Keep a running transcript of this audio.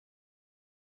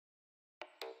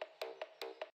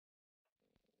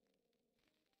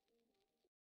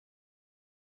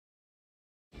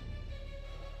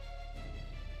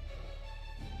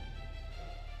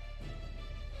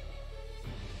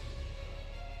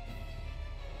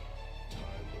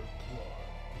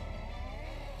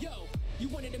You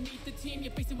wanted to meet the team,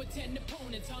 you're facing with 10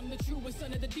 opponents. I'm the truest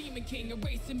son of the Demon King,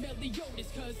 erasing Meliodas,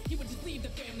 cause he would just leave the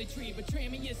family tree.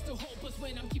 Betraying me is still hopeless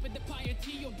when I'm keeping the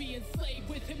piety. You'll be enslaved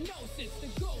with hypnosis.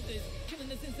 The goal is killing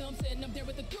the sense I'm sitting up there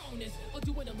with the throne is. I'll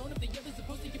do it alone if the others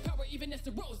opposed to your power, even as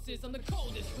cirrhosis. I'm the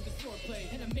coldest with the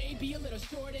swordplay, and I may be a little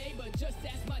short, but just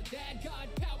ask my dad.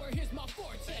 God power, here's my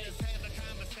forte. Let's have a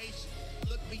conversation.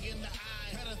 Look me in the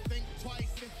eye. Gotta think twice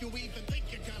if you even think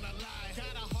you're gonna lie.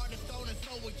 Got a heart of stone and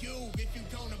so will you if you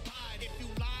don't abide. If you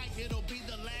lie, it'll be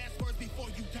the last words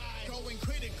before you die. Going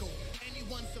critical.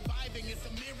 Anyone surviving is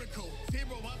a miracle. 0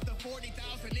 up to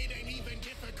 40,000, it ain't even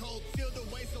difficult. Still the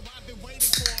way, so I've been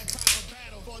waiting for a proper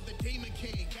battle. For the Demon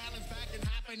King, balance back and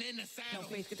hopping in the saddle.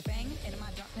 No face get the fang, into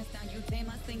my darkness down you tame.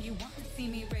 Last thing you want to see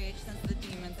me rage, since the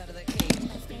demons out of the cage.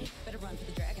 Better run for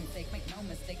the dragon's sake, make no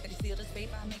mistake that he sealed his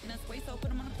fate by making us wait. So put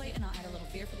him on a plate and I'll add a little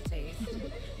fear for the taste.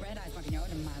 Red eyes marking your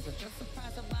demise, but just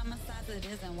surprised up by my size. It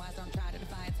isn't wise, don't try to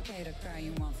defy. It's okay to cry,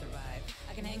 you won't survive.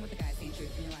 I can hang with the guys, seeing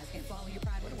truth in your lies. Can't swallow your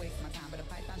pride, what a waste of my time. But a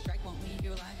python strike won't leave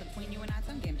you alive. Between you and I,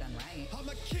 some game done right. I'm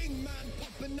a king man,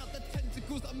 popping out the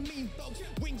tentacles. I mean folks,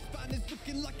 wingspan is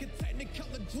looking like a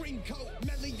technicolor dream coat.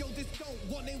 Meliodas don't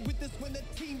want it with us when the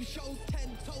team shows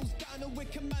 10 toes down and we're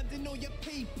commanding all your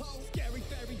people. Scary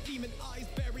fairy demon eyes,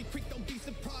 very quick, don't be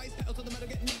surprised. Tails on the metal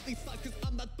get neatly sliced, cause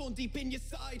I'm that thorn deep in your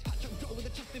side. Patch and go with a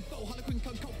trusted foe, Harlequin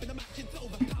can't cope in the match, it's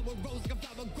over. Power rose like a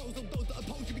flower grows on those that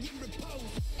oppose you, be in repose.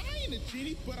 I ain't a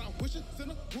genie, but I wish a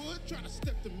sinner would try to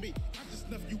step to me. I just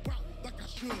snuff you out like I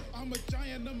should. I'm a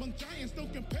giant among giants,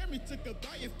 don't compare me to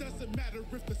Goliath. Doesn't matter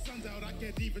if the sun's out, I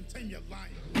can't even tame your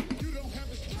lion. You don't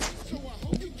have a strength, so I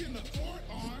hope you get a 4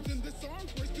 arms. And this arm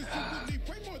brace, cause you will need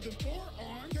way more than 4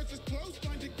 arms. Catch his clothes,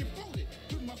 trying to get folded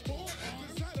with my 4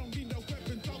 arms. I don't need no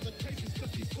weapons, all the takes is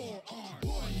just these 4 arms.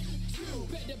 1, 2.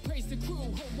 Better praise the crew,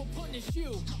 hope will punish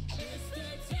you. It's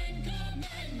the 10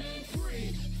 commandments.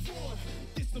 3, 4.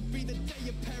 This'll be the day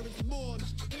your parents mourn.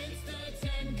 It's the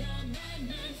 10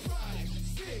 commandments. 5,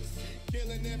 6.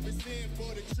 Killing every sin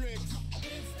for the tricks.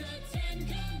 It's the 10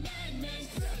 commandments.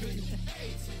 7,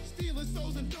 8. Stealing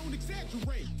souls and don't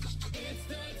exaggerate. It's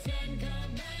the 10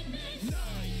 commandments. 9,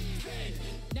 10.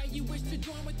 Now you wish to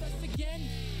join with us again?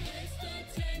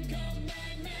 It's the 10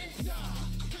 commandments. Nah.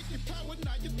 Take your power,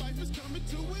 now your life is coming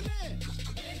to an end.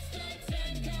 It's the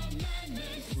 10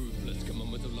 commandments. Ruthless, come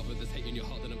on with the love of this hate in your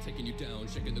heart, then I'm taking you down.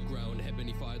 Shaking the ground,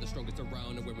 ebony fire, the strongest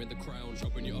around. And wearing the crown,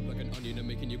 chopping you up like an onion and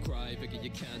making you cry. Figure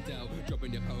you can't doubt,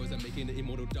 dropping your powers and making the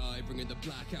immortal die. Bringing the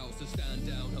black out, so stand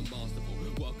down, I'm masterful.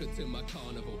 Welcome to my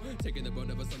carnival. Taking the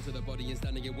brunt of a son to the body and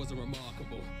standing, it wasn't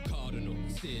remarkable. Cardinal,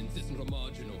 sins, it's not a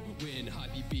marginal. Win, I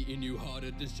be beating you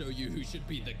harder to show you who should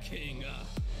be the king.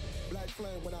 Black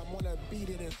flame when I wanna beat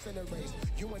it, incinerate.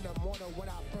 You in the morning when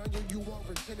I burn you, you won't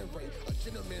regenerate. A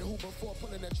gentleman who before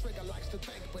pulling the trigger likes to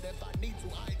think, but if I need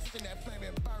to, I extend that flame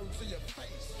and burn to your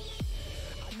face.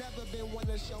 I never been one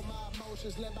to show my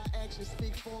emotions, let my actions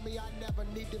speak for me. I never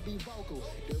need to be vocal.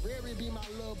 The rarely be my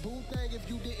little boo thing if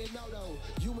you didn't know though.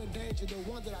 You in danger, the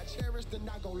one that I cherish, then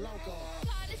I go loco.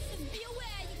 Goddesses, be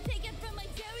aware, you take it from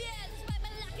Nigeria. Despite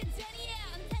my lack of Denia,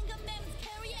 I'm 10 commandments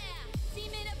carrier.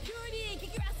 Demon of purity,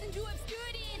 kick your ass into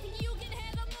obscurity. Think you can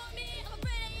handle more me? I'm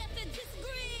afraid I have to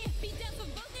disagree. Be death for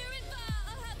both near and far.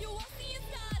 I'll have you all seeing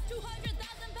stars. 200,000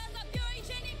 pounds of fury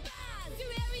training bars.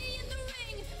 Duality in the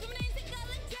ring, from names that got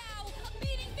let down. A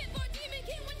beating fit for Demon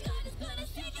King when God is gonna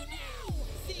save you now.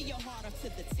 See your heart up to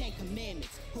the 10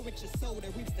 commandments. Pour it your soul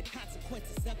that reaps the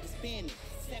consequences of this bandit.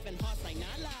 7 hearts like 9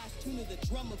 lives. Tune to the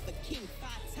drum of the king.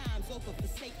 5 times over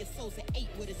forsaken souls and 8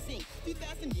 with a sing.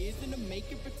 2,000 years in the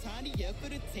making for Tanya for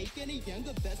the taking. A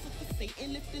younger vessel for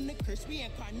Satan lifting the curse.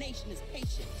 Reincarnation is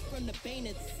patient from the bane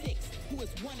of the 6. Who is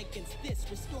one against this?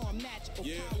 Restore magical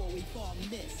power we've all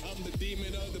missed. I'm the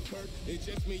demon of the perk. It's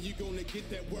just me, you gonna get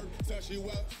that work. Touch you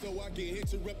out so I can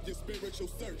interrupt your spiritual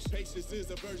search. Patience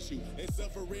is a virtue, and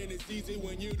suffering is easy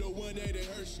when you the one that it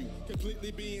hurts you.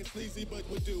 Completely being sleazy, but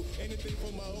would do anything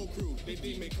for my whole crew. The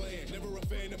demon clan, never a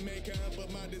fan of mankind,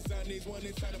 but my design needs one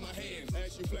inside of my hands.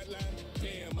 As you flatline,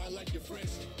 damn, I like your French.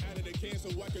 Out of the can so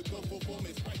I could go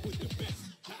performance right with the best.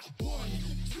 1,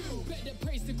 2. Better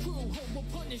praise the crew, hope will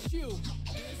punish you.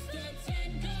 It's the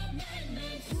 10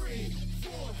 commandments. 3,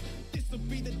 4. This'll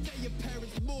be the day your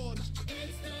parents mourn.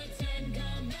 It's the 10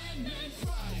 commandments.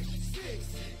 5,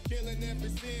 6. Killing every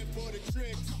sin for the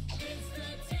tricks. It's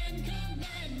the 10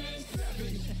 commandments. 7,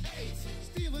 8.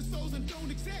 Stealing souls and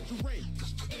don't exaggerate.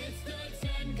 It's the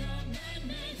 10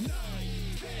 commandments. 9,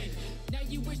 10. Now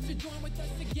you wish to join with us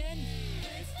again?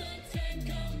 It's the 10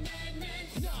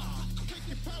 commandments. Nah. Take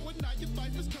your power, now your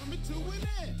life is coming to an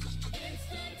end. It's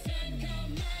the 10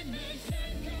 commandments.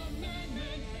 10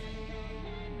 commandments.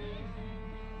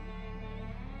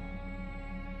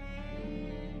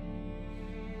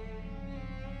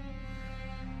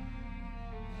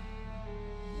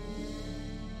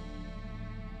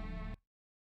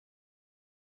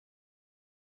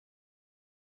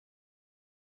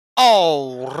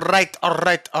 All right. No,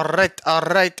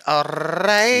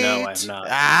 I'm not.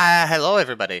 Hello,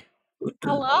 everybody.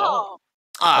 Hello.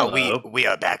 Hello. We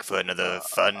are back for another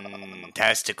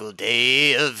fantastical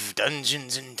day of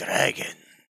Dungeons and Dragons.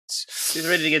 He's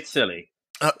ready to get silly.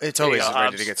 It's always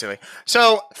ready to get silly.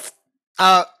 So,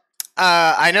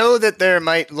 I know that there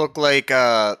might look like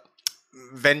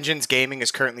Vengeance Gaming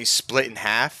is currently split in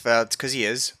half. It's because he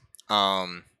is.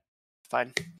 Fine.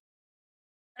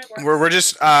 We're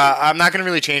just I'm not gonna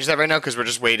really change that right now because we're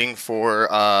just waiting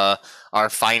for our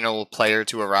final player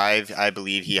to arrive. I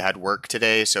believe he had work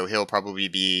today, so he'll probably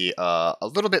be a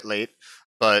little bit late.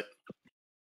 But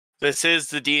This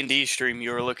is the D&D stream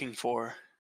you were looking for.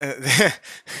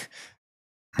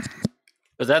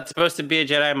 Was that supposed to be a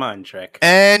Jedi mind trick?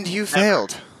 And you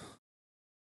failed.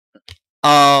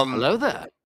 Hello there.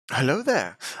 Hello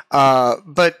there.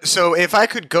 But so if I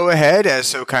could go ahead as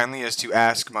so kindly as to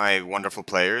ask my wonderful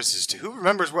players as to who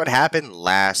remembers what happened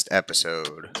last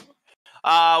episode.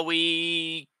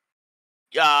 We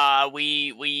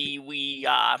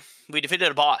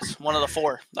defeated a boss, one of the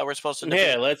 4 that we're supposed to defeat.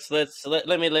 Yeah,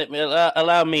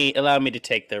 allow me to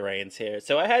take the reins here.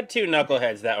 So I had 2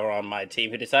 knuckleheads that were on my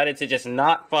team who decided to just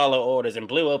not follow orders and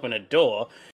blew open a door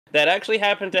that actually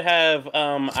happened to have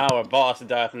our boss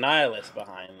Darth Nihilus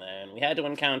behind there, and we had to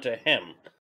encounter him.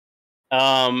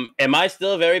 Am I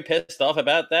still very pissed off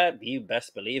about that? You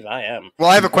best believe I am. Well,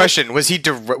 I have a question. Was he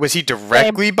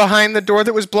directly behind the door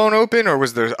that was blown open, or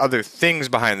was there other things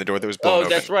behind the door that was blown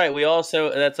open? That's right. We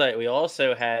also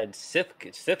had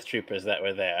Sith troopers that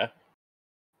were there,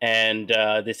 and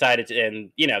decided to,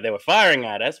 and they were firing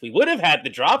at us. We would have had the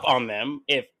drop on them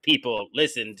if people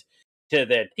listened to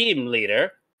their team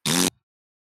leader.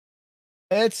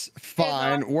 It's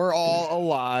fine. We're all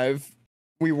alive.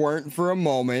 We weren't for a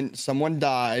moment. Someone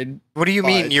died. What do you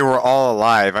mean you were all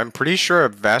alive? I'm pretty sure a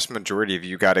vast majority of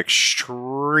you got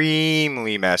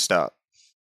extremely messed up.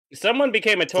 Someone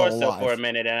became a torso for a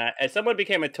minute, and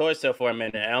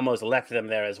I almost left them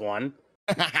there as one.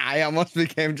 I almost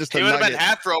became just a He would have been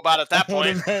half robot at that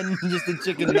point. Just a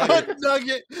chicken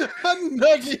nugget. A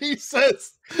nugget, he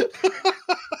says.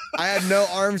 I had no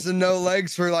arms and no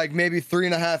legs for like maybe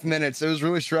 3.5 minutes. It was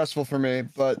really stressful for me,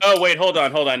 but... Oh, wait, hold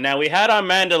on. Now, we had our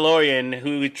Mandalorian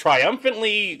who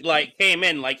triumphantly, came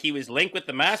in like he was Link with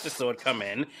the Master Sword come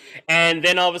in, and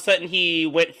then all of a sudden he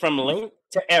went from Link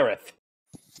to Aerith.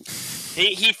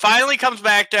 He finally comes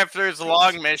back after his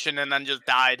long mission and then just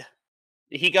died.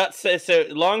 He got, so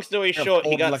long story short,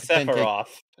 he got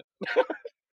Sephiroth.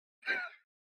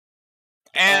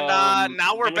 And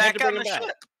now we're back on the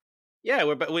ship. Yeah,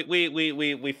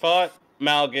 we fought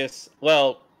Malgus.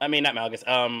 Well, I mean not Malgus.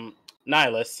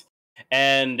 Nihilus,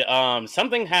 and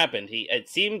something happened. It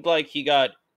seemed like he got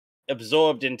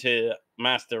absorbed into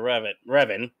Master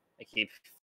Revan. I keep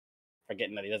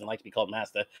forgetting that he doesn't like to be called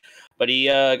Master, but he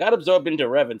got absorbed into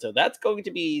Revan. So that's going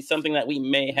to be something that we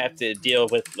may have to deal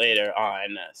with later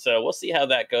on. So we'll see how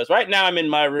that goes. Right now, I'm in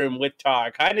my room with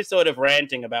Tar, kind of sort of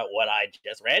ranting about what I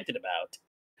just ranted about.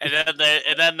 And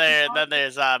then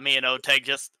there's me and Oteg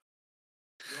just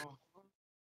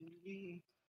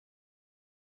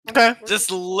just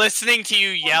listening to you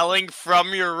yelling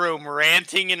from your room,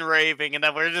 ranting and raving, and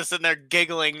then we're just in there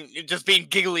giggling, just being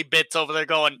giggly bits over there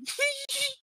going.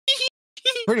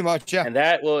 Pretty much, yeah. And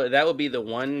that will be the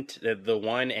one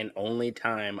and only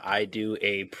time I do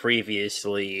a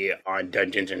previously on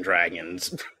Dungeons and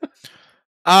Dragons.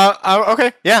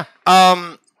 Okay, yeah.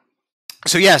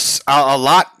 So yes, a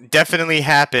lot definitely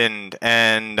happened,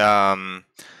 and I'll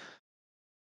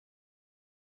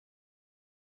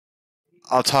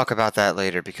talk about that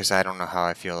later because I don't know how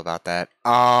I feel about that.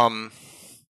 How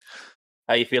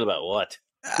you feel about what?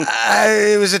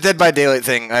 It was a Dead by Daylight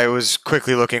thing. I was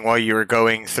quickly looking while you were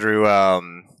going through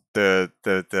the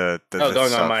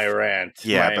going on my rant.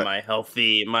 Yeah, my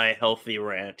healthy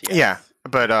rant. Yes. Yeah,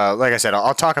 but like I said,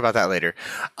 I'll talk about that later.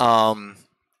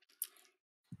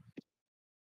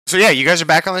 So yeah, you guys are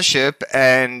back on the ship,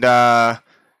 and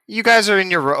you guys are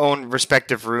in your own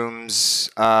respective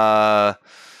rooms. Duna's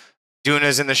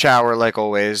in the shower like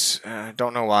always.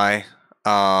 Don't know why.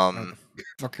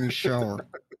 Fucking shower.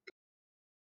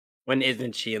 When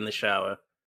isn't she in the shower?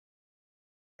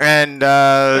 And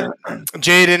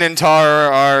Jaden and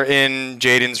Tar are in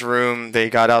Jaden's room.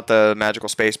 They got out the magical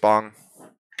space bong.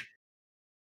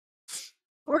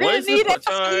 We're gonna need it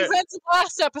since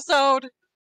last episode.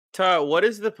 Tar, what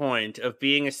is the point of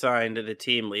being assigned to the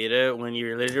team leader when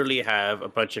you literally have a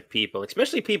bunch of people,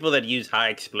 especially people that use high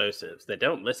explosives, that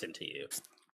don't listen to you?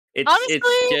 Honestly,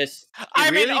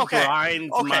 It really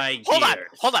grinds my gears.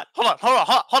 Hold on. All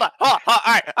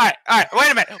right,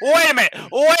 wait a minute.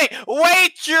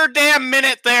 Wait your damn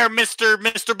minute there,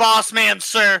 Mr. Boss Man,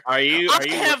 sir. I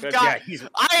have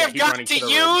got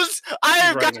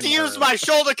to use my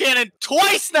shoulder cannon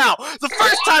twice now. The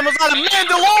first time was on a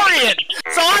Mandalorian,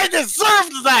 so I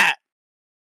deserved that.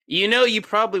 You know, you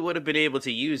probably would have been able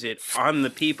to use it on the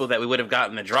people that we would have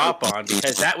gotten the drop on,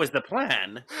 because that was the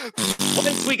plan.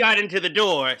 Once we got into the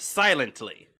door,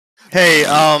 silently. Hey,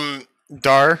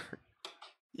 Dar.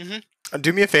 Mm-hmm.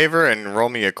 Do me a favor and roll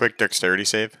me a quick dexterity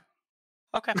save.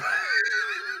 Okay. 20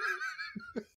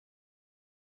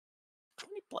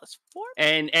 plus 4?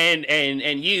 And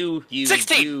you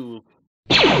 16!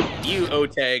 you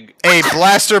Oteg. A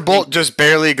blaster bolt just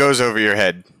barely goes over your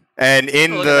head. And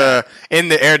in the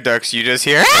air ducts you just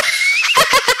hear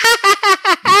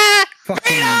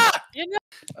You know,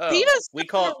 Vita's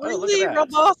really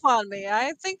rub off on me.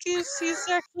 I think he's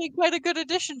actually quite a good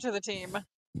addition to the team.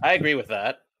 I agree with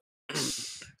that.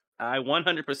 I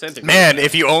 100% agree. Man,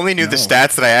 if you only knew the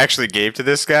stats that I actually gave to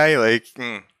this guy, like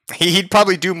he'd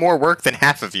probably do more work than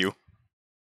half of you.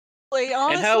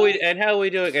 Honestly, and how are we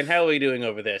doing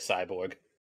over there, Cyborg?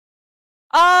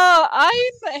 I'm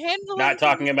handling. Not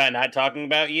talking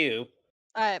about you.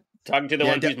 Talking to the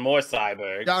one who's more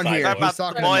cyborg. Down cyborg. here, he's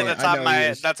talking to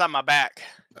me. That's on my back.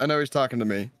 I know he's talking to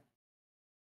me.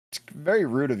 It's very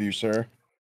rude of you, sir.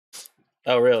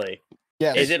 Oh, really?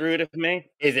 Yes. Is it rude of me?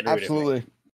 Is it rude Absolutely. of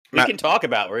me? We can talk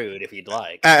about rude if you'd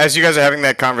like. As you guys are having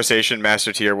that conversation,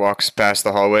 Master Tier walks past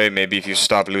the hallway. Maybe if you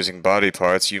stop losing body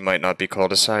parts, you might not be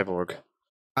called a cyborg.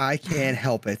 I can't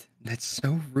help it. That's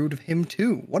so rude of him,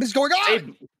 too. What is going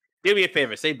on? Do me a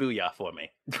favor. Say booyah for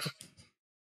me.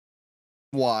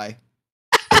 Why?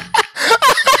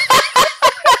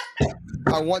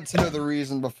 I want to know the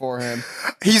reason beforehand.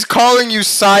 He's calling you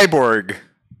cyborg.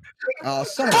 Oh,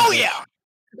 Booyah!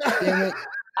 Damn it.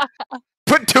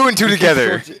 Put two and two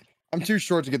together. I'm too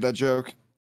short to get that joke.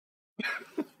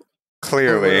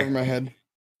 Clearly. Over my head.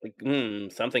 Like,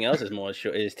 something else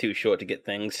is too short to get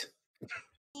things.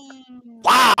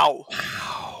 Wow!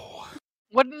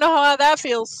 Wouldn't know how that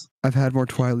feels. I've had more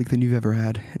Twilight than you've ever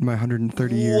had in my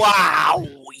 130 years. Wow!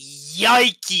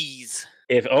 Yikes!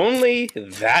 If only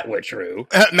that were true.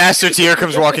 Master Tier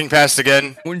comes walking past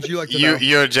again. Wouldn't you like to know?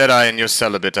 You're a Jedi and you're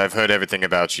celibate. I've heard everything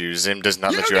about you. Zim does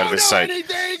not let you out of his sight.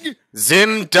 Anything!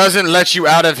 Zim doesn't let you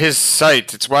out of his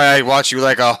sight. It's why I watch you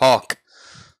like a hawk.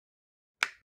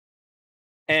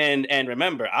 And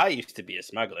remember, I used to be a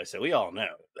smuggler, so we all know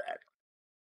that.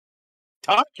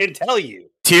 Talk can tell you.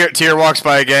 Tier walks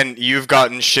by again. You've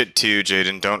gotten shit too,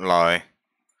 Jaden. Don't lie.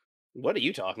 What are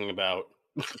you talking about?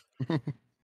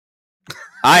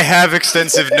 I have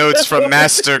extensive notes from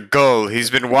Master Gull. He's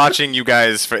been watching you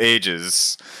guys for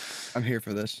ages. I'm here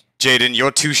for this. Jaden, you're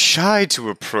too shy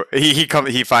to approach.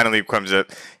 He finally comes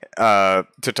up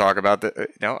to talk about the.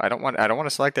 No, I don't want to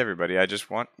select everybody. I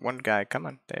just want one guy. Come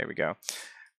on, there we go.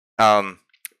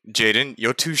 Jaden,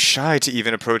 you're too shy to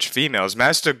even approach females.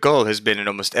 Master Gull has been in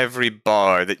almost every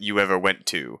bar that you ever went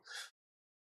to.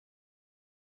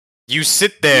 You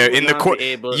sit there in the corner.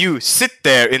 You sit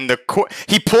there in the corner.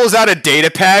 He pulls out a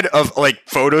data pad of like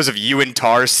photos of you and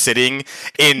Tar sitting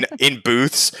in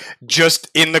booths, just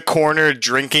in the corner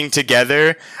drinking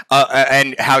together,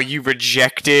 and how you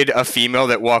rejected a female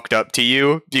that walked up to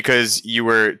you because you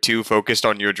were too focused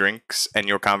on your drinks and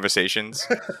your conversations.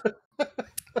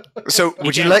 So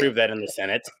would you like prove that in the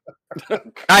Senate?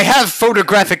 I have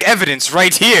photographic evidence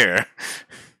right here.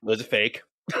 Was it fake?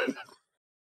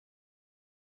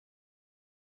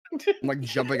 I'm like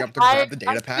jumping up to grab the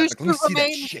data pad. Like, let me see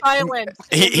that shit. Silent.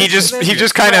 He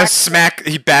just kind of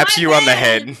he baps you on the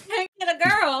head. Can't get a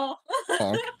girl.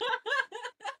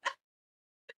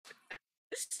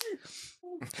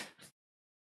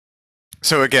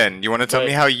 So again, you want to tell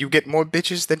me how you get more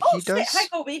bitches than he does? Hi,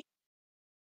 Kobe.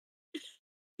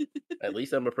 At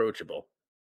least I'm approachable.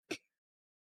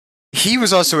 He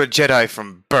was also a Jedi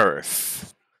from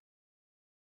birth.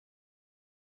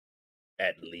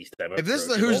 At least I'm If this is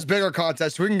a who's bigger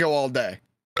contest, we can go all day.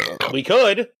 We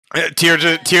could.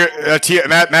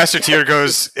 Master Tier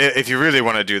goes, if you really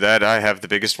want to do that, I have the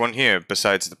biggest one here,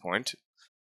 besides the point.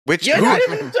 Who's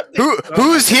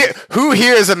here? Who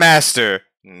here is a master?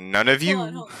 None of you.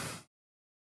 Hold on.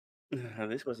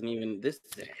 This wasn't even. This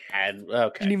had.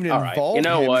 Okay. Didn't even all right. involve You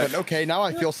know him, what? but okay, now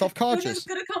I feel self-conscious. Who's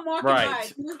gonna come walking by?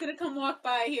 Who's gonna come walk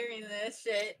by hearing this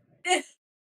shit?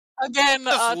 Again,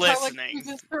 Just Tyler listening.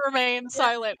 chooses to remain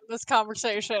silent in this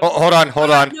conversation. Oh, hold on.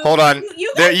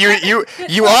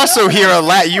 You also hear a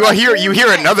laugh. You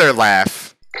hear another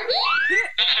laugh.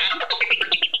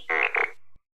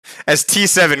 As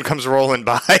T7 comes rolling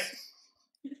by.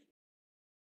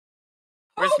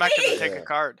 Where's Mecca to take a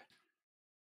card?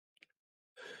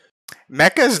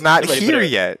 Mecca's not Somebody put here a-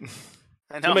 yet.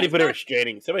 I know. Somebody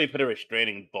put a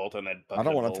restraining bolt on that. I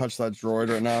don't want to touch that droid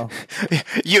right now.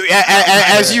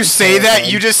 As you say that,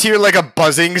 you just hear like a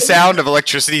buzzing sound of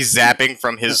electricity zapping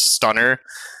from his stunner.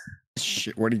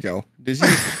 Shit, where'd he go?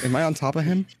 Am I on top of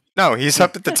him? No, he's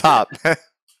up at the top.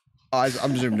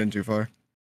 I'm zoomed in too far.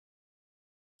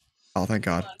 Oh, thank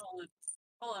God.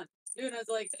 Hold on. Duna's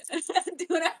like,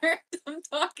 Duna heard them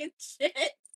talking shit.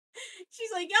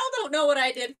 She's like, y'all don't know what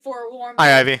I did for a warm.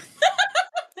 Hi, Ivy.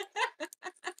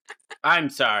 I'm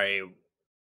sorry.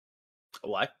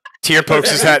 What? Tyr pokes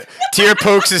his head. Tyr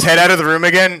pokes his head out of the room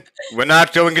again. We're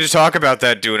not going to talk about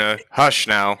that, Duna. Hush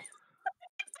now.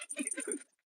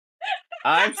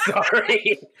 I'm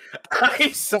sorry.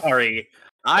 I'm sorry.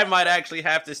 I might actually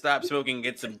have to stop smoking and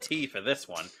get some tea for this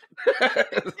one.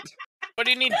 What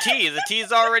do you need tea? The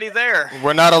tea's already there.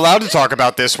 We're not allowed to talk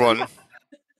about this one.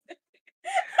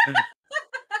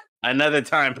 Another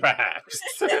time, perhaps.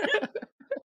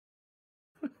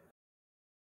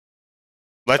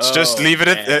 Let's just leave it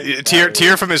at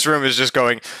Tyr from his room is just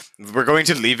going. We're going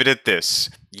to leave it at this.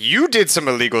 You did some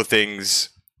illegal things,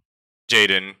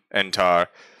 Jaden and Tar.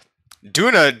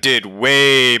 Duna did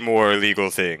way more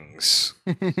illegal things.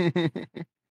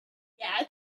 Yeah.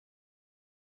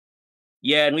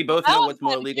 Yeah, and we both know Oh, what's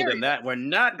more I'm illegal than that. We're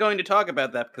not going to talk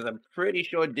about that because I'm pretty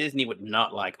sure Disney would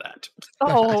not like that.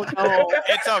 Oh no.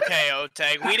 It's okay,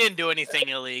 Oteg. We didn't do anything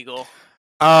illegal.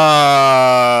 I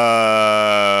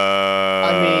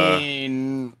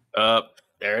mean,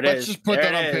 there it let's is. just put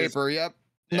There that it on is. paper. Yep,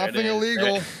 There it nothing is.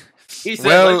 illegal. He said,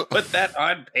 Well- let's put that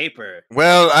on paper.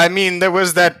 Well, I mean, there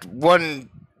was that one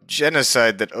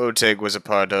genocide that Oteg was a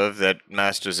part of that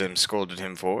Master Zim scolded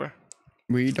him for.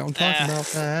 We don't talk about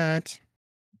that.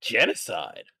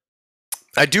 Genocide?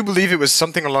 I do believe it was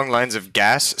something along the lines of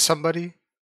gas somebody.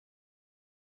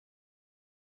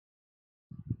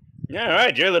 Yeah, all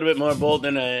right. You're a little bit more bold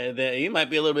than you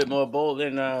might be a little bit more bold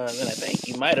than I think.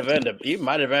 You might have earned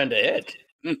a hit.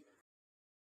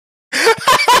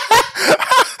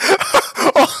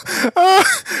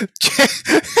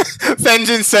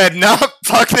 Vengeance said, "No,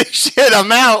 fuck this shit.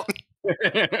 I'm out."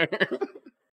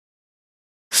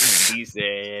 He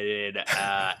said,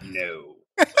 no.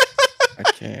 I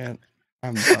can't.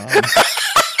 I'm done.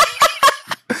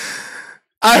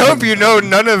 I hope you know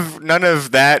none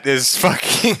of that is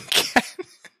fucking.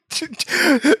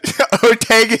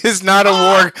 Oteg is not a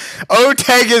war.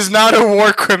 Oteg is not a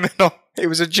war criminal. It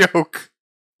was a joke.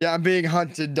 Yeah, I'm being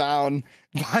hunted down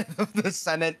by the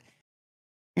Senate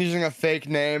using a fake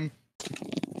name.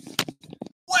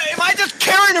 Wait, am I just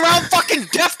carrying around fucking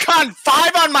DEFCON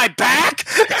 5 on my back?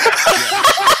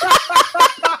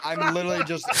 I'm literally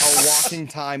just a walking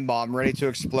time bomb ready to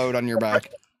explode on your back.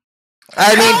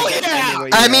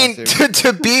 I mean,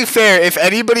 to be fair, if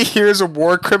anybody here is a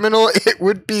war criminal, it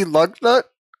would be Lugnut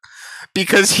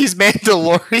because he's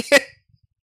Mandalorian.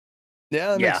 Yeah,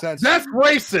 that makes sense. That's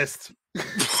racist.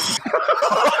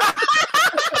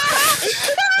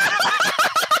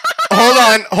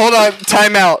 Hold on,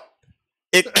 time out.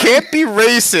 It can't be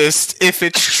racist if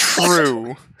it's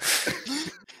true.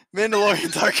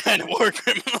 Mandalorians are kind of war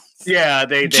criminals. Yeah,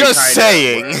 they just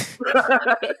saying.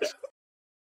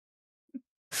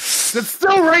 It's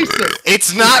still racist.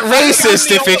 It's not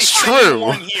racist if it's true.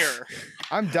 One here.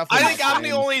 I'm definitely. I think I'm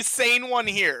the only sane one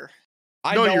here.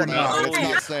 I No, know you're I'm not. It's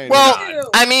not sane. Well,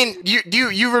 I mean,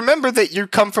 you remember that you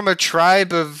come from a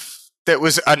tribe of that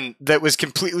was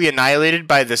completely annihilated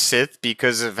by the Sith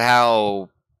because of how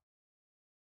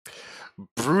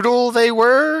brutal they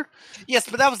were. Yes,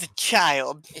 but that was a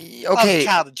child. I was Okay. a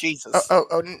child of Jesus.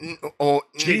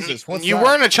 Jesus, what's you that?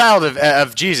 weren't a child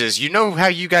of Jesus. You know how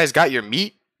you guys got your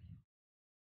meat?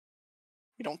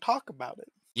 We don't talk about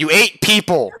it. You ate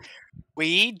people.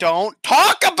 We don't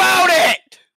talk about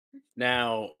it.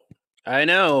 Now, I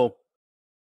know.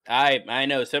 I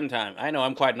know sometimes. I know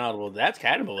I'm quite knowledgeable. That's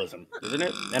cannibalism, isn't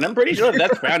it? And I'm pretty sure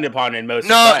that's frowned upon in most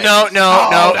societies.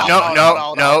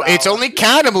 No. It's only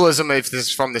cannibalism if this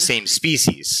is from the same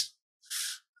species.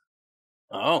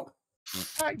 Oh,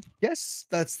 I guess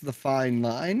that's the fine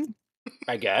line.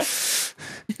 I guess.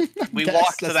 We Guess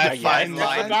walked to that's that the fine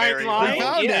line very well. We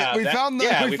found it. We found the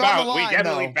line, We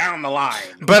definitely though. found the line.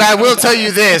 But I will tell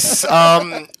you this: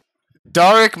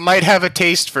 Darik might have a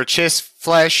taste for Chiss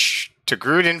flesh,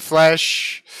 Togrudin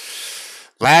flesh,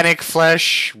 Lanik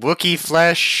flesh, Wookiee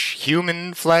flesh,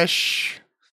 human flesh,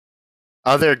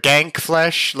 other Gank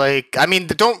flesh. Like, I mean,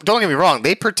 don't get me wrong;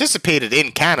 they participated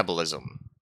in cannibalism.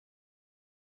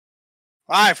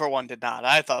 I, for one, did not.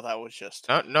 I thought that was just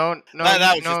No.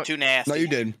 that was just too nasty. No, you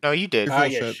did. No, you did. You're Are full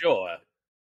you shit. sure?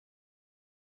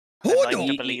 I'd like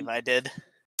to believe I did.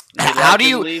 How do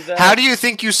you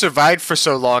think you survived for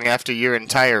so long after your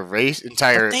entire race But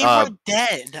they were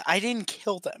dead. I didn't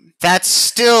kill them. That's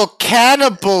still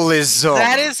cannibalism.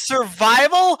 That is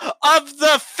survival of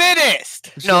the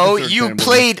fittest. No, you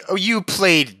played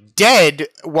dead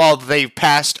while they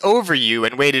passed over you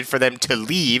and waited for them to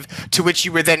leave, to which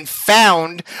you were then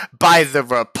found by the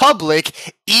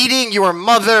Republic eating your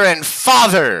mother and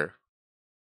father.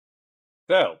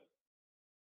 So,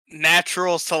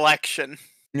 natural selection.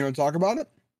 You want to talk about it?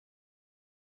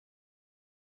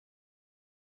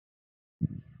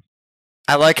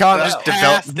 I like how I'm The just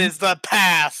past is the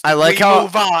past. I like We how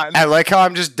move on. I like how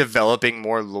I'm just developing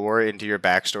more lore into your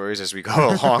backstories as we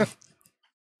go along.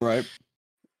 Right.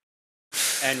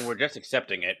 and we're just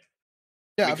accepting it.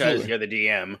 Yeah, because absolutely. you're the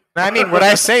DM. I mean, what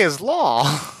I say is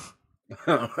law.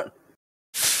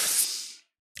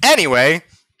 Anyway,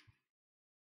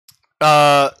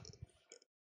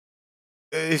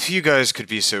 if you guys could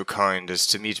be so kind as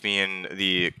to meet me in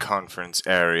the conference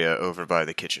area over by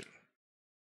the kitchen.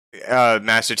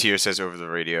 Master Tier says over the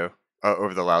radio,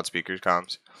 over the loudspeaker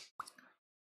comms.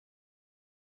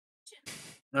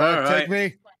 Take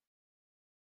me.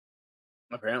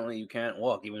 Apparently you can't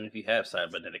walk even if you have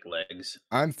cybernetic legs.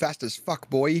 I'm fast as fuck,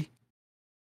 boy.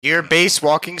 Your base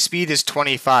walking speed is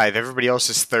 25. Everybody else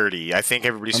is 30. I think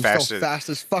everybody's I'm faster. so fast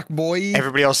as fuck, boy.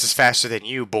 Everybody else is faster than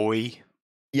you, boy.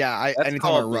 Yeah,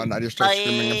 anytime I run, I just start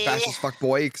screaming, I'm fast as fuck,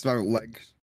 boy, because my legs.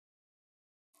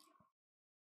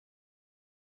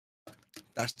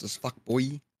 Fast as fuck,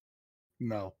 boy.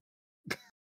 No.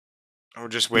 We're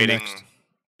just waiting. Next.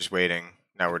 Just waiting.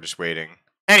 Now we're just waiting.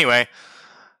 Anyway.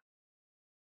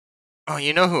 Oh,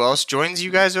 you know who else joins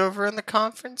you guys over in the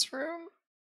conference room?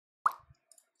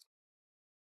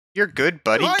 Your good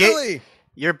buddy, Finally!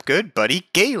 Your good buddy,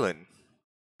 Galen.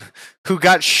 Who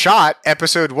got shot,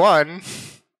 episode 1,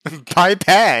 by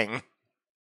Pang.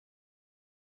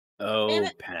 Oh,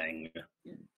 Pang.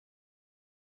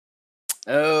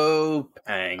 Oh,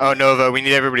 Pang. Oh, Nova, we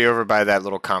need everybody over by that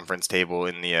little conference table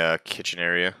in the kitchen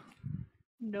area.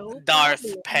 No. Darth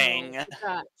problem. Pang.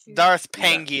 Got you. Darth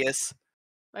Pangius.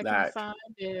 I can That- find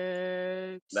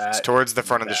it. It's towards the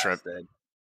front of the shrimp.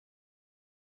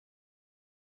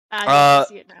 I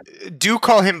see it now. Do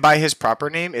call him by his proper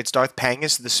name. It's Darth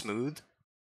Pangus the Smooth.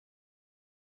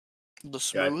 The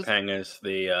Smooth? Pang is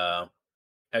the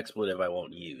expletive I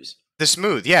won't use. The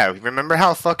Smooth, yeah. Remember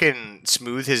how fucking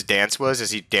smooth his dance was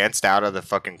as he danced out of the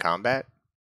fucking combat?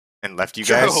 And left you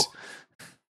guys?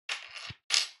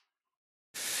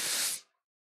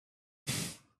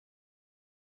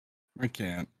 I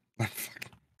can't. I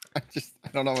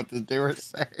don't know what to do or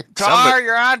say. Tar,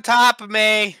 you're on top of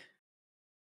me.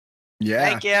 Yeah.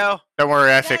 Thank you. Don't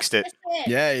worry, I fixed it.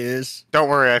 Yeah, he is. Don't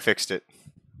worry, I fixed it.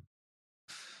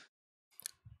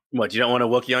 What, you don't want a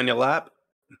Wookiee on your lap?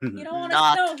 You don't want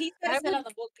Not- to know. He's got to sit on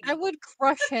the book. I would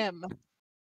crush him.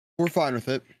 We're fine with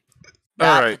it.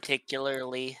 Not Alright.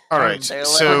 particularly. Alright, They're a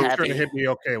so- little Trying to heavy. hit me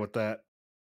okay with that.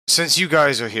 Since you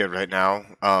guys are here right now,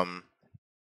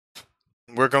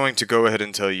 we're going to go ahead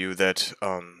and tell you that,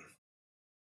 an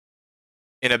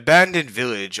abandoned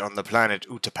village on the planet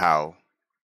Utapau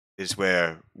is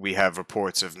where we have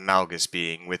reports of Malgus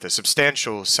being with a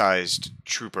substantial-sized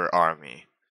trooper army.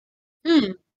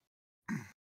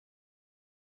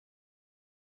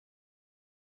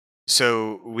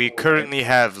 So, we currently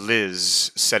have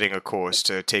Liz setting a course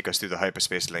to take us through the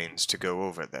hyperspace lanes to go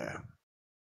over there.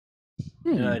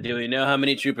 Do we know how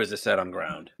many troopers are set on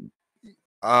ground?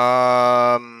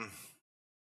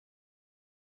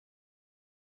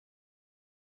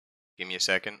 Give me a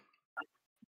second.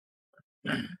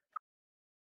 Do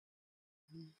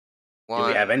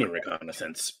we have any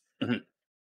reconnaissance? It's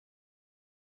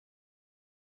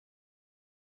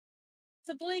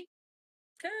a bleak.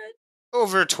 Good.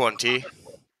 Over 20.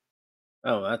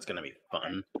 Oh, that's gonna be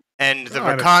fun. And the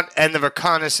Alright. the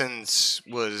reconnaissance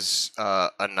was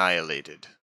annihilated.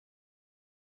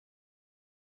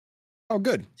 Oh,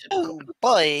 good. Oh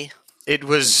boy. It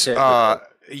was it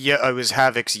was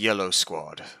Havoc's Yellow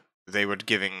Squad. They were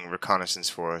giving reconnaissance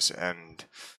for us, and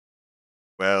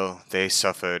well, they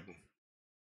suffered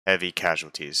heavy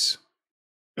casualties.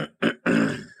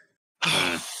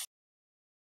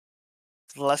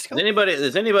 Let's go.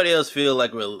 Does anybody else feel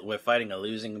like we're fighting a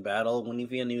losing battle when you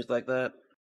hear news like that?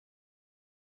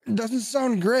 Doesn't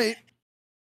sound great.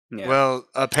 Yeah. Well,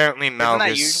 apparently Isn't that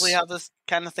Malgus. usually how this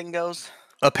kind of thing goes?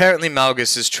 Apparently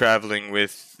Malgus is traveling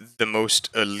with the most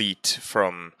elite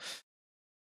from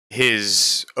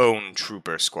his own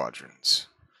trooper squadrons.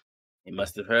 He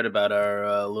must have heard about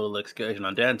our little excursion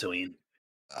on Dantooine.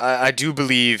 I do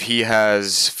believe he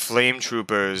has flame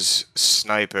troopers,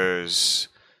 snipers,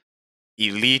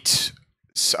 elite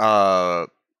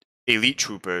elite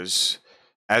troopers,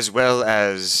 as well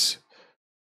as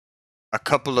a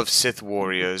couple of Sith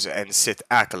warriors and Sith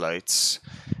acolytes,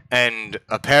 and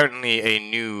apparently a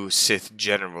new Sith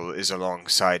general is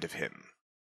alongside of him.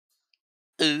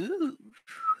 Ooh.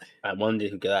 I wonder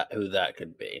who that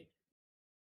could be.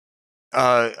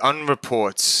 On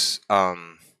reports,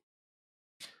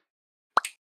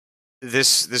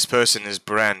 this person is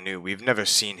brand new. We've never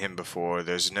seen him before.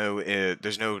 There's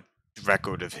no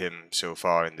record of him so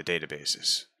far in the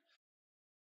databases.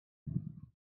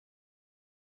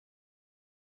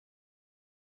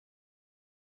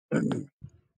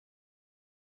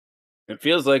 It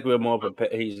feels like we're more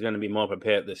prepared. He's going to be more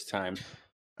prepared this time.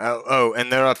 Oh,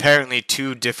 and there are apparently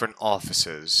 2 different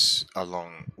officers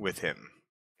along with him.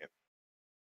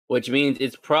 Which means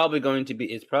it's probably going to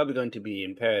be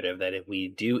imperative that if we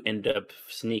do end up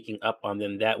sneaking up on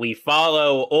them, that we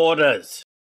follow orders.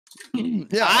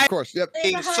 Yeah, of course. Yep.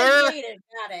 They were highlighted.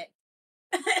 Got it.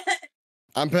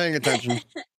 I'm paying attention.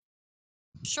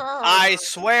 Sure. I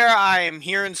swear I am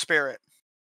here in spirit.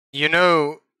 You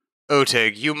know,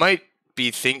 Oteg, you might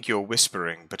think you're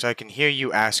whispering, but I can hear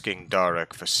you asking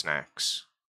Darek for snacks.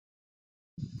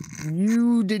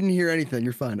 You didn't hear anything.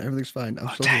 You're fine. Everything's fine. I'm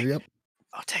still here. Yep.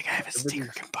 I have a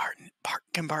secret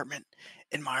compartment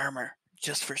in my armor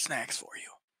just for snacks for you.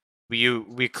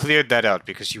 We cleared that out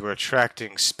because you were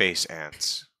attracting space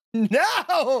ants.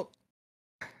 No.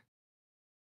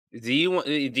 Do you want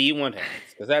ants?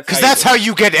 Because that's how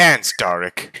you get ants,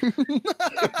 Darek.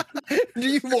 Do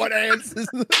you want ants?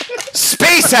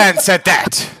 Space ants at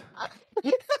that.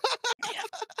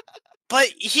 But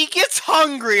he gets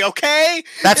hungry, okay?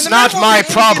 That's not my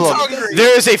problem.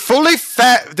 There is a fully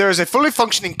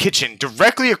functioning kitchen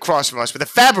directly across from us with a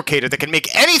fabricator that can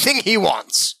make anything he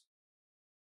wants.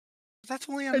 That's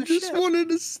only on I the just ship. wanted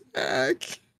a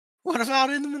snack. What about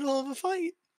in the middle of a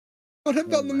fight? What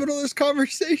about in the middle of this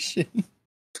conversation?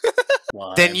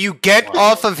 Then you get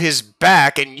off of his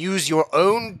back and use your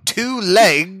own 2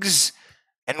 legs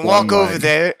and walk over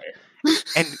there.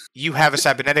 And you have a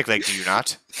cybernetic leg, do you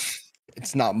not?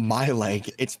 It's not my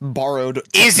leg. It's borrowed.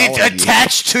 Is it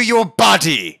attached to your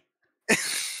body?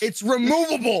 It's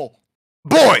removable.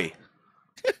 Boy!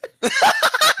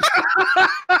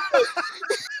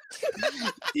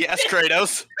 Yes,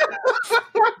 Kratos.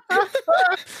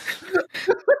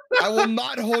 I will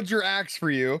not hold your axe for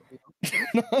you.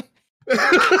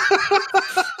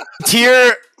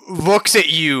 Tyr looks at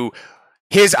you.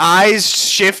 His eyes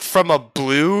shift from a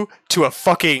blue to a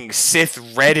fucking Sith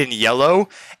red and yellow,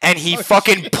 and he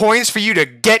fucking points for you to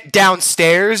get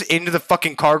downstairs into the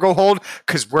fucking cargo hold,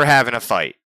 because we're having a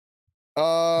fight.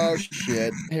 Oh,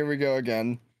 shit. Here we go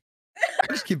again. I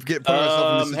just keep putting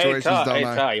myself in situations, don't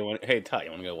I? Ty, you want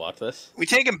to go watch this? We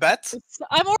taking bets?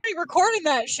 I'm already recording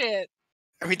that shit.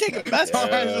 Are we taking bets?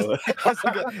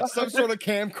 Some sort of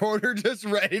camcorder just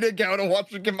ready to go to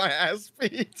watch me get my ass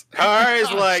beat.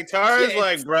 Tara's like,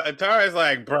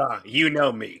 bruh, you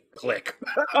know me. Click.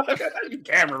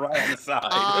 Camera right on the side.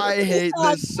 I hate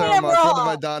this so much. What have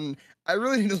I done? I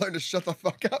really need to learn to shut the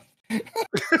fuck up.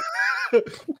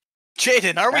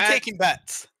 Jaden, are we taking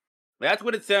bets? That's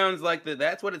what it sounds like.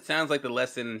 That's what it sounds like. The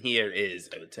lesson here is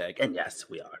Oteg, and yes,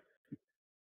 we are.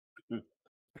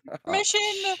 Mission.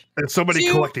 There's somebody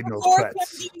collecting those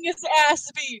bets. Getting his ass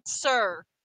beat, sir.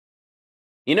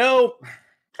 You know,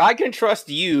 I can trust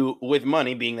you with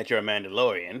money, being that you're a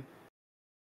Mandalorian.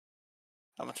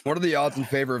 How much? What are the odds in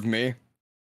favor of me?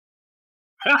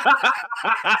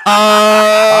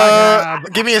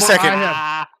 Give me a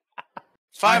second.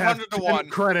 500 to 1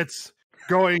 credits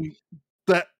going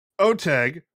that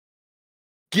Oteg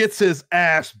gets his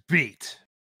ass beat.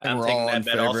 I'm taking that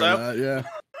bet also. Yeah.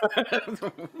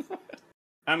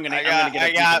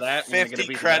 I got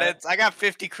 50 credits. I got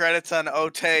 50 credits on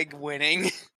Oteg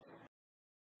winning.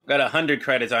 Got 100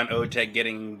 credits on Oteg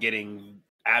getting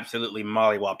absolutely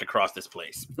mollywopped across this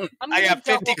place. I got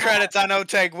 50 credits on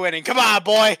Oteg winning. Come on,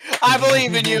 boy. I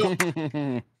believe in you.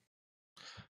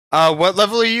 What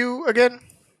level are you again?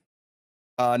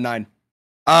 9.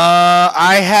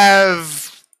 I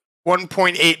have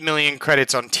 1.8 million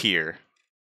credits on Tyr.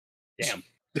 Damn.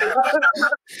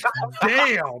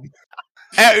 Damn.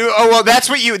 Well, that's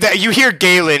what you hear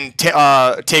Galen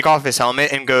take off his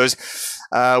helmet and goes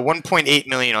 1.8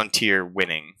 million on Tyr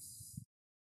winning.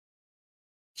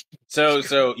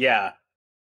 So yeah,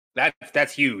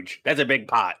 that's huge. That's a big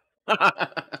pot.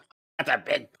 That's a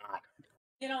big pot.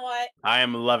 You know what? I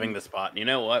am loving the spot. You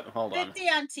know what? Hold on. 50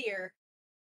 on Tyr.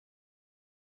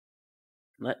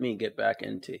 Let me get back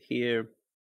into here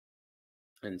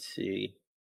and see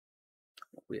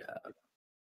what we have.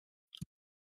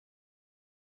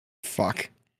 fuck.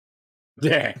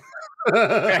 Yeah.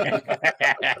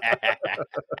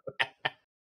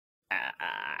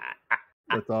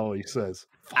 That's all he says.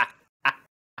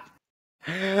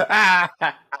 He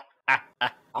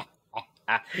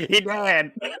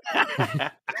did.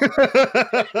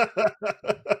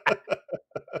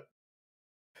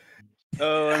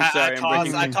 Oh, I'm sorry.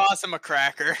 I toss him a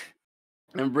cracker.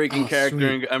 I'm breaking Oh,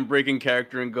 character. sweet. I'm breaking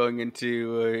character and going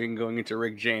into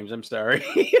Rick James. I'm sorry.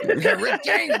 Rick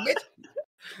James,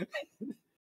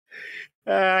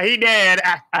 bitch. He did.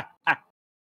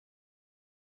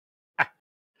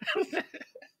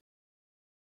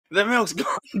 The milk's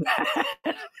gone bad.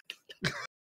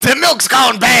 The milk's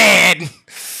gone bad.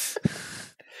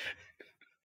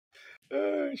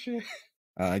 Oh shit.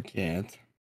 I can't.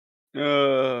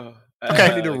 Oh.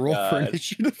 I need to roll God. for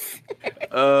initiative.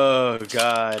 Oh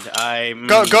god, I'm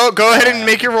Go ahead and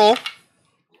make your roll.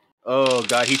 Oh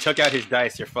god, he took out his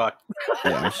dice. You're fucked.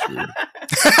 Yeah, I'm screwed.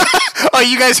 Oh,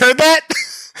 you guys heard that?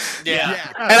 Yeah.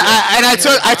 And I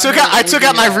took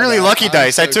out my really lucky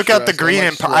dice. I took out the green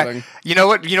and you know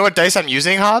what dice I'm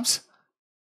using, Hobbs?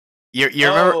 You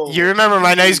remember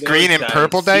my nice green and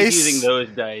purple dice? He's using those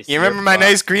dice. You remember my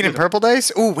nice green and purple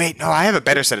dice? Oh wait, no, I have a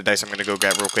better set of dice. I'm gonna go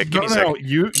get real quick. Give me a second.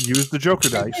 You use the Joker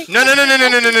dice. No.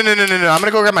 I'm gonna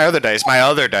go grab my other dice.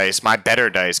 My better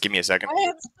dice. Give me a second. I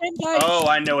have the same dice. Oh,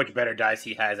 I know which better dice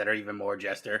he has that are even more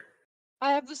Jester.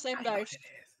 I have the same dice.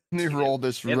 Let me roll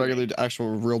this regular,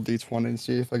 actual real D20 and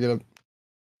see if I get a.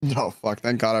 Oh fuck!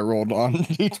 Thank God I rolled on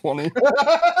D20. But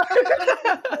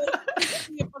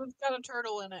it's got a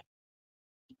turtle in it.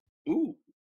 Ooh.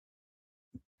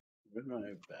 Oh,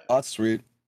 that's sweet.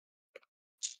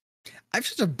 I have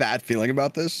such a bad feeling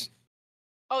about this.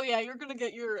 Oh yeah, you're gonna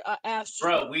get your ass.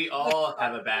 Bro, we all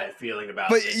have a bad feeling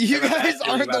about But this. you I have a bad guys feeling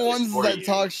aren't about the this ones for that you.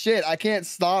 talk shit. I can't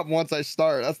stop once I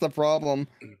start. That's the problem.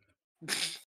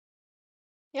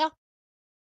 Yeah.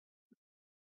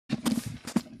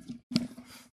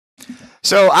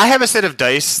 So I have a set of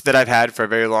dice that I've had for a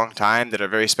very long time that are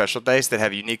very special dice that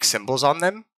have unique symbols on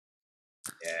them.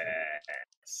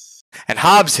 Yes. And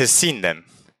Hobbs has seen them.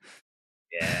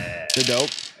 Yeah. They're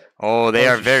dope. Oh, they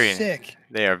Those are very sick.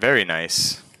 They are very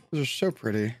nice. Those are so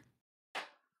pretty.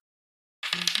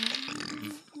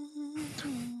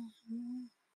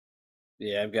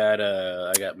 Yeah, I got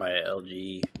my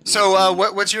LG. So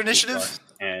what's your initiative?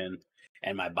 And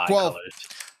my 12. bicolors.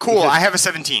 Cool. I have a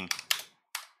 17.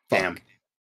 Damn.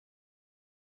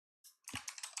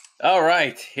 All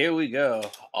right, here we go.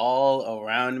 All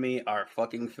around me are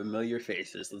fucking familiar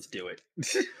faces. Let's do it.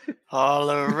 All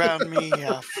around me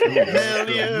are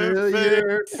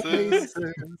familiar faces.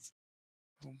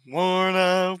 Worn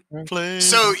out places.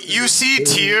 So you see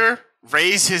Tyr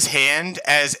raise his hand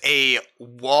as a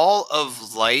wall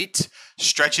of light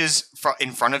stretches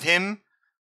in front of him.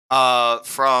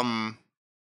 From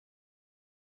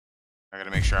I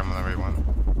gotta make sure I'm on the right one.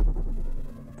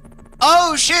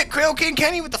 Oh shit! Krail King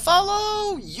Kenny with the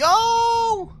follow,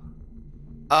 yo.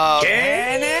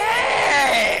 Kenny.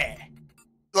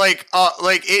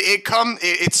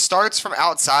 It starts from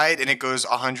outside and it goes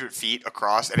 100 feet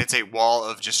across, and it's a wall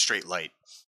of just straight light.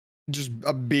 Just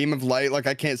a beam of light. Like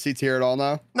I can't see Tyr at all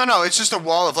now. No, it's just a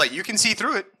wall of light. You can see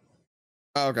through it.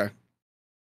 Oh, okay.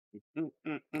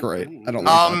 Great. I don't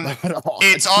like that at all.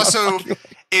 It's also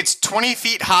it's 20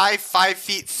 feet high, 5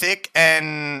 feet thick,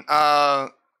 and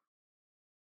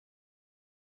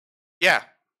yeah.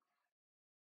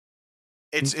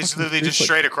 It's literally just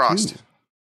straight across.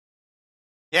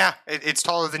 Yeah, it's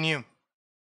taller than you.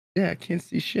 Yeah, I can't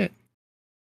see shit.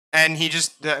 And he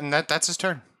just that's his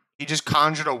turn. He just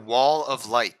conjured a wall of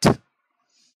light.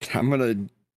 I'm gonna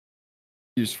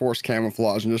use force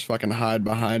camouflage and just fucking hide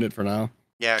behind it for now.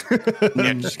 Yeah.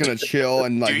 I'm just gonna chill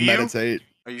and like meditate.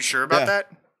 Are you sure about that?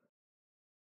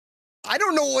 I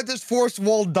don't know what this force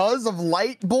wall does of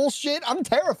light bullshit. I'm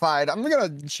terrified. I'm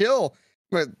gonna chill.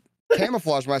 I'm gonna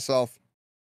camouflage myself.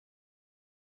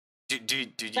 Do you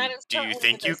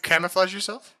think you camouflage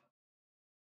yourself?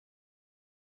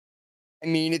 I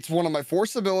mean, it's one of my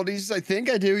force abilities. I think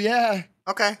I do, yeah.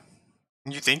 Okay.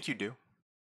 You think you do.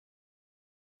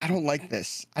 I don't like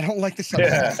this. I don't like this at all.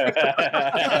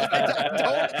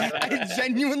 I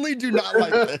genuinely do not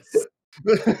like this.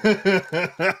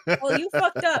 Well, you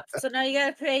fucked up, so now you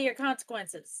gotta pay your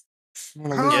consequences.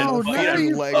 Oh, no,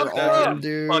 you leg or arm,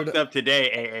 dude. Fucked up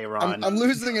today, AA Ron. I'm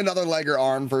losing another leg or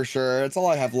arm for sure. That's all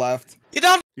I have left. You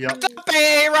don't fucked up,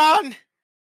 AA Ron.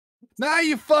 Now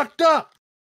you fucked up.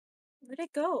 Where'd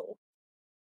it go?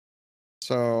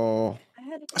 So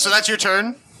that's your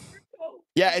turn?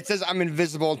 Yeah, it says I'm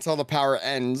invisible until the power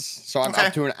ends, so I'm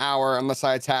up to an hour unless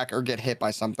I attack or get hit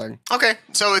by something. Okay,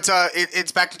 so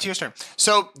it's back to Tio's turn.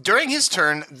 So during his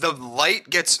turn, the light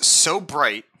gets so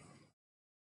bright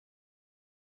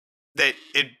that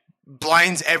it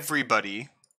blinds everybody.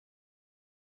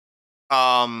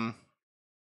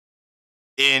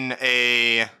 In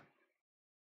a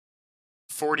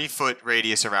 40-foot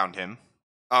radius around him,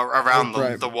 around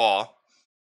the wall.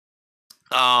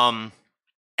 And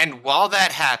while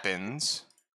that happens,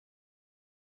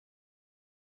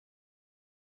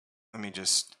 let me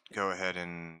just go ahead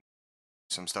and do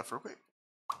some stuff real quick.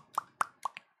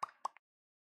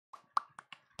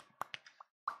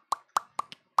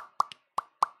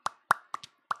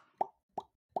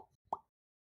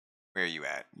 Where are you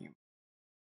at?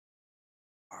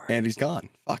 And he's gone.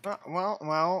 Fuck.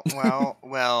 Well.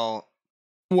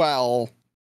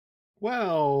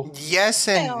 Yes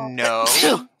and no.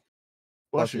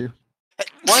 Bless you.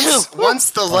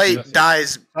 Once the light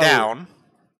dies down,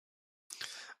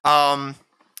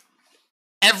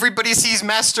 everybody sees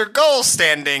Master Gull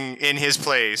standing in his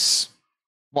place.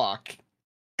 Fuck.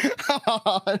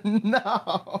 Oh,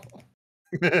 no.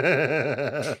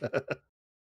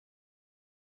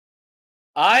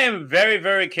 I am very,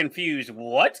 very confused.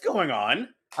 What's going on?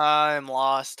 I'm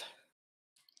lost.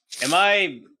 Am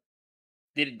I?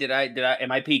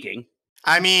 Am I peeking?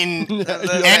 I mean,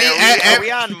 are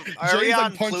we on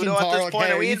Pluto at this point?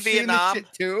 Are we in Vietnam?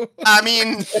 Too? I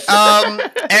mean,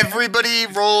 everybody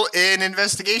roll an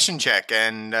investigation check,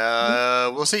 and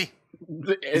we'll see.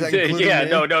 Yeah,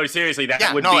 no, seriously,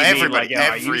 that would be everybody, me.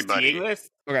 Like, everybody. Are you seeing this?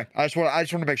 Okay, I just want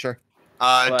to make sure.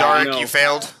 Dark, you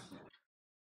failed.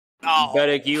 Oh.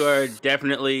 Bedek, you are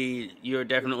definitely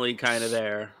kind of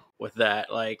there with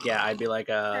that. Like, yeah, I'd be like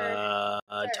a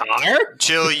tar.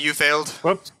 Chill, you failed.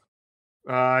 Whoops.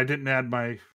 I didn't add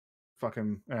my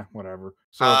fucking whatever.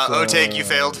 So Otake, you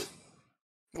failed.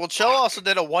 Well, Chill also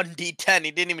did a 1d10.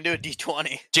 He didn't even do a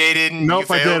d20. Jaden, nope, you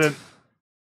failed. I didn't.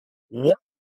 What?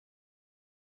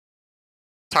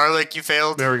 Tarlik, you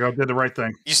failed. There we go. Did the right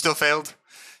thing. You still failed.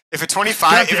 If a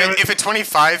 25, if a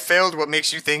 25 failed, what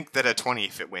makes you think that a 20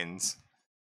 if it wins?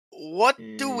 What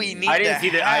do we need? I didn't see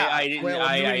that. I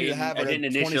didn't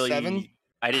initially see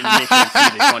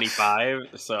the 25.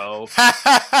 So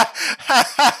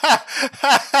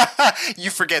you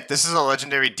forget this is a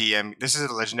legendary DM. This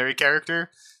is a legendary character.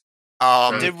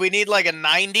 Did we need like a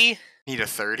 90? Need a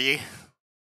 30.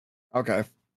 Okay.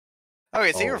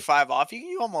 Okay, so you were 5 off.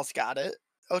 You almost got it.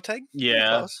 Oteg?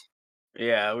 Yeah.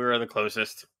 Yeah, we were the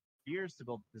closest. Years to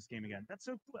build this game again. That's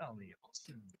so cool.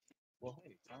 Well,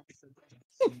 hey,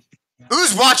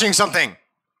 who's watching something?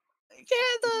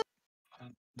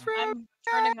 I'm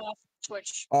turning off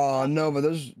Twitch. Oh no, but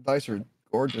those dice are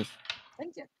gorgeous.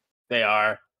 Thank you. They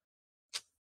are.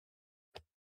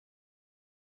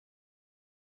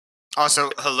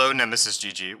 Also, hello, Nemesis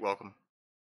GG. Welcome.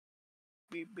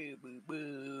 Niev.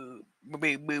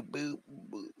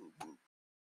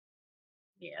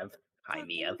 Hi,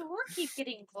 Niev. The door keep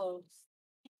getting closed.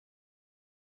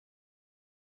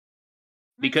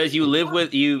 Because you live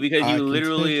with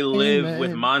literally live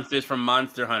with monsters from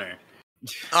Monster Hunter.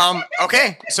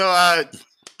 Okay, so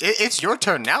it's your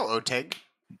turn now, Oteg.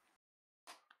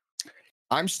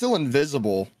 I'm still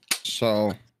invisible,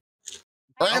 so.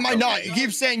 Or am I not? You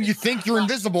keep saying you think you're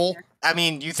invisible. I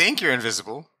mean, you think you're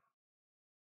invisible.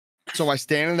 So am I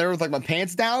standing there with like my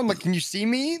pants down? Like, can you see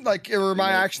me? Like, or am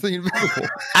I actually invisible?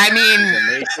 I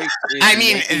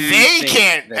mean, they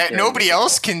can't. Nobody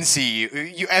else can see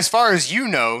you. As far as you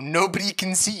know, nobody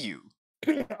can see you.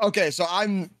 Okay, so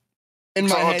I'm in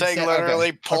my head. headset.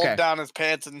 Literally pulled down his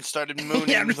pants and started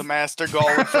mooning the Master Gull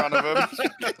in front of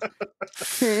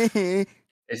him.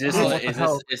 Is this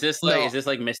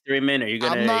like Mystery Men? Are you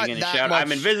gonna shout?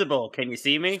 I'm invisible. Can you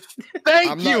see me?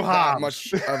 Thank you, not that Hobbs.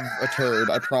 much of a turd,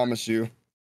 I promise you.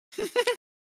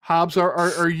 Hobbs,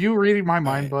 are you reading my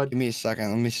mind, bud? Give me a second.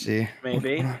 Let me see.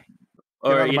 Maybe. Get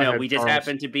Or out of my head, we just Charles.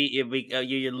 happen to be.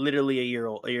 You're literally a year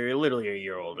old. You're literally a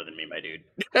year older than me, my dude.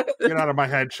 Get out of my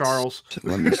head, Charles.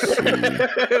 Let me see.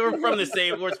 We're from the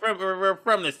same. We're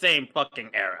from the same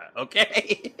fucking era.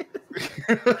 Okay.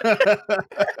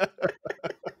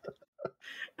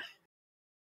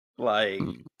 Like,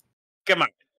 come on.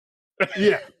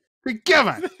 Yeah. Come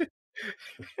on.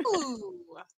 Ooh.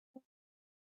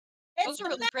 Those are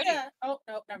really pretty. Oh,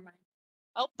 no, never mind.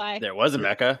 Oh, bye. There was a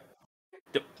mecha.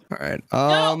 All right.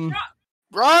 Wrong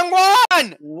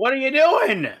one. What are you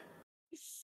doing?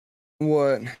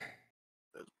 What?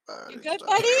 You good,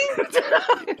 buddy?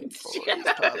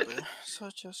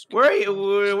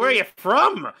 Where are you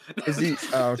from? Is he?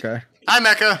 Oh, okay. Hi,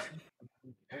 Mecha.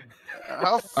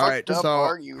 How fucked right, up so-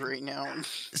 are you right now?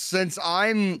 Since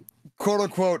I'm quote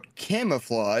unquote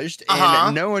camouflaged Uh-huh.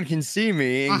 and no one can see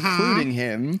me, including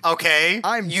him. Okay.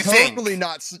 I'm you totally think?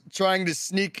 not trying to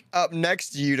sneak up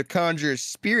next to you to conjure a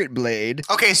spirit blade.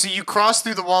 Okay, so you cross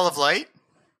through the wall of light?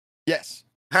 Yes.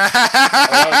 Probably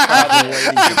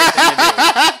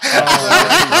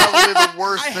the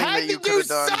worst thing that you could have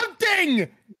done. Something.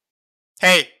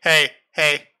 Hey.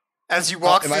 As you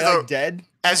walk am through I the like dead?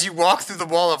 As you walk through the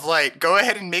wall of light, go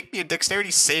ahead and make me a dexterity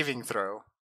saving throw.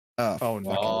 Oh no.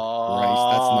 Christ,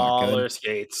 that's not good. Roller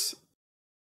skates.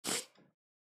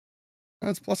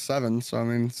 That's +7, so I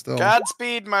mean, still.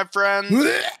 Godspeed, my friend.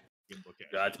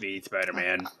 Godspeed,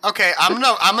 Spider-Man. Okay, I'm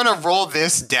gonna roll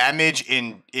this damage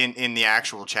in the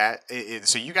actual chat,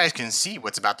 so you guys can see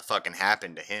what's about to fucking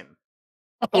happen to him.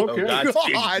 Okay.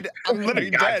 Godspeed. God, I'm literally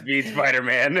dead. Godspeed,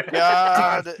 Spider-Man.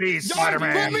 Godspeed, Don't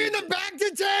Spider-Man. put me in the back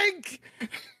to tank.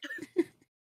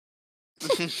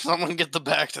 Someone get the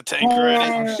back to tank ready.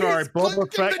 I'm sorry,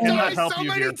 Boba Fett cannot help so you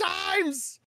many here.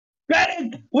 times.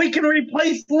 Medic, we can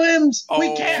replace limbs. We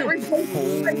Oh. can't replace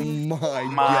Oh my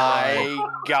My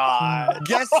God.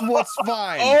 Guess what's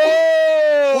fine?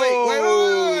 Oh! Wait.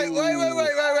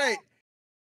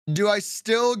 Do I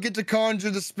still get to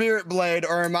conjure the spirit blade,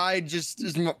 or am I just?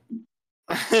 Am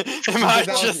I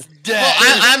just dead?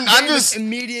 Well, I'm just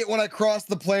immediate when I cross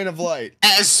the plane of light.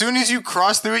 As soon as you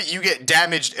cross through it, you get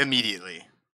damaged immediately.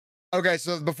 Okay,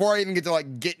 so before I even get to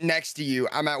like get next to you,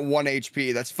 I'm at 1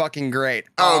 HP. That's fucking great.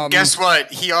 Oh, guess what?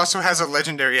 He also has a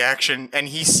legendary action, and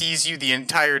he sees you the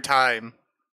entire time.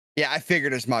 Yeah, I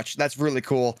figured as much. That's really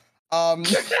cool.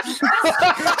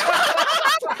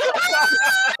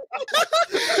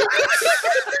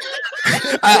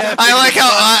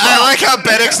 I like how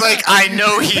Bedek's like, I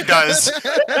know he does.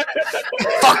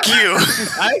 Fuck you.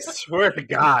 I swear to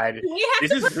God, We have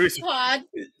this is Bruce. pod.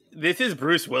 This is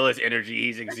Bruce Willis energy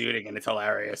he's exuding, and it's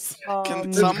hilarious.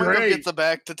 Can someone go get the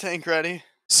back to tank ready?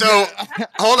 So,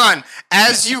 hold on.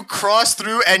 As you cross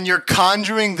through and you're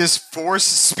conjuring this force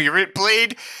spirit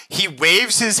blade, he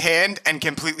waves his hand and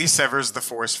completely severs the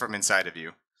force from inside of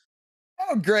you.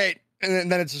 Oh, great. And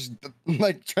then it's just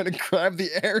like trying to grab the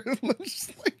air.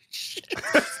 Just like, shit.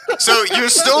 So you're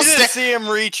still You just see him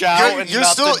reach out and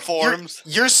nothing forms.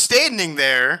 You're standing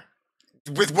there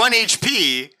with 1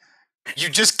 HP. You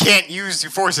just can't use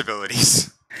your force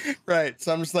abilities. Right,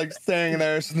 so I'm just like staying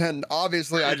there. So then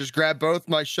obviously I just grab both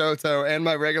my Shoto and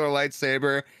my regular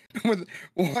lightsaber with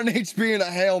 1 HP and a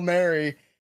Hail Mary.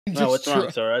 No, what's wrong,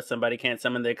 Sora? Somebody can't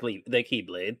summon their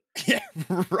Keyblade. Yeah,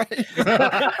 right.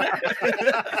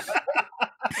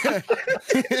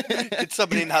 Did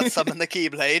somebody not summon the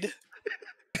Keyblade?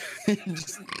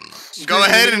 Go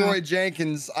ahead and Roy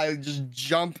Jenkins. I just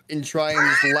jump and try and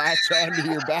just latch onto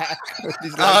your back with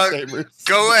these lightsabers.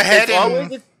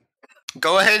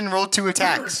 Go ahead and roll 2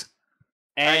 attacks.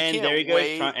 And can't there he goes.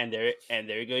 wait. And there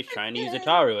he goes trying to use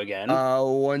Ataru again.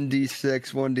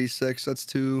 1d6. That's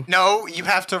 2. No, you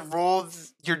have to roll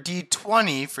your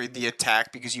d20 for the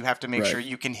attack because you have to make Right. sure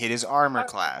you can hit his armor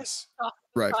class.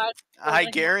 Right. I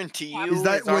guarantee you. Is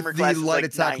that his armor with the class is light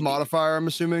like attack 90. modifier? I'm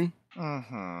assuming.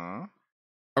 Mm-hmm.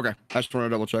 Okay, I just want to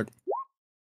double check.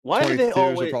 Why do they 22s are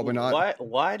always? probably not.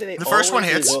 Why do they? The first one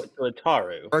always hits. go to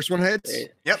Ataru. First one hits.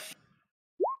 Yep.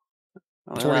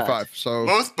 25. So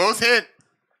Both hit.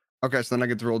 okay, so then I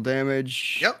get to roll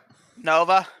damage. Yep.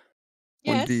 Nova.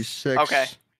 1d6. Okay.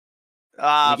 We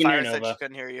can hear Fire said she Nova.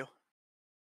 couldn't hear you.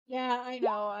 Yeah, I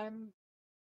know.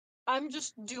 I'm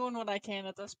just doing what I can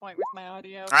at this point with my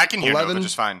audio. I can hear 11. Nova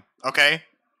just fine. Okay.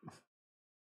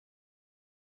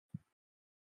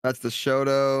 That's the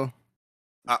Shoto.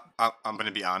 I'm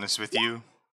gonna be honest with you.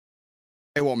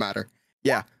 It won't matter.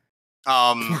 Yeah.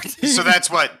 So that's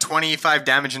what 25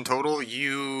 damage in total.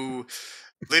 You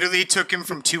literally took him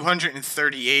from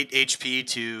 238 HP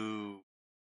to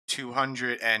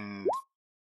 213.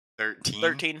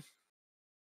 13.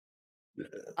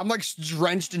 I'm like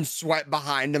drenched in sweat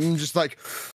behind him, just like.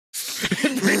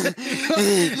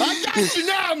 I got you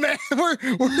now, man. We're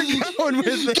going with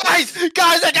it.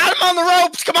 Guys, I got him on the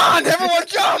ropes. Come on, everyone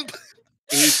jump.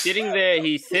 He's sitting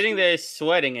there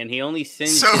sweating, and he only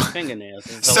singed his fingernails.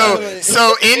 It's So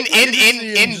in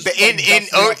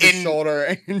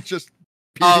shoulder and just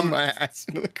beating my ass.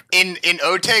 in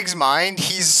Oteg's mind,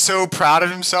 he's so proud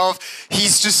of himself.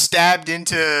 He's just stabbed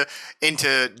into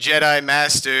Jedi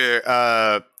Master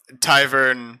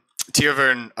Tyvern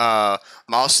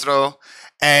Maestro,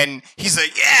 and he's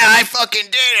like, "Yeah, I fucking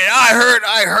did it. I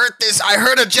heard this. I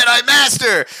heard a Jedi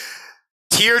Master."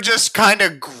 Tyr just kind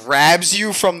of grabs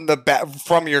you from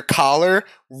your collar,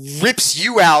 rips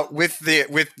you out with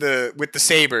the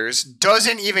sabers,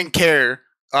 doesn't even care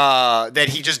that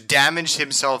he just damaged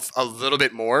himself a little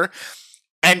bit more,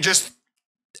 and just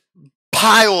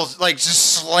piles, like,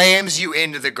 just slams you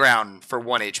into the ground for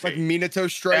 1 HP. Like Minato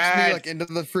strikes me like into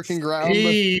the freaking ground.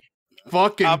 He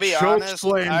fucking I'll be honest,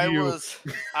 chokeslammed you.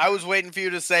 I was waiting for you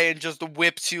to say and just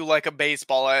whips you like a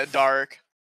baseball at dark.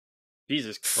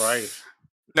 Jesus Christ.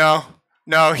 No,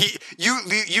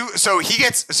 so he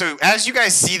gets, so as you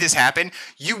guys see this happen,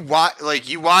 you watch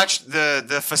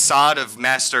the facade of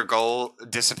Master Gull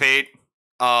dissipate,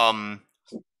 and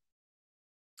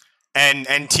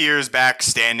Tyr's back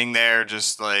standing there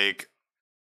just like,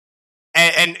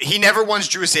 and he never once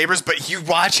drew his sabers, but you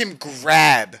watch him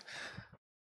grab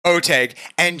Oteg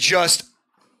and just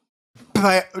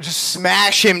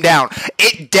smash him down.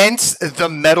 It dents the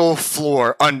metal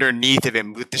floor underneath of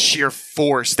him with the sheer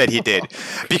force that he did.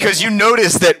 Because you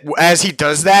notice that as he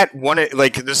does that,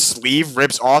 the sleeve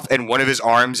rips off and one of his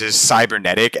arms is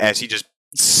cybernetic as he just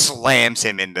slams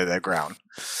him into the ground.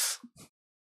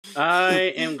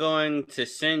 I am going to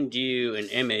send you an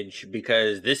image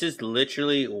because this is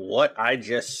literally what I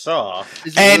just saw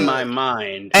in my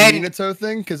mind. Minato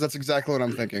thing, because that's exactly what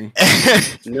I'm thinking.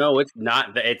 No, it's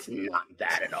not. It's not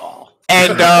that at all.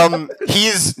 And he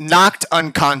is knocked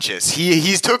unconscious.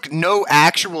 He's took no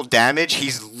actual damage.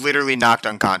 He's literally knocked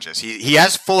unconscious. He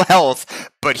has full health,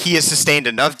 but he has sustained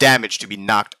enough damage to be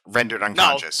rendered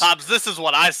unconscious. No, Pops, this is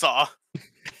what I saw.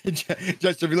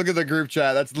 Just if you look at the group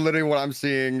chat, that's literally what I'm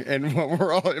seeing and what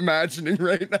we're all imagining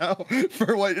right now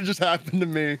for what just happened to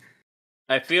me.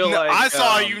 I feel like I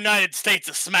saw United States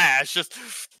of Smash. Just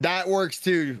that works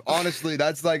too. Honestly,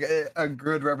 that's like a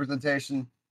good representation.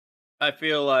 I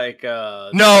feel like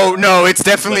no, it's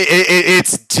definitely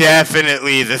it's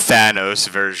definitely the Thanos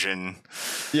version.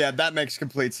 Yeah, that makes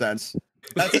complete sense.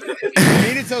 That's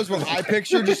Minato's what I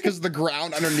picture just because the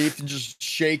ground underneath just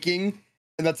shaking.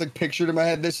 And that's like pictured in my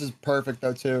head. This is perfect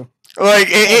though too. Like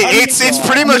it's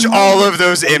pretty much all of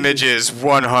those images,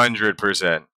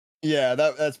 100%. Yeah,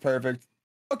 that's perfect.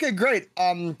 Okay, great.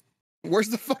 Where's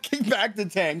the fucking back to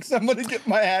tanks? I'm gonna get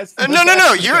my ass.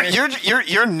 No.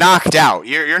 You're knocked out.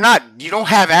 You're not. You don't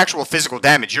have actual physical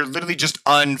damage. You're literally just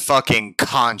unfucking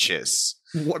conscious.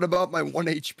 What about my 1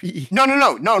 HP? No.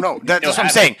 That's what I'm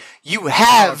saying. You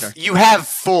have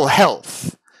full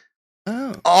health.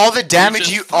 Oh. All the damage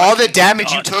you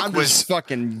took was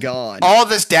fucking gone. All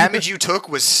this damage you took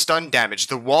was stun damage.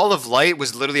 The wall of light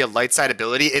was literally a light side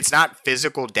ability. It's not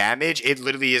physical damage. It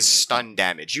literally is stun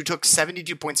damage. You took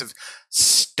 72 points of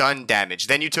stun damage.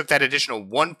 Then you took that additional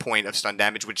 1 point of stun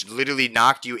damage, which literally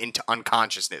knocked you into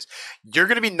unconsciousness. You're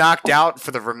gonna be knocked out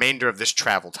for the remainder of this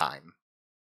travel time.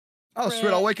 Oh, sweet.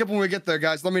 I'll wake up when we get there,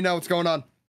 guys. Let me know what's going on.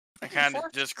 I kind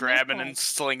of just grab it and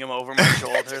sling him over my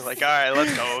shoulder. Like, all right,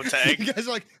 let's go, Tag. You guys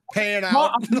are like paying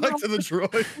out like to the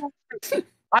droid.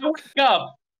 I wake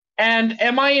up, and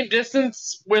am I in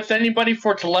distance with anybody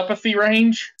for telepathy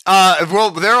range?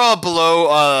 Well, they're all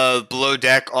below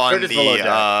deck on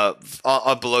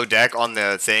the below deck on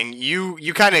the thing.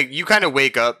 You kind of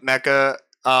wake up, Mecha,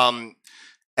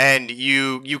 and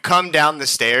you come down the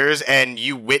stairs and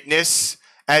you witness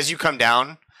as you come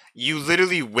down. You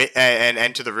literally and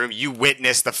enter the room. You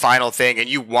witness the final thing, and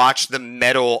you watch the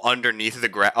metal underneath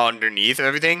underneath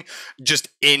everything just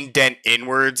indent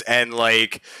inwards, and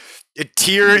like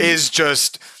Tyr is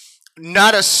just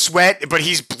not a sweat, but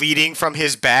he's bleeding from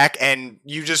his back, and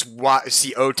you just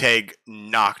see Oteg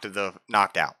knocked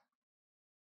out.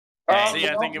 See,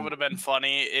 I think it would have been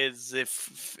funny is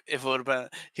if it would have been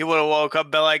he would have woke up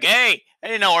and been like, "Hey, I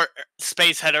didn't know our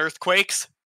space had earthquakes."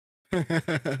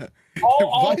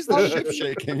 Why is the ship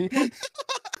shaking?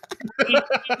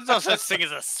 There's no such thing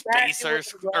as a space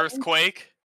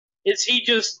earthquake. Is he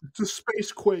just it's a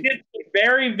space quake? It's a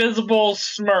very visible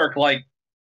smirk, like.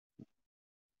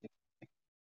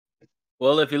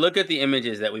 Well, if you look at the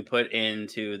images that we put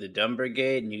into the Dumb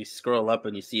Brigade and you scroll up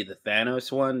and you see the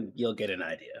Thanos one, you'll get an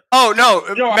idea. Oh no,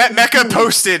 Mecha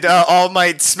posted All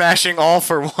Might smashing all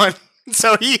for one,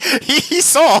 so he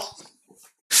saw.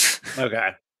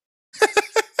 Okay.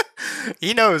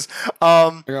 He knows.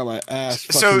 I got my ass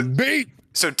beat.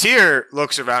 So Tyr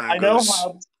looks around and goes,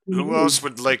 how... "Who else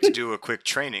would like to do a quick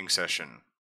training session?"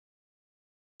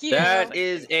 That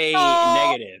is a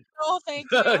negative. No, thank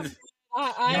you.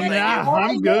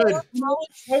 I'm good.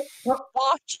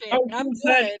 I'm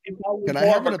good. Can I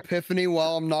have an epiphany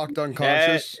while I'm knocked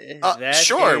unconscious?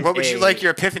 Sure. What would you like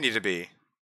your epiphany to be?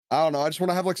 I don't know. I just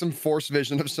want to have like some force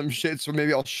vision of some shit, so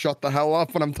maybe I'll shut the hell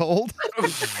up when I'm told.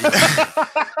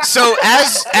 So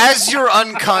as you're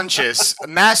unconscious,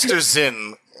 Master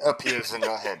Zim appears in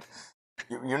your head.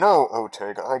 You know,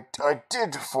 Oteg, I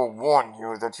did forewarn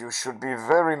you that you should be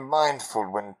very mindful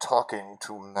when talking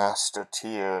to Master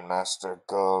Tyr, Master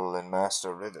Gull, and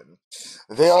Master Riven.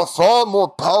 They are far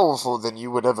more powerful than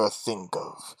you would ever think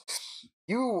of.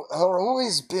 You have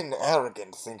always been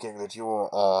arrogant, thinking that you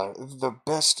are the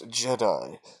best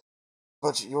Jedi.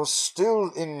 But you're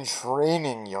still in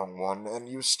training, young one, and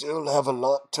you still have a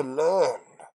lot to learn.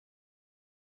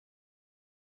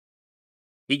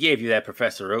 He gave you that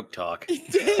Professor Oak talk.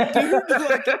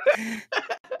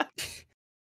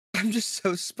 I'm just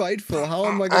so spiteful. How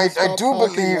am I going to I stop do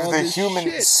talking believe all the this human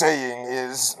shit? saying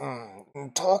is,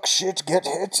 talk shit, get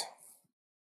hit.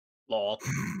 Lol.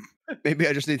 Maybe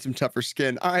I just need some tougher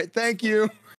skin. All right, thank you.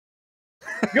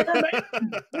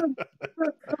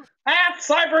 Half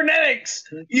cybernetics.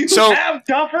 You So, have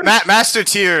tougher. Master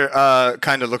Tyr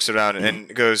kind of looks around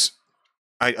and goes,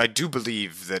 I do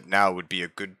believe that now would be a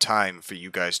good time for you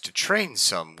guys to train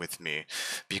some with me,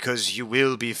 because you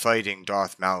will be fighting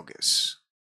Darth Malgus.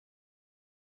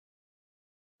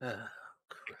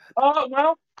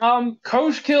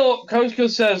 Coach Kill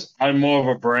says I'm more of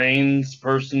a brains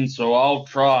person, so I'll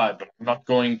try, but I'm not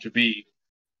going to be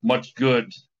much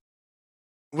good.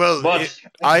 Well, But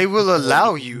I will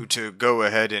allow you to go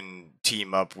ahead and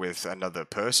team up with another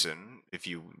person if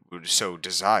you would so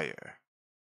desire.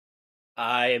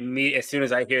 As soon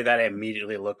as I hear that, I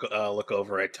immediately look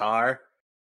over at Tar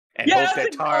and Yes, hope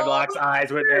that Tar locks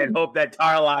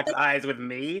eyes with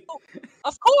me.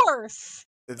 Of course.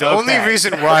 The only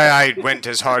reason why I went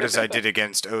as hard as I did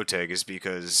against Oteg is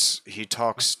because he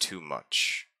talks too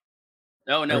much.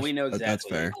 No, we know exactly That's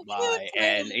fair. why.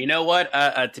 And you know what?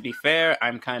 To be fair,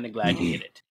 I'm kind of glad you did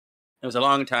it. It was a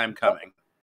long time coming.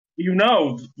 you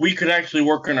know, we could actually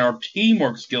work on our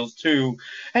teamwork skills too.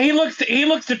 And he looks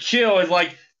to Chill as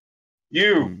like,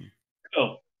 you,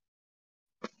 Chill.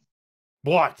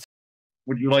 What?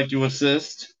 Would you like to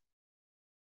assist?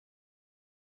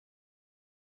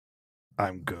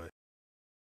 I'm good.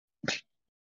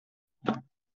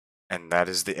 And that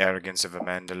is the arrogance of a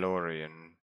Mandalorian.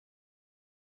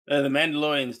 The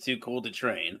Mandalorian's too cool to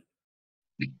train.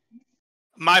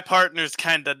 My partner's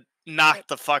kind of knocked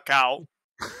the fuck out.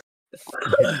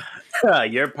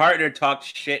 Your partner talked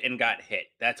shit and got hit.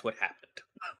 That's what happened.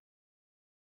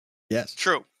 Yes.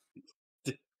 True.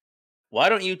 Why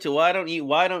don't you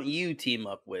team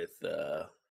up with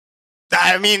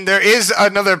I mean, there is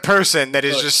another person that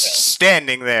is just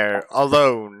standing there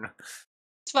alone.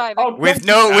 It's fine. With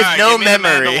no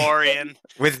memory. Mandalorian.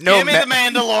 With no Give me the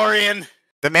Mandalorian.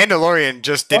 The Mandalorian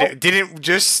just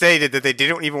didn't stated that they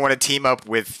didn't even want to team up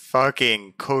with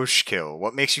fucking Koshkill.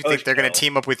 What makes you think they're gonna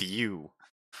team up with you?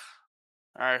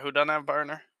 Alright, who doesn't have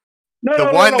partner? The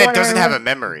one that doesn't have a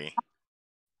memory.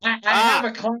 I have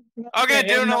a con- Okay,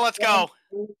 Duna, let's go.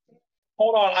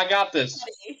 Hold on, I got this.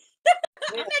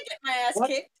 I'm not getting my ass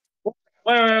kicked.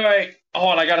 Wait.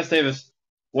 Hold on, I gotta say this.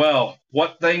 Well,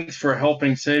 what thanks for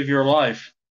helping save your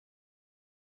life.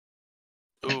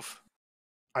 Oof.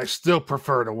 I still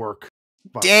prefer to work.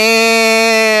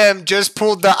 Damn! Just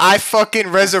pulled the I fucking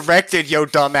resurrected, yo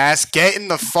dumbass. Get in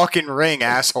the fucking ring,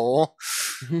 asshole.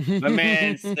 My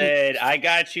man said, I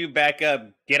got you, back up.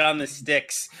 Get on the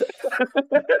sticks.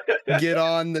 Get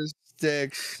on the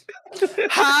sticks.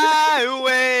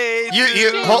 Highway.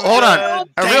 Hold on.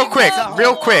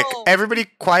 Real quick. Everybody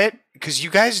quiet, because you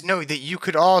guys know that you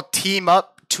could all team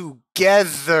up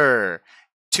together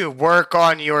to work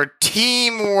on your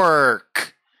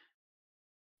teamwork.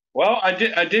 Well, I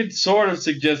did sort of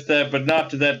suggest that, but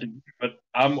not to that degree. But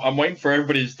I'm waiting for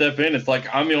everybody to step in. It's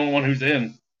like I'm the only one who's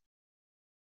in.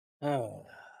 Oh.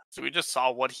 So we just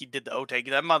saw what he did to Oteg.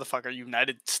 That motherfucker,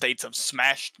 United States have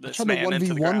smashed I'm this trying to man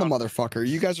into the 1v1 ground. the motherfucker.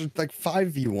 You guys are like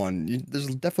 5v1. There's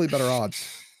definitely better odds.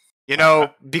 You know,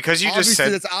 because you just Obviously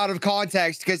said that's out of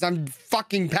context because I'm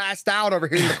fucking passed out over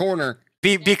here in the corner.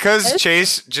 because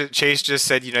Chase just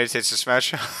said United States of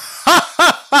Smash.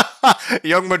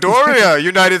 Young Midoriya,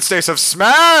 United States of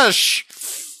Smash.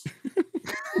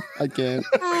 I can't.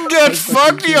 Get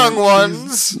fucked, young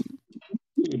ones.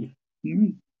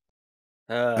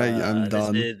 I'm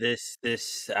done.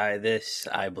 This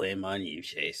I blame on you,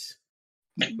 Chase.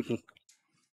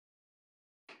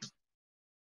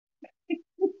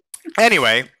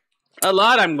 Anyway, a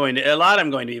lot I'm going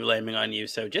to be blaming on you,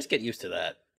 so just get used to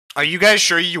that. Are you guys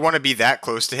sure you want to be that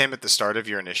close to him at the start of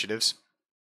your initiatives?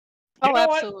 Oh,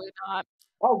 absolutely not.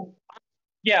 Oh,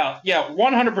 yeah,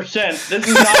 100%. This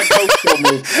is not a coach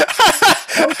move.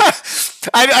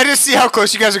 I just see how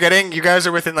close you guys are getting. You guys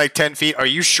are within like 10 feet. Are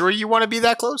you sure you want to be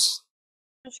that close?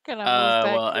 Just gonna move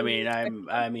back. Well,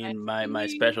 I mean, my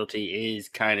specialty is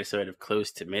kind of sort of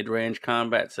close to mid-range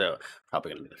combat, so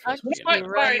probably gonna be the first one to get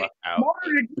right. fuck out.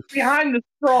 Behind the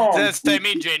strong.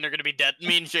 Me and Jane are gonna be dead.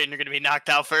 Me and Jane are gonna be knocked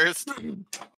out first.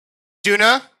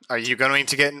 Duna, are you going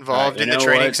to get involved You in the know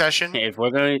training what? session? If we're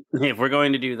going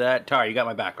to do that, Tar, you got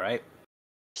my back, right?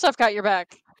 I've got your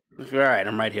back. All right,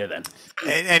 I'm right here then.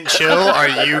 And Chill, are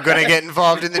you going to get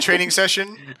involved in the training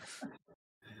session?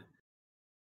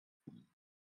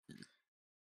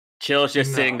 Chill's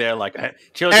just sitting there like as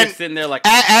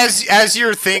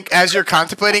you're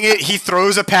contemplating it, he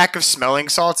throws a pack of smelling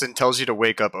salts and tells you to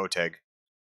wake up Oteg.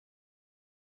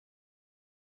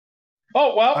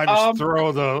 Oh well, I just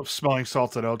throw the smelling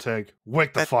salts at Oteg.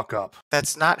 Wake the fuck up.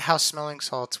 That's not how smelling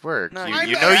salts work. No,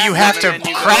 you know you have to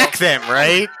crack them,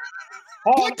 right?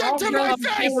 Put that to my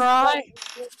face!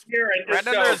 Right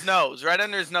under his nose. Right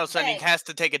under his nose, and he has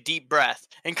to take a deep breath.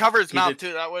 And cover his mouth,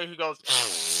 too. That way he goes...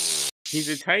 He's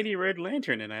a tiny red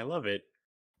lantern, and I love it.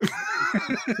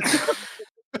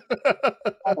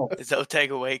 Is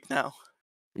Oteg awake now?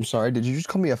 I'm sorry, did you just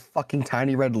call me a fucking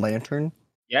tiny red lantern?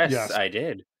 Yes, I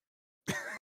did.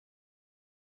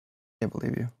 Can't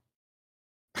believe you.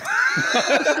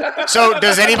 So,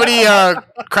 does anybody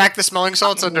crack the smelling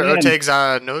salts under Oteg's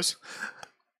nose?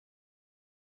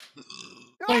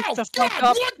 Wake the fuck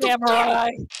up,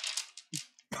 samurai!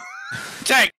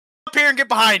 Tank, up here and get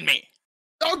behind me!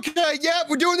 Okay, yeah,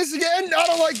 we're doing this again? I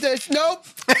don't like this. Nope.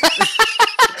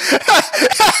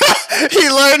 He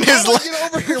learned his lesson. Get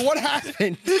over here. What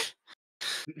happened?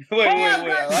 Wait.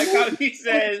 I like how he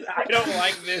says, I don't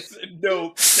like this.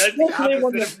 Nope. That's the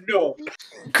opposite of nope.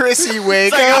 Chrissy,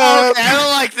 wake like, up. oh, okay, I don't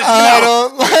like this. I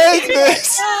don't like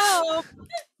this.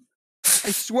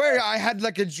 I swear I had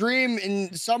like a dream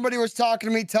and somebody was talking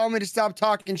to me, telling me to stop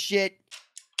talking shit.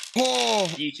 Oh,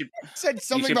 said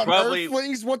something about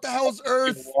Earthlings. What the hell is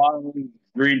Earth?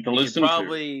 Agreed to listen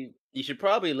You should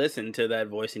probably listen to that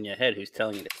voice in your head who's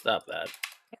telling you to stop that.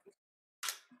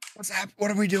 What's happening?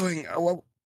 What are we doing?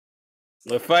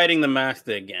 We're fighting the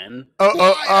master again.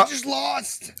 I just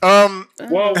lost. Well,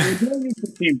 we're doing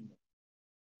the team.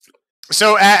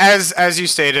 So as you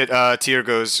stated, Tyr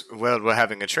goes, well, we're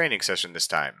having a training session this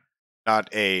time,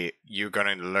 not a you're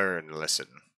gonna learn lesson.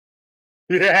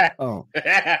 Yeah. Oh.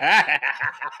 I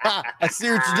see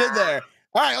what you did there.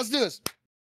 All right, let's do this.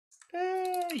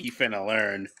 You finna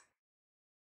learn.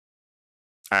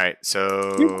 All right,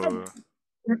 so.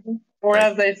 Or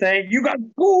as they say, you got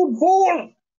food for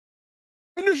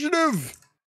initiative.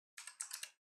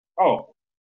 Oh.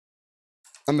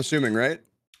 I'm assuming, right?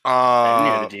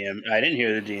 I didn't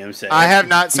hear the DM say. I have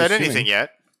not said anything yet.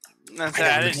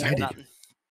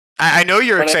 I know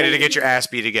you're excited to get your ass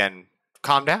beat again.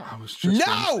 Calm down.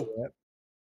 No!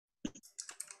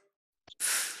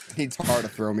 It's hard to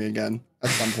throw me again at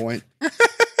some point.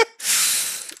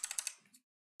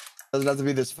 Doesn't have to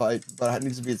be this fight, but it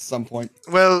needs to be at some point.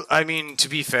 Well, I mean, to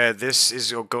be fair, this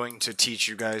is going to teach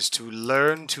you guys to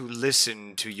learn to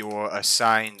listen to your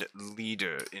assigned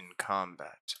leader in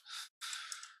combat.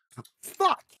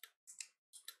 Fuck!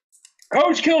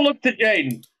 Coach Kill looked at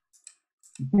Jaden.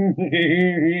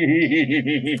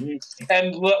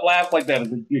 And laugh like that.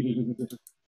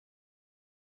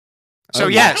 So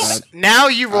yes, now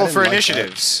you roll for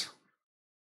initiatives.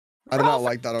 I do not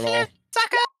like that at all.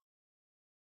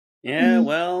 Yeah,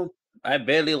 well, I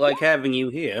barely like having you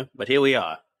here, but here we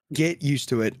are. Get used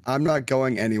to it. I'm not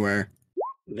going anywhere.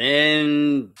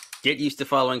 Then get used to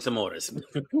following some orders.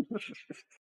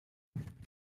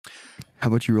 How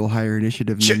about you roll higher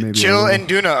initiative? And then maybe Chill and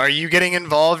Duna, are you getting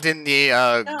involved in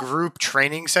the group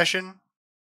training session?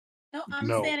 No, I'm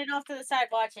standing off to the side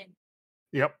watching.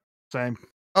 Yep, same.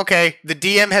 Okay, the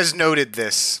DM has noted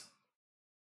this.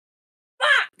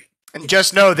 Fuck! And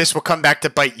just know this will come back to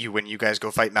bite you when you guys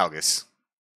go fight Malgus.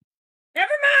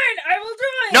 Never mind, I will do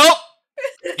it. Nope!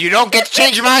 You don't get to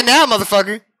change your mind now,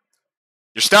 motherfucker.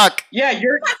 You're stuck. Yeah,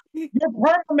 you're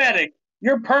permamedic.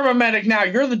 You're permamedic now.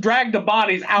 You're the drag the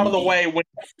bodies out of the way when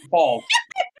it falls.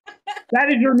 That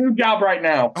is your new job right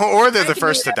now. Or they're the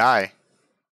first to die.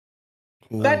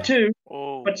 That too.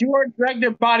 Oh. But you are drag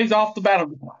their bodies off the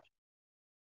battleground.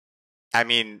 I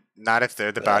mean, not if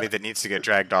they're the body that needs to get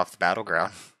dragged off the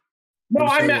battleground. No,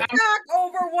 I meant talk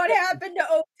over what happened to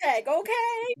Oteg,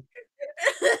 okay?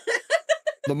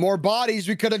 The more bodies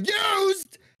we could have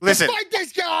used Listen, to fight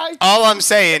this guy. All I'm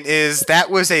saying is that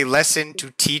was a lesson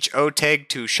to teach Oteg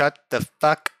to shut the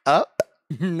fuck up.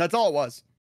 That's all it was.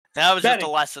 That was just a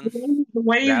lesson. The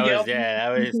way you that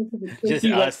was just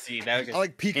us. See, that was just I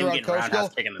like peek him around getting Coach roundhouse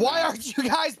Go. kicking the Why man. aren't you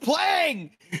guys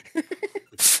playing?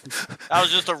 That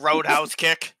was just a roadhouse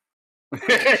kick.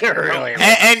 Really?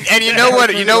 And you know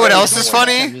what? You know what else is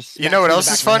funny? You know what else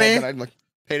is funny? I'm like,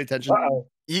 paid attention.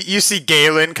 You see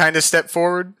Galen kind of step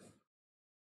forward.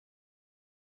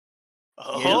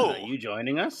 Are you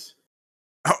joining us?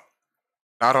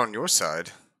 Not on your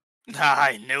side.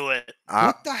 I knew it.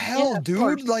 What the hell,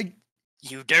 dude? Like,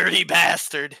 you dirty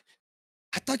bastard.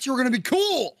 I thought you were gonna be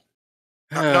cool.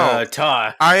 No,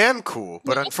 Tar. I am cool,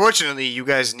 but unfortunately, you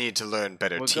guys need to learn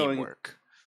better teamwork.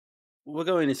 We're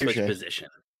going to switch Touché. position.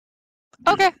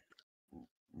 Okay.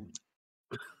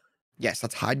 Yes,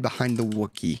 let's hide behind the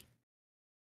Wookiee.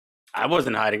 I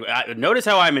wasn't hiding. Notice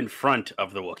how I'm in front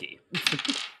of the Wookiee.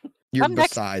 You're I'm next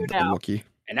to beside you the now. Wookiee.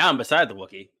 And now I'm beside the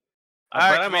Wookiee. All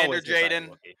right, But I'm Commander always beside the Jaden.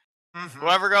 Wookiee.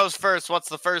 Whoever goes first, what's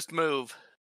the first move?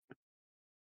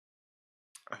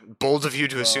 Bold of you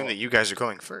to assume that you guys are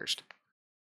going first.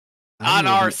 On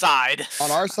our side.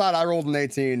 On our side, I rolled an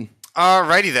 18.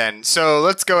 Alrighty then. So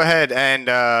let's go ahead and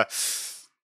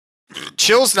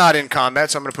Chill's not in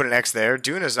combat, so I'm going to put an X there.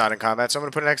 Duna's not in combat, so I'm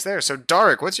going to put an X there. So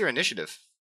Darik, what's your initiative?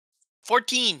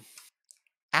 14.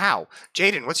 Ow.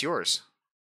 Jaden, what's yours?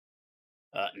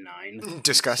 9.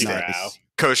 Disgusting. Nice.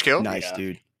 Coach Kill? Nice,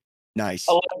 dude. Nice.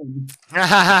 11.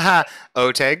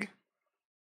 Oteg?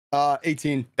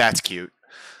 18. That's cute.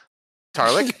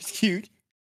 Tarlik? That's cute.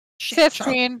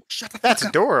 15. That's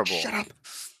adorable. Shut up.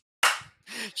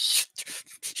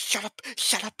 Shut up.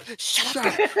 Shut up. Shut Shut up.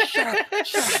 up. Shut up.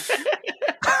 Shut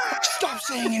up. Stop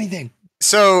saying anything.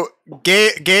 So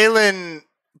Galen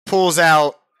pulls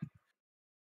out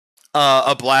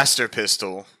a blaster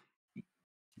pistol.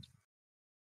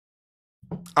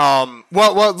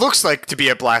 What looks like to be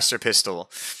a blaster pistol,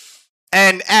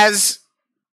 and as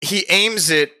he aims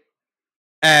it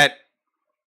at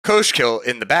Koshkill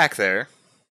in the back there,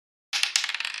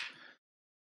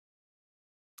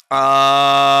 Ooh,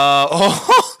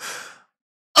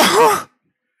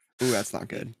 that's not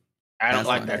good. I don't That's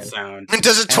like not that good. sound. and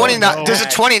does a 29 no. does a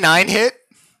 29 hit?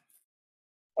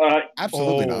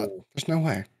 Absolutely not. There's no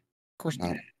way. Of course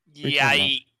not.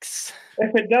 Yikes.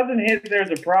 If it doesn't hit,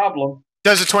 there's a problem.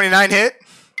 Does a 29 hit?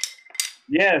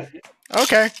 Yes.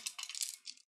 Okay.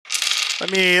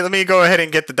 Let me go ahead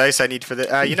and get the dice I need for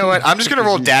the. You know what? I'm just gonna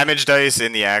roll damage dice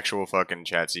in the actual fucking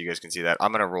chat so you guys can see that.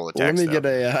 I'm gonna roll a Let text. me get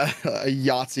a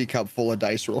Yahtzee cup full of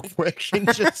dice real quick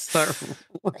and just start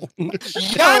rolling.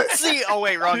 Yahtzee! Oh,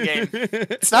 wait, wrong game.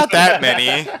 It's not that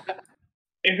many.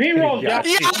 If he rolls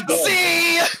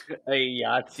Yahtzee! A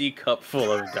Yahtzee cup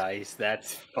full of dice.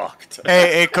 That's fucked.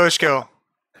 Hey, Coach Kill.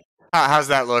 How's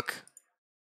that look?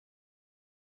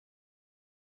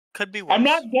 Could be worse. I'm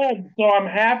not dead, so I'm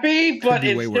happy, but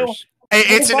be it's way still. worse. Hey,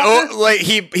 it's like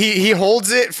he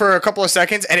holds it for a couple of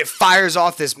seconds and it fires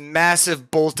off this massive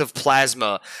bolt of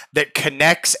plasma that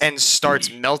connects and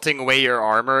starts melting away your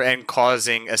armor and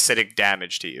causing acidic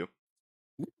damage to you.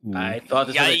 I thought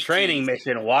this was a training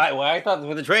mission. Why? I thought this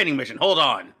was a training mission. Hold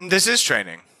on. This is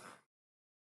training.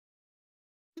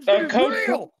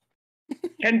 Coach,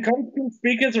 can Coach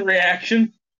speak as a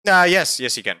reaction? Yes, you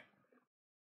can.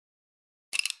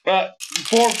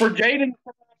 For Jaden,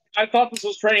 I thought this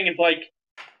was training. It's like,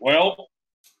 well,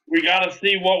 we got to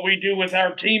see what we do with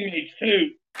our teammates too.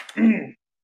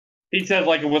 He says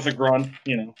like it was a grunt,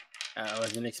 you know. I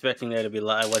wasn't expecting there to be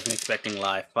I wasn't expecting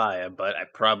live fire, but I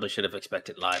probably should have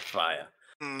expected live fire.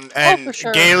 And for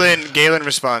sure. Galen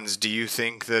responds, do you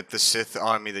think that the Sith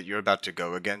army that you're about to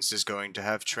go against is going to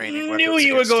have training weapons? Knew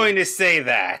you were against going to say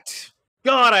that.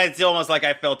 God, it's almost like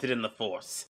I felt it in the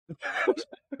Force.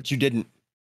 But you didn't.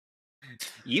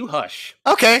 You hush.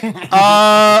 Okay.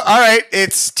 Alright,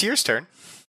 it's Tyr's turn.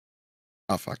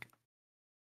 Oh, fuck.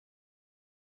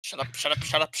 Shut up, shut up,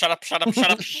 shut up, shut up, shut up,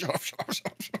 shut up. Shut up, shut up,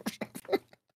 shut up, shut up, shut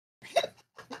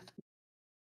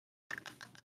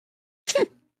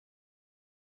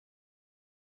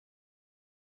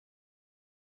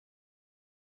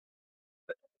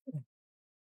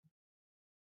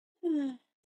up.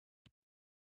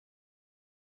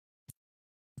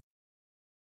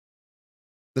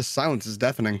 The silence is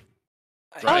deafening.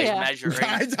 Oh, He's yeah. measuring.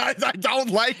 I don't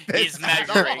like this. He's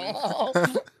measuring.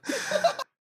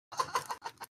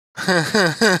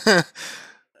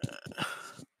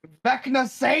 Vecna,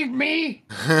 save me!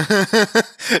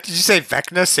 Did you say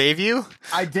Vecna save you?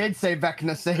 I did say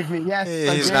Vecna, save me. Yes,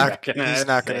 I He's did. not. He's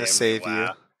not gonna save you.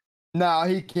 No,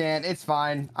 he can't. It's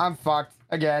fine. I'm fucked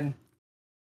again.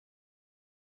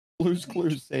 Blue's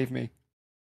Clues, save me.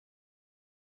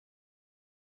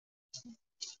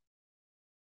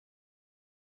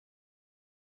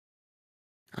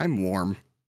 I'm warm.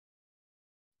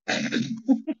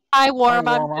 I warm.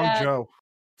 I'm I'm dead. Joe.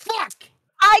 Fuck!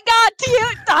 I got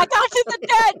to the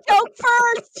dead joke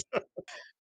first.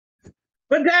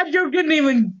 But that joke didn't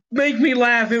even make me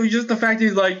laugh. It was just the fact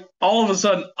he's like, all of a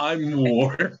sudden, I'm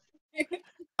war.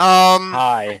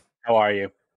 Hi, how are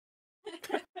you?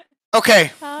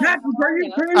 Okay. Matt, are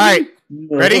you crazy? All right.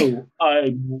 Ready? No,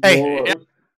 I'm Hey. war.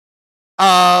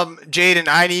 Jaden,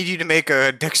 I need you to make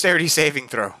a dexterity saving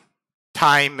throw.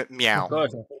 Time meow.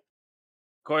 Of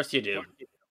course you do.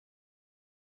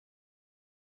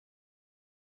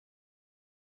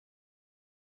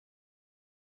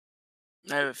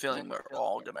 I have a feeling we're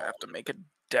all gonna have to make a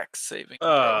dex saving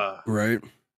throw. Right.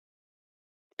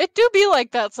 It do be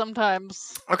like that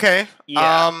sometimes. Okay.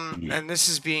 Yeah. And this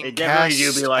is being It definitely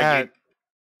cast do be like at...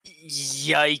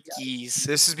 Yikes.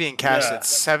 This is being cast Yeah. at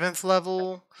 7th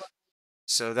level.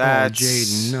 So that's... Oh,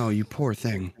 Jaden, no, you poor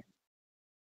thing.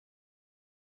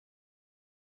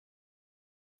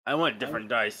 I want different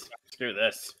dice. Screw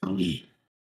this. Odds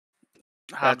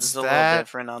is a little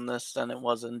different on this than it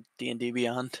was in D&D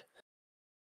Beyond.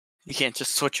 You can't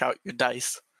just switch out your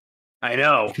dice. I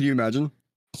know. Can you imagine?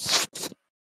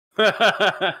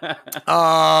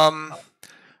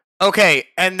 Okay,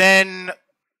 and then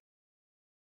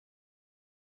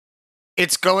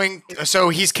it's going... So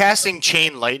he's casting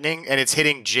Chain Lightning, and it's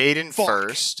hitting Jaden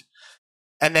first.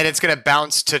 And then it's going to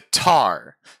bounce to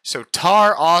Tar. So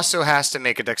Tar also has to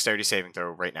make a dexterity saving throw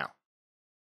right now.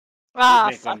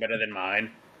 Make one better than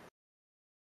mine.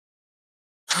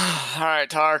 All right,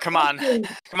 Tar, come on.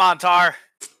 Come on, Tar.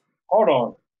 Hold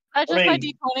on. I just my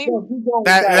D20.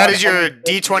 That is your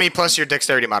D20 plus your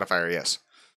dexterity modifier, yes.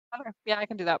 Okay. Yeah, I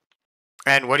can do that.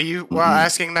 And what are you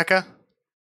asking, Mecca?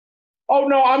 Oh,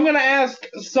 no, I'm going to ask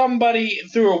somebody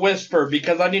through a whisper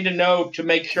because I need to know to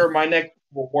make sure my next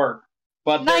will work.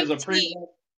 But there's a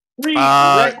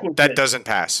prerequisite. That doesn't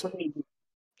pass.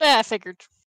 Yeah, I figured.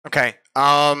 Okay.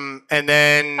 And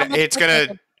then it's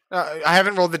gonna... I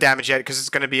haven't rolled the damage yet because it's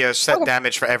gonna be a set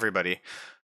damage for everybody.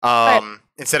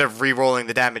 Instead of re-rolling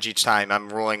the damage each time, I'm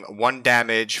rolling 1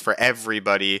 damage for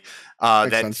everybody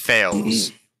that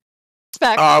fails.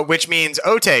 Which means,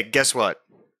 Oteg, guess what?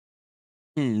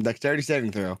 Dexterity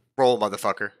saving throw. Roll,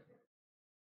 motherfucker.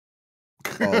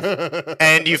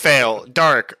 And you fail.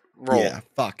 Dark, roll. Yeah,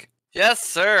 fuck. Yes,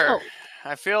 sir.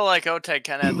 I feel like Oteg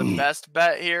kind of had the best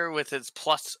bet here with his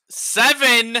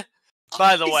 +7,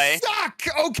 by the way. Suck,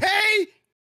 okay?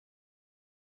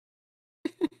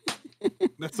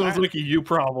 That sounds like a you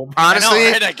problem. Honestly, I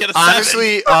know, right? I get a 7.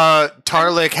 honestly,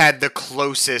 Tarlik had the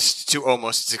closest to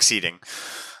almost succeeding.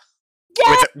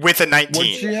 Yeah! With a 19. What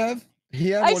did she have?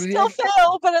 I still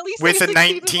fail, but at least With I a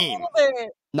succeeded 19. A little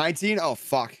bit. 19? Oh,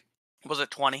 fuck. Was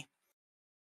it 20?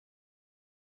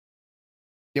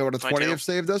 Yeah, would a 20 have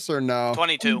saved us or no?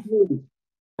 22.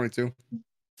 22.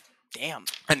 Damn.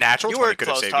 A natural You 20 were could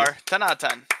have close, saved Tar. 10 out of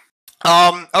 10.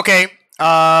 you. Okay.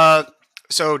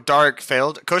 So Dark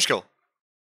failed. Koshkil.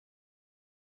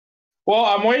 Well,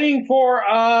 I'm waiting for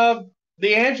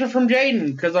the answer from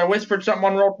Jaden because I whispered something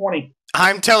on roll 20.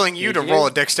 I'm telling you to roll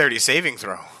a dexterity saving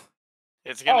throw.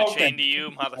 It's gonna chain to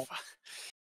you, motherfucker.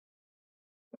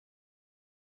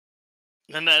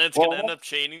 And then it's gonna end up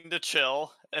chaining to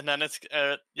Chill, and then it's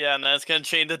and then it's gonna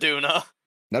chain to Duna.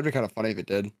 That'd be kind of funny if it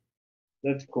did.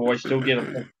 That's cool. I still get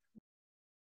a...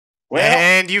 Well,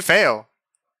 and you fail.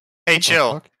 Hey,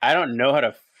 Chill. I don't know how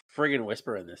to friggin'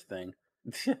 whisper in this thing.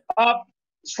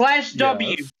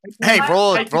 /W. Hey,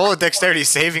 roll a dexterity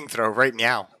saving throw right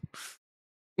meow.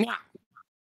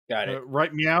 Got it.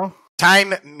 Right meow.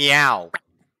 Time meow.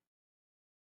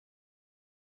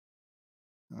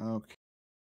 Okay.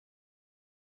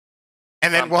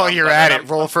 And then while you're at it,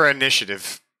 roll for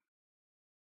initiative.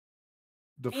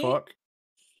 The fuck?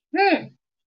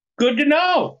 Good to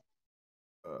know.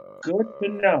 Good to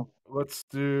know. Let's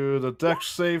do the dex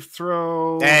save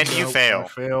throw. And you Nope, fail. I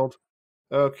failed.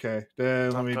 Okay,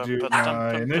 then let me do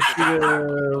my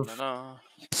initiative.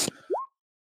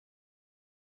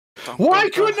 Why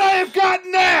couldn't I have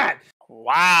gotten that?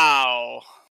 Wow.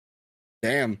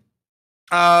 Damn.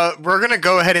 We're gonna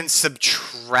go ahead and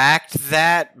subtract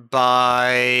that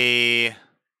by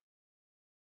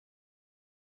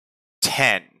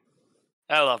 10.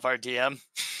 I love our DM.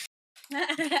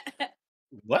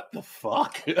 What the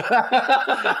fuck?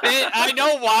 I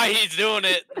know why he's doing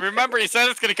it. Remember, he said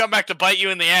it's gonna come back to bite you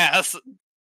in the ass.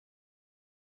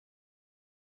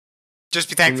 Just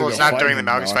be thankful it's not during the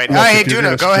Malgus fight. Look, Hey, if you're Duna,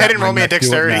 gonna go ahead strap and my roll me a neck to it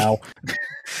dexterity. now.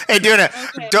 Hey,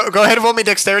 Duna, go ahead and roll me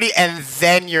dexterity and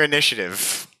then your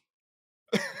initiative.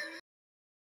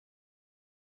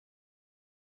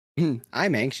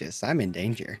 I'm anxious. I'm in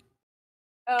danger.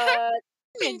 I'm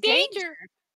in danger.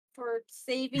 For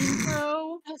saving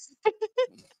throw.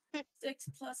 6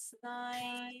 plus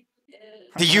 9.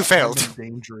 You failed. I'm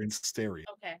in danger in stereo.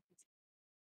 Okay.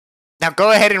 Now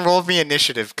go ahead and roll me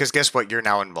initiative, because guess what? You're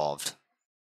now involved.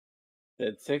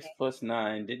 Said 6 plus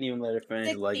 9. Didn't even let her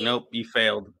finish. Like, 16. nope, you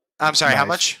failed. I'm sorry, how Nice.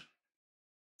 much?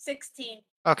 16.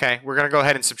 Okay, we're going to go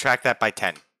ahead and subtract that by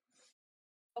 10.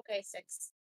 Okay,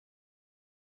 6.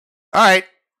 Alright.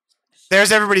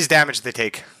 There's everybody's damage they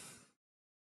take.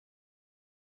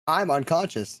 I'm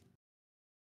unconscious.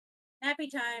 Happy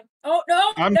time. Oh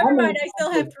no! I'm- Never mind. I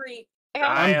still have 3.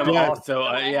 I am dead. also,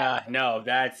 yeah, no,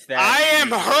 that's that. I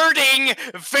am hurting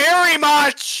very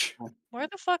much. Where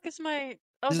the fuck is my?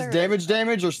 Oh, Is there this it is.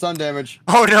 damage or stun damage?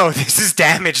 Oh no, this is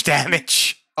damage.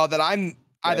 Oh, that I'm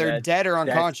either that's- dead or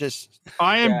that's- unconscious.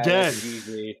 I am Yeah, dead. that's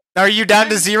easy. Are you down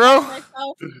to 0?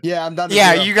 Myself. Yeah, I'm done. to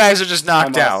Yeah, zero. you guys are just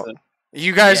knocked I'm out. also-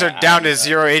 You guys Yeah, are down I'm to done.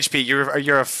 0 HP.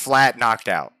 You're a flat knocked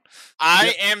out.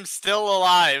 I am still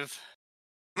alive.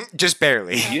 Just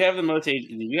barely. You have the most.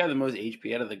 You have the most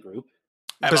HP out of the group.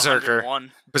 I have Berserker.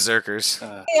 101. Berserkers.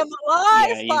 I am alive.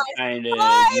 Yeah, you kind of.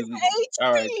 5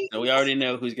 All right, HP. so we already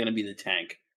know who's gonna be the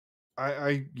tank.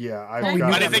 I've Oh, got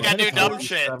why do you think I do dumb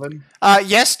shit? 7.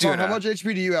 Yes, Tar, Duna. how much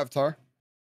HP do you have, Tar?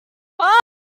 5.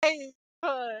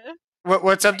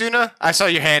 What's up, Duna? I saw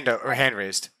your hand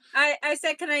raised. I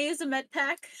said, can I use a med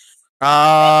pack?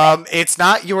 It's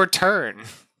not your turn.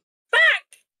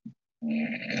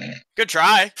 Good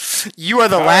try. You are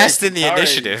the Tara- last in the Tara-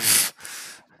 initiative.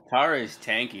 Tara is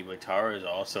tanky, but Tara is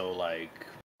also like.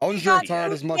 I wasn't sure if Tar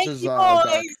had as much as boys.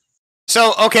 Doc.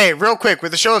 So, okay, real quick,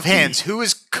 with a show of hands, who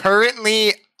is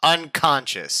currently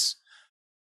unconscious?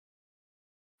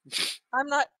 I'm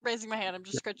not raising my hand. I'm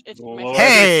just itching my Lord, hand.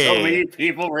 Hey! so many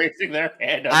people raising their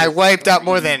hand. on I this wiped out screen.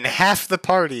 more than half the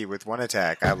party with one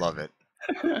attack. I love it.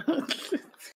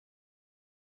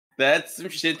 That's some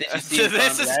shit that you see. So in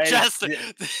this Tom- is that Jester.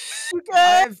 This is I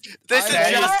have Jester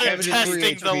 73 testing the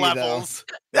HP, though. levels.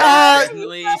 that's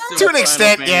definitely some to an Final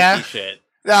extent, Fantasy yeah. Shit.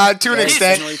 To an That's extent.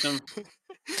 definitely some-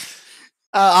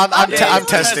 I'm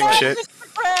testing shit.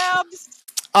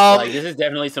 Like this is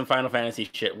definitely some Final Fantasy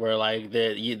shit where like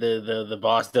the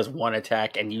boss does one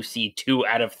attack and you see 2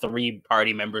 out of 3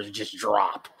 party members just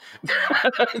drop.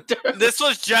 This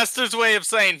was Jester's way of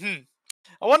saying,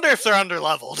 I wonder if they're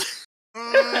underleveled.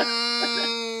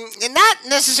 Not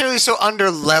necessarily so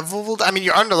underleveled. I mean,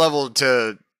 you're underleveled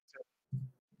to.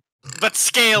 But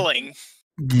scaling.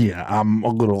 Yeah, I'm a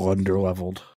little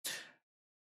underleveled.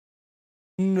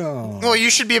 No. Well, you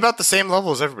should be about the same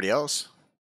level as everybody else.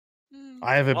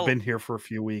 I haven't Well- been here for a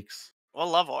few weeks. What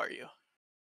level are you?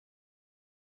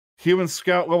 Human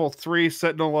Scout level 3,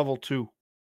 Sentinel level 2.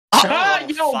 Yo, yeah,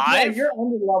 5? you're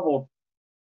underleveled.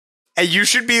 And you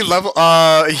should be level.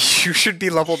 You should be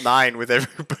level 9 with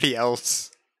everybody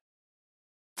else.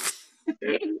 We'll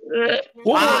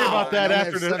worry about that I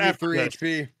after have the 73 after this.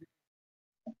 HP.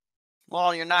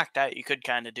 Well, you're knocked out. You could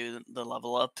kind of do the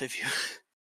level up if you.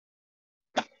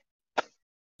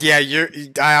 Yeah,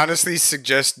 I honestly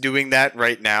suggest doing that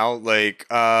right now. Like,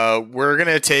 we're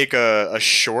gonna take a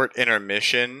short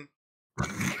intermission.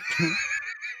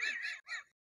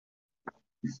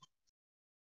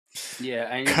 Yeah,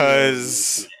 I need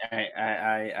Because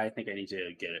I think I need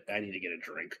to get it. I need to get a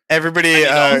drink. everybody, I need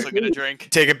to also get a drink.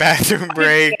 take a bathroom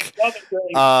break.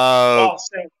 Oh,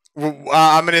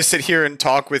 I'm gonna sit here and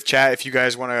talk with chat if you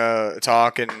guys want to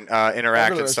talk and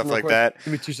interact and stuff like that.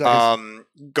 Give me 2 seconds.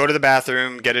 Go to the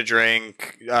bathroom, get a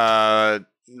drink.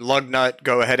 Lugnut,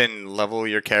 go ahead and level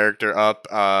your character up,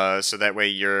 so that way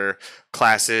your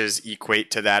classes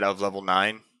equate to that of level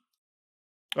 9.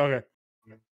 Okay.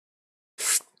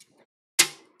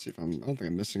 See if I don't think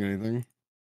I'm missing anything.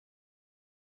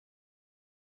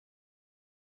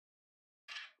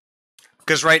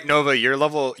 Because right, Nova,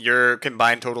 your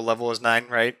combined total level is 9,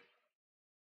 right?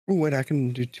 Oh wait, I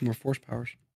can do 2 more force powers.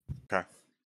 Okay.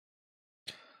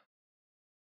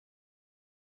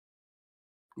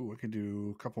 Ooh, I can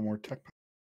do a couple more tech.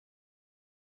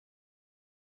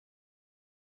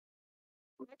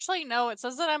 Actually, no. It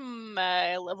says that I'm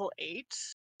level 8,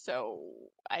 so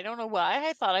I don't know why.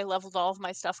 I thought I leveled all of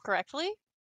my stuff correctly.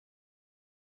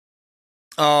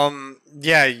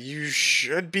 Yeah, you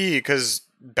should be, because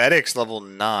Bedek's level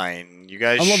 9. You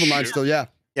guys I'm level 9 should- still, yeah.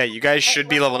 Yeah, you guys should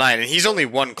be level 9, and he's only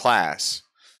one class.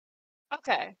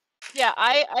 Okay. Yeah,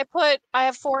 I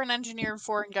have 4 in engineer and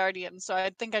 4 in guardian, so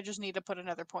I think I just need to put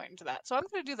another point into that. So I'm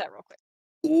going to do that real quick.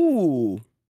 Ooh.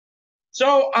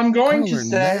 So I'm going to Learn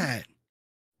say, that.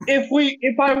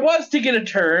 if I was to get a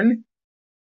turn,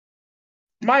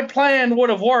 my plan would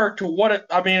have worked. It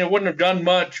wouldn't have done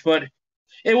much, but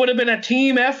it would have been a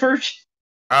team effort.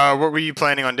 What were you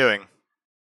planning on doing?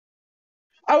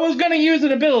 I was going to use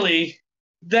an ability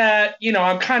that,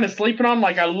 I'm kind of sleeping on.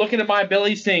 Like, I'm looking at my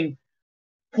ability saying,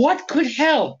 what could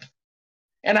help?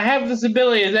 and I have this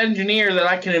ability as engineer that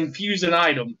I can infuse an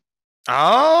item.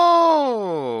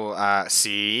 Oh,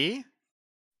 see?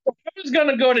 I was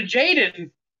gonna go to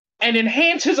Jaden and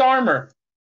enhance his armor.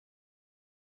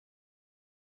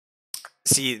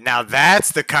 See, now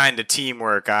that's the kind of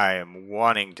teamwork I am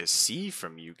wanting to see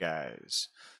from you guys.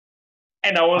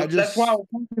 And that's why I was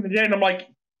talking to Jaden. I'm like,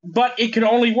 but it can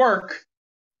only work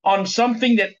on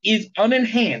something that is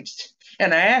unenhanced.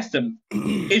 And I asked him,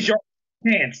 is your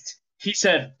enhanced? He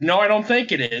said, no, I don't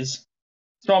think it is.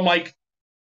 So I'm like,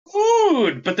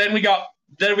 good. But then we got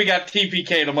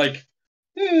TPK, and I'm like,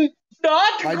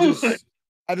 not good.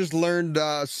 I just learned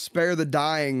spare the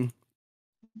dying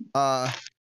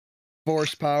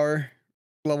force power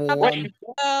level 1.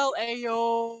 Well,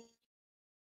 ayo.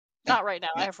 Not right now.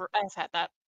 I've had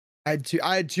that. I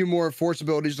had two more force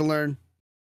abilities to learn.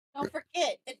 Don't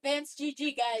forget, advanced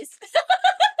GG, guys.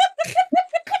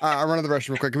 I'll run to the restroom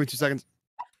real quick. Give me 2 seconds.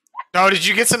 Oh, did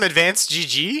you get some advanced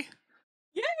GG?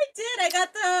 Yeah, I did.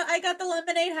 I got the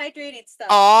lemonade hydrating stuff.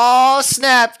 Oh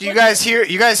snap! Do you guys hear?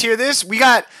 You guys hear this? We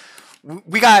got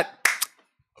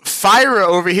Fyra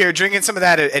over here drinking some of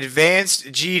that advanced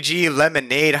GG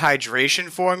lemonade hydration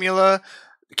formula.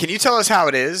 Can you tell us how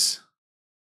it is?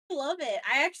 I love it.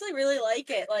 I actually really like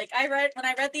it. Like when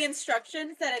I read the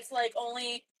instructions that it's like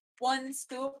only 1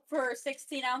 scoop for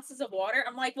 16 ounces of water.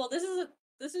 I'm like, well, this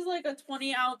is like a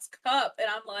 20-ounce cup, and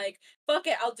I'm like, fuck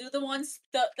it, I'll do the 1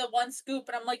 scoop,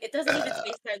 and I'm like, it doesn't even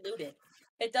taste diluted.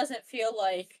 It doesn't feel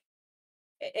like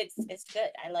it's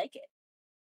good. I like it.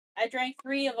 I drank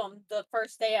 3 of them the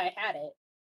first day I had it.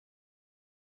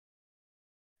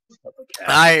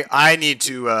 I need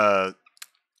to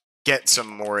get some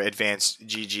more advanced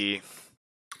GG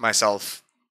myself.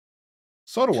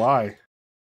 So do I.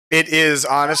 It is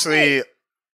honestly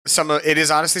some of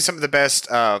the best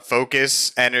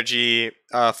focus energy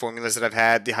formulas that I've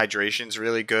had. The hydration's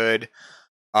really good.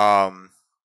 Now,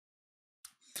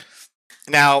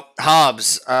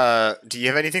 Hobbs, do you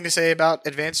have anything to say about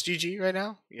advanced GG right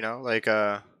now? You know, like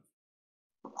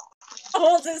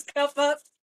Hold his cup up.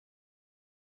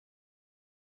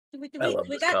 We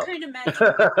got cup. kind of matching.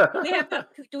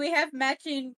 Do we have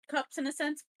matching cups in a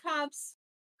sense, Hobbs?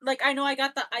 Like, I know I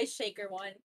got the ice shaker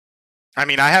one. I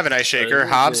mean, I have an ice shaker.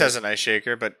 Hobbs has an ice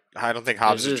shaker, but I don't think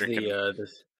Hobbs is drinking.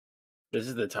 This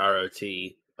is the Taro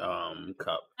tea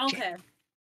cup. Okay.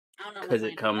 I don't know. Because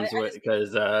it comes with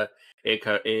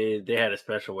they had a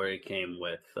special where it came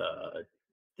with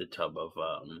the tub of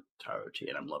Taro tea,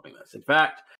 and I'm loving this. In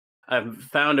fact, I've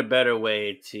found a better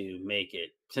way to make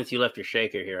it. Since you left your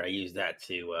shaker here, I use that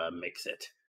to mix it.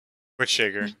 Which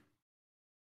shaker?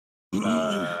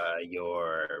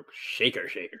 Your shaker.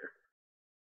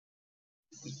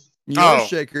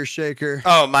 Your shaker.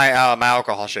 Oh, my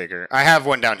alcohol shaker. I have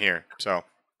one down here. So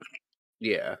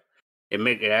yeah,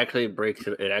 it actually breaks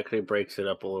it. It actually breaks it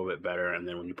up a little bit better, and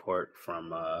then when you pour it from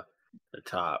the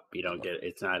top, you don't get.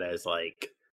 It's not as like,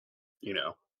 you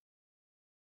know.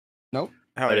 Nope.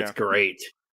 But it's great.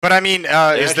 But I mean,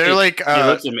 is there like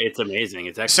it's amazing.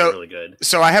 It's actually really good.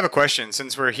 So I have a question.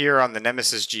 Since we're here on the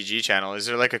Nemesis GG channel, is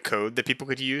there like a code that people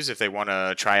could use if they want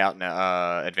to try out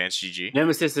advanced GG?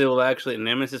 Nemesis will actually get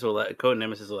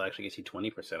you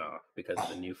 20% off because of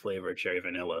the new flavor cherry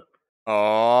vanilla.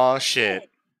 Oh shit!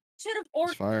 Should have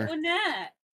ordered doing that.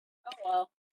 Oh well.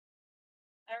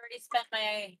 I already spent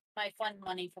my fun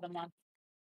money for the month.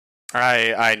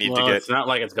 I need to get. It's not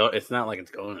like it's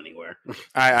going anywhere.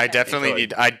 I definitely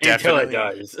need. I definitely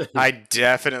does. I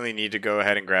definitely need to go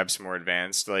ahead and grab some more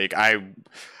advanced. Like I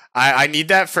need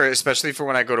that especially for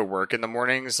when I go to work in the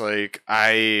mornings. Like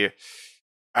I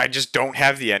just don't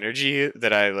have the energy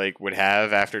that I like would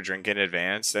have after drinking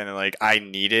advanced, and like I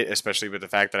need it, especially with the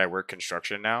fact that I work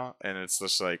construction now, and it's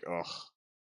just like, ugh.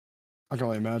 I can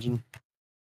only imagine.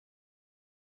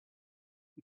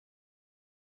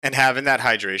 And having that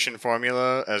hydration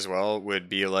formula as well would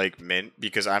be like mint,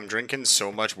 because I'm drinking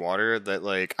so much water that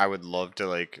like I would love to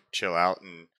like chill out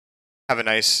and have a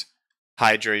nice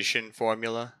hydration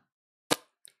formula.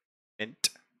 Mint.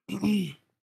 Still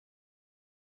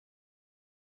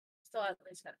at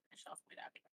least gotta finish off my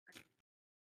napkin.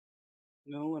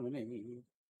 No lemonade.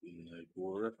 Like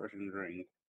more refreshing drink.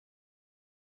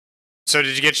 So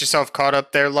did you get yourself caught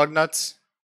up there, Lugnuts?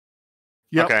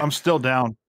 Yep, okay. I'm still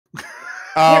down.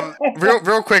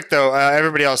 Real quick though,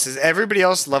 everybody else, is everybody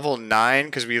else level 9?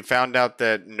 Because we found out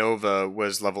that Nova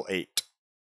was level 8.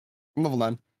 I'm level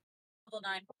 9. Level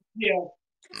 9. Yeah.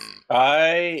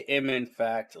 I am in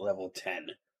fact level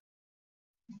 10.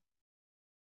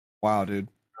 Wow, dude.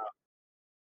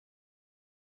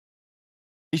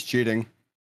 He's cheating.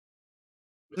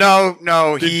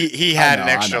 No, he had I an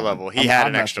know, extra I know. level. He I'm- had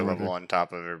I'm an extra messing with level you. on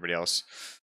top of everybody else.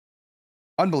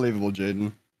 Unbelievable,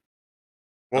 Jaden.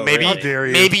 Well, Oh, maybe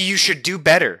really? maybe you should do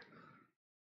better.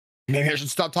 Maybe I should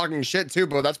stop talking shit too,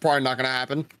 but that's probably not gonna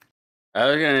happen. I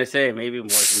was gonna say maybe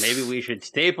we should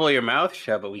staple your mouth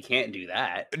shut, but we can't do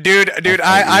that. Dude,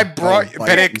 I brought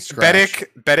bite and scratch.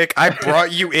 Bedek, I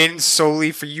brought you in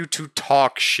solely for you to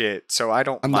talk shit, so I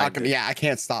don't I'm mind not gonna. it. Yeah, I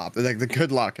can't stop. Like the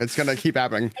good luck. It's gonna keep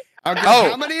happening. Oh.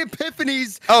 How many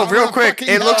epiphanies? Oh, are real we quick,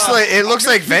 fucking it looks have? like I'm gonna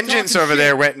keep Vengeance talking over shit.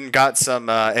 there went and got some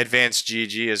advanced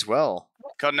GG as well.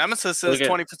 Code Nemesis is Look at-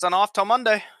 20% off till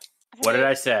Monday. What did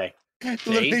I say?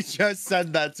 Literally just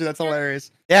said that too. That's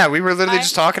hilarious. Yeah, we were literally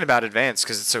just talking about advanced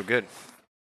because it's so good.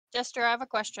 Jester, I have a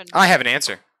question. I have an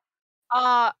answer.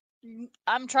 I'm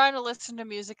trying to listen to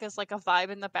music as like a vibe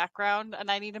in the background,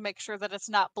 and I need to make sure that it's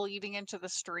not bleeding into the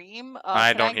stream.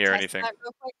 I Can don't hear test anything. that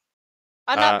real quick?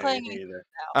 I'm not playing anything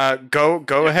now. Go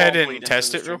ahead won't bleed and into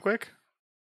test the it real stream. quick.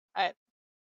 Alright.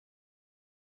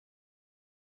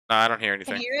 No, I don't hear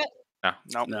Can anything. you hear it? No.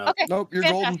 Nope. No. Okay. Nope, you're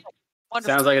fantastic. golden.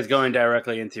 Wonderful. Sounds like it's going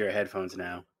directly into your headphones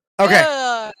now. Okay.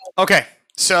 Okay. Got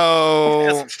So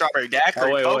some strawberry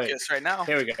daiquiri wait. focus right now.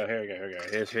 Here we go.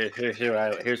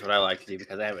 Here's what I like to do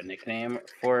because I have a nickname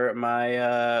for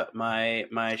my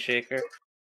my shaker.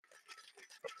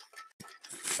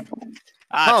 It's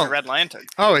a Red Lantern.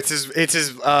 Oh, it's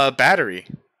his battery.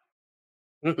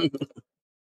 I'm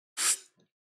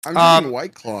drinking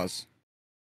White Claws.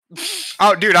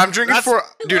 Oh, dude, I'm drinking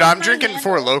That's- I'm drinking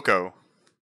Four Loco.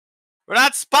 We're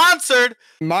not sponsored.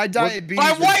 My diabetes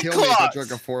by would White kill me if I Claws.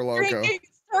 drink a Four Loco. Drinking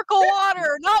circle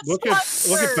water, not Look at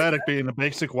sponsored. Bedek being a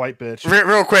basic white bitch.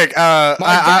 Real quick, My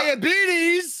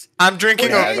diabetes. I'm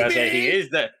drinking. I was about to say he is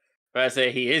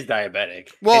he is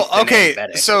diabetic. Well, Hence the okay, name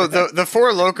Bedek. so the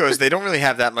Four Locos, they don't really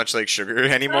have that much like sugar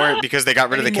anymore because they got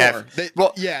rid of the caffeine.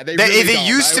 Well, they they really don't.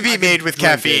 used to I be could made with drink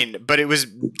caffeine, but it was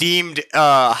deemed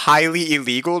highly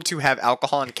illegal to have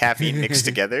alcohol and caffeine mixed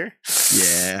together.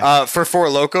 Yeah. For Four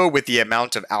Loco, with the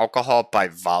amount of alcohol by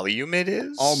volume it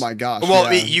is. Oh my gosh.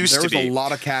 Well, yeah. it used there to was be. a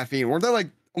lot of caffeine. Weren't there like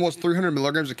almost 300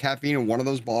 milligrams of caffeine in one of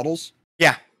those bottles?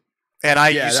 Yeah. And I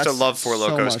Yeah, used to that's love Four so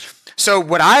Locos. much. So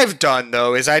what I've done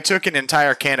though is I took an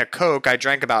entire can of Coke. I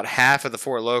drank about half of the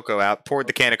Four Loco out, poured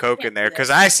the can of Coke in there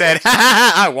because I said, "Ha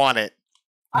ha ha! I want it."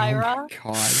 Ira.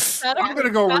 God. I'm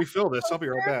gonna go refill this. I'll be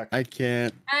right back. I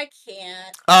can't. I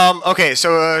can't. Okay.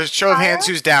 So show of hands,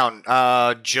 who's down?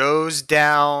 Joe's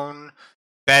down.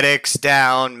 Bedek's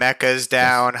down. Mecca's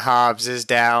down. Hobbs is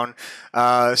down.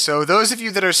 So those of you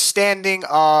that are standing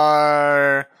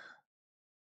are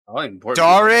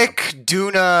Darik,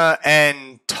 Duna,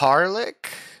 and Tarlik.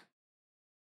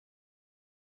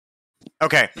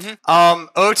 Okay.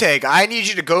 Oteg, I need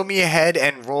you to go me ahead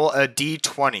and roll a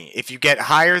d20. If you get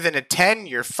higher than a 10,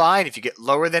 you're fine. If you get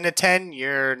lower than a 10,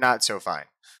 you're not so fine.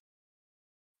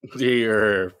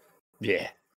 Yeah.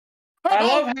 I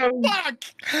love how.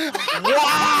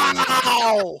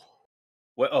 Wow!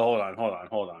 Wait, hold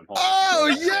on.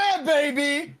 Oh yeah,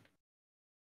 baby.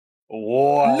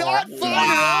 Whoa. Not fun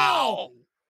at all.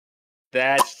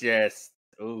 That's just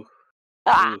ooh.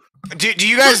 Do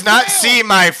you guys not see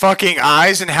my fucking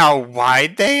eyes and how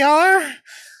wide they are?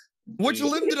 Which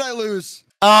limb did I lose?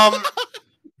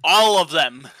 All of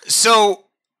them. So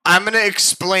I'm gonna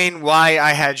explain why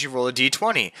I had you roll a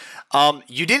d20.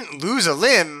 You didn't lose a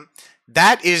limb.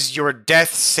 That is your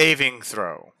death saving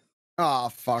throw. Oh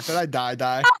fuck! Did I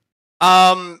die?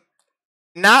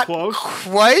 Not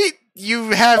quite.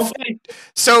 You have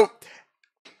so.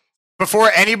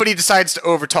 Before anybody decides to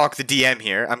overtalk the DM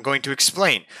here, I'm going to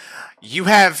explain. You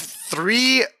have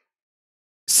 3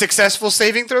 successful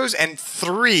saving throws and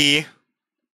 3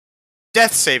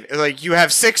 death save. Like you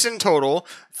have 6 in total.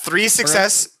 3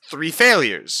 success, 3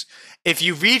 failures. If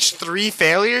you reach 3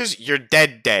 failures, you're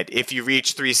dead. If you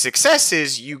reach 3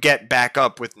 successes, you get back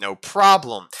up with no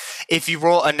problem. If you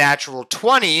roll a natural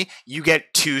 20, you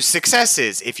get 2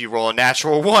 successes. If you roll a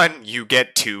natural 1, you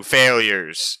get 2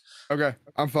 failures. Okay,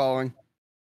 I'm following.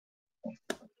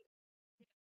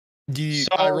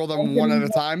 I roll them one at a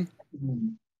time?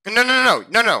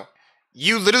 No.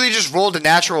 You literally just rolled a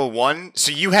natural 1,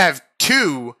 so you have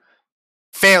 2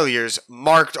 failures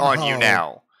marked on you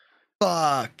now.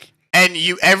 Fuck. And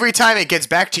you every time it gets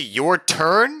back to your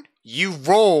turn, you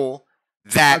roll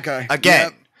that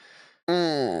again.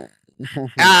 Yep.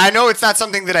 I know it's not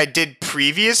something that I did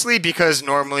previously because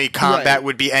normally combat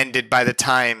would be ended by the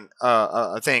time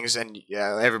things and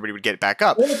everybody would get back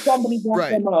up. What if somebody brought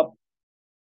them up?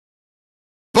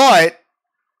 But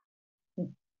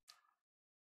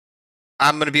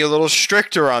I'm going to be a little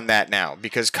stricter on that now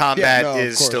because combat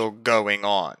is still going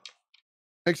on.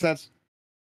 Makes sense.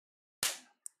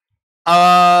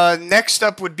 Next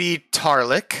up would be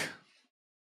Tarlik.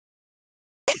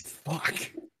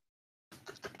 Fuck.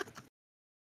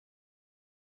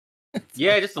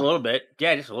 Yeah, just a little bit.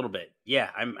 Yeah, just a little bit. Yeah,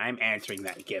 I'm answering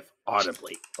that GIF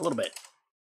audibly. A little bit.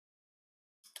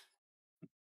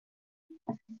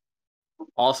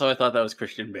 Also, I thought that was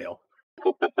Christian Bale.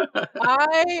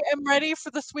 I am ready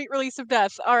for the sweet release of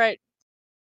death. All right.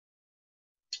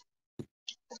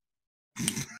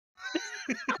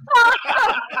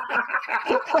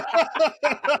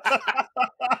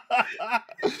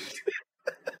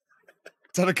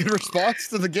 Is that a good response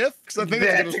to the GIF? Because I think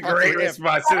that's a great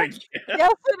response to the GIF.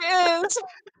 Yes, it is.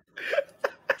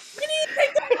 Can you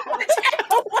take the chat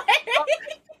away?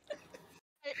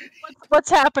 What's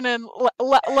happening?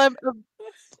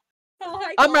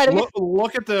 I'm ready.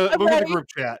 Look at the group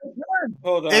chat.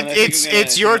 Hold on.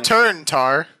 It's your turn,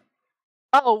 Tar.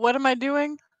 Oh, what am I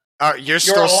doing? You're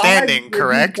still standing,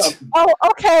 correct? Oh,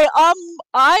 okay. I'm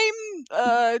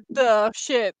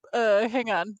shit.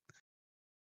 Hang on.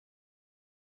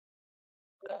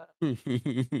 I'm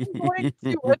going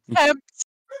to attempt.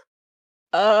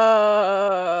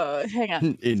 Hang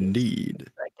on. Indeed.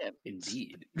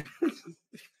 Indeed.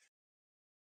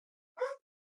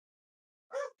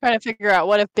 Trying to figure out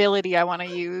what ability I want to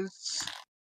use.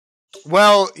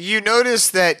 Well, you notice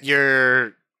that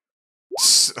you're.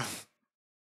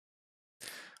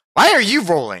 Why are you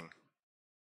rolling?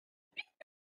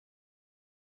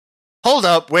 Hold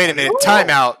up, wait a minute, time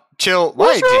out. Chill,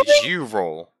 why did you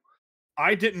roll?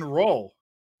 I didn't roll.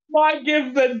 My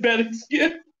gift then Bennett's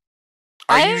gift.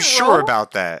 Are you sure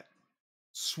about that?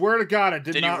 Swear to God, I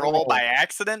did Did not you roll by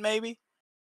accident, maybe?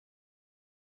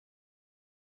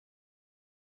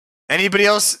 Anybody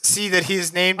else see that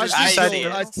his name just decided?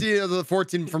 I see the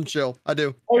 14 from Chill. I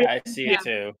do. Oh, yeah, I see it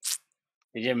too.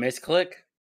 Did you misclick?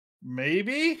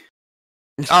 Maybe.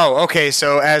 Oh, okay.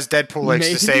 So as Deadpool likes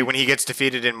to say Maybe. when he gets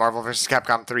defeated in Marvel vs.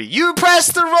 Capcom 3, you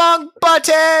pressed the wrong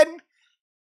button.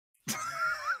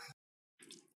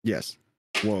 Yes.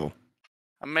 Whoa.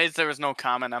 I'm amazed there was no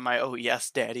comment on my "Oh yes,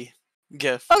 Daddy"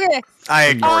 GIF. Okay. I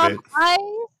ignored it. I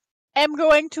am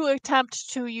going to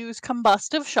attempt to use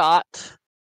combustive shot.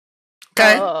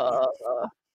 Okay.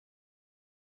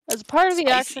 As part of the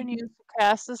action used to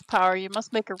cast this power, you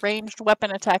must make a ranged weapon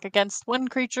attack against one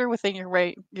creature within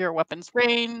your weapon's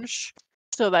range.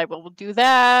 So I will do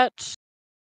that.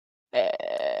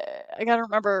 I gotta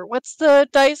remember, what's the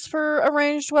dice for a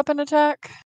ranged weapon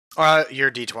attack? Your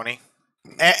D20.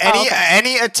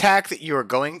 Any attack that you are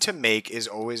going to make is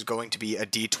always going to be a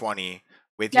D20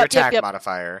 with your attack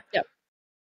modifier. Yep.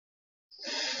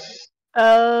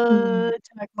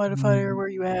 Attack modifier, where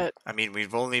you at? I mean,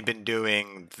 we've only been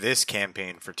doing this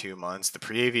campaign for 2 months, the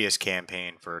previous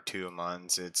campaign for 2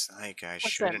 months. It's like I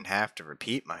shouldn't have to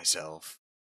repeat myself.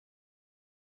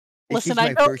 Listen,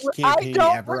 my first campaign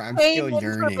ever. I'm still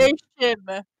learning.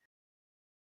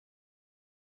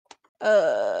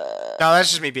 No, that's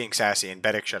just me being sassy. And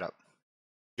Bedek, shut up.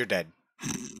 You're dead.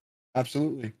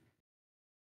 Absolutely.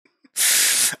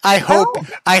 I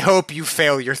hope you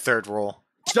fail your third roll.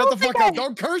 Shut the fuck up!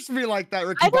 Don't curse me like that,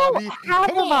 Ricky Bobby.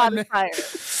 Come on. Modifier.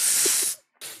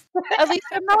 At least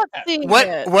I'm not seeing it.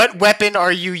 What weapon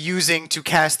are you using to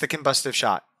cast the combustive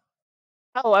shot?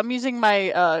 Oh, I'm using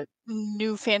my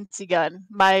new fancy gun,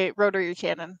 my rotary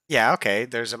cannon. Yeah, okay.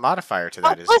 There's a modifier to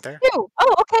that, isn't plus there? 2.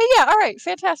 Oh, okay, yeah, all right,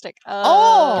 fantastic.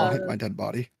 Don't hit my dead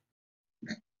body.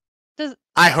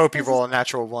 I hope you roll a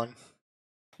natural 1.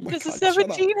 Oh does God, a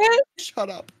 17 hit? Shut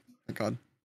up. Oh my God.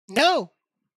 No.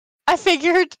 I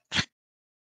figured.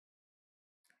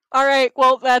 All right,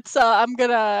 well, that's I'm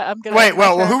gonna. Wait,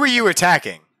 well, who are you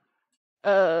attacking?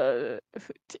 Who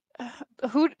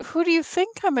do you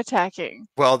think I'm attacking?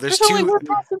 Well, there's only two. one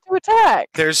person to attack.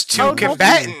 There's two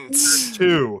combatants.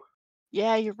 Two.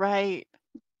 Yeah, you're right.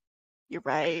 You're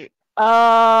right.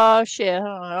 Shit, I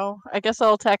don't know. I guess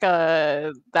I'll attack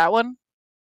that one.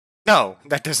 No,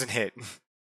 that doesn't hit.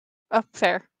 Oh,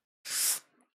 fair.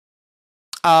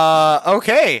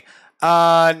 Okay.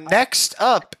 Next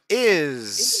up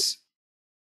is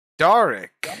Darik.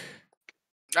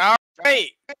 All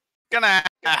right, gonna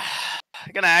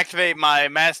activate my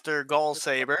Master Gall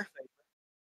Saber,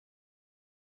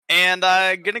 and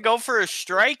gonna go for a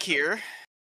strike here.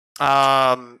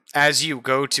 As you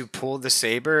go to pull the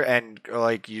saber and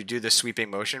like you do the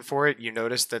sweeping motion for it, you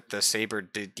notice that the saber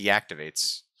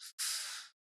deactivates,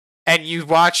 and you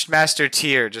watched Master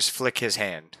Tyr just flick his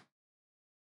hand.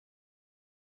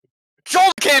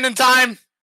 Shoulder cannon time!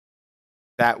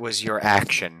 That was your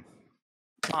action.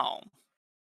 Oh.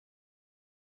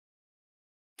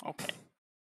 Okay.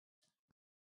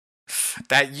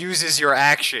 that uses your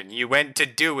action. You went to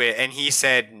do it, and he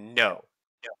said no.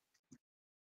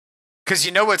 Because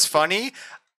you know what's funny?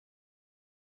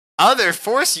 Other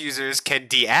Force users can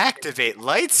deactivate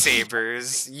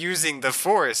lightsabers using the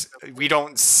Force. We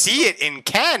don't see it in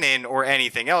canon or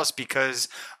anything else because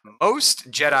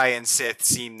most Jedi and Sith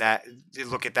seem that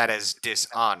look at that as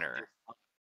dishonor.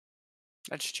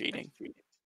 That's cheating.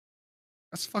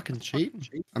 That's fucking cheating.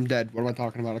 I'm dead. What am I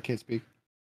talking about? I can't speak.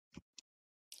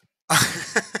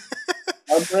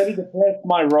 I'm ready to press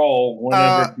my roll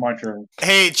whenever it's my turn.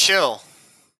 Hey, chill.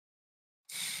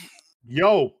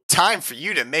 Yo. Time for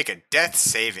you to make a death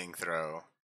saving throw.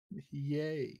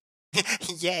 Yay.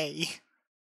 Yay.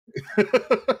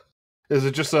 Is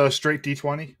it just a straight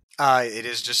D20? It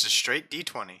is just a straight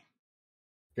D20.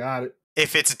 Got it.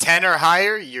 If it's a 10 or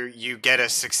higher, you get a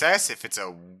success. If it's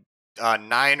a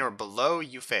 9 or below,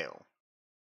 you fail.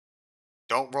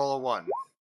 Don't roll a 1.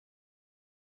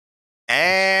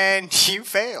 And you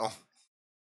fail.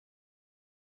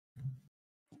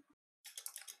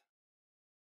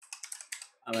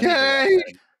 Okay.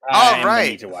 All right. I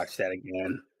need to watch that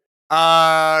again.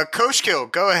 Coach Kill,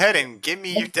 go ahead and give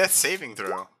me your death saving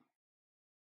throw.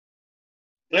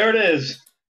 There it is.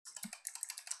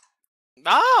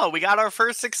 Oh, we got our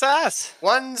first success.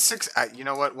 You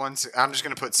know what? I'm just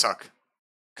gonna put suck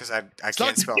because I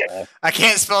can't spell. I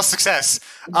can't spell success.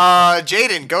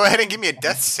 Jaden, go ahead and give me a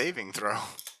death saving throw.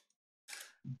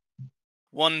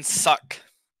 1 suck.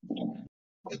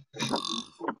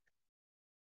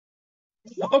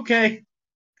 Okay.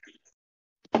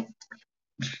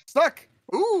 Suck.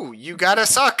 Ooh, you got a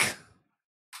suck.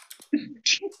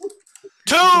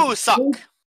 2 suck.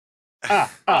 Why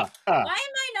am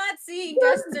I not seeing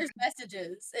Jester's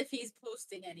messages if he's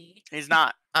posting any? He's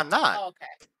not. I'm not. Oh, okay.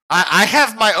 I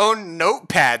have my own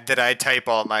notepad that I type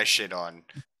all my shit on.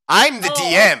 I'm the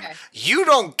DM. Okay. You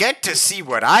don't get to see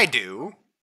what I do.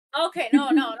 Okay, no.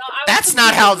 That's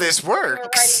not how this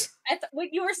works. When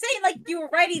you were saying like you were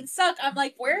writing suck, I'm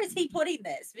like, where is he putting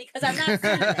this? Because I'm not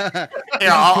seeing it.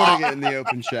 Here, I'm putting it in the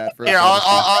open chat. For Here,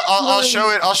 I'll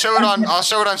show it. I'll show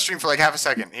it on stream for like half a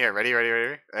second. Here, ready.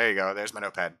 There you go. There's my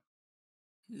notepad.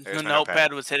 The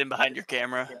notepad was hidden behind your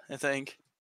camera, I think.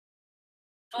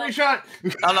 Screenshot.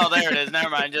 Oh no, there it is. Never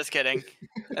mind. Just kidding.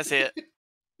 I see it.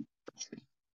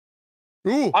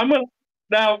 Ooh. I'm gonna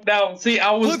now. See,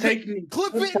 I was taking.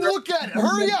 Clip it and look at it.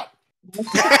 Hurry up. Flip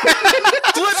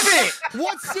it.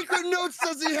 What secret notes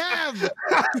does he have?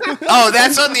 Oh,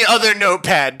 that's on the other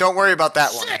notepad. Don't worry about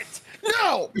that one.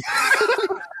 No.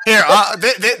 Here,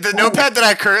 the notepad that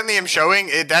I currently am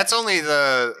showing, that's only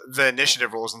the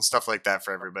initiative rules and stuff like that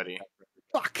for everybody.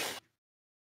 Fuck.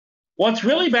 What's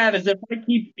really bad is if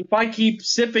I keep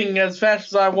sipping as fast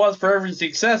as I was for every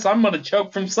success, I'm gonna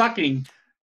choke from sucking.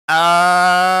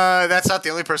 That's not the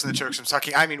only person that chokes from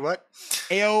sucking. I mean, what?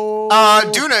 Ayo.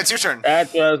 Duna, it's your turn.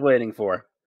 That's what I was waiting for.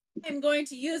 I'm going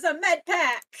to use a med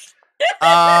pack.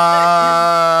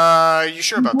 You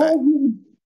sure about that?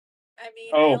 I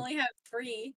mean, Oh. I only have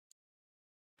 3.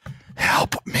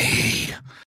 Help me.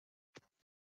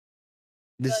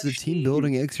 This is a team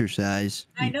building exercise.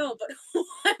 I know, but who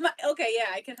am I? Okay, yeah,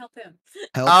 I can help him.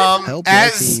 Help your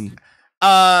team.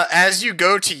 As you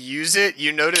go to use it,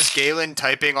 you notice Galen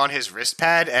typing on his wrist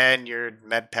pad, and your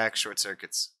med pack short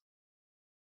circuits.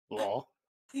 Lol.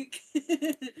 Alright,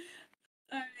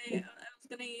 I was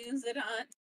gonna use it on.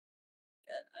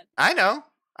 I know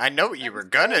what you were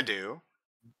gonna do.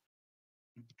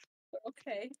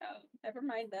 Okay, never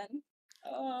mind then.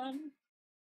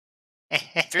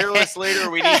 Fearless leader,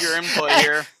 we need your input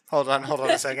here. Hold on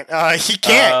a second. He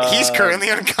can't. He's currently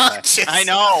unconscious. I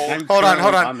know. I'm Hold on.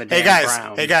 currently on the Hey damn guys.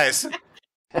 ground. Hey guys.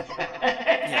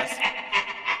 Yes.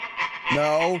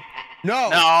 No. No.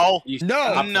 No.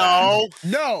 No. No.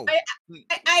 No.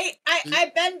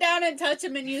 I bend down and touch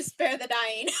him and use spare the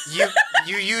dying.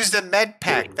 You used a med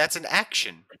pack. That's an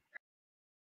action.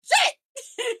 Shit!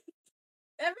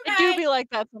 Never It mind. do be like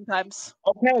that sometimes.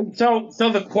 Okay, so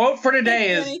the quote for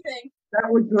today is Anything. that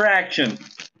was your action.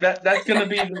 That's gonna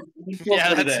be the quote Yeah,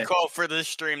 for that's today. a quote for this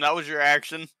stream. That was your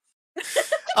action. So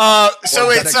Well,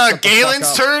 it's shut the fuck Galen's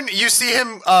up. turn. You see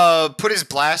him put his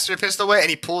blaster pistol away, and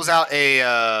he pulls out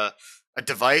a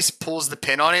device, pulls the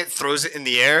pin on it, throws it in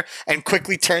the air, and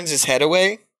quickly turns his head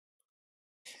away.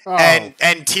 Oh.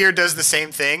 And Tyr does the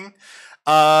same thing.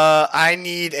 I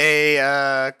need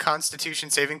a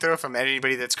Constitution saving throw from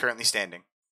anybody that's currently standing.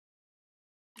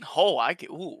 Oh, I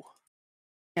get. Ooh.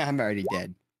 Yeah, I'm already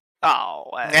dead. Oh.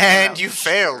 And you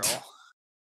failed.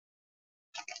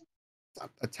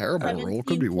 A terrible roll.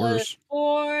 Could be worse.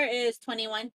 4 is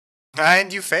 21.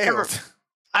 And you failed.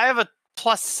 I have a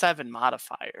 +7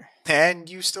 modifier. And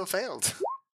you still failed.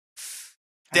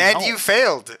 I Dad, know. you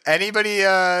failed. Anybody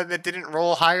that didn't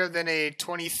roll higher than a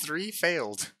 23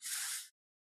 failed.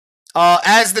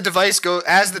 As the device goes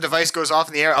off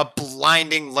in the air, a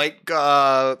blinding light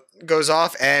goes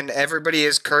off, and everybody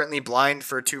is currently blind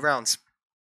for 2 rounds.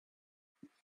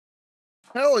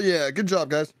 Hell yeah! Good job,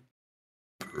 guys.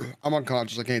 I'm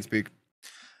unconscious. I can't speak.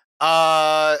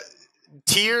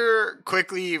 Tyr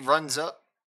quickly runs up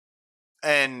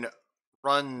and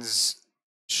runs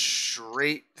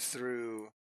straight through.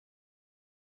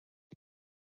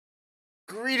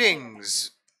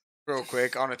 Greetings, real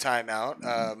quick on a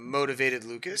timeout. Motivated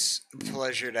Lucas,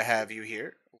 pleasure to have you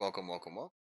here. Welcome, welcome,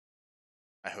 welcome.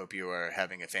 I hope you are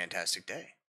having a fantastic day.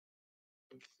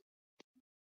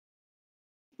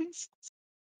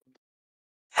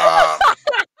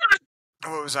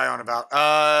 What was I on about?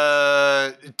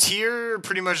 Tyr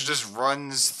pretty much just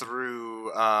runs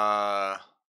through,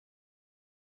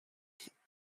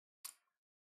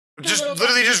 just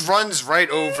literally just runs right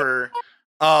over,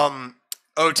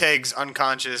 Oteg's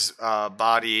unconscious,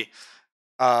 body,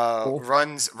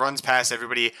 runs past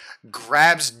everybody,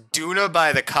 grabs Duna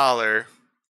by the collar,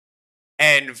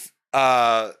 and,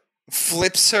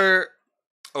 flips her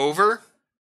over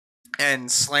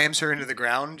and slams her into the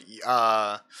ground,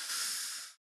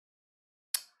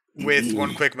 with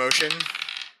one quick motion.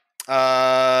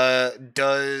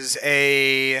 Does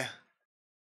a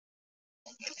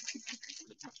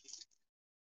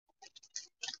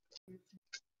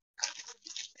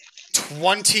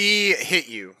 20 hit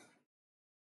you?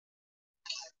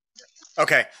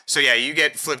 Okay, so yeah, you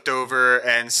get flipped over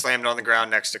and slammed on the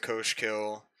ground next to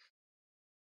Koshkill.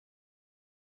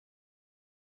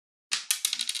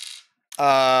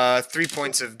 3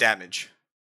 points of damage.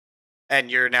 And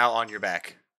you're now on your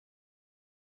back.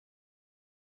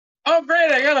 Oh,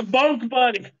 great! I got a bunk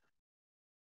buddy.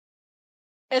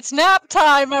 It's nap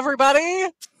time, everybody.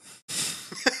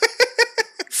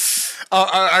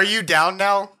 Are you down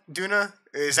now, Duna?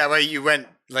 Is that why you went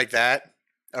like that?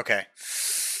 Okay.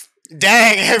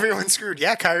 Dang, everyone's screwed.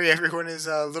 Yeah, Kyrie, everyone is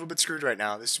a little bit screwed right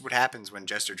now. This is what happens when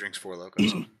Jester drinks 4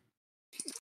 Locos.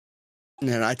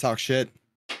 Man, I talk shit.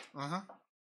 Uh-huh.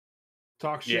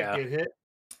 Talk shit, get hit.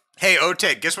 Hey,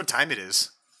 Oteg, guess what time it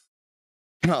is?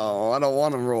 Oh, I don't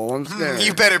want to roll. I'm scared.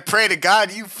 You better pray to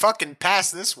God you fucking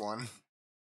pass this one.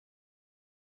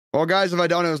 Well, guys, if I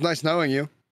don't, it was nice knowing you.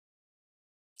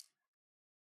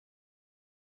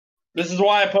 This is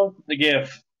why I posted the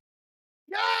GIF.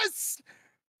 Yes!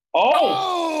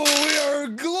 Oh! We are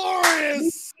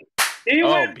glorious! He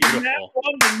went from that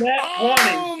 1 to that 20.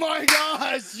 Oh my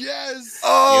gosh, yes!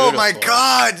 Oh my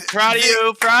God! Proud of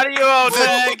you,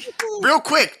 Oteg. Real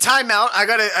quick, timeout. I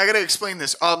gotta explain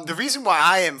this. The reason why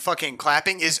I am fucking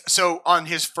clapping is so on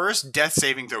his first death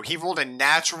saving throw, he rolled a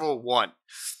natural 1,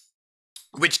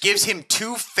 which gives him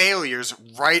 2 failures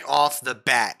right off the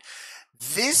bat.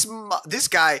 This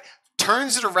guy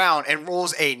turns it around and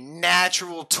rolls a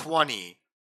natural 20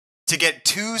 to get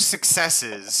 2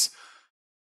 successes.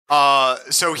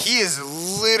 So he is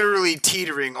literally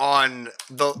teetering on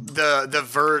the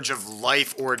verge of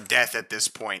life or death at this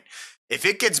point. If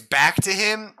it gets back to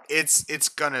him, it's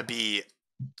gonna be,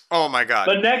 oh my God.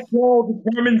 The next roll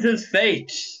determines his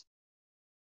fate.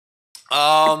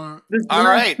 All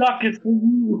right. Suck is for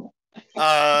you.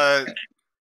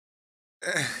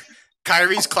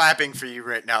 Kyrie's clapping for you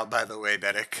right now, by the way,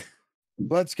 Bedek.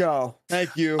 Let's go.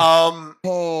 Thank you.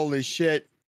 Holy shit.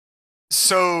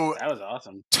 So that was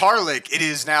awesome. Tarlik, it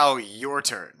is now your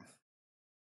turn.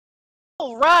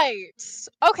 All right.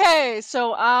 Okay, so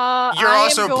You're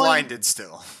also blinded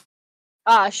still.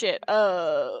 Ah, shit.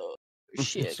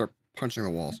 Shit. Start punching the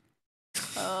walls.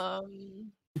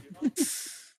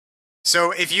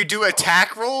 So if you do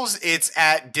attack rolls, it's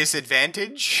at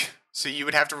disadvantage. So you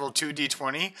would have to roll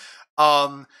 2d20.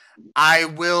 I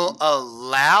will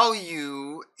allow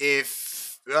you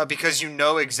if because you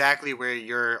know exactly where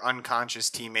your unconscious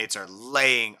teammates are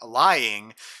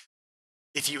lying.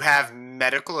 If you have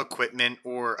medical equipment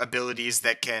or abilities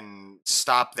that can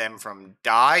stop them from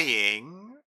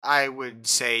dying, I would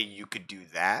say you could do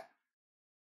that.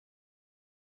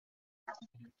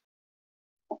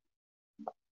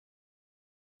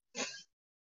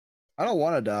 I don't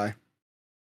want to die.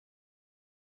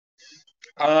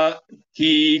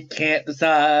 He can't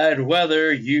decide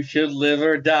whether you should live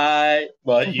or die,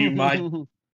 but you might.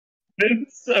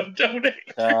 So don't.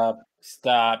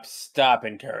 Stop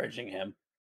encouraging him.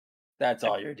 That's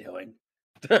all you're doing.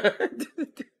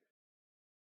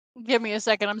 Give me a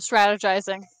second. I'm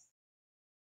strategizing.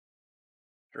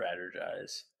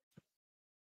 Strategize.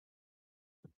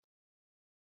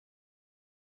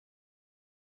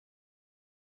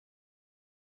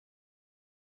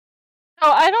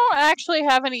 Oh, I don't actually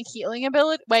have any healing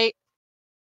ability. Wait.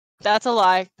 That's a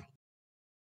lie.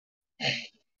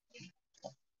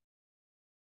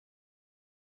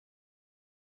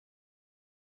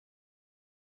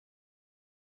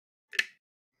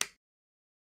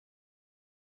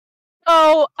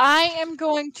 So I am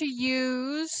going to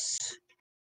use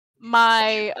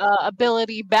my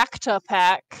ability back to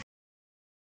pack.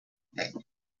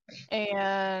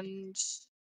 And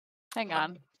hang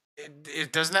on.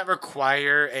 Doesn't that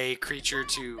require a creature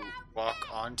to walk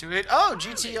onto it? Oh,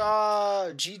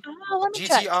 GTR. Let me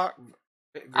check. GTR.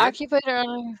 Occupied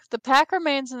the pack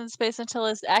remains in the space until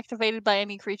it's activated by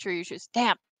any creature you choose.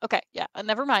 Damn. Okay, yeah.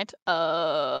 Never mind.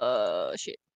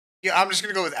 Shit. Yeah, I'm just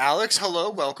gonna go with Alex.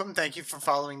 Hello, welcome. Thank you for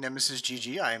following Nemesis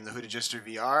GG. I am the Hooded Jester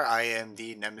VR. I am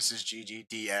the Nemesis GG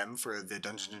DM for the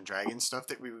Dungeons and Dragons stuff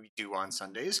that we do on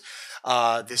Sundays.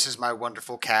 This is my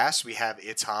wonderful cast. We have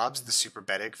It's Hobbs, the Super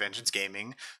Bedic, Vengeance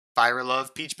Gaming, Fire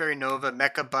Love, Peachberry Nova,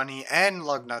 Mecha Bunny, and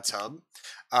Lugnuts Hub.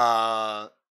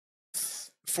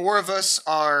 4 of us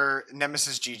are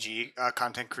Nemesis GG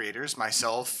content creators.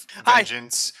 Myself,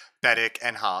 Vengeance, Bedic,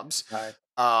 and Hobbs. Hi.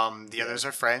 The others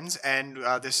are friends, and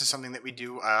this is something that we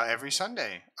do every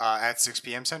Sunday at 6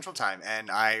 p.m. Central Time,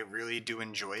 and I really do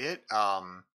enjoy it,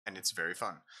 and it's very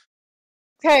fun.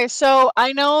 Okay, so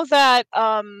I know that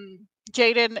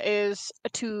Jaden is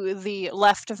to the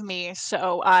left of me,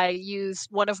 so I use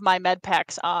one of my med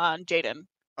packs on Jaden.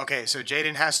 Okay, so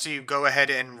Jaden has to go ahead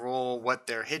and roll what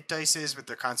their hit dice is with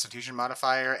their Constitution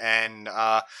modifier, and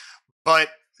but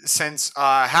since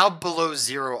how below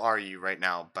 0 are you right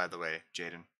now, by the way,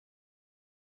 Jaden?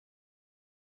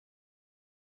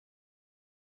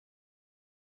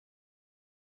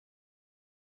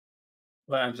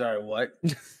 Well, I'm sorry, what?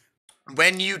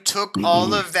 When you took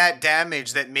all of that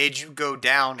damage that made you go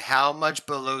down, how much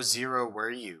below 0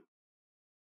 were you?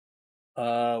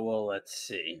 Well, let's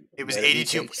see. It was What did we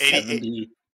 82. take? 70.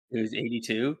 It was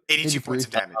 82. 82 points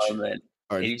of damage.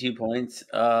 82 points.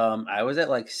 I was at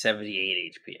like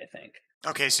 78 HP, I think.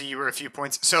 Okay, so you were a few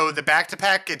points. So the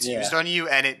back-to-pack gets used on you,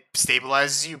 and it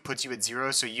stabilizes you, puts you at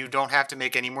 0, so you don't have to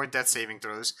make any more death saving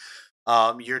throws.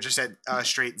 You're just at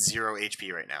straight 0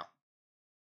 HP right now.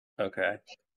 Okay.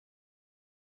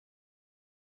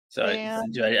 So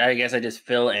I guess I just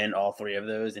fill in all 3 of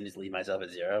those and just leave myself at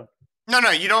 0?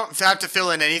 No, you don't have to fill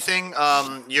in anything.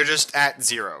 You're just at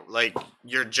 0. Like,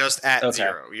 you're just at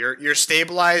 0. You're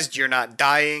stabilized, you're not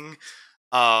dying.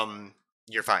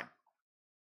 You're fine.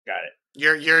 Got it.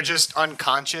 You're just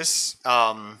unconscious,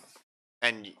 and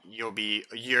you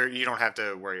don't have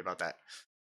to worry about that.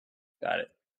 Got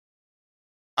it.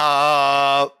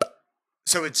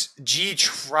 So it's G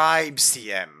Tribe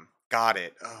CM. Got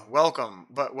it. Welcome.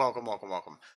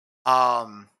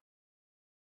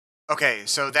 Okay,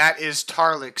 so that is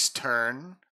Tarlik's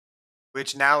turn,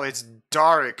 which now it's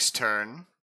Darik's turn.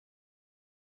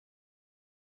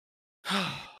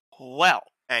 Well.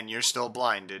 And you're still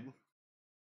blinded.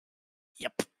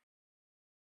 Yep.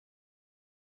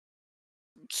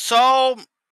 So,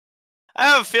 I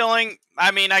have a feeling,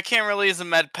 I mean, I can't really use a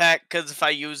med pack, because if I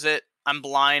use it, I'm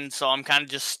blind, so I'm kind of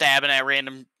just stabbing at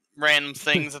random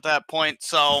things at that point,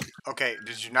 so... Okay,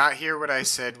 did you not hear what I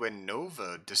said when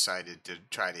Nova decided to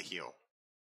try to heal?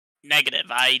 Negative,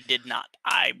 I did not.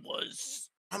 I was...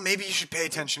 Well, maybe you should pay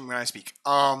attention when I speak.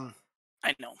 I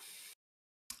know.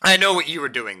 I know what you were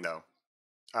doing, though.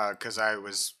 Because I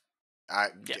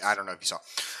don't know if you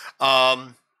saw.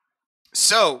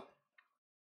 So,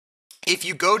 if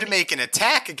you go to make an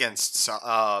attack against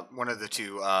one of the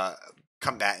 2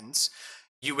 combatants,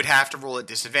 you would have to roll at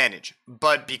disadvantage.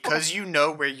 But because you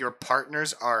know where your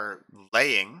partners are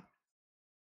laying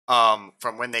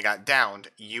from when they got downed,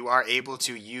 you are able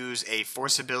to use a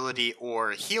force ability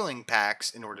or healing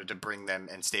packs in order to bring them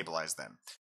and stabilize them.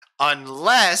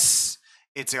 Unless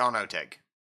it's on Oteg.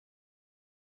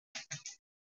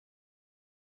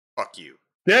 Fuck you.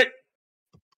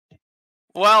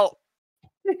 Well,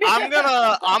 I'm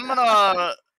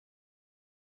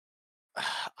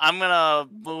gonna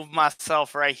move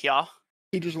myself right here.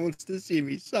 He just wants to see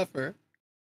me suffer.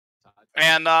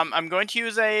 And I'm going to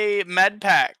use a med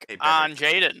pack on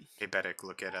Jaden. Hey, Bedic,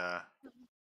 look at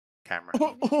camera.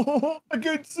 I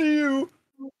can see you.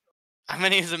 I'm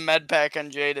gonna use a med pack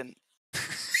on Jaden.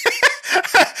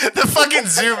 The fucking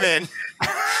zoom in.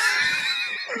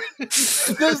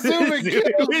 The zoom in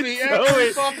kills me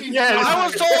every fucking time. I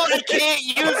was told I can't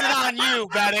use it on you,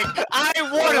 Bedic. I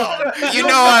would've. You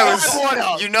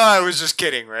know I was just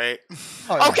kidding, right?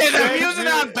 Okay, then I'm using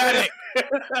it on Bedic.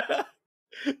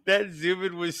 That zoom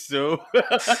in was so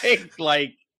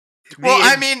like Well,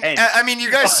 I mean,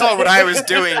 you guys saw what I was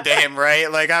doing to him,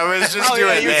 right? Like I was just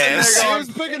doing this. I was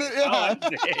picking it.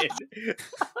 Yeah.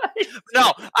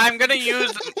 No, I'm gonna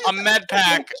use a med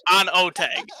pack on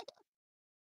Oteg.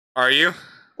 Are you?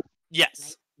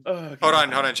 Yes. Hold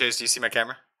on, Chase. Do you see my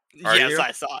camera? Are Yes, you?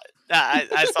 I saw it.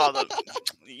 I saw the.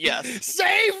 Yes.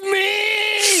 Save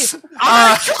me!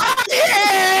 I'm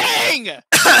trying.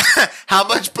 How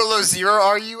much below 0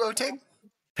 are you, Oteg?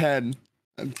 10.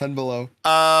 I'm 10 below.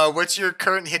 What's your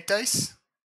current hit dice?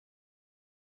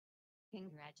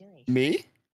 Me?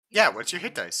 Yeah, what's your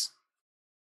hit dice?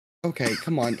 Okay,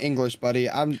 come on, English, buddy.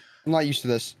 I'm not used to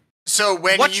this. So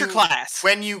what's your class?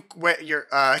 When your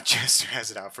Jester has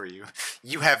it out for you.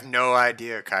 You have no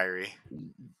idea, Kyrie.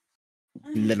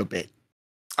 Little bit.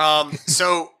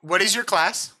 So what is your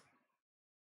class?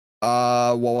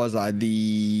 What was I?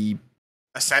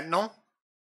 A Sentinel?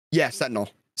 Yeah,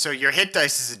 Sentinel. So your hit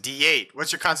dice is a D8.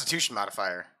 What's your Constitution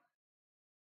modifier?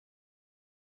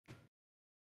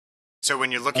 So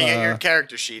when you're looking at your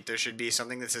character sheet, there should be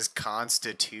something that says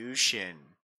Constitution.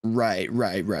 Right.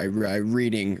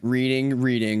 Reading. So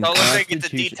it looks like it's a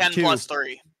D10 plus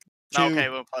 3. Okay,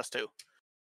 well, plus 2.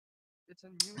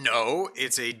 No,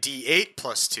 it's a D8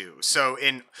 plus 2. So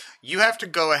you have to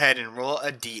go ahead and roll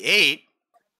a D8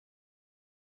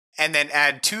 and then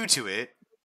add 2 to it.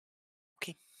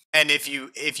 Okay. And if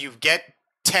you get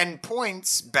 10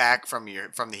 points back from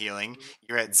the healing,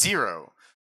 you're at 0.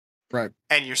 Right.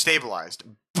 And you're stabilized.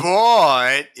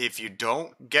 But if you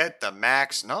don't get the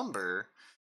max number,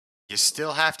 you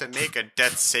still have to make a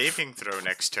death saving throw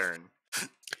next turn.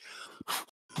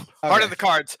 Heart of the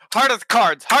cards. Heart of the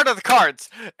cards. Heart of the cards.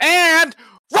 And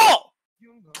roll!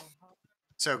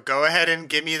 So go ahead and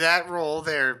give me that roll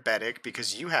there, Beddick,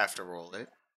 because you have to roll it.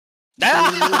 Go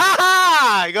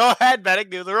ahead, Beddick,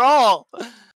 do the roll.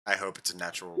 I hope it's a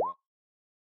natural one.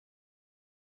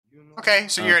 Okay,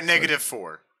 so you're at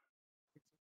 -4.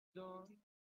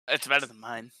 It's better than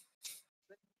mine.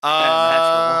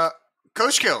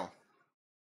 Coach Kill.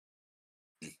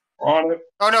 On it.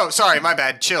 Oh no, sorry, my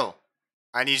bad. Chill.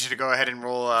 I need you to go ahead and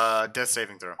roll a death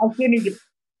saving throw.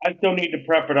 I still need to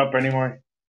prep it up anyway.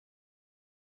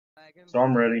 So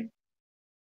I'm ready.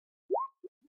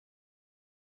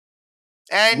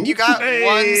 And you got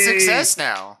 1 success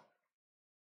now.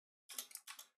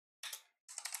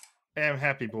 Hey, I'm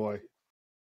happy boy.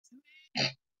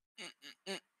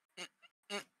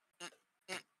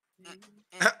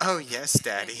 Oh yes,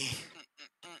 Daddy.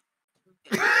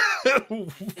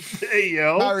 Hey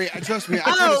yo, Sorry, trust me.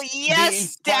 Oh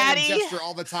yes, Daddy. Jester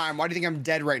all the time. Why do you think I'm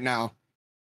dead right now?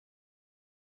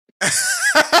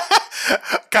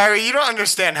 Kyrie, you don't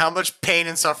understand how much pain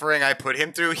and suffering I put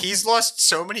him through. He's lost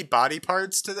so many body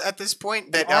parts at this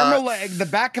point that arm, a leg, the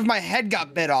back of my head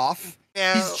got bit off.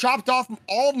 Yeah. He's chopped off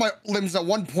all of my limbs at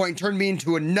one point, turned me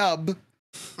into a nub.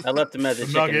 I left him as a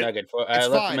chicken nugget. I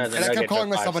left him as a nugget. I kept calling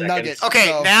myself a nugget. Okay,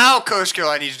 so. now, Coach Kill,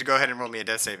 I need you to go ahead and roll me a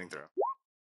death saving throw.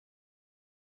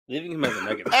 Leaving him as a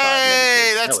nugget. For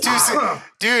Hey, 5 minutes. that's too soon.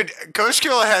 Dude, Coach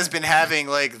Kill has been having,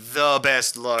 like, the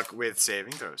best luck with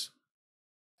saving throws.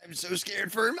 I'm so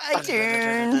scared for my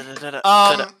turn.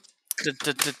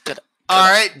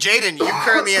 Alright, Jaden, you're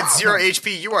currently at 0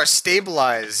 HP. You are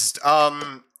stabilized.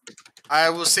 I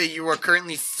will say you are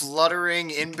currently fluttering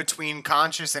in between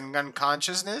conscious and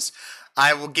unconsciousness.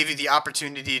 I will give you the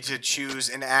opportunity to choose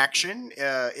an action,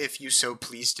 if you so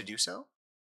please to do so.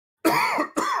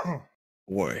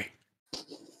 Boy.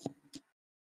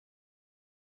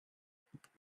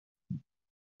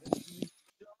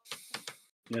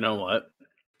 You know what?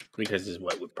 Because this is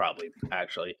what would probably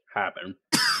actually happen.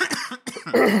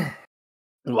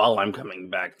 While I'm coming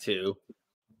back to.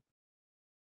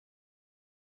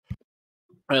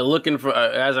 Looking for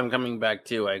as I'm coming back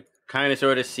to, I kind of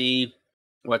sort of see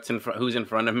what's in front, who's in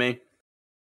front of me.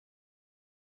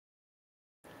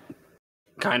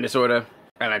 Kind of, sort of,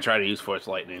 and I try to use Force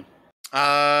Lightning.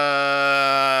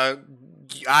 I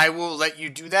will let you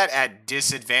do that at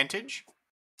disadvantage.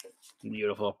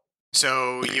 Beautiful.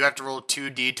 So you have to roll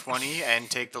 2d20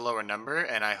 and take the lower number,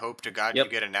 and I hope to God you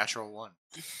get a natural 1.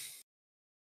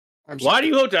 Why do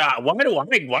you hope to? Why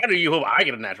do you hope I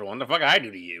get a natural one? The fuck I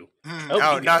do to you?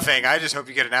 Oh, nothing. I just hope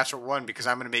you get a natural 1 because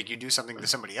I'm going to make you do something to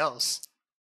somebody else.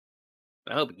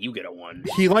 I hope you get a 1.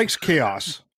 He likes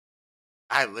chaos.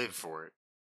 I live for it.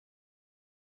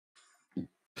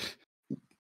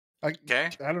 Okay.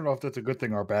 I don't know if that's a good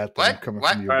thing or a bad thing coming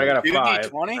from you. I got a 5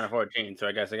 20? and a 14, so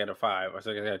I guess I got a 5.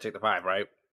 So I guess I gotta take the 5, right?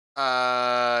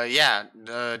 Yeah.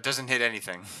 Doesn't hit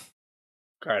anything.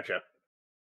 Gotcha.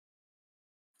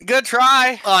 Good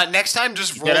try. Next time,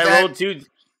 just roll Did that. I roll 2?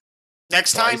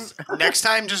 Next Twice.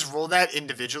 time, just roll that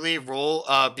individually. Roll,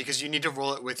 because you need to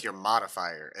roll it with your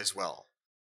modifier as well.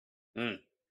 Mm.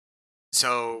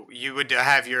 So you would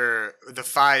have the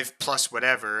 5 plus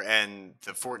whatever and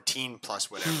the 14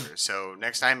 plus whatever. So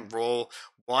next time, roll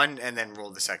 1 and then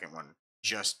roll the second one.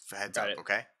 Just for heads up,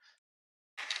 okay?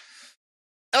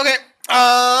 Okay.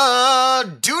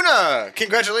 Duna,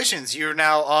 congratulations. You're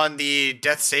now on the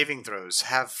death saving throws.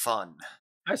 Have fun.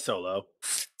 Hi, Solo.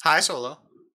 Hi, Solo.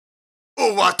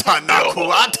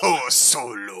 Uwatanaku ato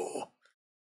Solo.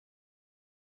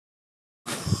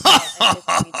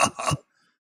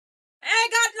 I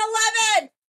got an 11!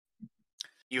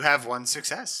 You have 1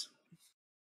 success.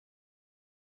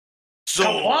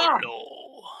 Solo.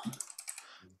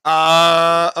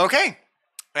 Okay.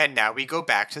 And now we go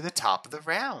back to the top of the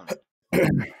round.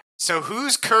 So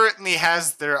who's currently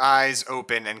has their eyes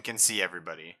open and can see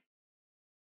everybody?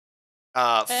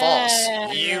 False.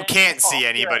 You can't see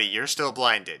anybody. You're still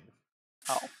blinded.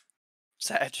 Oh.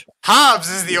 Sag. Hobbs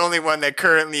is the only one that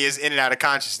currently is in and out of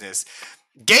consciousness.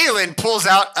 Galen pulls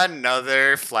out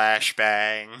another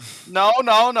flashbang. No.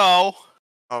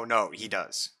 Oh, no, he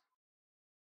does.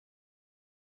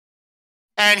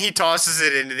 And he tosses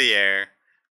it into the air.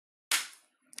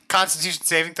 Constitution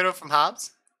saving throw from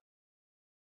Hobbs?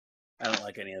 I don't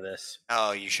like any of this.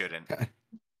 Oh, you shouldn't.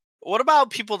 What about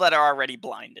people that are already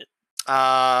blinded?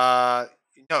 No,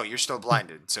 you're still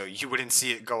blinded, so you wouldn't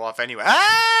see it go off anyway.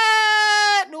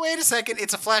 Ah! No, wait a second.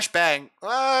 It's a flashbang.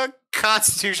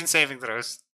 Constitution saving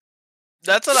throws.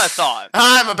 That's what I thought.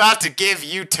 I'm about to give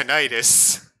you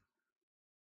tinnitus.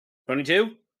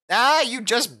 22? You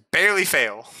just barely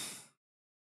fail.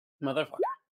 Motherfucker.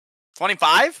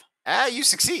 25? You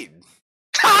succeed.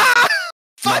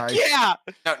 Fuck yeah!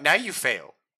 No, now you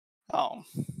fail. Oh.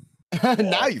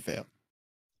 Now you fail.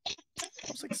 I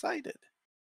was excited.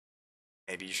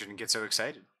 Maybe you shouldn't get so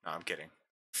excited. No, I'm kidding.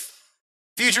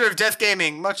 Future of Death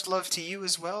Gaming, much love to you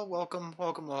as well. Welcome.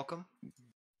 Tarlik,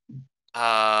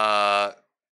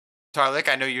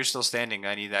 I know you're still standing.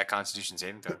 I need that Constitution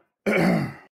saving throw.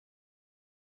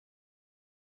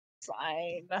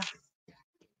 Fine.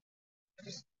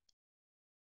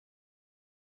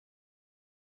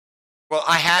 Well,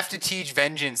 I have to teach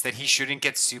Vengeance that he shouldn't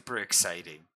get super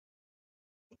excited.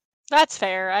 That's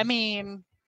fair. I mean,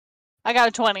 I got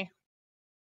a 20.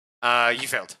 You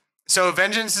failed. So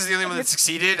Vengeance is the only one that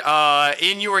succeeded.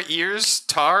 In your ears,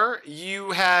 Tar,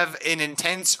 you have an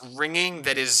intense ringing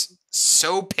that is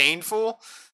so painful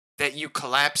that you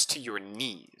collapse to your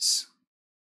knees.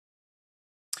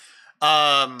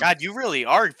 God, you really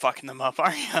are fucking them up,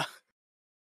 aren't you?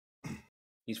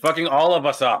 He's fucking all of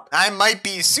us up. I might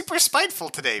be super spiteful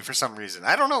today for some reason.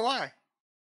 I don't know why.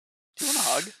 Do you want a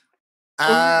hug?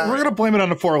 We're gonna blame it on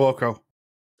the Four Loco.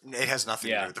 It has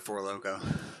nothing to do with the Four Loco.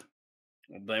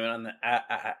 We'll blame it on the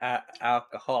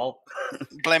alcohol.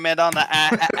 Blame it on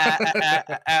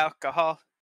the alcohol.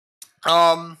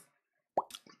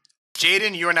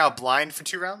 Jaden, you are now blind for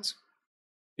 2 rounds.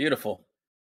 Beautiful.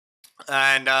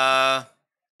 And yeah.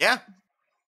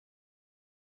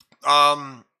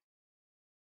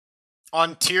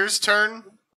 On Tyr's turn,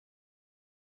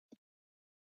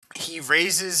 he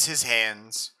raises his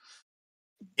hands.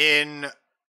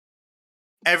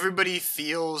 Everybody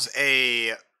feels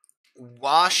a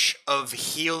wash of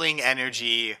healing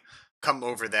energy come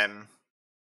over them.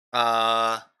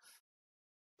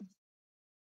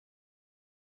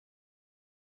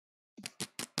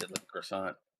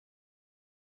 Croissant.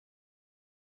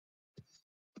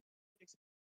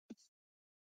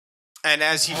 And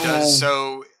as he does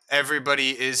so,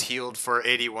 everybody is healed for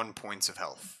 81 points of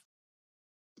health.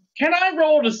 Can I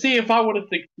roll to see if I would have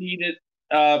succeeded?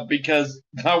 Because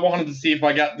I wanted to see if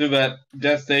I got through that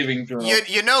death saving throw.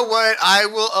 You know what? I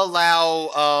will allow.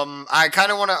 I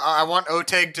want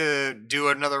Oteg to do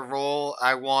another roll.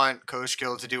 I want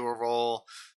Koshkill to do a roll.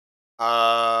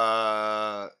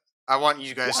 I want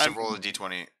you guys to roll a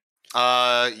d20.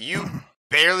 You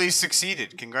barely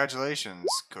succeeded. Congratulations,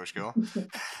 Koshkill.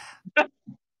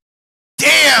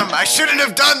 Damn! I shouldn't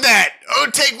have done that.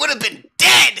 Oteg would have been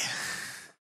dead.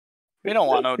 We don't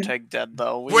want Oteg dead,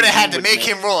 though. Would have had to make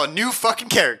him roll a new fucking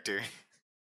character.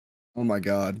 Oh my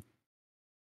god.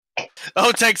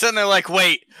 Oteg's in there like,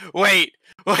 wait,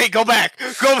 go back.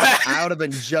 I would have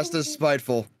been just as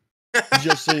spiteful.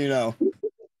 Just so you know.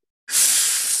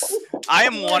 I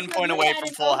am 1 point away from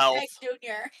full health.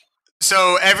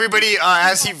 So everybody,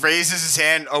 as he raises his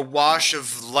hand, a wash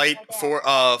of light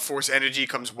force energy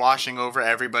comes washing over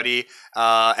everybody.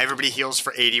 Everybody heals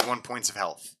for 81 points of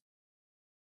health.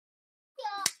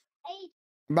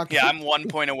 Yeah, I'm 1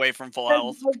 point away from full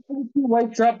health. He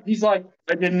wakes up, he's like,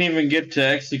 I didn't even get to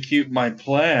execute my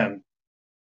plan.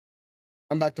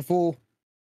 I'm back to full.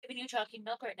 Giving you chalky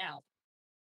milk right now.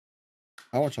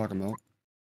 I want chocolate milk.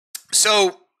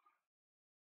 So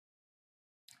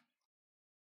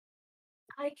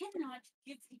I cannot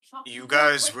give you chalky you milk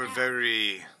guys right were now.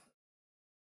 very.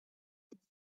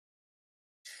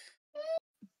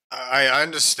 I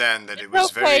understand that it It's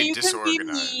was okay, very you can be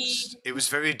disorganized. It was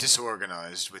very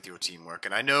disorganized with your teamwork,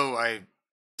 and I know I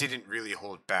didn't really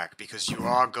hold back because you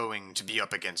are going to be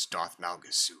up against Darth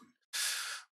Malgus soon.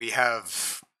 We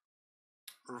have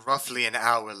roughly an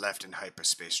hour left in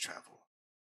hyperspace travel.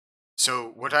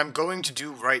 So what I'm going to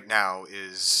do right now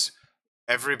is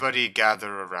everybody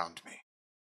gather around me.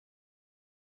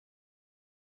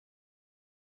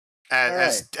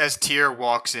 As Tyr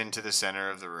walks into the center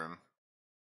of the room.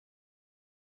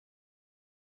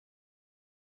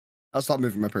 I'll stop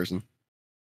moving my person.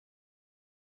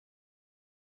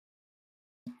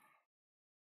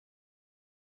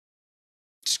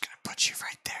 Just gonna put you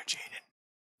right there, Jaden.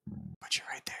 Put you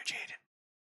right there,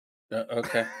 Jaden.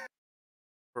 Okay.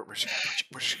 We're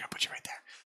just gonna put you right there.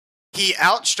 He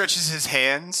outstretches his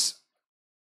hands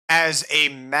as a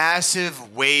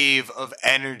massive wave of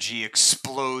energy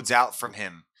explodes out from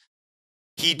him.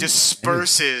 He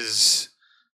disperses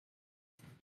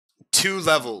 2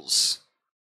 levels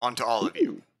onto all of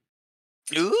you.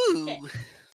 Ooh.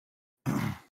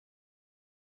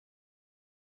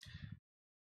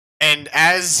 And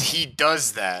as he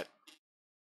does that,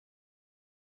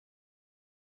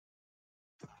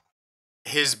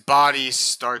 his body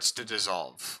starts to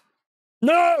dissolve.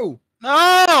 No!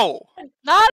 No!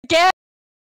 Not again!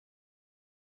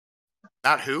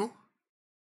 Not who?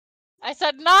 I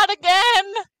said not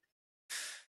again!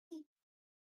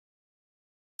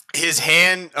 His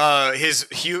hand,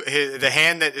 the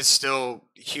hand that is still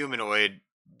humanoid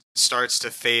starts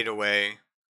to fade away,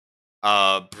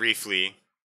 briefly.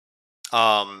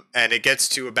 And it gets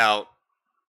to about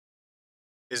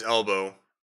his elbow,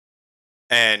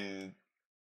 and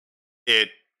it.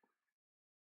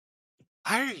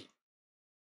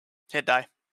 Hit die.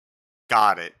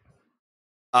 Got it.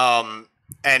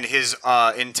 And his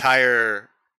entire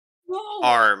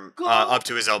arm up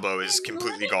to his elbow is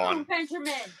completely gone. Benjamin,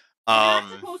 you're not Um,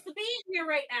 supposed to be in here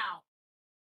right now.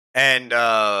 and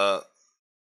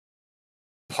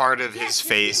part of his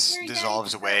face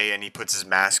dissolves away, and he puts his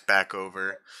mask back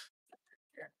over.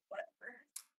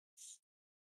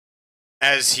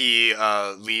 As he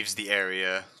leaves the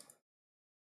area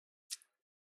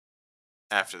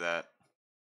after that.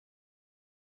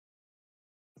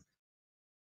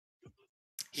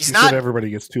 He's You not. said everybody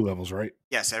gets 2 levels, right?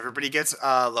 Yes, everybody gets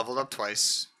leveled up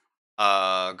twice.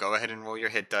 Go ahead and roll your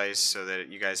hit dice so that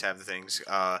you guys have the things.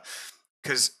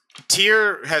 Because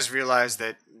Tyr has realized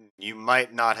that you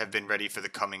might not have been ready for the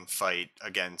coming fight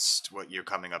against what you're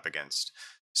coming up against.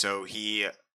 So he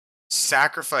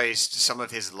sacrificed some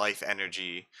of his life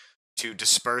energy to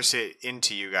disperse it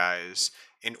into you guys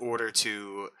in order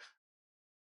to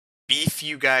beef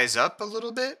you guys up a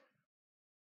little bit.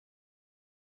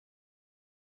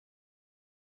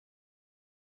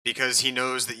 Because he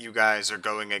knows that you guys are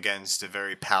going against a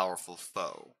very powerful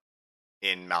foe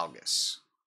in Malgus.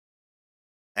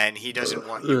 And he doesn't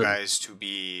want you guys to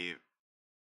be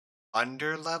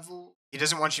under level. He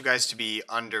doesn't want you guys to be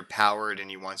underpowered, and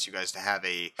he wants you guys to have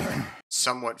a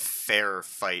somewhat fair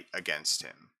fight against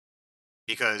him.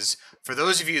 Because for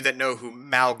those of you that know who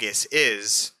Malgus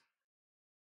is,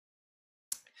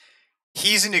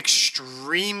 he's an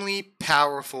extremely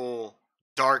powerful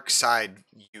dark side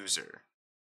user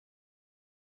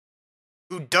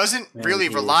who doesn't really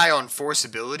rely on force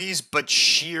abilities, but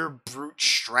sheer brute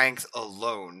strength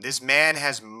alone. This man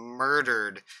has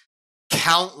murdered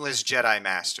countless Jedi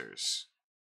Masters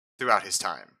throughout his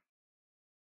time.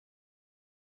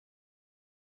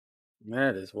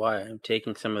 That is why I'm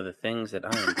taking some of the things that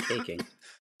I am taking.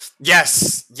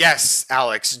 Yes,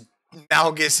 Alex.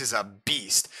 Malgus is a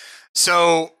beast.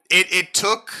 So it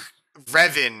took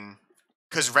Revan,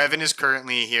 because Revan is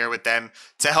currently here with them,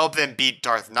 to help them beat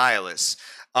Darth Nihilus.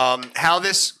 How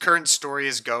this current story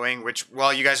is going, which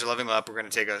while you guys are leveling up, we're going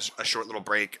to take a short little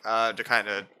break to kind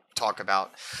of talk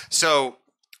about. So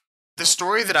the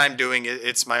story that I'm doing,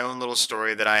 it's my own little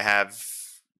story that I have,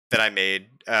 that I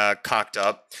made, cocked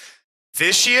up.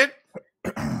 Vitiate,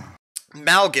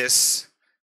 Malgus,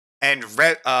 and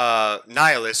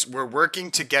Nihilus were working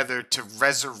together to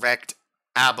resurrect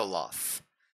Abeloth.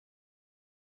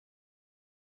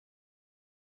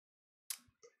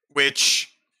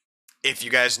 Which, if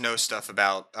you guys know stuff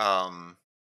about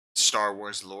Star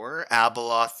Wars lore,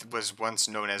 Abeloth was once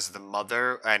known as the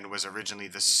mother and was originally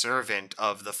the servant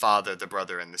of the father, the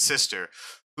brother, and the sister,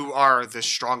 who are the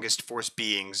strongest Force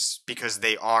beings because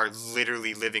they are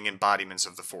literally living embodiments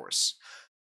of the Force.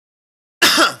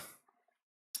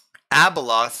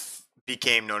 Abeloth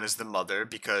became known as the mother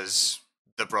because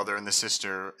the brother and the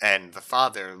sister and the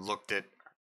father looked at,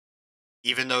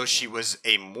 even though she was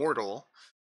a mortal,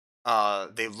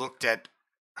 they looked at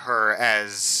her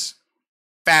as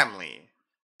family.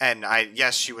 And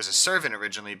yes, she was a servant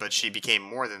originally, but she became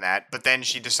more than that. But then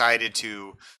she decided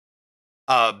to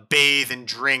bathe and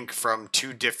drink from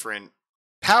two different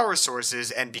power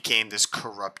sources and became this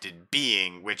corrupted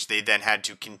being, which they then had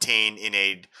to contain in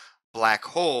a black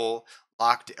hole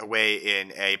locked away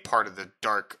in a part of the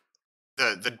dark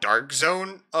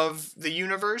zone of the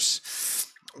universe,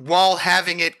 while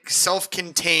having it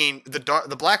self-contained.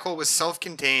 The black hole was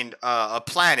self-contained, a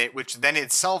planet which then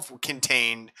itself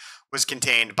was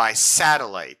contained by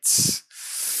satellites.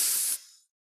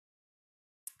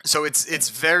 So it's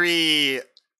very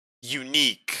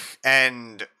unique,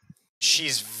 and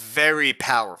she's very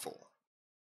powerful.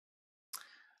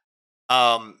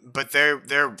 But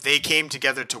they came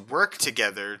together to work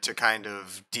together to kind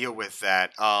of deal with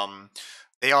that.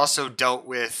 They also dealt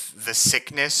with the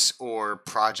sickness, or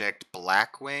Project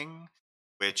Blackwing,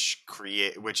 which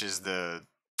is the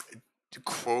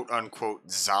quote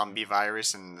unquote zombie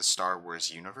virus in the Star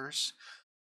Wars universe.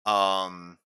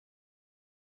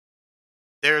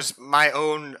 There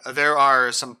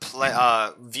are some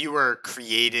viewer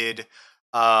created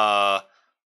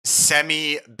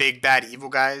semi big bad evil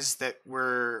guys that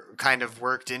were kind of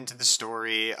worked into the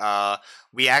story.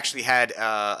 We actually had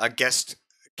a guest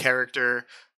character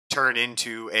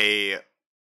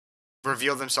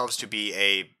reveal themselves to be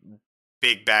a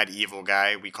big bad evil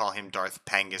guy. We call him Darth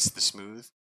Pangus the Smooth.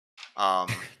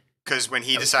 Because when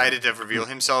he decided to reveal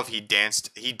himself, he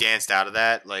danced out of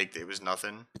that like it was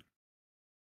nothing.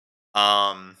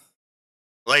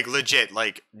 Like legit,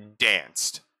 like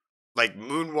danced. Like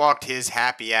moonwalked his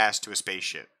happy ass to a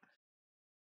spaceship.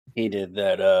 He did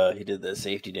that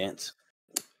safety dance.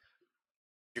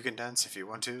 You can dance if you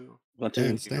want to.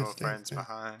 Dance, Leave your friends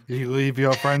behind. You leave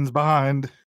your friends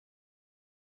behind.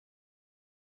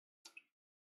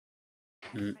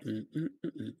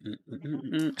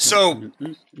 So,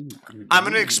 I'm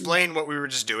going to explain what we were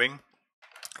just doing.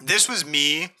 This was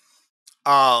me,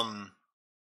 kind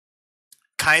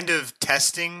of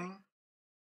testing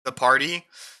the party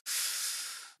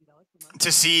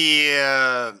to see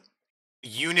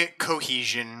unit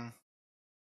cohesion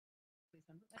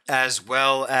as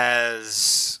well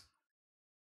as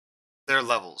their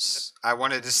levels. I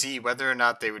wanted to see whether or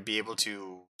not they would be able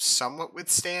to somewhat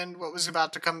withstand what was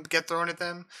about to get thrown at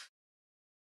them.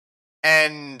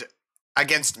 And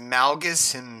against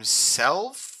Malgus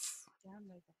himself,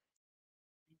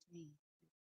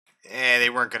 they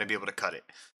weren't going to be able to cut it.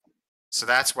 So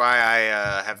that's why I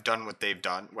have done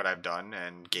what I've done,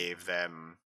 and gave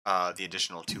them the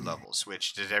additional 2 levels.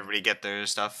 Which, did everybody get their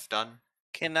stuff done?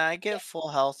 Can I get full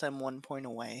health and 1 point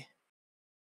away?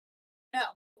 No.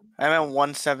 I'm at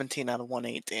 117 out of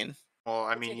 118. Well,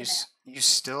 I mean, you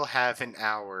still have an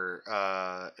hour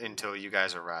until you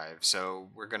guys arrive, so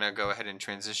we're gonna go ahead and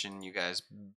transition you guys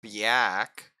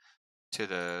back to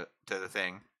the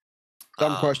thing.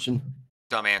 Dumb question.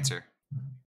 Dumb answer.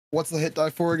 What's the hit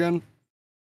die for again?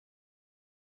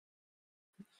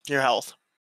 Your health.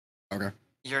 Okay.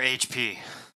 Your HP.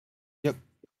 Yep.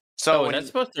 So that's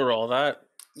supposed to roll that.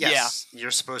 Yes,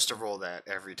 you're supposed to roll that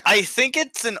every time. I think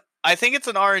it's an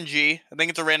RNG. I think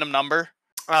it's a random number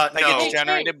that no. gets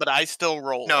generated, but I still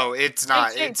roll. No, it's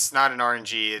not. It's not an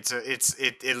RNG.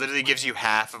 It literally gives you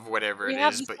half of whatever We it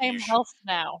have is, the but same health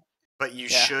now. But you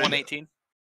Yeah, should 118.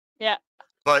 Yeah.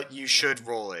 But you should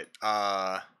roll it.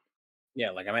 Yeah,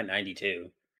 like I'm at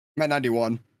 92. I'm at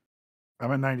 91.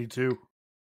 I'm at 92.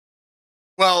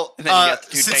 Well, And then you got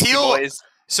the 2 tanky Satil. boys.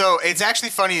 So it's actually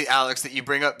funny, Alex, that you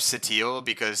bring up Satil,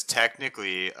 because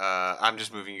technically, I'm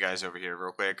just moving you guys over here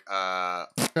real quick.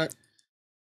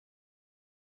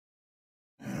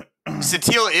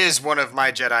 Satil is one of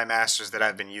my Jedi Masters that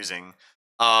I've been using.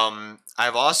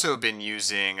 I've also been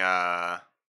using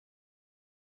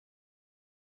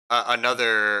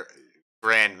another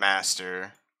Grand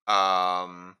Master.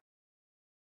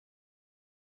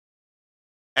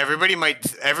 Everybody might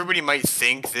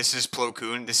think this is Plo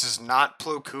Koon. This is not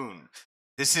Plo Koon.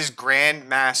 This is Grand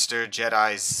Master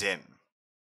Jedi Zim.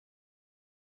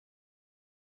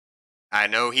 I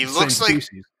know he looks like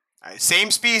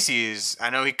same species. I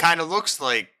know he kind of looks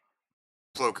like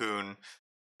Plo Koon,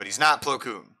 but he's not Plo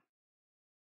Koon.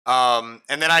 And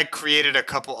then I created a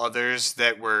couple others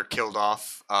that were killed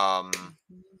off.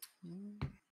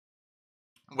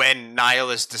 when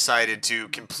Nihilus decided to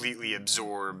completely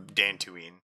absorb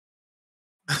Dantooine.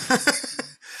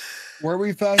 Where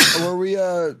we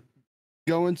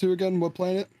going to again? What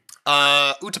planet?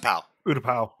 Utapau.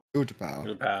 Utapau.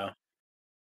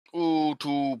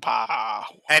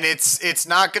 And it's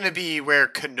not going to be where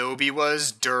Kenobi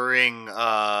was during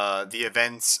the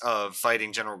events of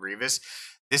fighting General Grievous.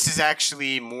 This is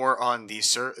actually more on the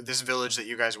this village that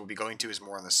you guys will be going to is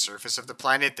more on the surface of the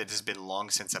planet that has been long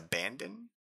since abandoned.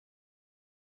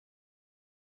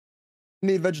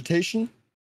 Any vegetation?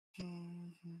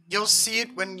 You'll see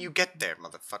it when you get there,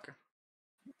 motherfucker.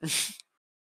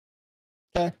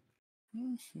 Okay.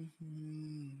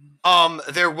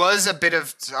 There was a bit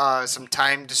of some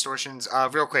time distortions.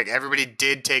 Real quick, everybody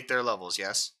did take their levels,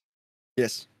 yes?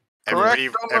 Yes. Everybody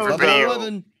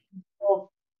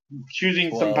choosing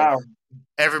 12. some power.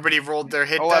 Everybody rolled their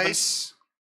hit 11. dice.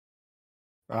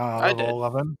 I did.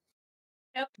 11.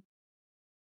 Yep.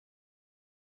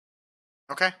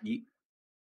 Okay.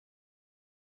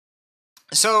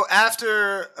 So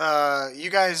after you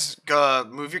guys go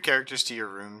move your characters to your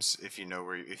rooms, if you know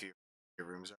where your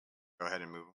rooms are, go ahead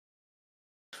and move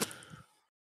them.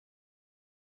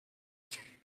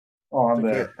 Oh, I'm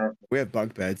there. We have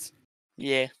bunk beds.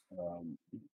 Yeah.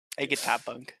 I get top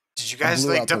bunk. Did you guys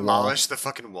like demolish the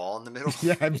fucking wall in the middle?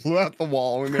 Yeah, I blew out the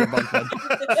wall. We made a bunk bed.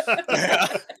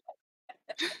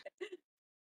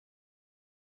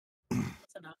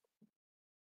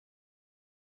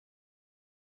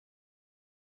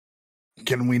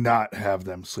 Can we not have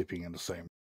them sleeping in the same?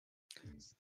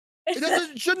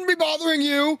 It shouldn't be bothering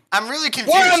you. I'm really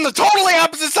confused. We're on the totally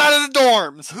opposite side of the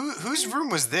dorms. Whose room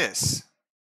was this?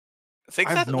 I think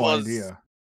I have that no was. idea.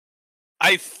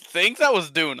 I think that was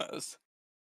Duna's.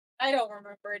 I don't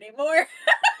remember anymore.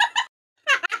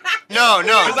 No.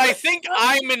 Because I think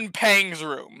I'm in Pang's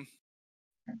room.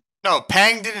 No,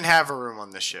 Pang didn't have a room on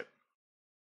this ship.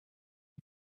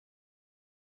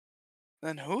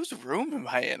 Then whose room am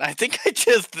I in? I think I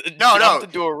just No. jumped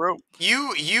into a room.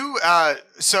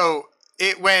 So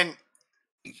it went.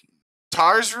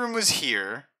 Tar's room was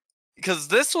here. Because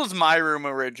this was my room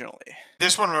originally.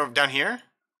 This one down here?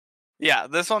 Yeah,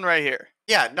 this one right here.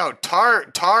 Yeah, no,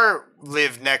 Tar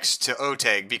lived next to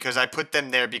Oteg because I put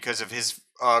them there because of his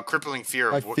crippling fear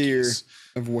of Wookiees.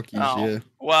 Fear of Wookiees, Oh. yeah.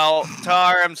 Well,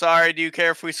 Tar, I'm sorry. Do you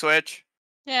care if we switch?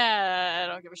 Yeah, I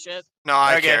don't give a shit. No,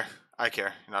 I Okay. care. I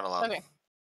care. You're not allowed. Okay.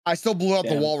 I still blew out the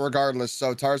Damn. wall regardless,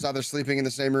 so Tar's either sleeping in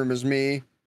the same room as me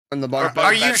in the bunk bed.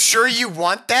 Are you sure you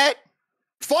want that?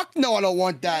 Fuck no, I don't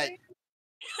want that.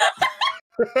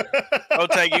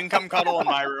 Oteg, you can come cuddle in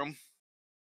my room.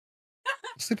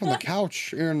 Sleep on the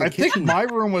couch. You're in the I think kitchen. my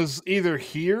room was either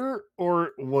here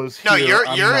or was No, here.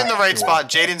 you're in the right spot.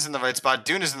 Jaden's in the right spot.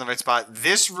 Duna's in the right spot.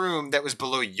 This room that was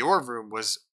below your room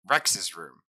was Rex's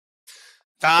room.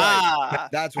 Ah,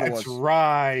 That's what it was. That's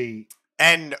right.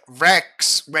 And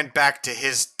Rex went back to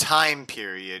his time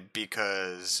period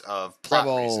because of plot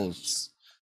reasons.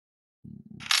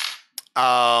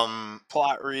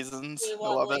 Plot reasons. We I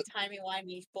want love like it.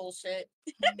 timey-wimey bullshit.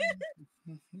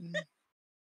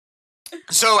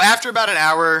 So after about an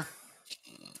hour,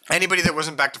 anybody that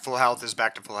wasn't back to full health is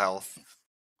back to full health.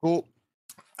 Cool.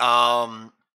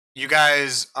 You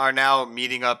guys are now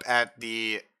meeting up at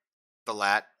the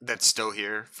lat that's still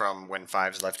here from when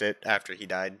Fives left it after he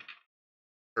died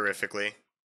horrifically.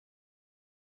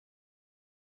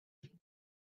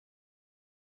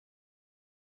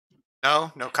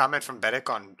 No comment from Bedek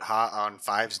on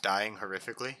Fives dying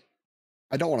horrifically.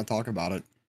 I don't want to talk about it.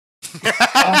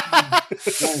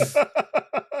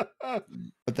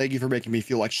 But thank you for making me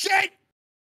feel like shit.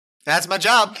 That's my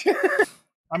job.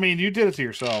 I mean, you did it to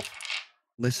yourself.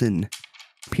 Listen,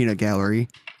 Peanut Gallery.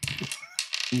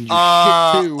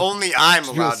 Only I'm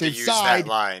Just gonna allowed to say use side. that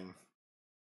line.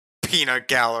 Peanut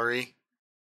Gallery.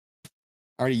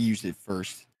 I already used it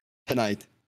first tonight.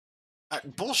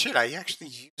 Bullshit, I actually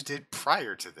used it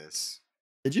prior to this.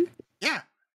 Did you? Yeah.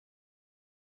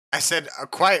 I said,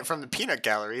 quiet from the Peanut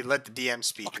Gallery, let the DM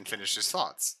speak and finish his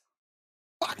thoughts.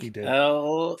 Fuck, he did.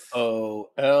 LOL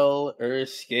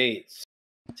skates.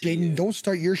 Jaden, don't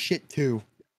start your shit too.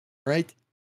 Right?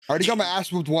 I already got my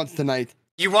ass whooped once tonight.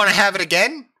 You want to have it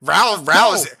again? Rouse. No,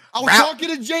 I was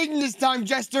talking to Jaden this time,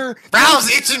 Jester. Rouse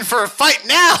itching for a fight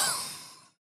now.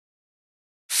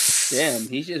 Damn,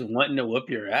 he's just wanting to whoop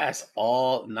your ass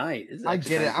all night. I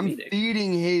get it. I'm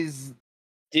feeding his.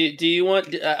 Do you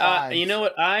want? You know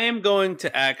what? I'm going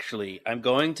to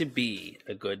be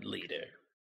a good leader.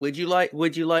 Would you like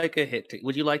a hit?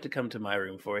 Would you like to come to my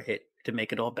room for a hit to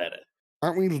make it all better?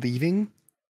 Aren't we leaving?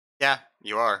 Yeah,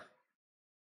 you are.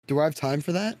 Do I have time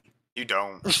for that? You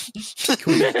don't. Can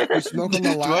we smoke on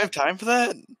the Do I have time for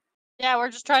that? Yeah, we're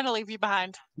just trying to leave you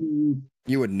behind.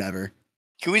 You would never.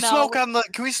 Can we No. smoke on the?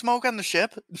 Can we smoke on the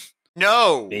ship?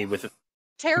 No. Me with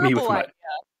Terrible my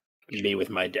idea. me with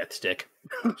my death stick.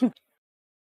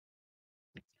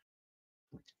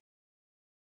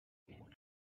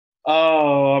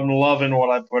 Oh, I'm loving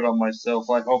what I put on myself.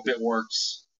 I hope it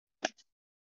works.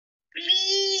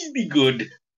 Please be good.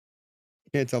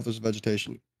 Can't tell if there's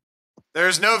vegetation.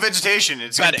 There's no vegetation.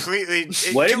 It's completely.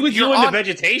 What is with you and the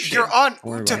vegetation? You're on Don't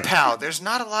worry about it. Utapau. There's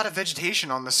not a lot of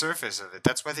vegetation on the surface of it.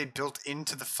 That's why they built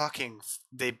into the fucking.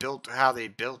 They built how they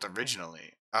built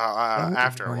originally. Don't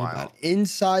After a worry about while. it.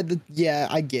 Inside the. Yeah,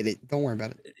 I get it. Don't worry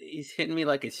about it. He's hitting me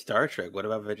like it's Star Trek. What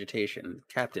about vegetation?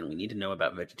 Captain, we need to know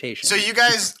about vegetation. So you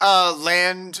guys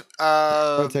land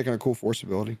I'm taking a cool force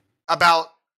ability. about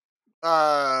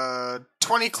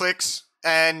 20 clicks,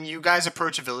 and you guys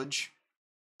approach a village,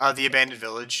 the abandoned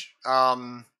village.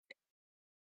 The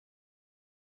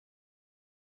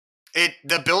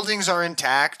buildings are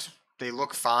intact. They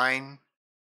look fine.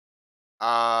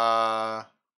 And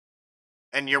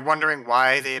you're wondering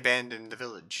why they abandoned the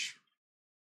village.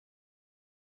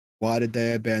 Why did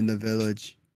they abandon the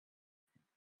village?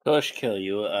 Push kill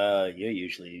you. You're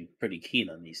usually pretty keen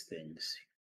on these things.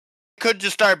 Could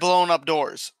just start blowing up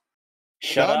doors.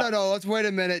 Shut up. No. Let's wait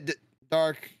a minute,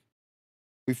 Dark.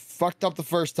 We fucked up the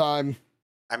first time.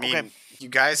 I mean, you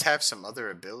guys have some other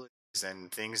abilities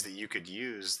and things that you could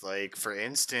use, like, for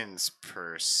instance,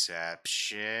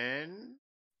 perception.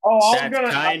 Oh,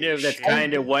 That's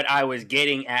kind of what I was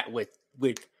getting at with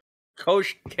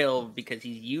Coach Kill, because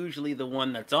he's usually the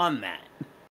one that's on that.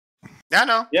 I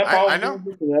know. Yep, I know.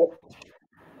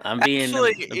 I'm being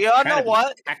Actually, I'm you trying know to be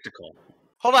what? tactical.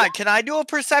 Hold on, can I do a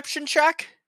perception check?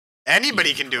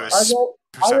 Anybody can do a perception.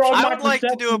 I would like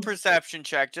to do a perception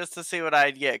check just to see what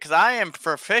I'd get, because I am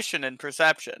proficient in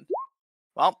perception.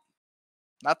 Well,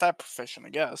 not that proficient, I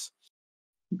guess.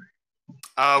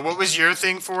 What was your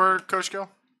thing for Coach Gill?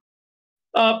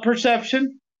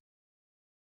 Perception.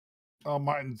 Oh,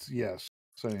 mine's yes.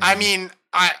 Same. I mean,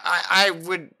 I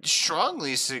would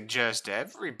strongly suggest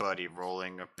everybody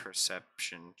rolling a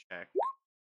perception check.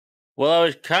 Well, I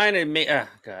was kind of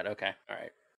God. Okay, all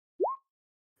right.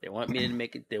 They want me to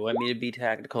make it. They want me to be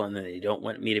tactical, and then they don't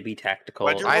want me to be tactical.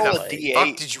 Why the fuck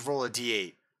did you roll a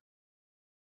D8?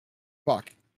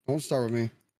 Fuck. Don't start with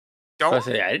me. Don't.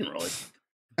 I didn't roll it.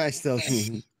 I still.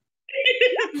 And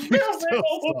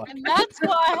that's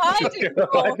why I didn't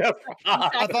roll.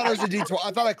 I thought it was a D20.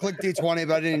 I thought I clicked D20,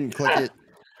 but I didn't click it.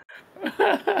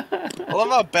 I love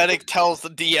how Bedick tells the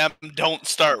DM, "Don't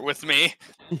start with me."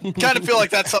 Kind of feel like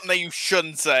that's something that you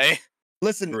shouldn't say.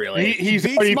 Listen, really, he's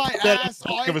beats already my put that in ass the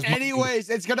back of his mind.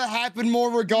 anyways. It's gonna happen more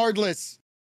regardless.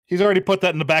 He's already put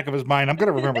that in the back of his mind. I'm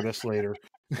gonna remember this later.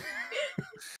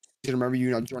 Didn't remember you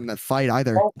not joining that fight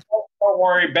either. Don't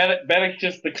worry, Bennett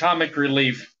just the comic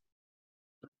relief.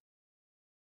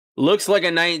 Looks like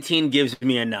a 19 gives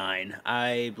me a 9.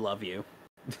 I love you.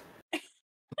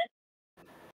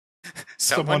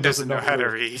 Someone doesn't know how to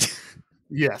read.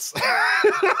 Yes.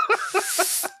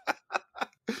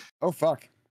 Oh fuck.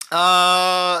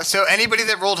 So anybody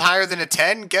that rolled higher than a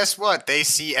 10, guess what? They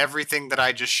see everything that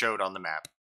I just showed on the map.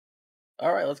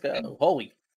 All right, let's go.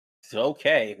 Holy.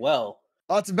 Okay, well.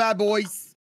 Lots of bad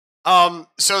boys.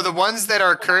 So the ones that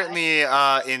are currently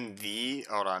in the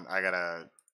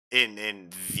in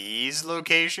these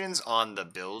locations on the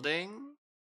building,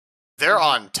 they're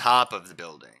on top of the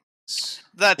buildings.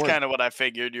 That's kind of what I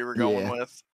figured you were going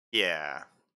with. Yeah.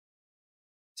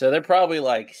 So they're probably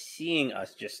like seeing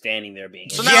us just standing there being.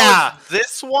 So now is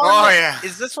this one? Oh yeah.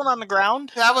 Is this one on the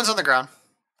ground? That one's on the ground.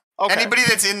 Okay. Anybody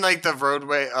that's in like the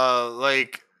roadway,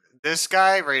 like this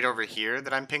guy right over here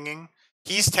that I'm pinging,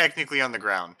 he's technically on the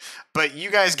ground. But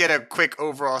you guys get a quick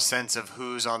overall sense of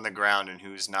who's on the ground and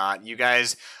who's not. You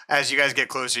guys, as you guys get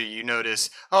closer, you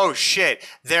notice, oh shit,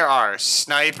 there are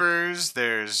snipers,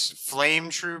 there's flame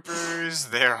troopers,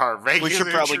 there are regular We should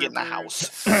probably get in the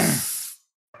house.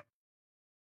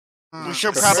 We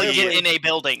should probably get in a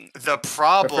building. The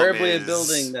problem Preferably is a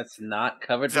building that's not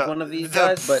covered with one of these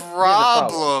guys. The But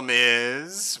problem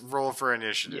is roll for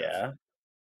initiative. Yeah.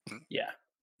 Yeah.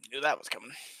 Knew that was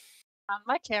coming.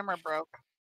 My camera broke.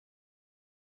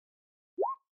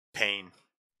 Pain.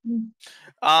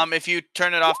 If you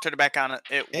turn it off, turn it back on,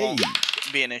 it won't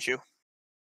be an issue.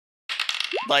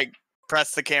 Like,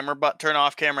 press the camera button, turn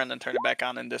off camera, and then turn it back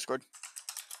on in Discord.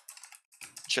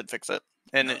 Should fix it.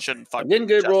 And it shouldn't fuck. I'm getting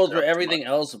good rolls for everything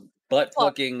else but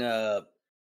fucking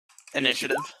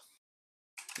initiative.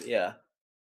 Yeah.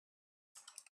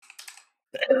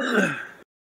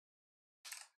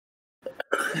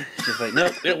 Just like,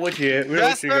 nope, it would you.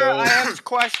 Jester, I have a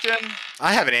question.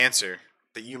 I have an answer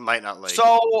that you might not like.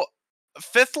 So,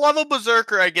 5th level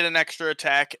Berserker, I get an extra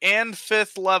attack, and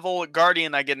 5th level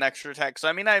Guardian, I get an extra attack. So,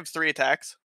 I mean, I have 3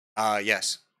 attacks.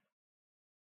 Yes.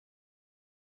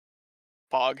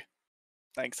 Pog.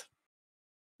 Thanks.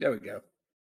 There we go.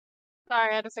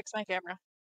 Sorry, I had to fix my camera.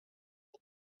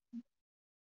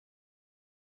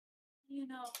 You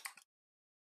know.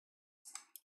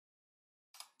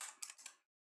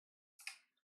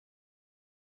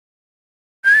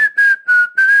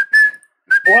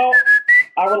 Well,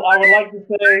 I would like to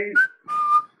say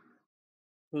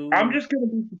I'm just gonna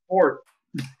be support.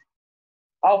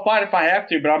 I'll fight if I have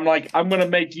to, but I'm gonna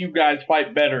make you guys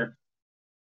fight better.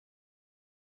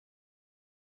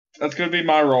 That's gonna be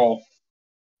my role.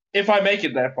 If I make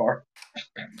it that far.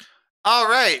 All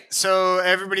right. So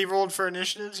everybody rolled for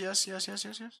initiatives? Yes.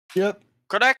 Yep.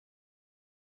 Correct.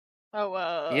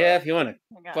 Oh, Yeah, if you want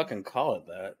hang to on. fucking call it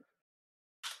that.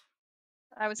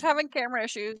 I was having camera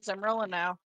issues. I'm rolling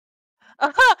now.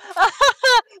 I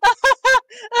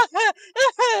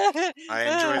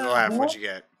enjoy the laugh. What'd you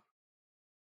get?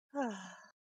 What'd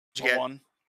you get? 1.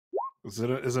 Is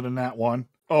it a nat 1?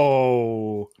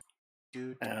 Oh.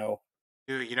 Dude. Ow.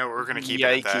 Dude, you know we're gonna keep it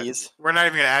at that. Yikes. We're not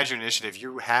even gonna add your initiative.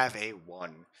 You have a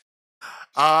 1.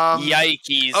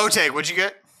 Yikes. Oteg, what'd you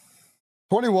get?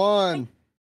 21.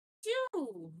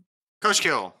 Coach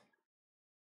Kill.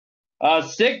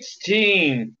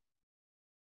 16.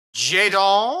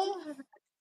 Jadon.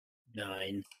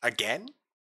 9. Again?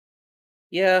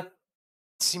 Yeah.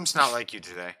 Seems not like you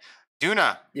today.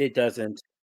 Duna. It doesn't.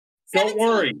 Don't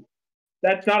worry.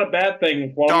 That's not a bad thing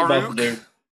with what I'm about to do.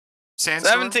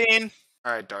 Sandstorm? 17.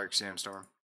 All right, Dark Sandstorm.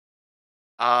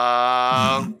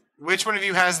 Which one of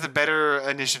you has the better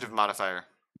initiative modifier?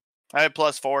 I have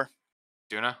 +4.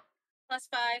 Duna? +5.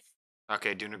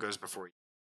 Okay, Duna goes before you.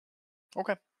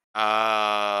 Okay.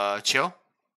 Chill?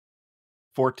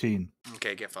 14.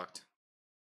 Okay, get fucked.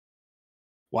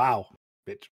 Wow,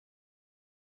 bitch.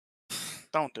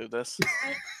 Don't do this.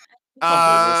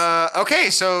 Okay,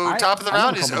 so top of the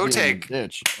round is Oteg.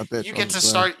 Bitch. You get to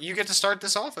start. You get to start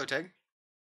this off, Oteg.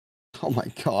 Oh my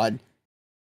god.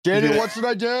 Jaden, what should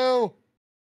I do?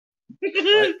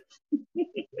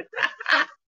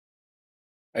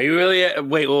 Are you really?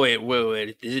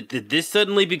 Wait. Did this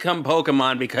suddenly become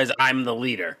Pokemon because I'm the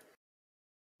leader?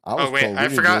 Oh wait, I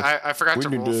forgot to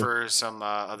roll for some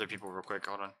other people real quick.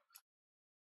 Hold on.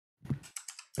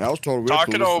 I was told we Talk have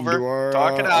to it listen over. to our,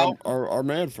 Talk it out. Our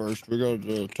man first. We got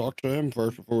to talk to him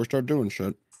first before we start doing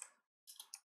shit.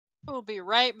 We'll be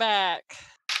right back.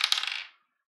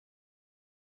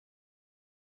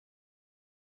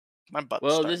 My butt's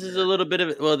Well, starting this is a little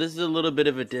bit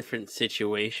of a different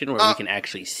situation where we can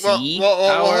actually Well, see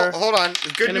well, hold on.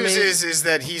 The good enemy. news is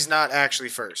that he's not actually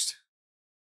first.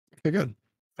 Okay, good.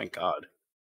 Thank God.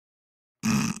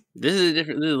 This is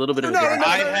a little bit of a different.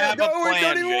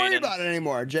 Don't even worry about it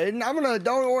anymore, Jaden.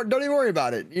 Don't even worry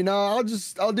about it. You know,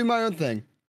 I'll do my own thing.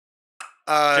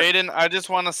 Jaden, I just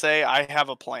want to say I have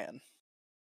a plan.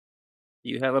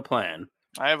 You have a plan.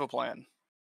 I have a plan.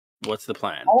 What's the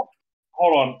plan? Hold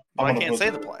on. Well, I can't say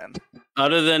the plan.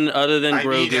 Other than I need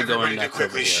Grogu everybody going to nuts quickly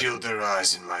over here. shield their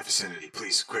eyes in my vicinity.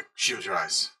 Please, quick, shield your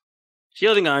eyes.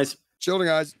 Shielding eyes. Shielding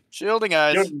eyes. Shielding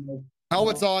eyes.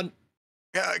 Helmets on.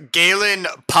 Galen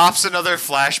pops another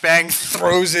flashbang,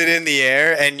 throws it in the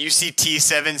air, and you see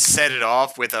T7 set it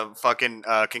off with a fucking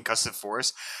concussive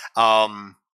force,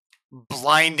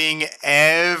 blinding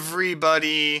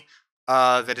everybody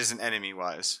that is an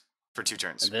enemy-wise for 2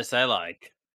 turns. This I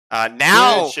like.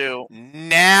 Now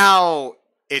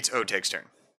it's Oteg's turn.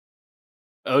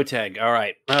 Oteg, all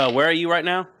right. Where are you right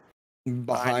now?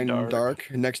 Behind Dark,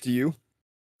 next to you.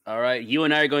 All right, you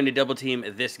and I are going to double team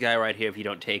this guy right here if you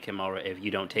don't take him already. If you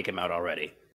don't take him out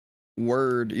already.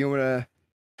 Word. You wanna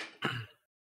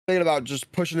thinking about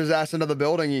just pushing his ass into the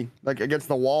building, like against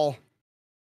the wall.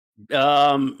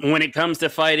 When it comes to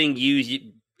fighting, use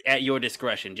at your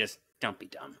discretion. Just don't be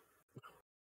dumb.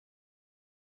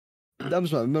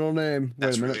 Dumb's my middle name.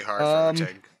 That's Wait a minute. really hard for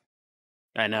Oteg.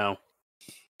 I know.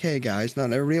 Okay, guys,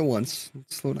 not everybody at once.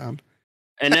 Slow down.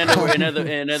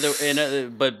 Another.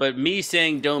 But me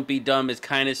saying don't be dumb is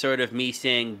kind of sort of me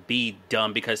saying be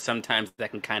dumb because sometimes that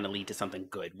can kind of lead to something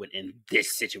good when in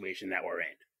this situation that we're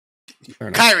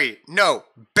in. Kyrie, no,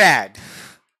 bad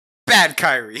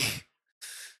Kyrie.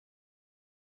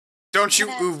 Don't you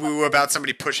ooh about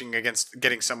somebody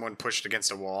getting someone pushed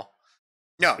against a wall.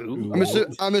 No,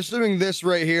 I'm assuming this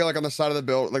right here, like on the side of the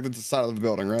building, like the side of the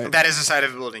building, right? That is the side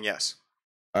of the building. Yes.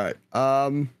 All right.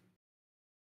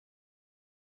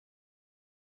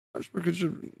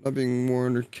 Not being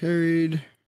worn or carried.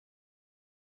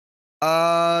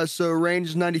 So range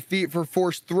is 90 feet for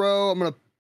forced throw. I'm gonna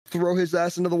throw his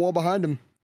ass into the wall behind him.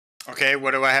 Okay,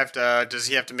 what do I have to? Does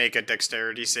he have to make a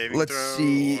dexterity saving Let's throw?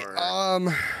 see. Or...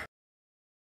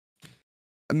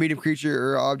 A medium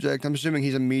creature or object. I'm assuming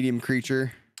he's a medium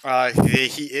creature.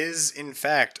 He is in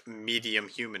fact medium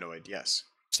humanoid. Yes.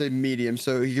 Say medium,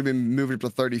 so he could be moved up to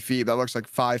 30 feet. That looks like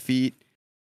 5 feet.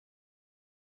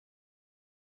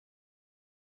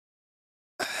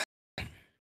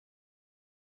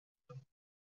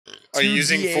 Are you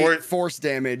using force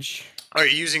damage? Are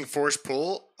you using push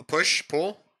pull?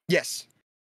 Yes.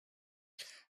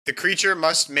 The creature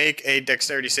must make a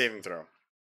dexterity saving throw.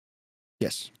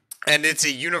 Yes. And it's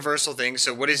a universal thing.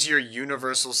 So what is your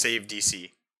universal save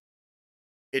DC?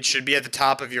 It should be at the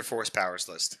top of your force powers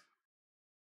list,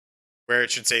 where it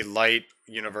should say light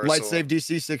universal. Light save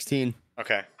DC 16.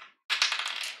 Okay.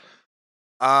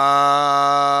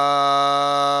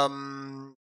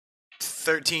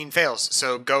 13 fails.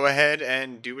 So go ahead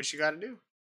and do what you got to do.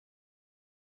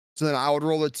 So then I would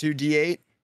roll a 2d8.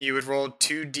 You would roll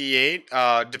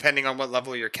 2d8, depending on what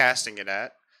level you're casting it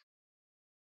at.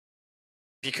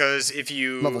 Because if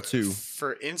you, level 2,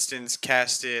 for instance,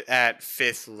 cast it at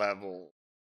 5th level.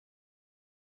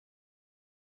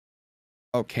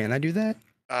 Oh, can I do that?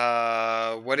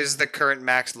 What is the current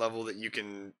max level that you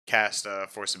can cast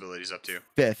force abilities up to?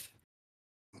 5th.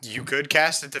 You could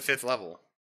cast it to 5th level.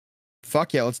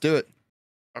 Fuck yeah, let's do it.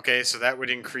 Okay, so that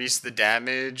would increase the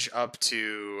damage up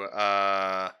to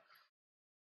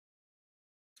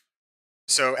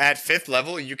so at 5th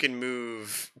level you can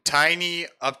move tiny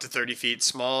up to 30 feet,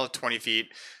 small 20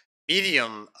 feet,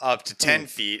 medium up to 10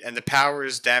 feet, and the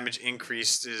power's damage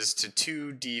increases to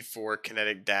 2d4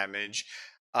 kinetic damage.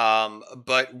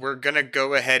 But we're gonna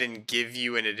go ahead and give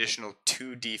you an additional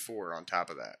 2d4 on top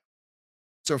of that.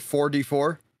 So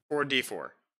 4d4? 4d4.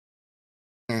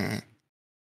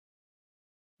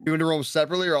 You want to roll them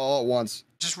separately or all at once?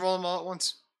 Just roll them all at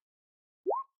once.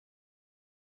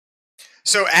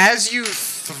 So as you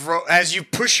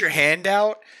push your hand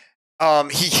out,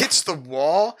 he hits the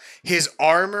wall. His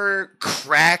armor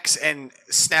cracks and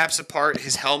snaps apart.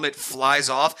 His helmet flies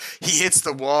off. He hits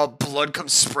the wall. Blood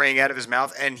comes spraying out of his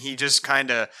mouth, and he just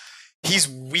he's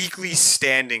weakly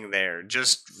standing there,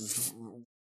 just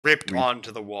ripped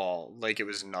onto the wall like it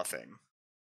was nothing.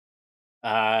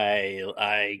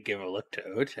 I give a look to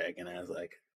Ochek and I was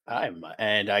like,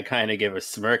 and I kind of give a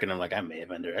smirk and I'm like, I may have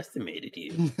underestimated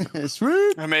you.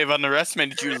 Sweet. I may have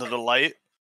underestimated you, little light.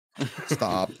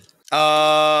 Stop.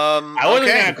 I wasn't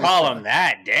gonna call him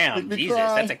that. Damn, Jesus,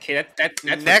 that's a kid. That's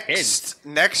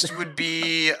Next would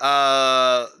be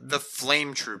the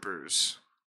Flame Troopers.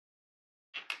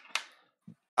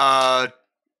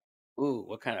 Ooh,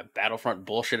 what kind of Battlefront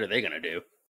bullshit are they gonna do?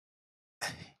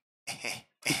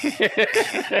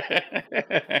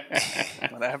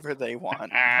 Whatever they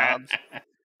want.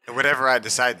 Whatever I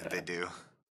decide that they do.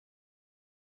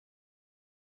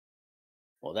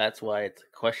 Well, that's why it's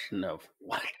a question of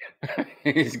what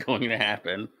is going to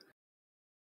happen.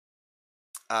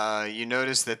 You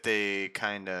notice that they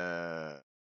kind of...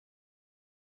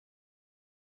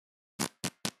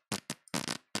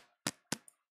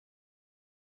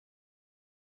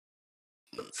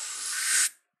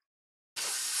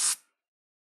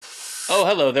 Oh,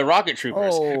 hello, they're rocket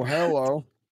troopers. Oh, hello.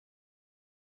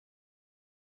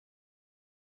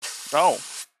 Oh.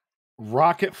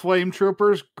 Rocket flame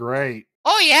troopers? Great.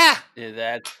 Oh, yeah.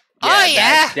 That's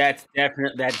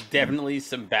definitely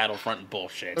some Battlefront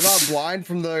bullshit. They're not blind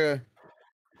from the...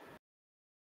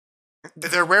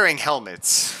 They're wearing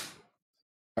helmets.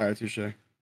 Alright, touche.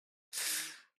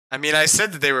 I mean, I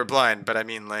said that they were blind, but I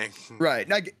mean, like... Right,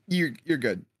 you're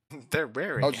good. They're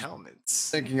wearing helmets.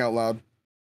 Thinking out loud.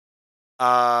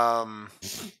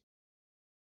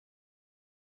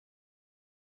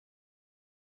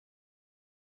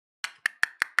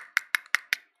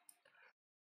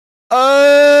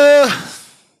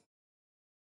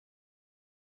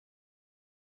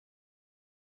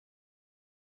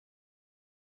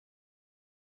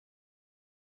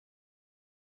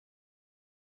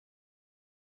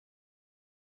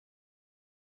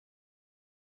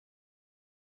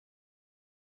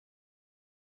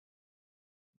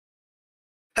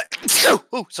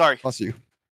 Oh, sorry. Bless you.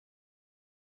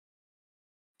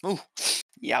 Oh,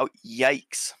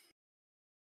 yikes.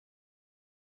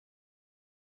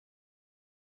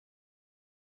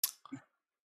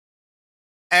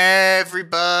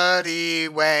 Everybody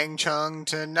Wang Chung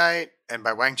tonight. And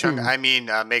by Wang Chung, I mean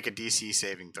make a DC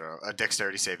saving throw. A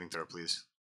dexterity saving throw, please.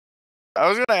 I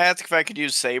was going to ask if I could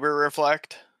use Saber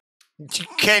Reflect.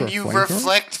 Can For you flamethrower?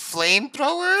 reflect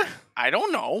flamethrower? I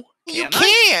don't know. You Can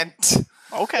I? can't.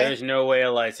 Okay. There's no way a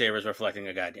lightsaber is reflecting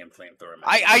a goddamn flamethrower. Man.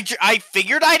 I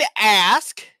figured I'd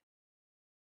ask.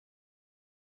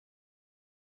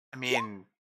 I mean,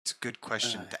 it's a good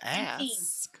question to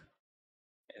ask.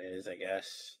 It is, I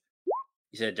guess.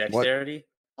 You said dexterity?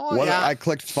 Oh, what? yeah. I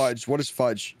clicked fudge. What is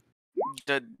fudge?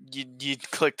 You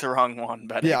clicked the wrong one,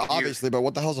 but Yeah, obviously, but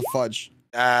what the hell's a fudge?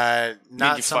 Not you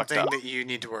fucked something up. that you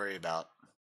need to worry about.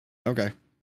 Okay.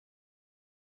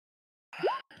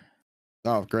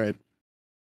 Oh, great.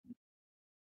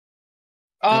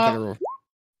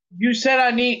 You said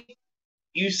I need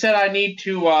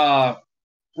to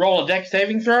roll a dex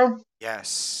saving throw?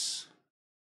 Yes.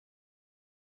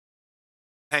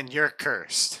 And you're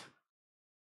cursed.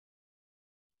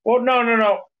 Well,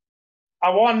 no. I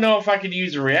want to know if I could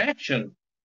use a reaction.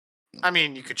 I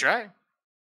mean, you could try.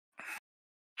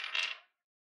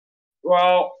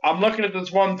 Well, I'm looking at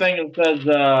this one thing that says,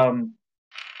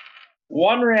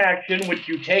 one reaction which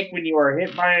you take when you are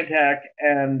hit by an attack,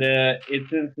 and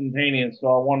it's instantaneous.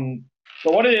 So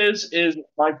what it is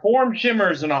my form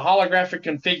shimmers in a holographic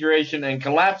configuration and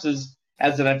collapses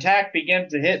as an attack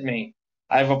begins to hit me.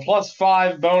 I have a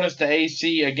 +5 bonus to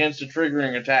AC against a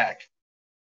triggering attack.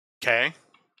 Okay.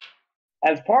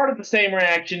 As part of the same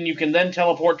reaction, you can then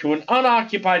teleport to an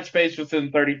unoccupied space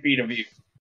within 30 feet of you.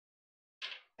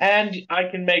 And I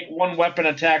can make one weapon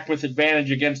attack with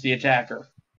advantage against the attacker.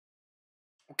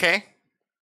 Okay.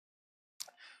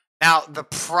 Now, the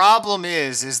problem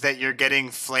is that you're getting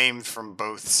flamed from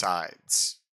both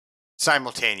sides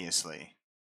simultaneously.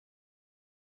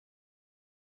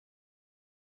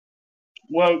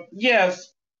 Well,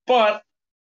 yes, but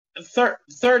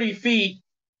 30 feet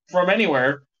from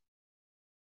anywhere,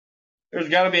 there's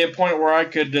got to be a point where I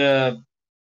could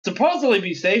supposedly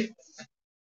be safe.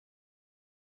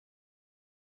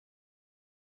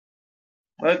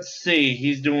 Let's see.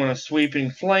 He's doing a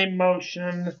sweeping flame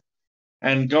motion,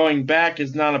 and going back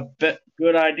is not a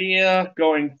good idea.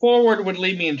 Going forward would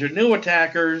lead me into new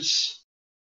attackers.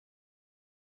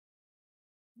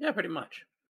 Yeah, pretty much.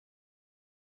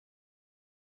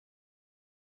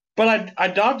 But I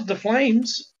dodged the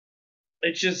flames.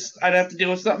 It's just I'd have to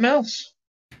deal with something else.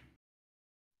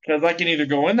 Because I can either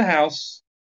go in the house,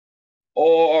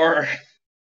 or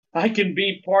I can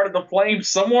be part of the flames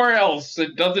somewhere else.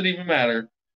 It doesn't even matter.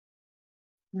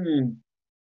 You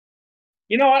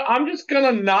know what? I'm just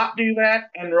gonna not do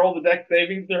that and roll the dex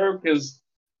saving throw, because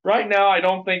right now I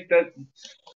don't think that.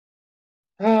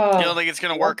 You don't think it's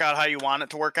gonna work out how you want it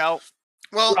to work out?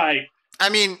 Well, right. I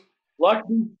mean,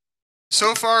 lucky.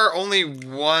 So far, only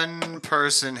one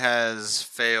person has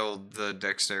failed the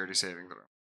dexterity saving throw.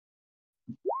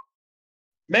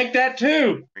 Make that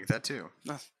 2. Make that 2.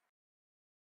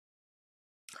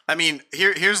 I mean,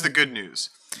 here's the good news.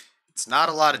 It's not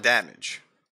a lot of damage.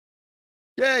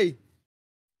 Yay!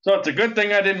 So it's a good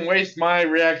thing I didn't waste my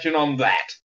reaction on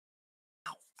that.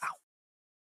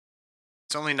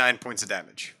 It's only 9 points of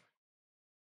damage.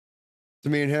 To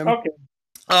me and him? Okay.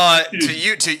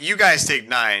 To you guys take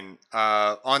 9.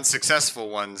 On successful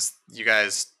ones, you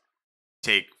guys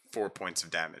take 4 points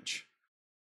of damage.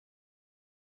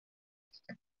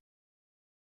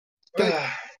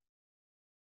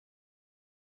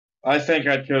 I think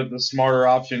I chose the smarter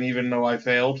option, even though I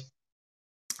failed.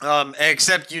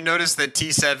 Except you notice that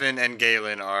T7 and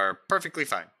Galen are perfectly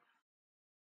fine.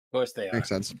 Of course they are. Makes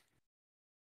sense.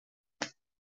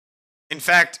 In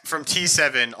fact, from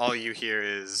T7, all you hear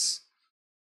is...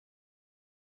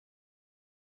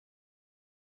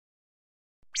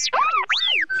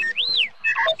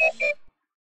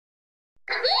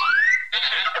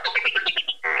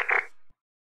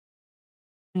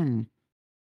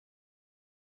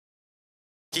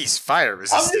 He's fire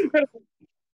resistant.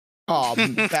 Oh,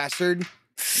 bastard!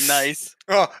 Nice.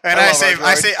 Oh, and I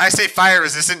say fire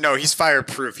resistant. No, he's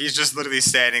fireproof. He's just literally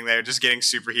standing there, just getting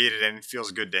superheated, and it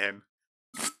feels good to him.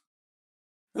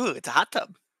 Ooh, it's a hot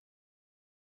tub.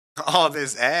 All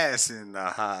this ass in the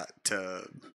hot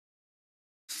tub.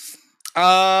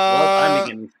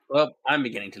 I'm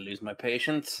beginning to lose my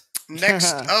patience.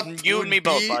 Next up, you and me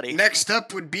both, buddy. Next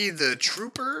up would be the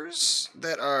troopers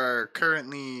that are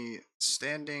currently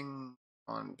standing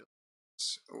on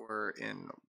buildings or in.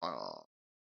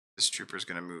 This trooper's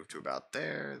gonna move to about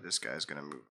there. This guy's gonna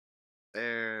move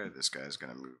there. This guy's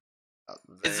gonna move out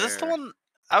there. Is this the one?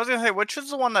 I was gonna say, which is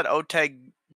the one that Oteg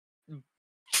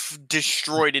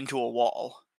destroyed into a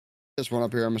wall? This one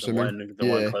up here, I'm assuming. The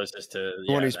one closest to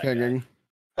the one he's pinging.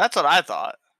 That's what I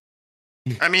thought.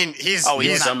 I mean, he's not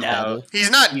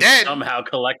dead. Somehow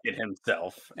collected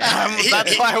himself.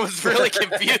 That's why I was really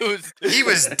confused. He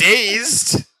was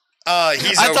dazed.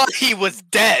 I thought he was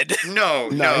dead. No,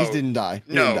 No, he didn't die.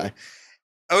 He no. didn't die.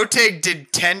 Oteg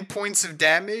did 10 points of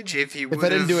damage if he would If I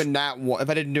didn't do a nat one, if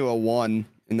I didn't do a 1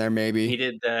 in there, maybe. He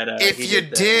did that. If he you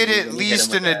did, that, did when at he hit him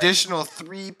least with an that. additional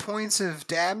 3 points of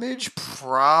damage,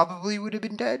 probably would have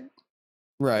been dead.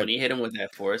 Right. When he hit him with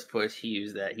that force push, he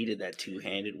used that. He did that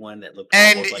two-handed one that looked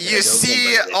And almost like you a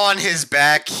see on his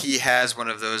back, he has one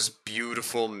of those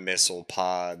beautiful missile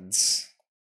pods.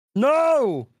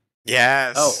 No!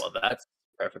 Yes. Oh, well, that's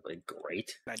perfectly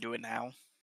great. Can I do it now?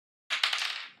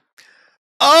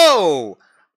 Oh!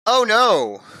 Oh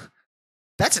no!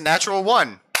 That's a natural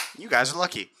 1. You guys are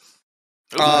lucky.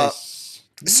 Nice.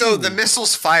 So the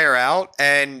missiles fire out,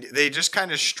 and they just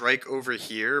kind of strike over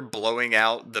here, blowing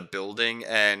out the building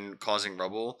and causing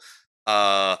rubble.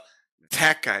 That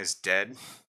guy's dead.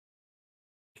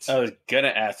 I was gonna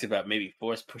ask about maybe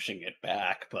force pushing it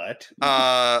back, but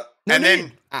And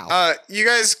then you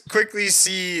guys quickly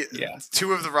see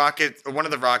one of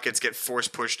the rockets get force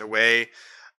pushed away,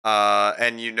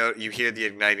 and you hear the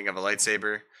igniting of a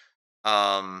lightsaber.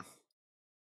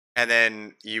 And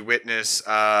then you witness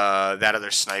that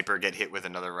other sniper get hit with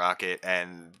another rocket,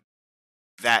 and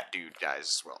that dude dies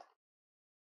as well.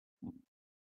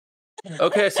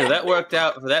 okay, so that worked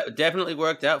out. That definitely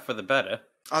worked out for the better.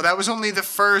 Oh, that was only the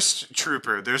first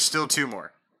trooper. There's still 2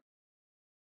 more.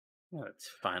 Well, it's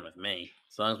fine with me,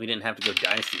 as long as we didn't have to go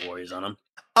Dynasty Warriors on him.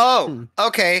 Oh,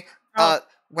 okay.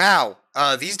 Wow.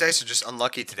 These dice are just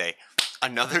unlucky today.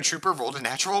 Another trooper rolled a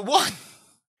natural 1.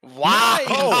 Wow.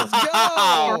 Let's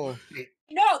go!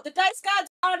 No, the dice god's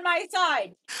on my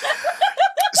side.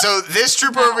 So this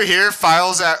trooper over here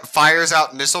fires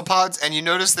out missile pods, and you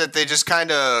notice that they just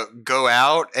kind of go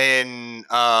out, and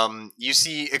you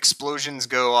see explosions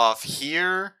go off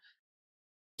here,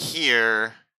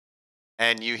 here,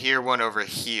 and you hear one over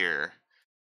here.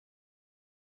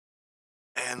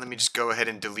 And let me just go ahead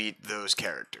and delete those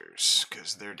characters,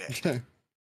 because they're dead.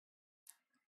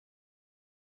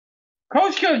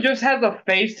 Coach Kill just has a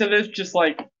face to this, just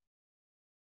like.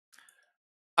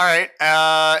 All right,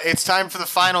 it's time for the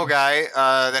final guy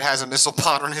that has a missile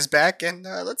pod on his back, and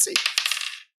let's see.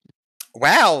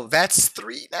 Wow, that's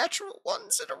 3 natural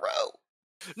 1s in a row.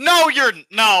 No, you're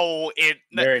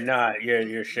not.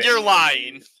 You're shit. You're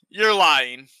lying. You're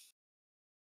lying.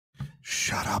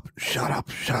 Shut up, shut up,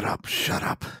 shut up, shut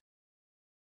up.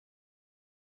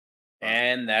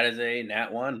 And that is a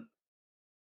nat 1.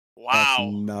 Wow.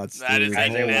 That's nuts, That is dude.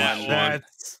 a nat 1.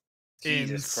 That's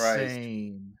Jesus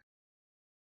insane.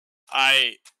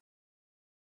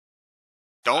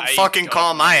 Don't I fucking don't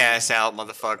call my know. ass out,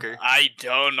 motherfucker. I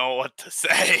don't know what to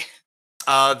say.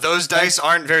 Those dice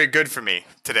aren't very good for me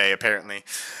today, apparently.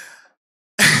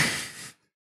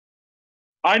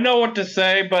 I know what to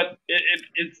say, but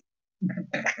it's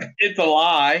it's a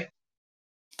lie.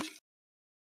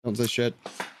 Don't say shit.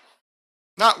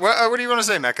 What do you want to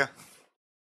say, Mecca?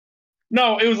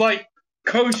 No, it was like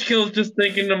Coach Kill's just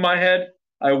thinking in my head,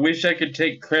 I wish I could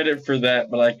take credit for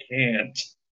that, but I can't.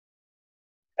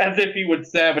 As if he would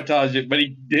sabotage it, but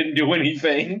he didn't do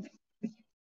anything.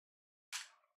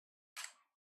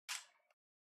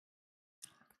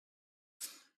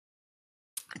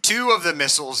 Two of the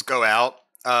missiles go out,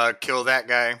 kill that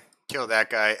guy,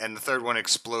 and the third one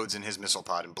explodes in his missile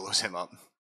pod and blows him up.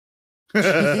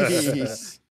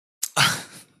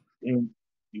 You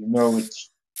know it's...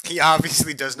 He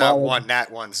obviously does not want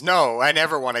nat ones. No, I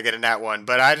never want to get a nat one,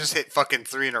 but I just hit fucking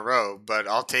 3 in a row, but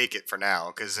I'll take it for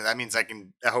now, because that means I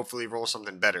can hopefully roll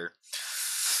something better.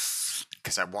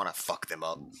 Because I want to fuck them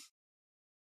up.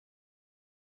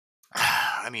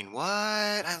 I mean, what?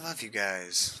 I love you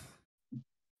guys.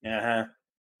 Uh-huh.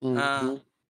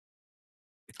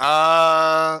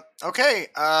 Okay,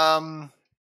 Are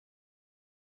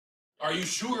you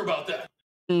sure about that?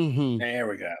 There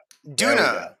we go.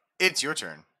 Duna, it's your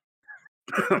turn.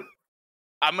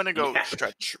 I'm gonna go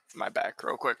stretch my back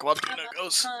real quick while Duna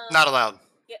goes. Not allowed.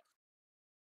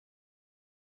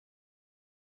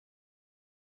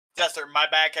 Jester, my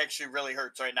back actually really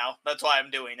hurts right now. That's why I'm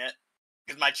doing it.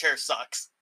 Because my chair sucks.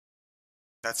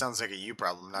 That sounds like a you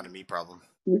problem, not a me problem.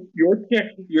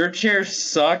 Your chair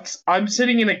sucks. I'm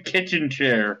sitting in a kitchen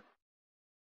chair.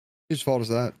 Whose fault is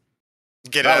that?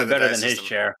 Get Probably out of the better dice than his system.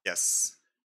 chair. Yes.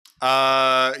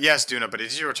 Yes, Duna, but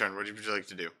it's your turn. What would you like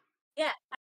to do? Yeah.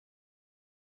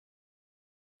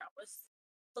 I was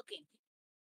looking.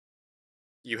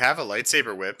 You have a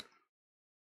lightsaber whip.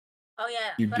 Oh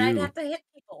yeah, You but do. I'd have to hit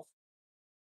people.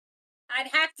 I'd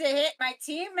have to hit my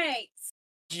teammates.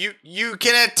 You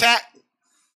can attack.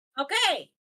 Okay.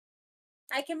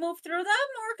 I can move through them,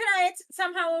 or can I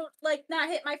somehow like not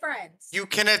hit my friends? You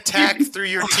can attack through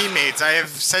your teammates. I have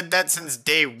said that since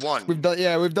day one. We've done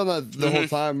that the whole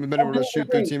time. We've been able to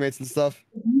shoot through teammates and stuff.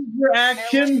 Use your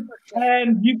action,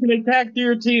 and you can attack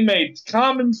your teammates.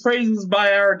 Common phrases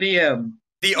by our DM.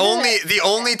 The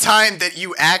only time that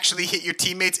you actually hit your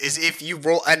teammates is if you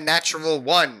roll a natural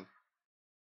 1.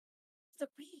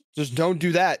 Just don't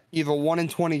do that. You have a 1 in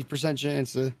 20%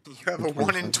 chance. You have a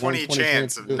 1 in 20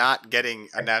 chance of not getting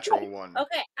a natural 1.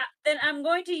 Okay, then I'm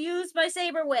going to use my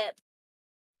saber whip.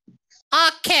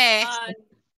 Okay.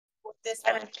 This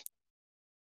one.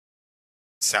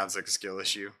 Sounds like a skill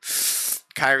issue.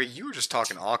 Kyrie, you were just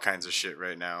talking all kinds of shit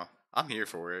right now. I'm here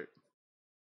for it.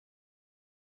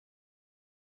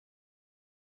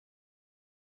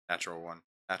 Natural 1.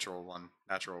 Natural 1.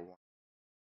 Natural 1.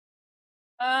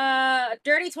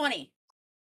 Dirty 20.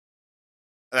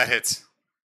 That hits.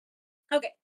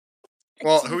 Okay.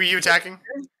 Well, who are you attacking?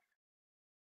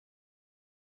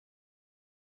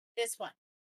 This one.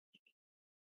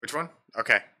 Which one?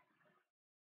 Okay.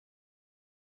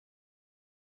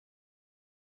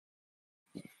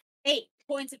 Eight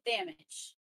points of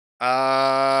damage.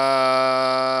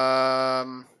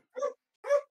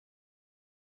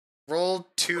 Roll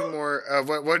 2 more.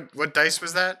 What dice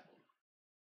was that?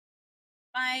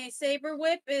 My saber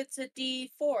whip, it's a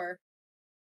D4.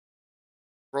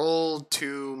 Roll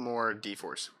 2 more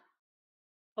D4s.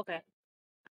 Okay.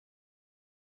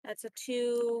 That's a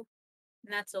 2,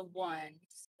 and that's a 1.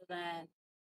 So then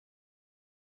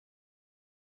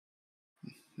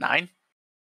 9.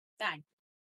 9.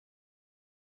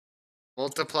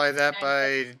 Multiply that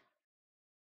by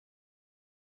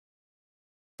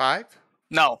 5?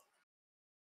 No.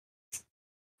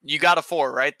 You got a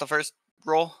 4, right? The first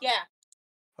roll? Yeah.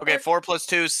 Okay, 4 plus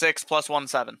 2, 6 plus 1,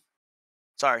 7.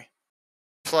 Sorry.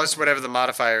 Plus whatever the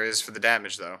modifier is for the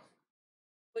damage, though.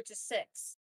 Which is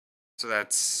 6. So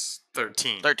that's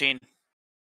 13. 13.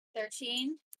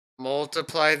 13.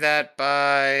 Multiply that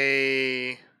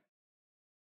by...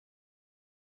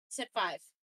 Said 5.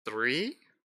 3?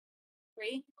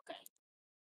 3? Okay.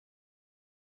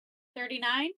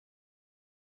 39?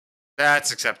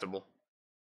 That's acceptable.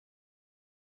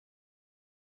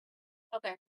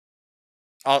 Okay.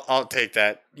 I'll take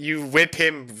that. You whip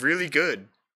him really good.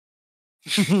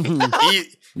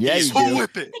 Yeah, he's you do.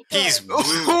 whip it.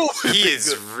 He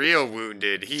is real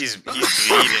wounded. He's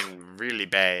bleeding really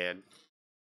bad.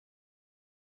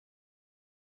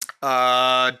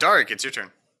 Dark, it's your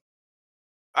turn.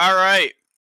 All right.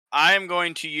 I'm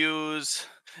going to use...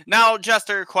 Now,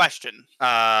 Jester, question. Do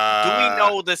we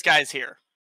know this guy's here?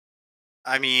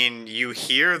 I mean, you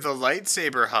hear the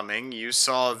lightsaber humming. You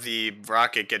saw the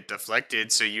rocket get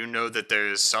deflected, so you know that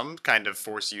there's some kind of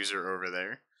force user over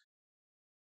there.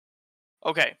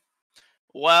 Okay.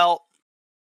 Well,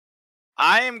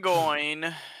 I am going...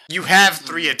 You have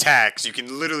 3 attacks. You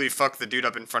can literally fuck the dude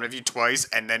up in front of you twice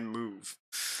and then move.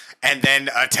 And then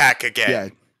attack again. Yeah.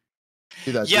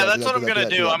 Do that, Yeah, that's what I'm going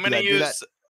to do. I'm going to use...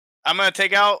 I'm going to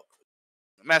take out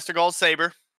Master Gold's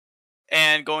saber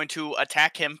and going to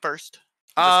attack him first.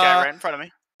 This guy right in front of me.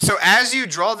 So as you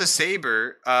draw the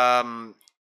saber,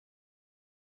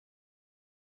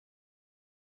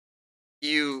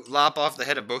 you lop off the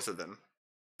head of both of them.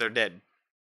 They're dead.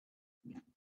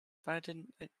 But I didn't...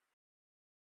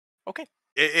 Okay.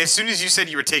 As soon as you said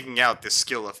you were taking out, the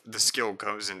skill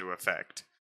goes into effect.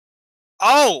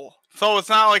 Oh! So it's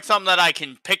not like something that I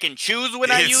can pick and choose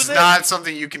when I use it? It's not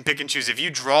something you can pick and choose. If you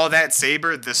draw that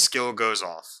saber, the skill goes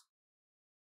off.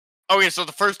 Okay, so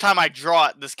the first time I draw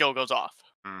it, the skill goes off.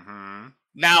 Mm-hmm.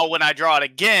 Now, when I draw it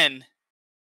again,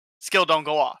 skill don't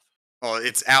go off. Well,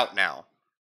 it's out now.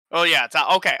 Oh, yeah, it's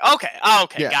out. Okay,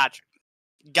 Yeah.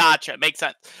 Gotcha. Makes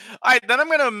sense. All right, then I'm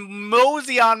going to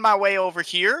mosey on my way over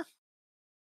here.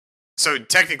 So,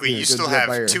 technically, you still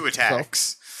have 2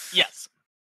 attacks. Yes.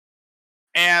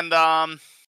 And, I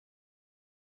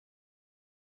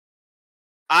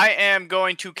am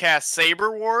going to cast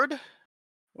Saber Ward,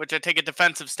 which I take a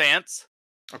defensive stance.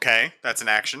 Okay, that's an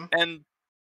action. And,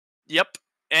 yep.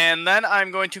 And then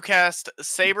I'm going to cast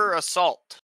Saber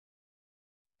Assault.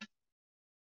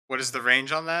 What is the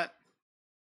range on that?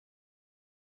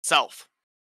 Self.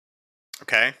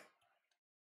 Okay.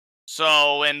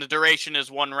 So, and the duration is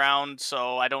 1 round,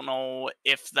 so I don't know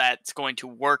if that's going to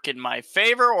work in my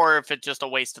favor or if it's just a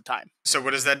waste of time. So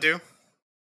what does that do?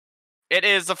 It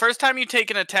is the first time you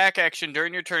take an attack action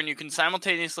during your turn, you can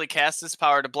simultaneously cast this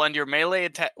power to blend your melee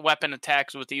weapon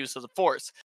attacks with the use of the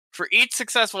Force. For each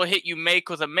successful hit you make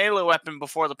with a melee weapon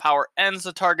before the power ends,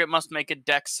 the target must make a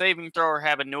dex saving throw or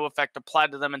have a new effect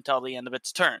applied to them until the end of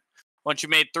its turn. Once you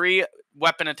made 3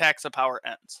 weapon attacks, the power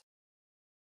ends.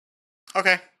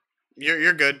 Okay,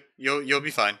 you're good. You'll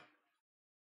be fine.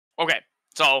 Okay,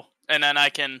 so and then I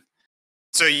can.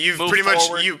 So you've move pretty much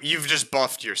forward. you've just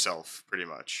buffed yourself pretty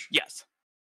much. Yes.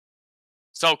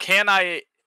 So can I?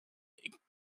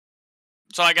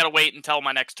 So I gotta wait until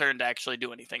my next turn to actually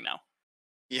do anything now.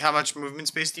 Yeah, how much movement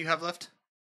space do you have left?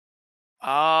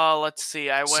 Let's see.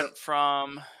 I went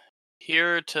from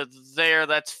here to there.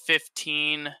 That's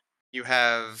 15. You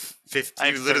have 50. I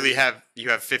You have literally 30.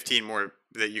 have 15 more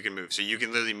that you can move. So you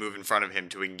can literally move in front of him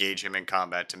to engage him in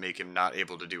combat to make him not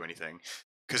able to do anything.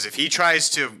 Because if he tries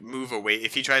to move away,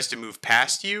 if he tries to move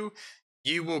past you,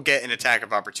 you will get an attack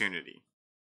of opportunity.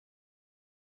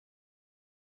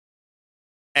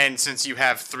 And since you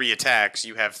have 3 attacks,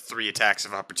 you have 3 attacks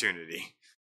of opportunity.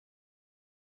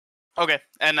 Okay,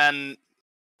 and then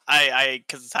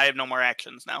because I have no more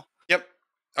actions now. Yep.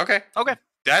 Okay. Okay.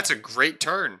 That's a great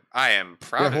turn. I am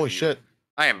proud of you. holy shit.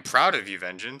 I am proud of you,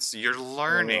 Vengeance. You're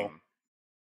learning.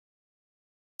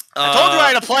 I told you I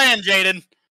had a plan, Jaden.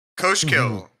 Coach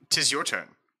Kill, 'tis your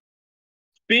turn.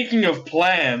 Speaking of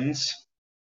plans,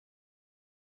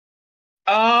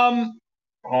 hold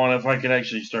on if I could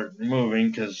actually start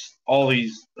moving, because all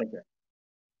these, okay.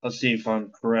 Let's see if I'm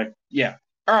correct. Yeah.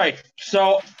 Alright,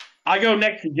 so I go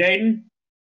next to Jaden,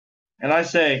 and I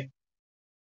say,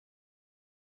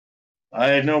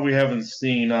 I know we haven't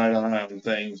seen eye to eye on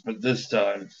things, but this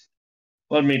time,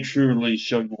 let me truly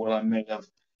show you what I'm made of.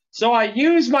 So I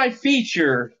use my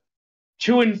feature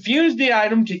to infuse the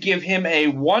item to give him a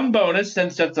 1 bonus.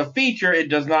 Since that's a feature, it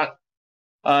does not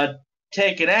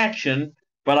take an action,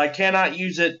 but I cannot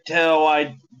use it till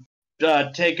I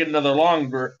take another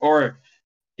long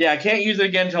I can't use it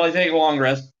again until I take a long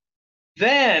rest.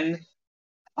 Then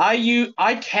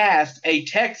I cast a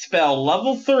tech spell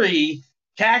level 3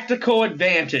 Tactical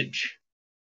Advantage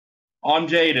on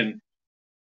Jaden.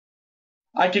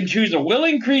 I can choose a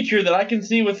willing creature that I can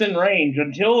see within range.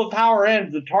 Until the power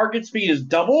ends, the target speed is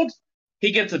doubled.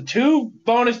 He gets a 2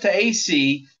 bonus to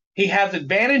AC. He has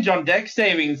advantage on dex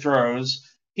saving throws.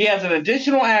 He has an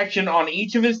additional action on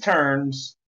each of his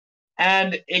turns.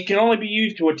 And it can only be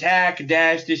used to attack,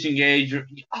 dash, disengage,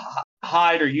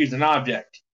 hide, or use an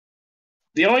object.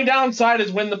 The only downside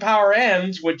is when the power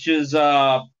ends, which is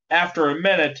after a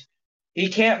minute, he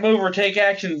can't move or take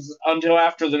actions until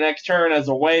after the next turn as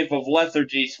a wave of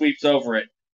lethargy sweeps over it.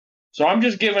 So I'm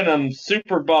just giving him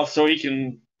super buff so he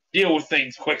can deal with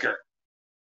things quicker.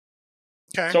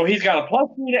 Okay. So he's got a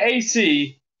 +3 to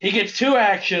AC. He gets 2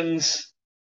 actions,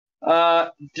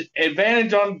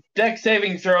 advantage on dex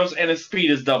saving throws, and his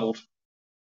speed is doubled.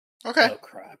 Okay. Oh,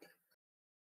 crap.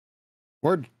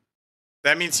 Word.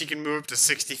 That means he can move up to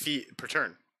 60 feet per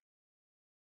turn.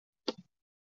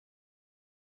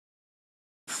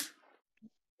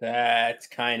 That's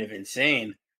kind of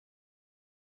insane.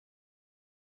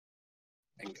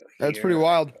 That's pretty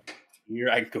wild.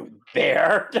 Here I go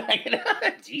there.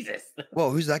 Jesus. Whoa,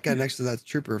 who's that guy next to that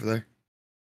trooper over there?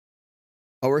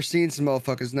 Oh, we're seeing some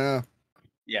motherfuckers now.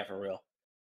 Yeah, for real.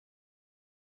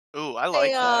 Ooh, I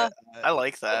like that. I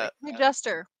like that. Hey,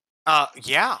 Jester.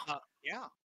 Yeah.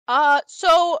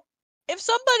 So if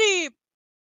somebody,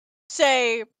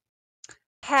 say,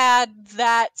 had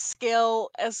that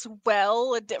skill as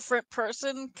well, a different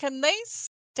person, can they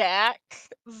stack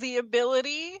the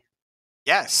ability?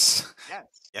 Yes.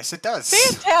 Yes, it does.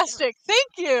 Fantastic. Thank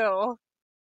you.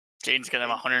 Jaden's gonna have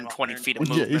 120 feet of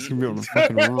Yeah, movement. he's gonna be able to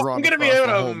fucking run. I'm gonna be across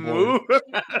the able whole to board.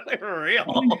 move. For real.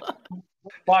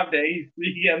 5 to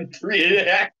AC and 3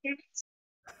 actions.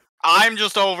 I'm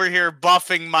just over here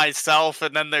buffing myself,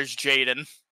 and then there's Jaden.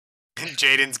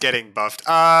 Jaden's getting buffed.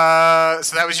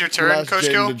 So that was your turn, Last Coach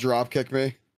Jaden Gill? to drop kick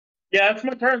me. Yeah, that's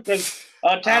my turn because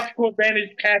tactical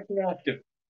advantage casting active.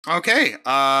 Okay.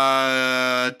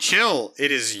 Chill.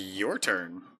 It is your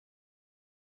turn.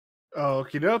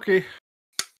 Okie dokie.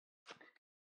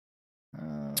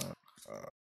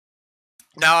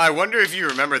 Now I wonder if you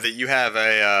remember that you have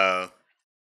a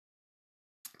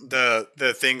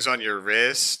the things on your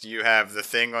wrist. You have the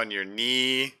thing on your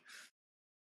knee.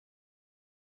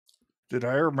 Did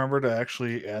I remember to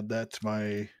actually add that to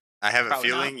my... I have a Probably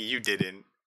feeling you didn't.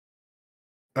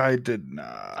 I did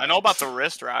not. I know about the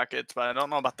wrist rockets, but I don't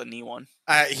know about the knee one.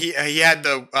 He had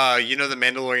the the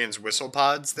Mandalorian's whistle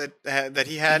pods that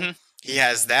he had. Mm-hmm. He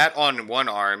has that on one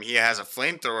arm. He has a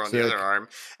flamethrower on the other arm,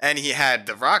 and he had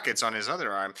the rockets on his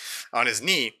other arm, on his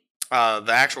knee. The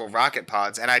actual rocket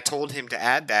pods, and I told him to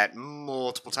add that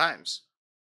multiple times.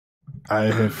 I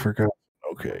have forgotten.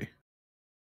 Okay.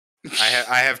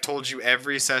 I have told you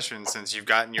every session since you've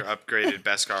gotten your upgraded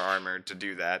Beskar armor to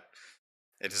do that.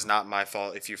 It is not my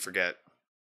fault if you forget.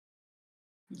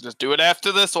 Just do it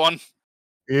after this one.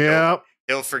 Yep.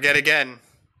 He'll forget again.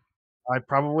 I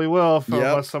probably will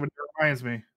unless somebody reminds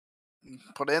me.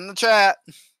 Put it in the chat.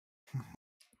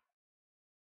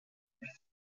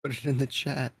 Put it in the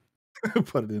chat.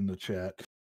 Put it in the chat.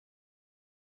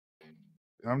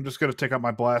 I'm just gonna take out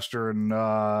my blaster and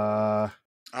Oh,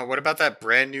 what about that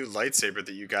brand new lightsaber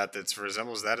that you got that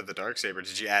resembles that of the Darksaber?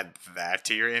 Did you add that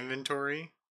to your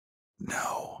inventory?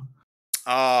 No.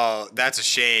 Oh, that's a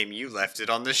shame. You left it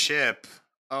on the ship.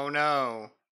 Oh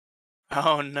no.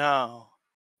 Oh no.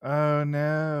 Oh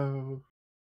no.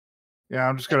 Yeah,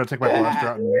 I'm just gonna take my blaster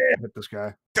out and hit this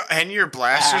guy. And your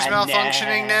blaster's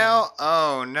malfunctioning now?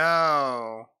 Oh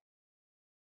no.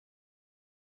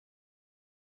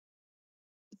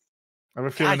 I have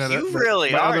a feeling God, that you that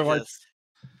really my are other light- just.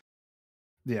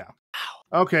 Yeah.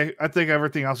 Okay, I think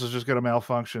everything else is just gonna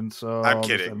malfunction. So I'm I'll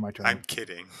just kidding. end my turn. I'm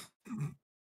kidding.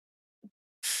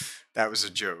 That was a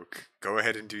joke. Go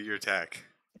ahead and do your attack.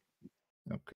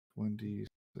 Okay, 1d6.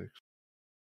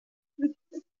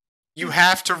 You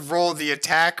have to roll the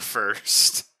attack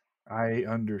first. I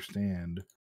understand.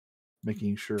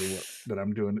 Making sure that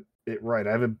I'm doing it right.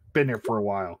 I haven't been here for a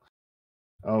while.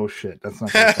 Oh shit, that's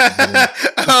not.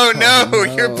 Oh no,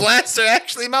 your blaster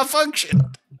actually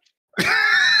malfunctioned.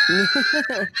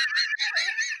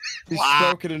 He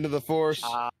spoke it into the force.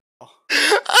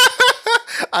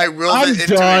 I willed I'm it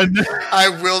into done. I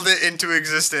willed it into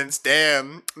existence.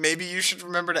 Damn. Maybe you should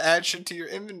remember to add shit to your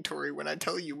inventory when I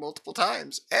tell you multiple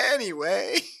times.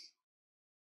 Anyway.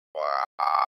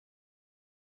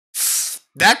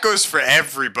 That goes for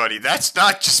everybody. That's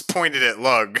not just pointed at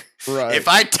Lug. Right. If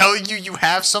I tell you you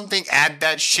have something, add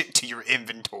that shit to your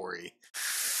inventory.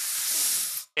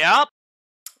 Yep.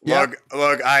 Lug,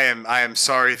 I am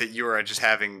sorry that you are just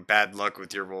having bad luck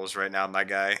with your rolls right now, my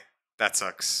guy. That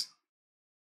sucks.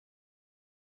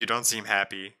 You don't seem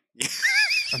happy.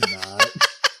 I'm not.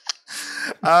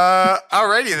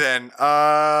 Alrighty then.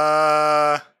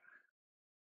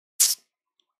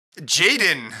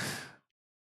 Jaden.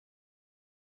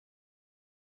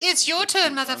 It's your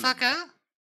turn, motherfucker.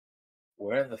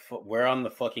 Where on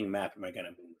the fucking map am I gonna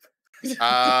move?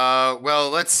 Well,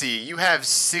 let's see. You have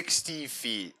 60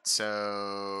 feet,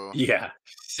 so Yeah,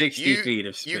 60 feet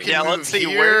of space. You can move let's see,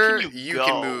 here. where can you go?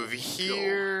 can move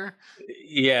here.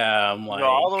 Yeah, I'm You like go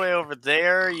all the way over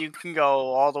there. You can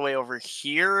go all the way over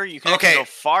here. You can actually go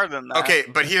farther than that. Okay,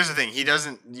 but here's the thing. He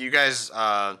doesn't. You guys.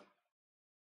 The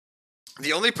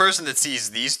only person that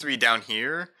sees these three down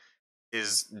here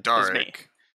is Dark. me.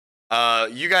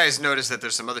 You guys notice that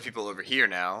there's some other people over here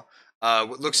now.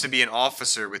 What looks to be an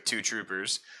officer with 2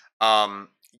 troopers.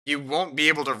 You won't be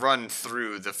able to run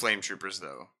through the flame troopers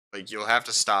though. Like you'll have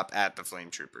to stop at the flame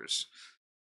troopers.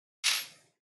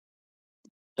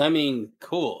 I mean,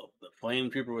 cool. The flame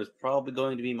trooper was probably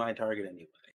going to be my target anyway.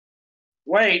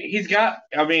 Wait, he's got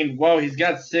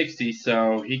 60,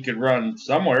 so he could run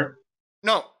somewhere.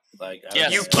 No. Like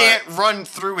You can't run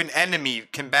through an enemy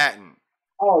combatant.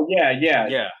 Oh yeah.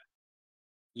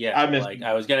 I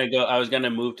was gonna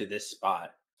move to this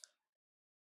spot.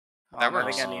 That I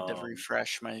works. think I need to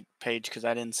refresh my page because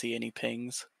I didn't see any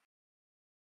pings.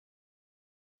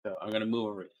 So I'm gonna move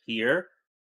over here,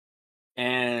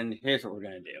 and here's what we're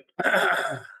gonna do.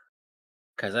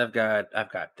 Because I've got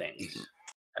things.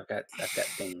 I've got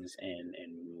things and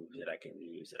moves that I can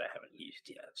use that I haven't used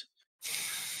yet.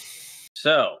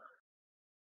 So,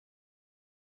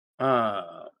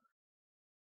 I'm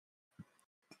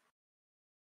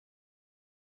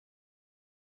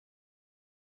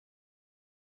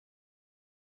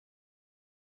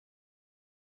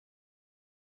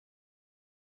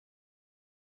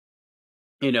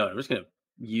just gonna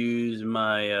use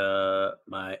my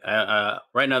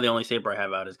right now the only saber I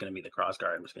have out is gonna be the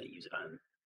crossguard. I'm just gonna use it on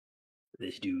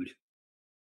this dude.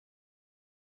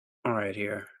 All right,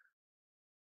 here.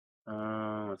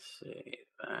 Let's see.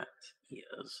 That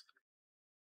is.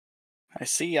 I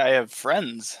see. I have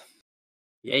friends.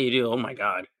 Yeah, you do. Oh my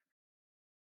god.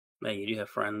 Man, you do have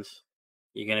friends.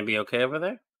 You gonna be okay over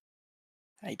there?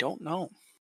 I don't know.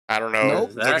 I don't know.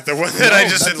 Nope. Look at the one that I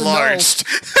just enlarged.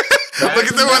 Look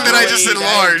at the one that I just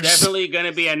enlarged. That's definitely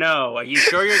gonna be a no. Are you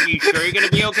sure you're gonna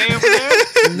be okay over there?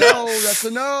 No, that's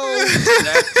a no.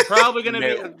 That's probably gonna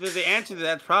be the answer to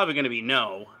that's probably gonna be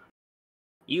no.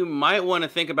 You might want to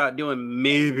think about doing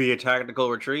maybe a tactical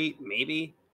retreat,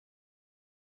 maybe.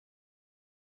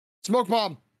 Smoke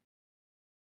bomb.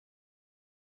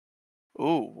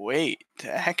 Ooh, wait.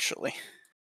 Actually,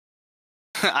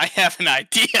 I have an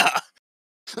idea.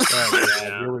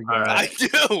 Here we go. I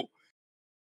do.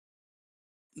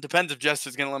 Depends if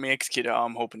Jester's gonna let me execute it.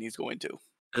 I'm hoping he's going to.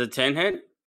 Is it 10 hit?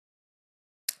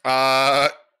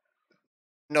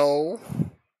 No.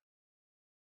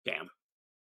 Damn.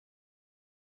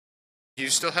 You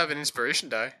still have an inspiration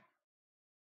die.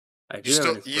 I do You have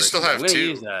still, an you inspiration. still I'm have going to 2.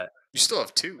 use that. You still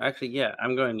have 2. Actually, yeah,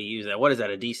 I'm going to use that. What is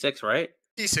that? A D6, right?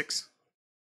 D6.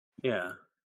 Yeah.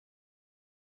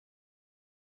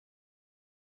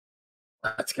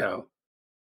 Let's go.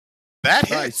 That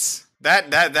hits. That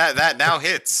now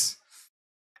hits.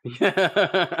 We're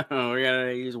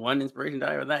gonna use 1 inspiration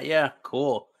die with that. Yeah,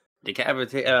 cool.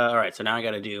 Decapitate. All right, so now I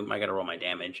gotta roll my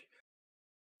damage.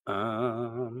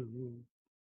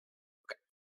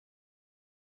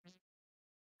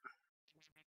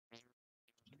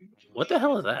 What the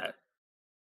hell is that?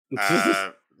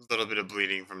 A little bit of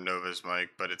bleeding from Nova's mic,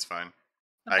 but it's fine.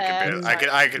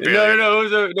 I could barely. No,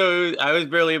 I was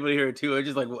barely able to hear it too. It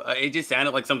just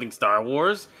sounded like something Star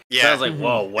Wars. Yeah, so I was like,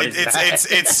 "Whoa, what is that?"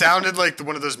 It sounded like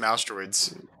one of those mouse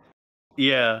droids.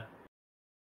 Yeah.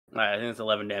 All right, I think it's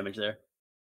 11 damage there.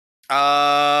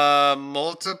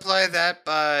 Multiply that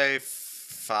by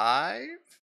 5.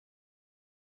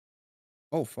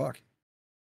 Oh fuck.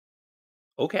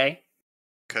 Okay.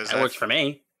 Because that works for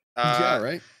me. Yeah,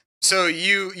 right. So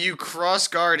you cross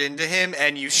guard into him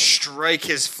and you strike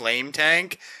his flame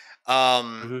tank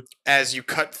as you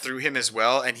cut through him as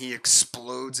well, and he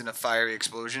explodes in a fiery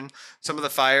explosion. Some of the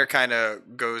fire kind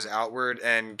of goes outward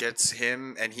and gets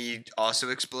him, and he also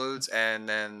explodes, and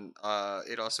then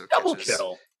it also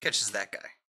catches that guy.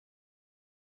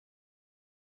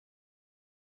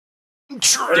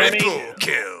 Triple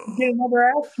kill. Get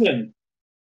another action.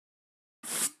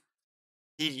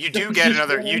 You do get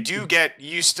another.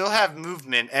 You still have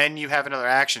movement, and you have another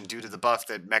action due to the buff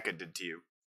that Mecha did to you.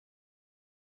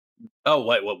 Oh,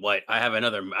 what? I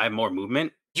have more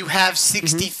movement. You have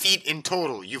 60 feet in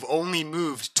total. You've only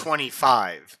moved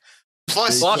 25.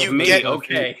 Plus you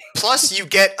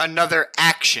get another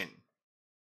action.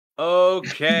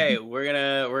 Okay, we're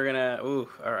gonna. Ooh,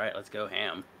 all right, let's go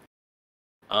ham.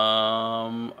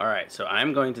 All right, so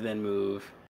I'm going to then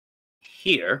move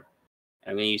here.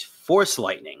 I'm going to use Force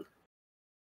Lightning.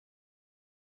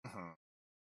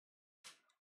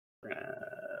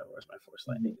 Where's my Force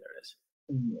Lightning? There it is.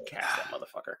 Cast that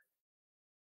motherfucker.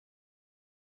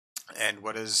 And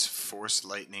what does Force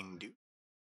Lightning do?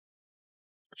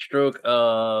 Stroke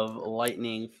of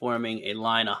lightning forming a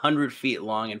line 100 feet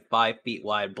long and 5 feet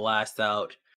wide blasts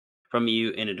out from you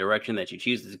in a direction that you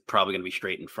choose. This is probably going to be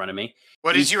straight in front of me.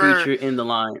 What is your creature in the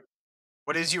line?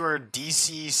 What is your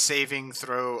DC saving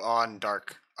throw on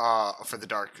dark? For the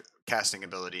dark casting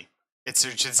ability, it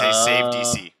should say save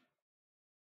DC.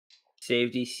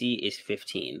 Save DC is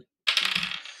 15.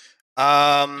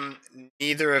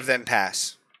 Neither of them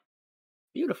pass.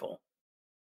 Beautiful.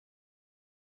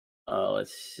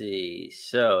 Let's see.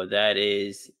 So that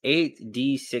is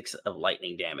 8d6 of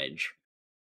lightning damage.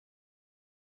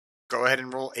 Go ahead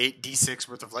and roll 8d6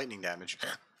 worth of lightning damage.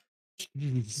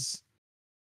 Jeez.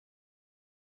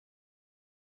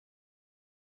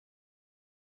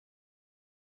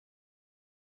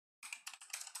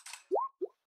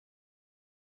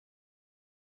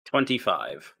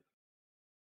 $25.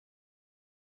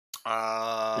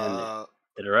 And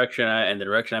the direction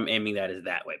I'm aiming that is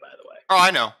that way, by the way. Oh,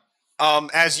 I know.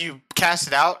 As you cast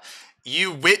it out,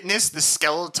 you witness the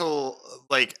skeletal,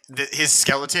 his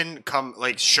skeleton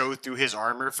show through his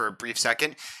armor for a brief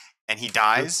second, and he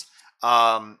dies.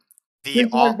 The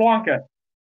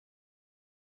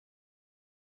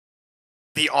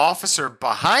officer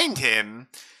behind him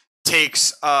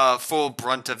takes full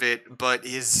brunt of it, but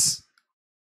is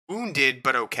wounded,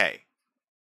 but okay.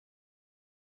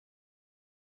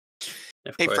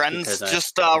 Hey, friends,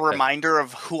 just a reminder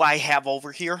of who I have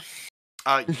over here.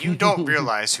 You don't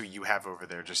realize who you have over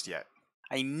there just yet.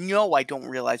 I know I don't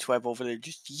realize who I have over there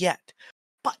just yet,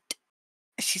 but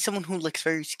I see someone who looks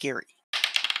very scary.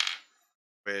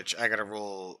 Which I gotta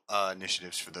roll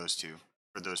initiatives for those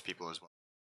people as well.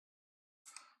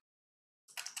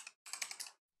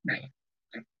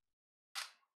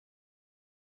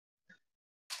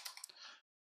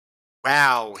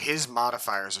 Wow, his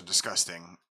modifiers are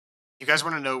disgusting. You guys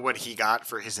want to know what he got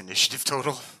for his initiative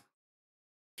total?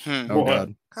 Oh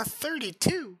god. A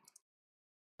 32.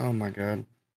 Oh my god.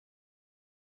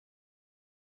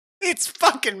 It's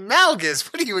fucking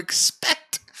Malgus. What do you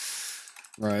expect?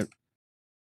 Right.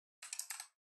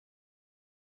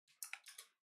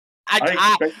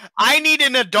 I need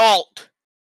an adult.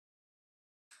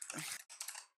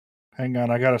 Hang on,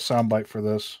 I got a soundbite for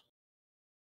this.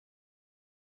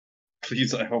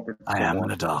 Please, I hope it's I am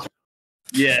an adult.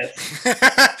 Yes.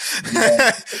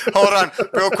 Hold on,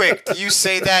 real quick. Do you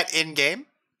say that in game?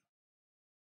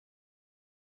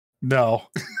 No.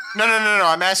 No.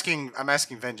 I'm asking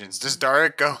Vengeance. Does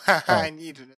Daric go? I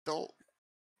need an adult.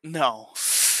 No.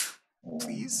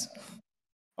 Please.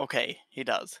 Okay, he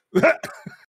does.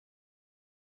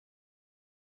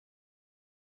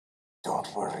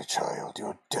 Don't worry, child.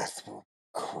 Your death will be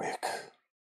quick.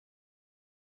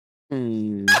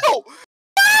 Ow!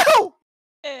 Ow!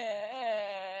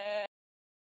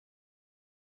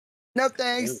 No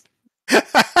thanks.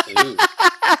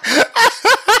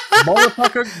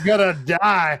 Motherfucker gonna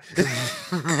die.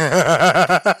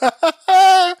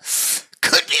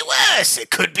 Could be worse.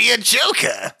 It could be a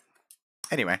Joker.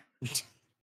 Anyway.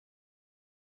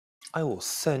 I will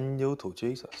send you to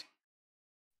Jesus.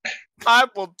 I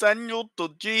will send you to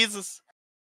Jesus.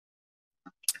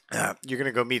 You're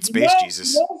gonna go meet Space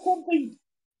Jesus.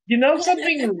 You know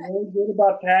something really good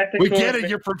about tactical. We get it.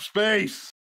 You're from space.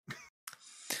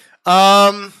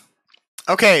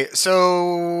 Okay,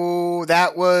 so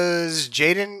that was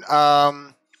Jaden.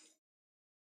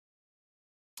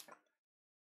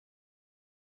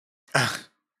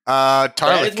 That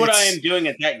Tarlik. is what I am doing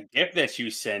at that gift that you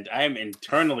sent. I am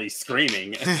internally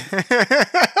screaming.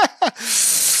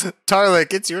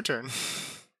 Tarlik, it's your turn.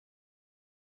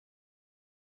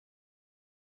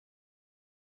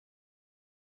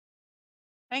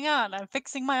 Hang on, I'm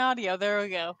fixing my audio. There we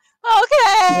go.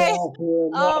 Okay. All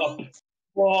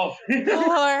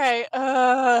right.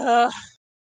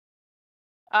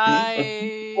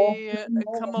 I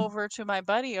come over to my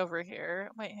buddy over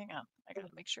here. Wait, hang on. I gotta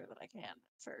make sure that I can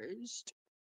first.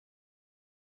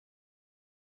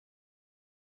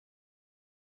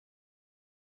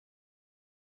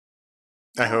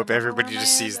 I hope everybody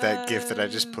just sees that GIF that I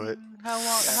just put. How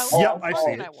long? Yep, I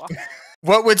see it.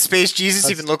 What would Space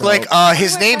Jesus even look like?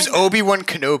 His name's Obi-Wan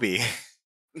Kenobi.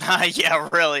 Yeah,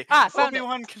 really.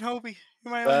 Obi-Wan Kenobi.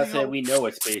 I said we know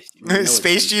it's space.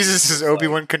 Space Jesus is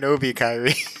Obi-Wan Kenobi,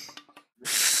 Kyrie.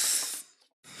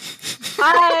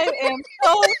 I am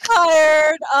so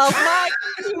tired of my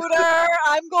computer.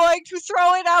 I'm going to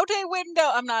throw it out a window.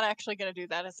 I'm not actually going to do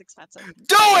that. It's expensive.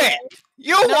 Do it!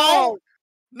 You won't!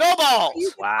 No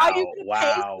balls! Wow.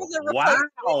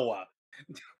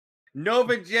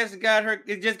 Nova just got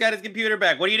his computer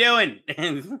back. What are you doing?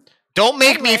 Don't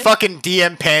make me fucking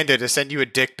DM Panda to send you a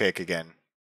dick pic again.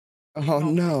 Oh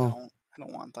no. I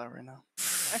don't want that right now.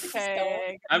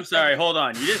 Okay. I'm sorry, hold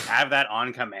on. You just have that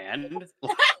on command?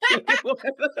 I'm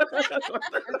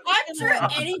sure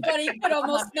anybody could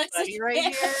almost message right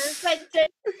him here. send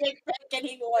dick pic and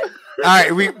he would.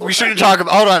 Alright, we shouldn't talk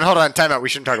about... Hold on, time out. We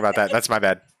shouldn't talk about that. That's my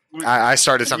bad. I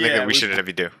started something that we shouldn't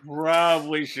have do.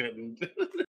 Probably shouldn't.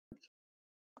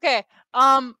 Okay.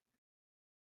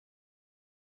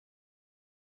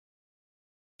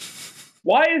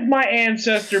 Why is my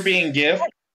ancestor being gift?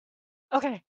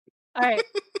 Okay. All right.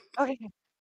 Okay.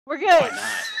 We're good.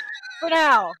 For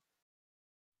now.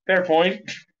 Fair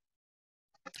point.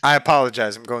 I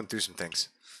apologize. I'm going through some things.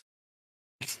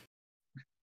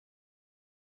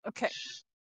 Okay.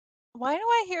 Why do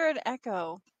I hear an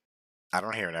echo? I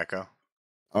don't hear an echo.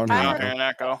 Oh I don't hear an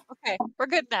echo. Okay, we're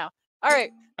good now. All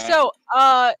right. So,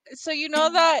 so you know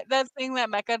that thing that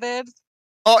Mecha did?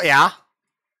 Oh, yeah?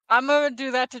 I'm gonna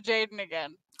do that to Jaden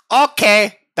again.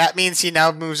 Okay. That means he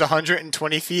now moves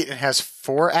 120 feet and has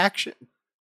 3 actions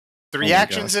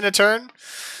in a turn?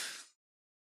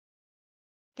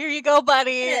 Here you go,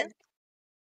 buddy.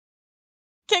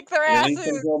 Kick their At least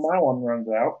asses. until my one runs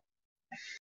out.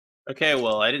 Okay,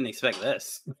 well, I didn't expect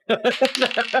this. You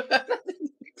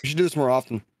should do this more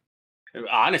often.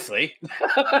 Honestly.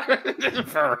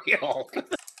 For real.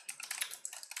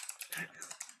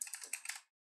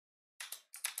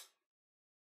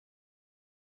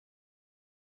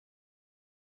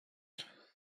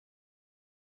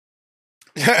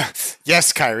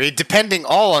 Yes, Kyrie. Depending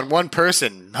all on one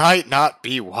person might not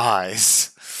be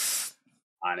wise.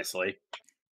 Honestly.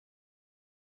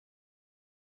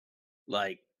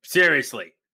 Like,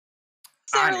 seriously.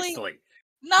 Honestly.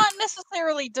 Not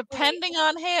necessarily depending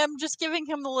on him, just giving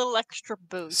him a little extra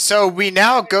boost. So we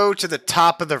now go to the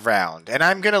top of the round, and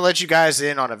I'm going to let you guys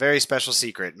in on a very special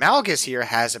secret. Malgus here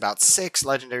has about 6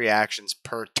 legendary actions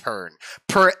per turn.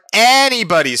 Per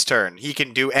anybody's turn. He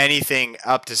can do anything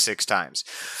up to 6 times.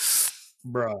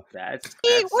 Bruh.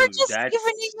 We're just giving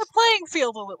you the playing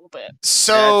field a little bit.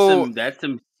 So that's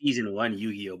some season 1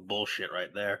 Yu-Gi-Oh bullshit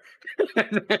right there.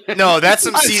 No, that's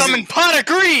some season. Summon pot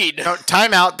agreed. No,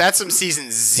 time out. That's some season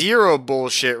 0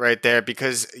 bullshit right there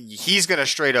because he's gonna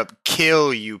straight up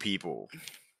kill you people.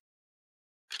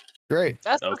 Great.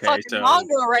 That's the fucking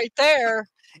manga right there.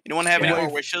 Anyone have any more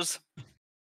wishes?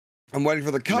 I'm waiting for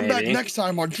the comeback Maybe. next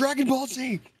time on Dragon Ball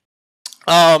Z.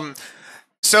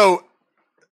 So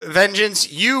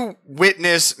Vengeance, you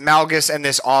witness Malgus and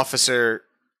this officer,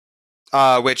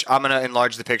 which I'm gonna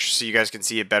enlarge the picture so you guys can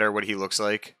see it better what he looks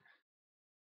like.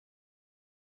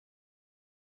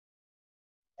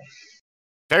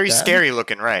 Very Damn. scary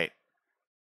looking, right?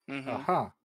 Uh-huh.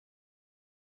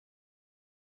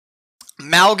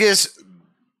 Malgus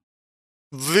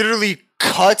literally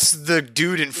cuts the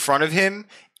dude in front of him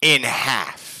in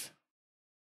half.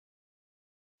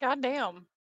 Goddamn.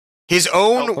 His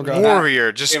own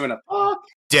warrior just Giving a fuck.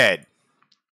 dead.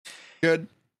 Good.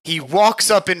 He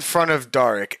walks up in front of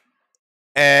Dark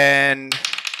and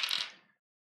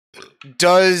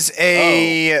does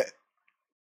a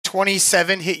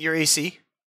 27 hit your AC?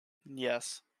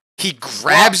 Yes. He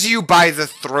grabs you by the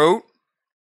throat.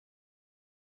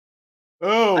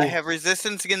 Oh. I have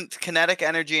resistance against kinetic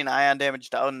energy and ion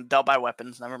damage dealt by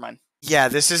weapons. Never mind. Yeah,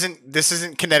 this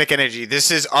isn't kinetic energy.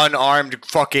 This is unarmed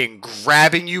fucking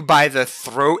grabbing you by the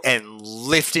throat and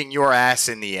lifting your ass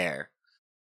in the air.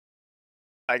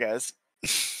 Hi guys.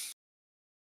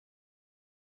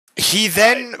 He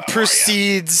then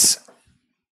proceeds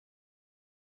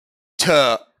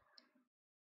to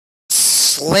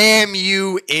slam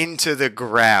you into the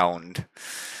ground.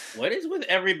 What is with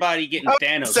everybody getting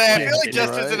Thanos? I feel like pointed,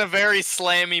 Jester's right? in a very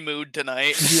slammy mood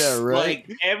tonight. Yeah, right.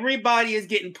 Like everybody is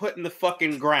getting put in the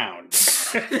fucking ground.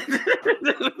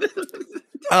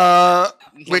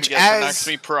 Which knocks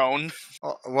me prone.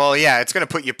 Well, yeah, it's gonna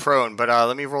put you prone. But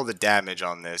let me roll the damage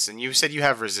on this. And you said you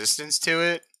have resistance to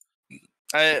it.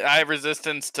 I have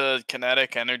resistance to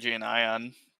kinetic energy and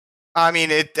ion. I mean,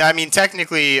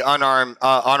 technically,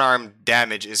 unarmed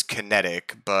damage is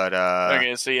kinetic, but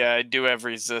Okay, so yeah, I do have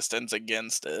resistance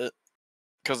against it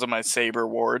because of my saber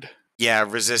ward. yeah,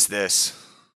 resist this.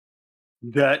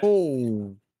 That.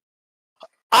 Oh.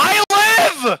 I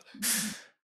live.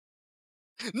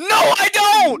 No, I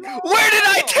don't. Where did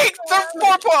I take the 4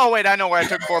 points? Oh wait, I know where I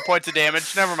took 4 points of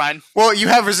damage. Never mind. Well, you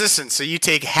have resistance, so you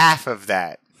take half of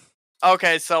that.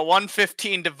 Okay, so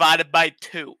 115 divided by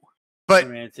 2. But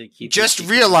just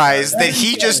realize that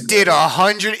he just did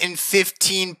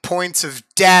 115 points of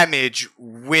damage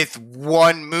with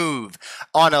one move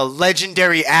on a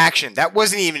legendary action. That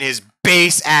wasn't even his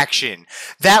base action.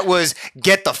 That was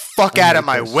get the fuck out of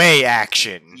my way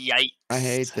action. Yikes. I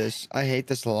hate this. I hate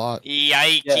this a lot.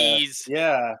 Yikes.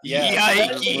 Yeah.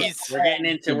 Yikes.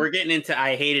 We're getting into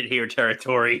I hate it here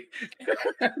territory.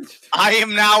 I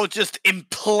am now just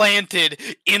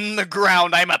implanted in the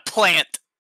ground. I'm a plant.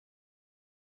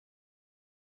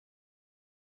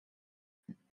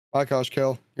 Hi, Kosh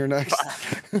Kill. You're next.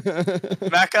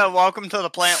 Becca, welcome to the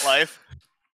plant life.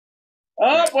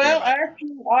 Well,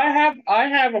 actually, I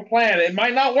have a plan. It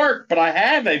might not work, but I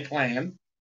have a plan.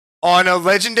 On a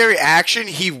legendary action,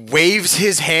 he waves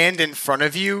his hand in front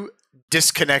of you,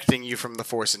 disconnecting you from the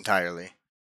force entirely.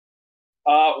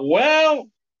 There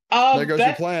goes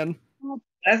your plan.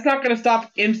 That's not going to stop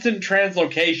instant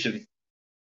translocation.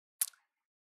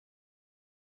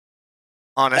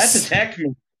 That's a tech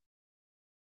move.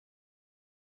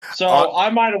 So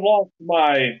I might have lost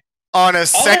my on a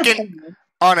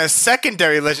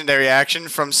secondary legendary action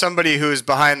from somebody who is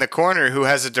behind the corner who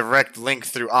has a direct link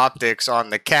through optics on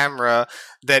the camera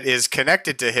that is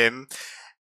connected to him.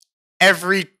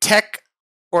 Every tech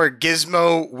or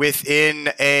gizmo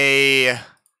within a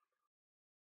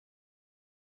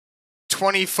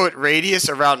 20-foot radius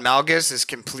around Malgus is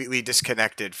completely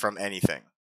disconnected from anything.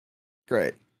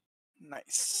 Great.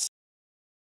 Nice.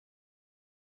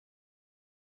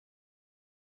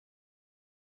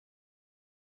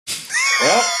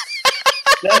 Well,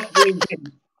 that's being.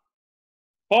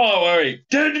 Oh, worry.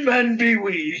 Dead men be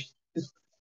we.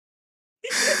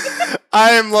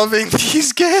 I am loving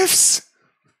these gifts.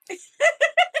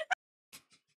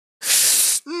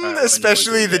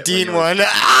 Especially the Dean one.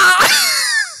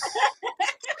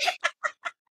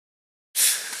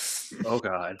 Oh,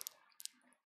 God.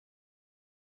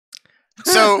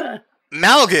 So,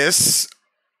 Malgus,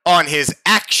 on his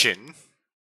action,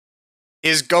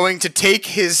 is going to take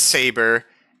his saber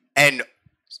and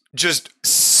just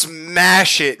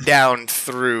smash it down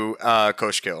through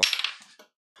Koshkill.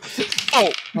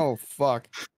 Oh, fuck.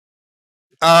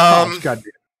 Well,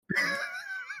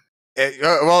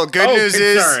 good news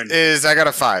is I got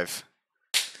a 5.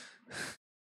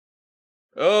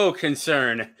 Oh,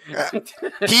 concern.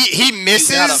 He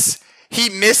misses. He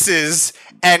misses,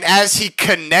 and as he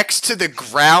connects to the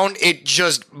ground, it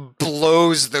just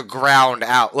blows the ground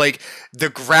out. Like, the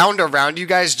ground around you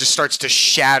guys just starts to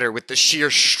shatter with the sheer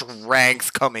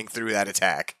strength coming through that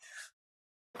attack.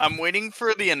 I'm waiting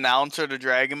for the announcer to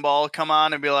Dragon Ball come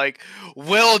on and be like,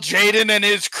 will Jaden and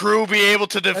his crew be able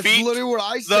to defeat literally what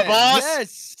I the said. boss?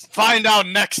 Yes. Find out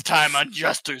next time on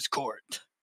Jester's Court.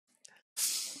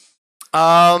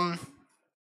 And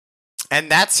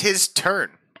that's his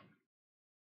turn.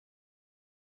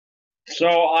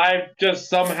 So I've just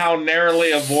somehow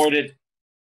narrowly avoided.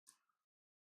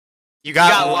 You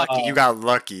got lucky. You got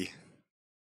lucky.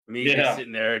 Me Yeah.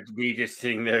 just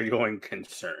sitting there going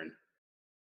concern.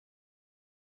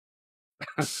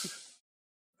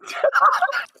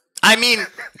 I mean,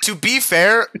 to be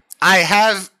fair, I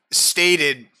have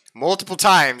stated multiple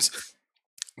times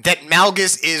that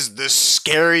Malgus is the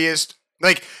scariest.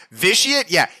 Like,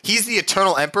 Vitiate, yeah, he's the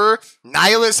Eternal Emperor.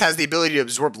 Nihilus has the ability to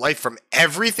absorb life from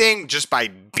everything just by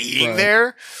being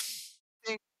there.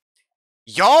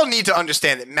 Y'all need to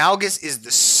understand that Malgus is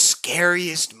the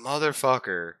scariest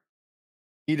motherfucker.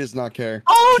 He does not care.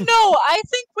 Oh no, I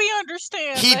think we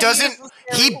understand. He that doesn't. is the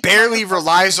He scariest barely motherfucker.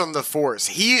 relies on the Force.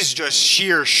 He is just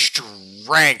sheer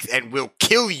strength and will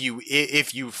kill you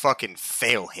if you fucking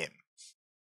fail him.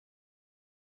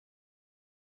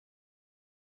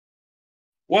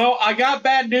 Well, I got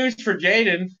bad news for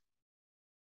Jaden.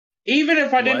 Even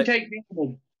if I didn't take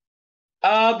damage,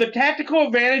 the tactical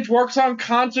advantage works on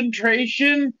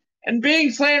concentration, and being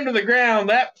slammed to the ground,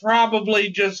 that probably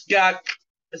just got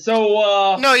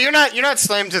so. No, you're not. You're not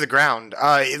slammed to the ground.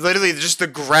 Literally, just the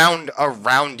ground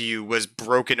around you was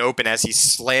broken open as he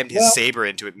slammed his saber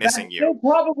into it, missing that you. still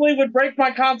probably would break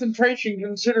my concentration,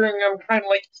 considering I'm kind of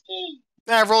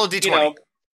like. Roll a d20. You know.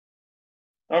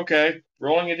 Okay,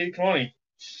 rolling a d20.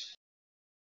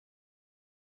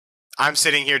 I'm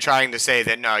sitting here trying to say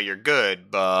that no, you're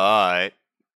good, but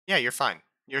yeah, you're fine.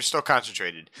 You're still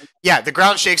concentrated. Yeah, the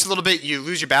ground shakes a little bit. You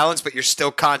lose your balance, but you're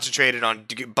still concentrated on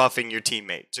buffing your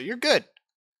teammate, so you're good.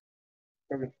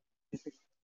 Okay.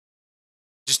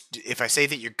 Just if I say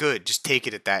that you're good, just take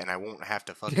it at that, and I won't have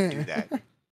to fucking do that.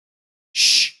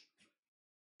 Shh.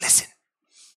 Listen.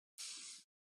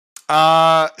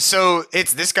 So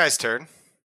it's this guy's turn.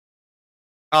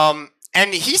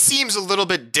 And he seems a little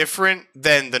bit different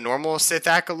than the normal Sith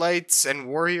acolytes and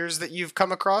warriors that you've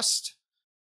come across.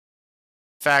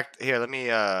 In fact, here, let me,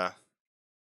 Oh,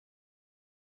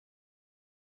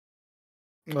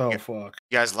 fuck.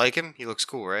 You guys like him? He looks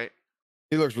cool, right?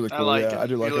 He looks really I cool. like Yeah, him. I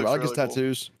do like He him. I looks like his really cool.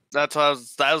 tattoos. That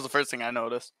was the first thing I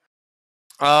noticed.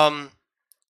 That I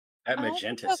don't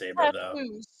magenta think saber, that's though.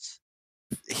 tattoos.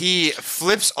 He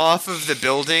flips off of the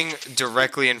building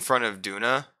directly in front of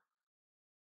Duna.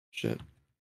 Shit.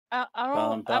 I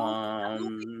don't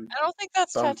think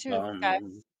that's tattooed, guys.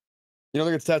 You don't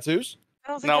think it's tattoos? I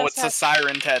don't think No, that's it's a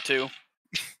siren tattoo.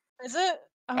 Is it?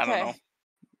 Okay. I don't know.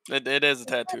 It is a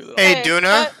tattoo though. Hey,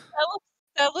 Duna.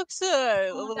 That looks a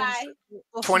little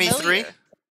 23? familiar.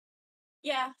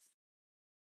 Yeah.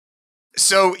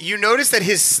 So you notice that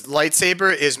his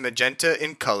lightsaber is magenta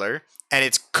in color, and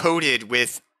it's coated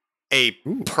with a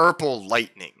purple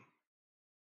lightning.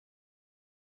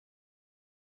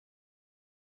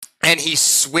 And he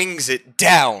swings it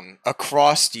down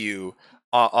across you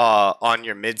on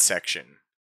your midsection.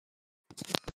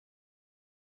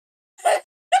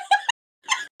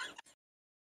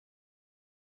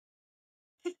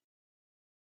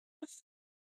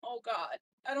 Oh god.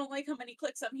 I don't like how many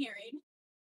clicks I'm hearing.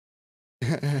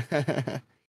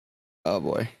 Oh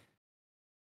boy.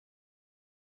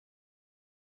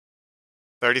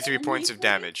 33 points of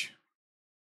damage.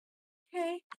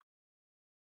 Okay.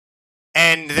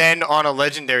 And then on a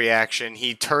legendary action,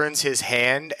 he turns his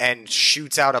hand and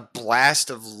shoots out a blast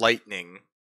of lightning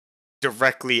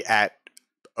directly at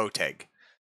Oteg.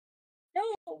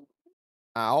 No.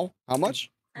 Ow. How much?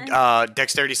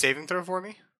 Dexterity saving throw for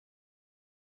me.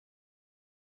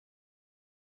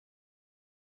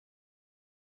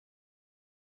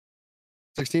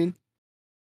 16.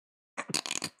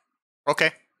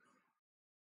 Okay.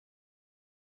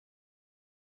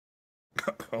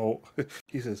 Oh,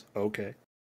 he says, okay.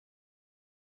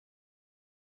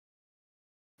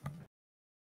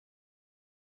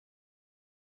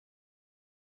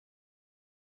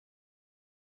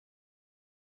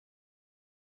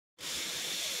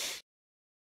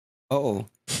 Oh.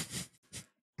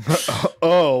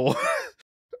 Oh.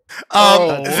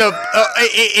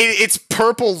 It's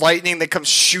purple lightning that comes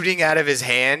shooting out of his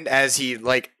hand as he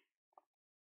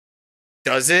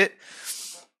does it.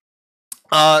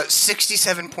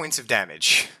 67 points of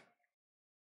damage.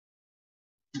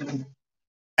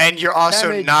 And you're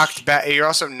also knocked back. You're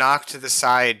also knocked to the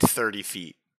side 30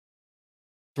 feet.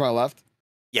 To my left?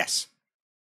 Yes.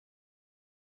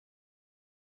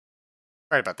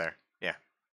 Right about there. Yeah.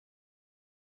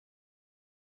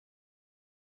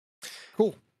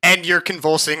 Cool. And you're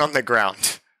convulsing on the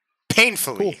ground.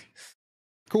 Painfully.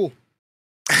 Cool.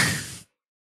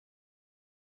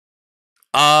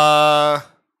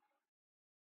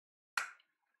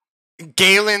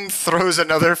 Galen throws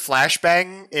another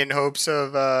flashbang in hopes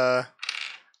of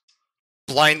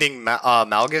blinding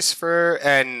Malgus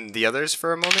and the others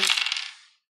for a moment.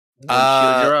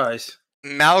 Shield your eyes.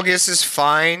 Malgus is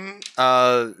fine.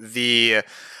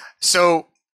 So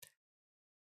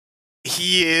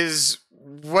he is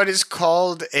what is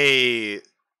called a,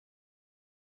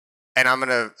 and I'm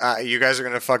gonna, you guys are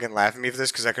gonna fucking laugh at me for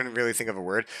this because I couldn't really think of a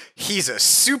word. He's a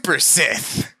super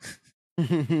Sith.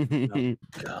 Oh,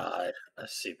 God, a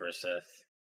super Sith.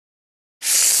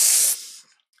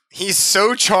 He's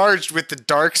so charged with the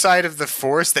dark side of the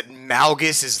Force that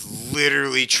Malgus is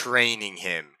literally training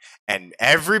him. And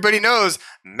everybody knows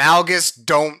Malgus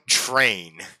don't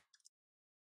train.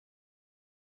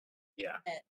 Yeah.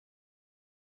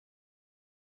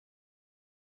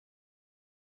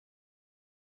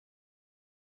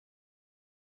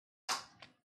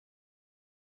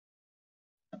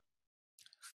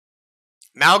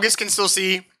 Malgus can still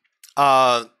see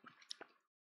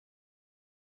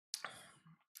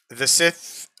the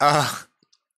Sith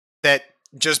that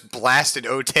just blasted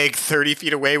Oteg 30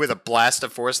 feet away with a blast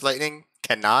of Force Lightning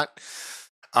cannot.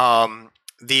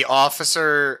 The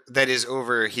officer that is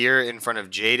over here in front of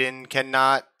Jaden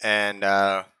cannot, and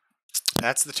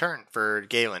that's the turn for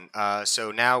Galen.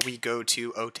 So now we go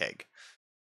to Oteg.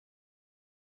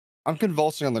 I'm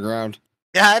convulsing on the ground.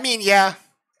 Yeah, I mean, yeah,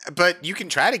 but you can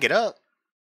try to get up.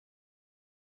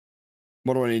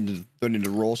 What do I need to do? I need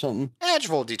to roll something? Just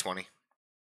roll d20.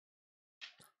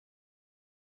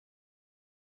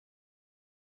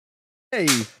 Hey!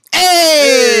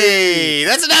 Hey!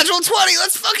 That's a natural 20!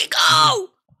 Let's fucking go!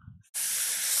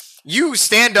 You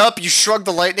stand up, you shrug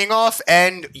the lightning off,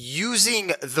 and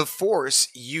using the Force,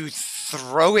 you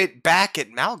throw it back at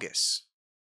Malgus.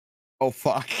 Oh,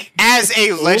 fuck. As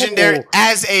a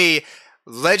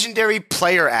legendary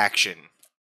player action.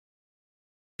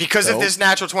 Because of this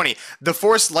natural 20. The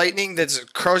Force lightning that's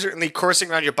currently coursing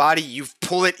around your body, you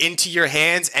pull it into your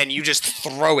hands, and you just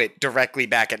throw it directly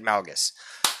back at Malgus.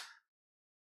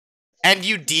 And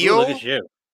you deal... Ooh, look at you.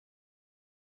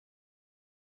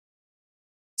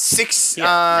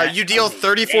 You deal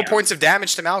 34 points of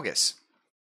damage to Malgus.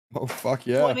 Oh, fuck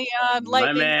yeah. 20 on My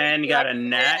lightning. man got a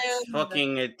nat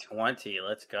fucking 20.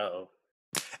 Let's go.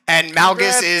 And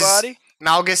Malgus Congrats,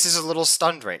 Malgus is a little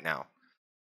stunned right now.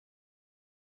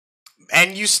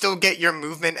 And you still get your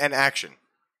movement and action.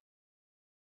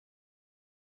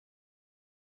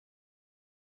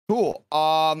 Cool.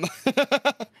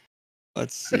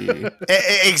 Let's see.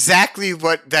 Exactly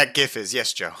what that gif is.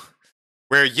 Yes, Joe.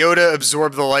 Where Yoda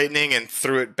absorbed the lightning and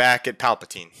threw it back at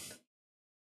Palpatine.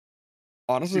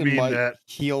 Honestly, You mean might that-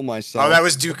 heal myself. Oh, that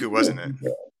was Dooku, wasn't it?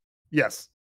 Yes.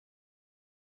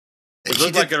 It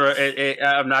looked like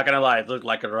I'm not gonna lie. It looked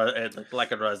like a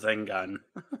Rasengan.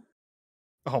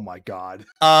 Oh my god.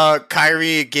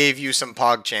 Kyrie gave you some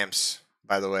Pog champs,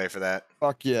 by the way, for that.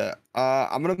 Fuck yeah.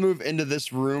 I'm gonna move into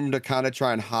this room to kind of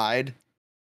try and hide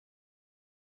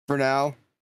for now,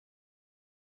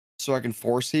 so I can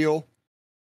force heal.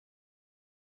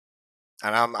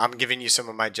 And I'm giving you some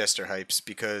of my Jester hypes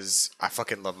because I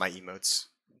fucking love my emotes.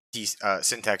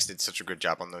 Syntax did such a good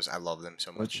job on those. I love them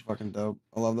so much. That's fucking dope.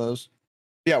 I love those.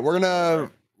 Yeah, we're gonna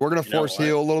force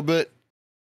heal a little bit.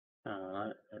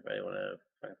 Everybody want to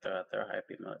throw out their hype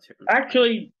emotes here.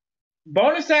 Actually,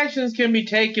 bonus actions can be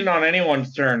taken on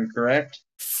anyone's turn, correct?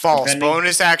 False. Depending-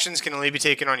 Bonus actions can only be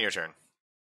taken on your turn.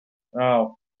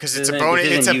 Oh, because it's a bonus.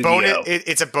 It's a bonus.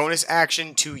 It's a bonus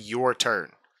action to your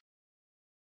turn.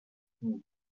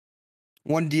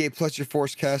 1d8 plus your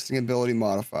force casting ability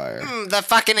modifier. The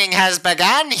fucking has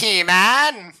begun,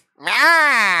 He-Man.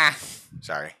 Ah!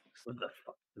 Sorry.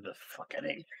 The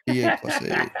fucking D8 plus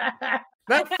 8.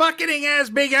 The fucking has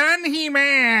begun,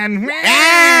 He-Man.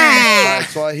 Alright,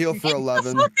 so I heal for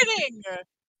 11.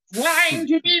 Flying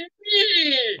to be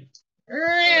me.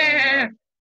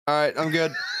 Alright, I'm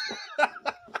good.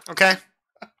 Okay.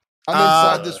 I'm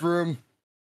inside this room.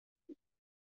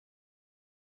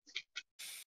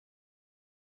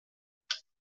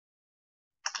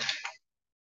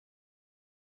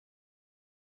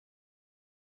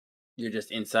 You're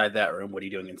just inside that room. What are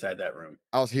you doing inside that room?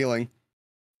 I was healing.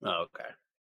 Oh, okay.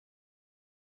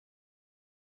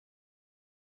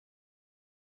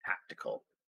 Tactical.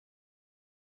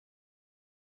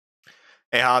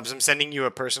 Hey Hobbs, I'm sending you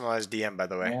a personalized DM, by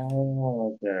the way.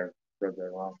 Oh, okay.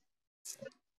 Wow.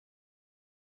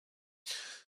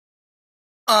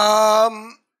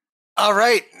 All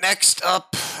right. Next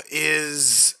up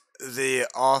is the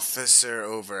officer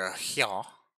over here.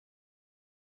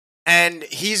 And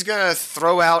he's gonna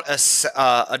throw out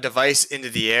a device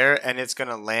into the air, and it's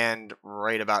gonna land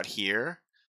right about here,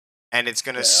 and it's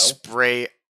gonna spray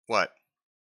what?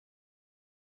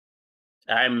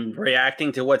 I'm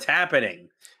reacting to what's happening.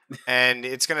 And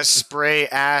it's gonna spray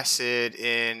acid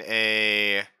in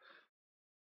a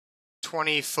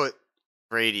 20-foot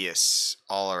radius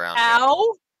all around it.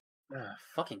 Ow!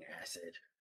 Fucking acid.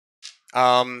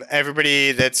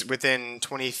 Everybody that's within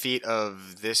 20 feet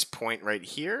of this point right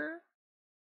here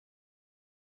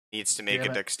needs to make a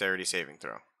Damn it. dexterity saving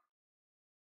throw.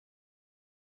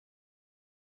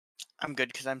 I'm good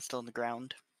because I'm still in the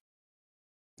ground.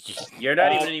 You're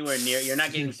not even anywhere near. You're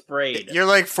not getting sprayed. You're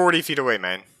like 40 feet away,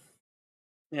 man.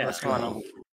 Yeah. What's going on? We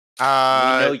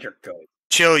know you're good.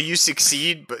 Chill, you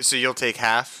succeed, but so you'll take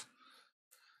half.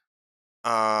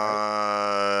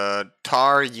 Tar,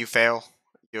 you fail.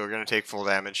 You're gonna take full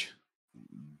damage.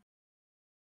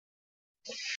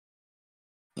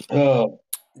 Oh.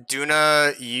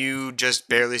 Duna, you just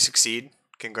barely succeed.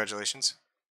 Congratulations.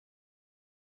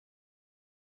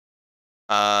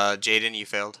 Jaden, you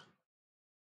failed.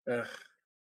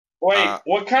 Wait,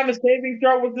 what kind of saving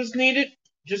throw was this needed?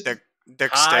 Just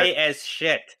high as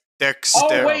shit.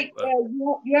 Oh wait,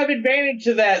 you have advantage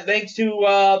to that thanks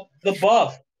to the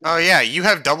buff. Oh yeah, you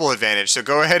have double advantage, so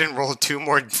go ahead and roll 2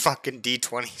 more fucking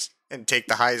d20s and take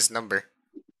the highest number.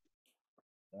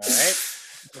 Alright.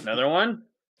 Another one.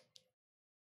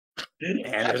 And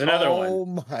there's another one. Oh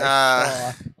my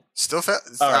god. Still failed.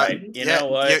 Alright, you know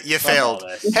what? You Fuck all failed.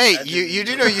 this. Hey, you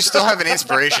do know you still have an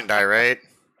inspiration die, right?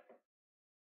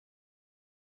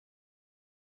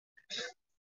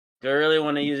 Do I really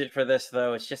want to use it for this,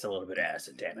 though? It's just a little bit of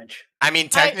acid damage. I mean,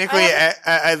 technically,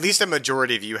 at least a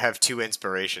majority of you have 2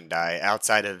 inspiration die,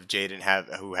 outside of Jaden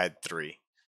who had 3.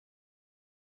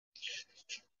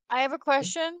 I have a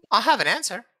question. I'll have an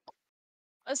answer.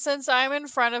 Since I'm in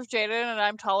front of Jaden and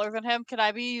I'm taller than him, can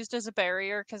I be used as a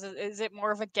barrier? Because is it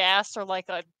more of a gas or like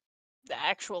a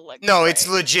actual like? No, spray? it's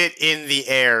legit in the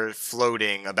air,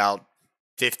 floating about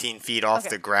 15 feet off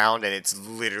the ground, and it's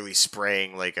literally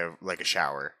spraying like a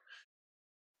shower.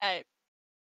 Hey,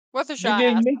 worth a shot.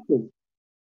 didn't mix it.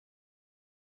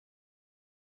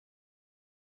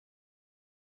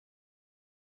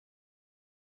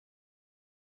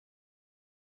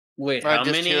 Wait, I how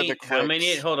just hear many? the How many?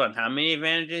 clicks. Hold on. How many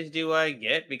advantages do I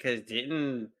get? Because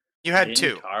didn't You had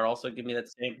 2. Tar also give me that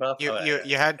same buff? You Oh,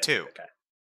 you had 2. Okay.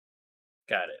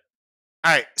 Got it.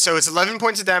 All right, so it's 11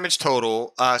 points of damage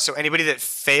total. So anybody that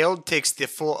failed takes the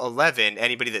full 11.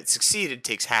 Anybody that succeeded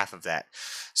takes half of that.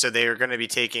 So they are going to be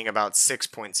taking about 6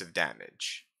 points of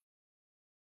damage.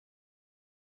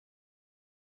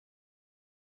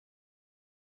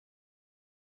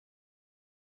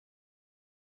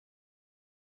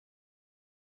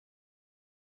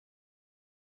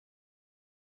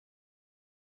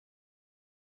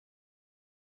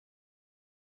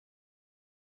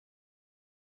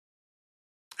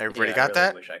 Everybody got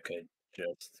that? I wish I could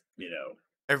just,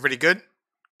 Everybody good?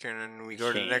 Can we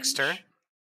go to the next turn?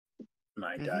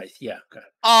 My dice. Yeah. Go ahead.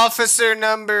 Officer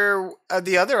number...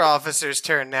 the other officer's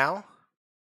turn now.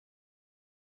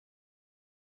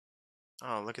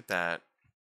 Oh, look at that.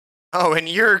 Oh, and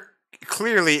you're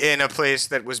clearly in a place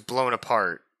that was blown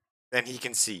apart. And he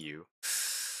can see you.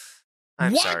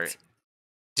 I'm What? sorry.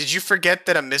 Did you forget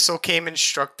that a missile came and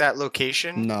struck that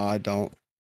location? No, I don't.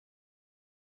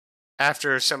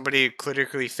 After somebody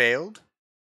critically failed?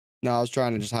 No, I was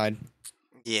trying to just hide.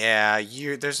 Yeah,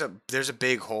 there's a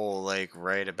big hole like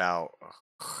right about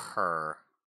her.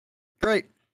 Great.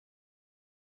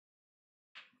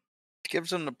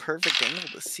 Gives him the perfect angle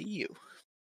to see you.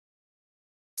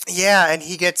 Yeah, and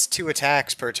he gets 2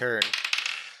 attacks per turn.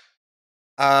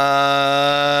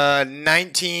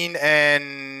 19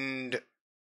 and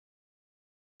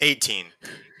 18.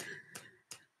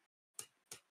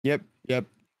 Yep.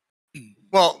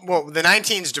 Well, the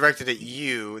 19's directed at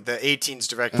you. The 18's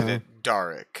directed at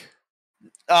Darik.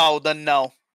 Oh, then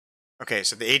no. Okay,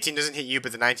 so the 18 doesn't hit you,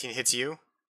 but the 19 hits you?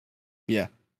 Yeah.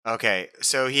 Okay,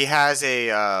 so he has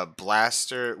a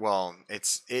blaster. Well,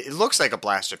 it looks like a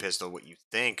blaster pistol. What you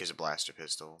think is a blaster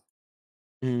pistol?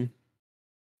 Hmm.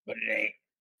 But it ain't.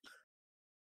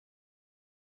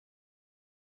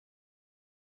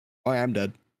 Oh, yeah, I'm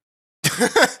dead.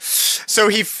 So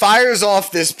he fires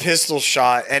off this pistol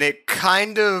shot, and it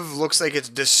kind of looks like it's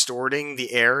distorting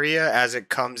the area as it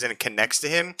comes and connects to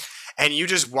him. And you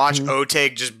just watch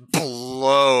Oteg just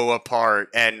blow apart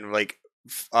and like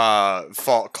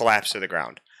collapse to the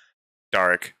ground.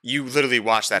 Darik, you literally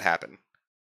watch that happen.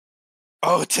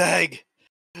 Oteg,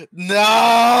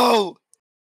 no!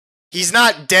 He's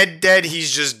not dead.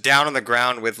 He's just down on the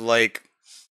ground with like.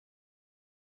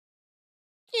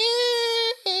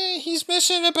 Yeah, he's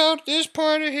missing about this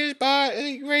part of his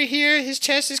body right here. His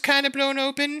chest is kind of blown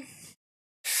open.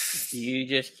 You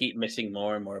just keep missing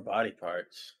more and more body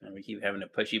parts, and we keep having to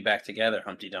push you back together,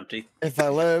 Humpty Dumpty. If I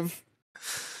live.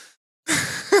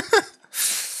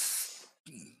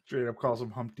 Straight up calls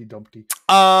him Humpty Dumpty.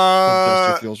 How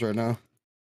Jester feels right now.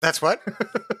 That's what?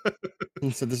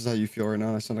 He said this is how you feel right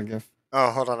now. I sent a gif.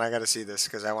 Oh, hold on. I got to see this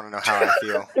because I want to know how I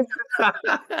feel.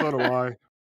 So do I.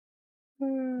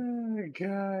 Oh,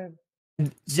 God.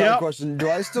 Side question. Do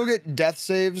I still get death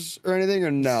saves or anything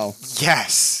or no?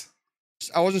 Yes.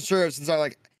 I wasn't sure since I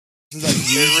used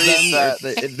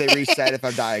them if they reset if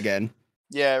I die again.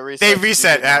 Yeah, it resets. They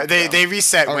reset. They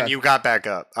reset when Okay. you got back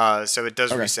up. So it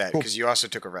does Okay, reset cool. because you also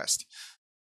took a rest.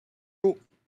 Cool.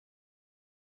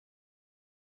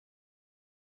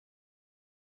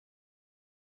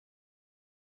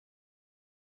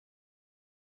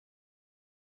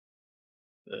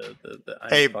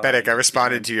 Hey, Bedek, I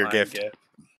responded to your gift.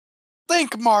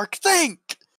 Think, Mark,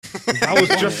 think! I was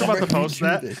just about to post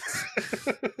that.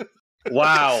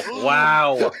 Wow,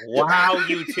 wow, wow,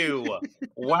 you two.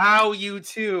 Wow, you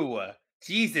two.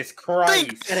 Jesus Christ.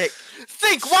 Think, Bedek.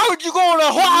 Think, why would you go in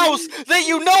a house that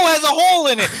you know has a hole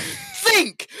in it?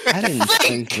 Think! I didn't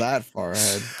think that far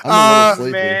ahead. I'm a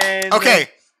little sleepy. Okay.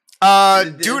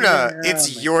 Duna,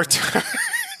 it's your turn.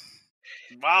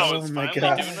 Wow, Oh it's my finally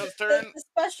God. Duna's turn. The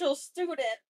special student.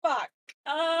 Fuck.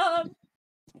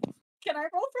 Can I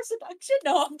roll for seduction?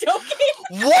 No, I'm joking.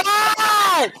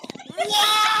 Wow!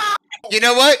 Wow! You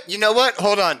know what? You know what?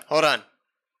 Hold on. God.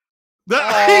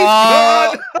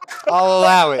 I'll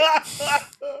allow it.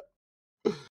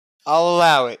 I'll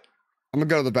allow it. I'm gonna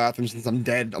go to the bathroom since I'm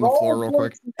dead on the floor real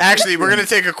quick. Actually, we're gonna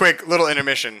take a quick little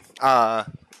intermission.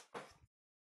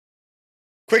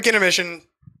 Quick intermission.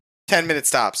 10-minute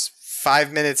stops.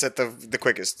 5 minutes at the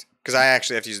quickest, because I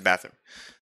actually have to use the bathroom.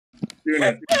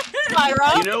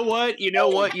 Myra? You know what?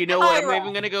 I'm Myra.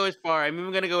 even gonna go as far. I'm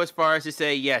even gonna go as far as to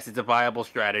say yes, it's a viable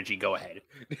strategy. Go ahead.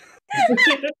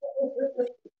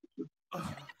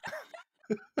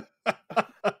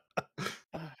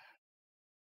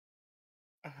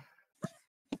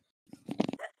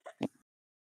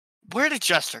 Where did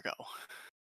Jester go?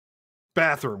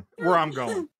 Bathroom. Where I'm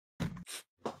going.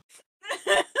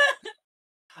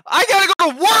 I gotta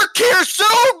go to work here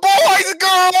soon, boys and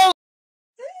girls!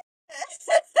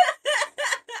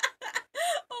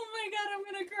 Oh my god, I'm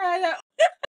gonna cry that.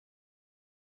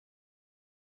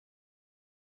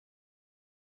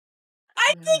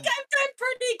 I think I've done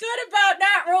pretty good about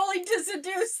not rolling to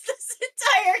seduce this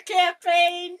entire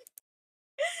campaign.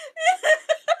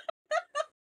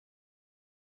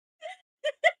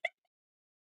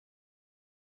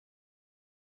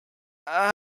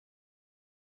 Oh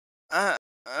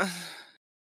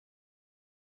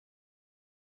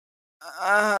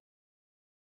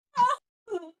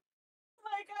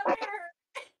my god, I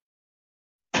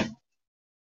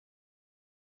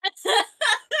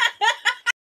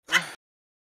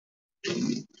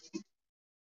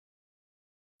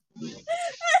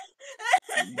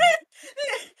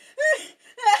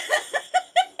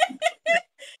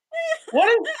What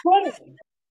is funny?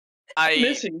 I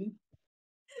Missing.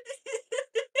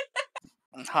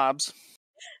 Hobbs.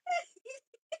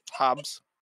 Hobbs.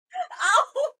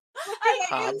 Ow! I hate you,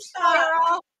 Hobbs.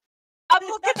 Sarah. I'm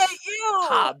looking at you.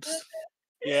 Hobbs.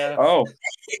 Yeah. Oh,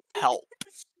 Help.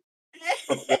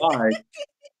 why?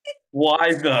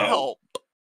 Why though? Help.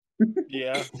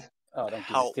 Yeah. Oh, don't do this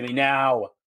Help. to me now.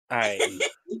 I.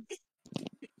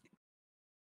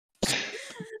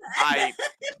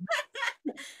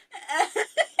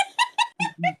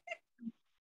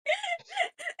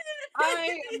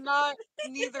 I am not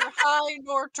neither high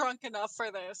nor drunk enough for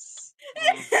this.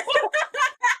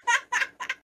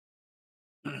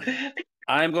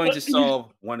 I'm going to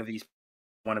solve one of these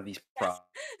problems I'm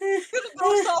gonna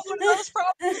go solve one of those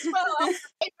problems as well. I'll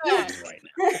take that. right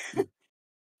now.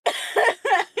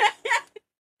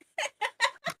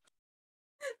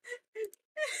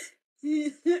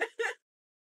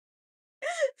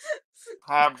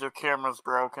 Hobbs, your camera's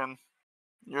broken.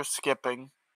 You're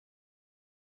skipping.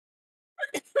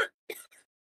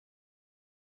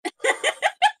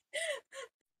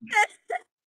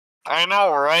 I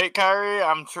know, right, Kyrie?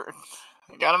 I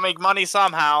gotta make money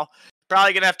somehow.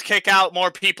 Probably gonna have to kick out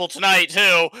more people tonight,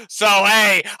 too. So,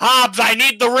 hey, Hobbs, I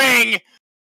need the ring!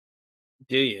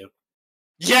 Do you?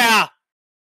 Yeah!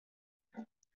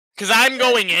 Because I'm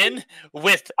going in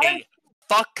with a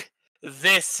fuck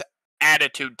this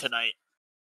attitude tonight.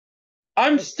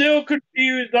 I'm still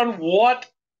confused on what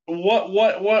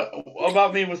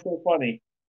about me was so funny.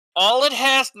 All it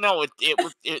has... No,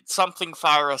 it's something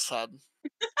Fyra said.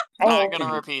 I'm not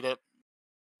gonna repeat it.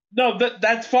 No,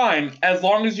 that's fine. As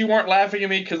long as you weren't laughing at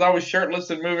me because I was shirtless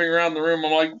and moving around the room.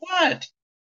 I'm like, what?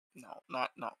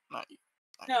 not you.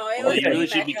 No, it Well, was you really me,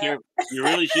 should be Mecca. careful. You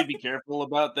really should be careful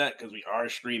about that because we are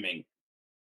streaming.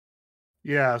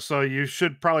 Yeah, so you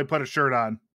should probably put a shirt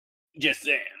on. Just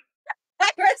saying.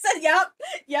 Kyra said,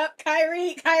 "Yep."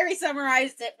 Kyrie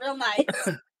summarized it real nice.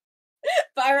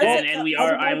 Byron said, And we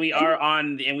are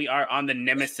on the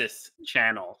Nemesis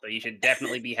channel, so you should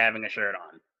definitely be having a shirt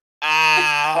on.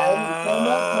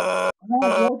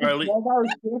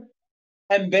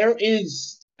 And there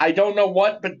is, I don't know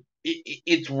what, but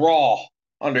it's raw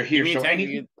under here. You mean So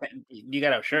anything. you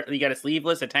got a shirt? You got a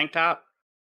sleeveless, a tank top?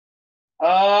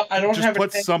 I don't Just have put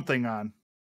a tank. something on.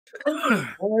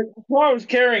 Well, I was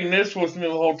carrying this with me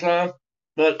the whole time,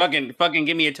 but fucking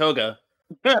give me a toga.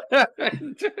 Like,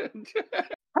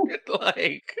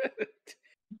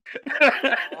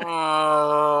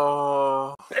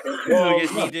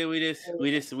 we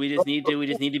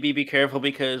just need to be careful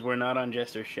because we're not on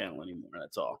Jester's channel anymore.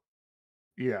 That's all.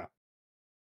 Yeah.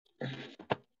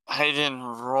 I didn't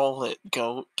roll it,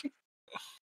 goat.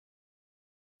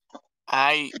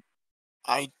 I.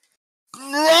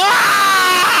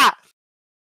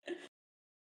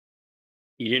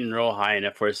 You didn't roll high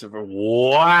enough for us.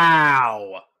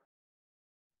 Wow.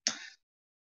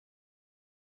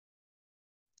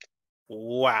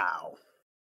 Wow.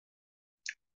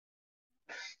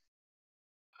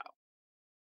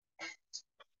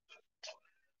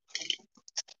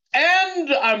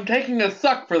 And I'm taking a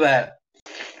suck for that.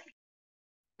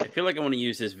 I feel like I want to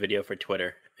use this video for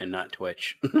Twitter and not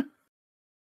Twitch.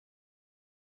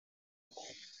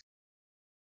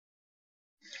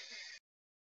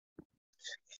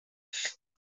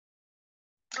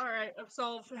 Alright, I've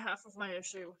solved half of my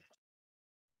issue.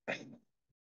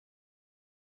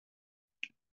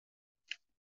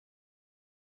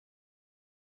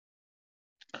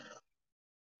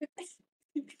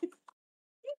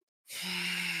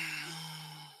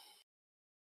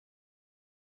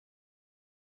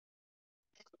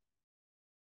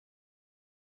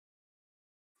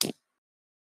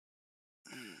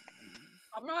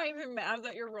 I'm not even mad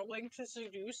that you're rolling to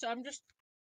seduce. I'm just.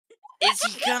 Is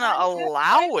he gonna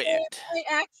allow it? They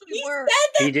actually were.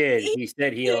 He did. He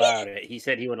said he allowed it. He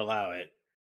said he would allow it.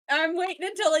 I'm waiting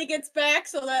until he gets back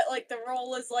so that like the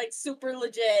roll is like super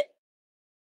legit.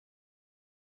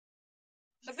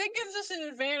 If it gives us an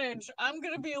advantage, I'm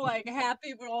gonna be like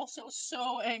happy, but also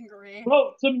so angry.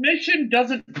 Well, submission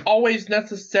doesn't always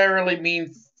necessarily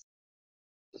mean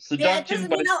seduction. Yeah, it doesn't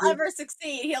mean I'll ever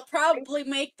succeed. He'll probably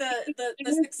make the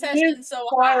succession so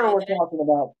high. We're talking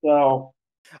about, so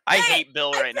I hate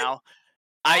Bill right now.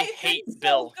 I hate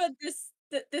Bill. So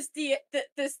good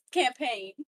this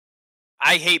campaign.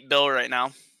 I hate Bill right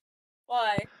now.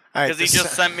 Why? Because he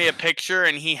just sent me a picture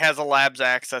and he has a Labs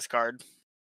access card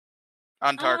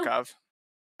on Tarkov.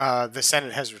 The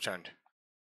Senate has returned.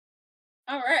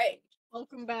 All right.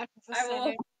 Welcome back. I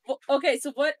will. Okay,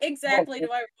 so what exactly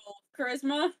do I roll?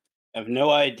 Charisma? I have no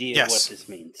idea Yes. what this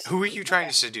means. Who are you trying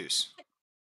to seduce?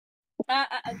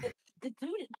 The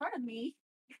dude in front of me.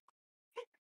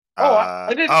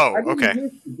 I didn't. okay.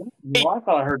 I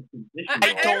thought I heard.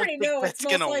 I already know it's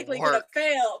most likely gonna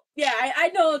fail. Yeah, I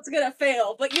know it's gonna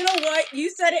fail. But you know what? You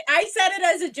said it. I said it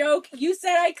as a joke. You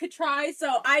said I could try,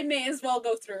 so I may as well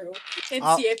go through and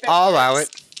see if it I'll allow it.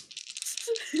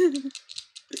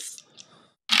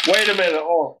 Wait a minute.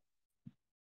 Oh.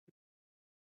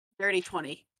 Dirty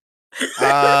 20.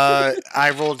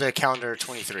 I rolled a calendar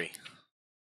 23.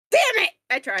 Damn it!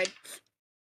 I tried.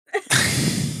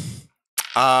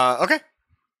 Okay.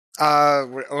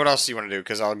 What else do you want to do?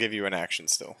 Because I'll give you an action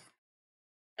still.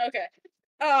 Okay.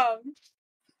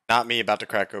 Not me about to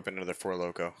crack open another Four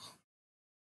Loko.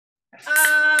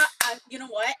 You know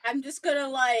what? I'm just gonna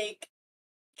like.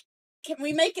 Can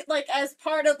we make it like as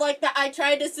part of like the I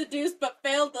tried to seduce but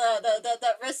failed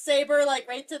the wrist saber like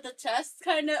right to the chest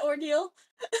kind of ordeal?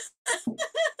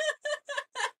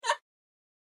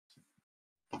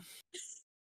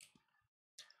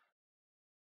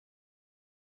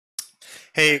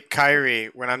 Hey, Kyrie,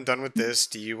 when I'm done with this,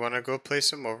 do you want to go play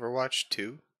some Overwatch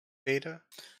 2 beta?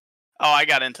 Oh, I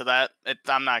got into that.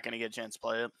 I'm not going to get a chance to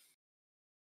play it.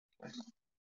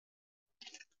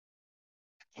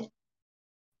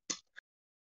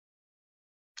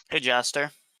 Hey,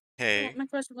 Jester. Hey. My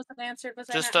question wasn't answered. Was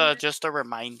Just a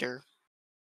reminder.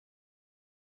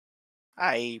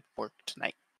 I work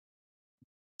tonight.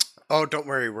 Oh, don't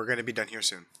worry. We're going to be done here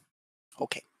soon.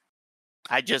 Okay.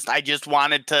 I just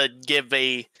wanted to give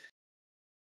a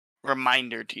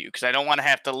reminder to you because I don't want to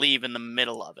have to leave in the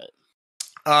middle of it.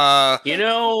 You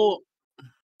know,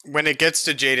 when it gets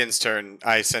to Jaden's turn,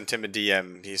 I sent him a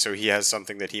DM, so he has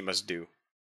something that he must do.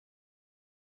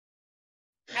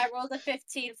 I rolled a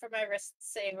 15 for my wrist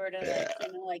saver to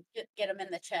like get him in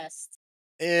the chest.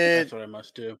 It what I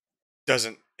must do.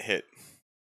 Doesn't hit.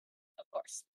 Of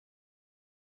course.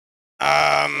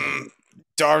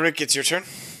 Darvik, it's your turn.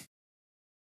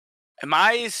 Am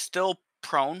I still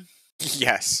prone?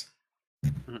 Yes.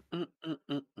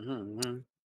 Mm-mm-mm-mm-mm.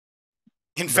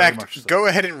 In Very fact, much so. go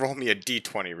ahead and roll me a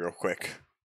d20 real quick.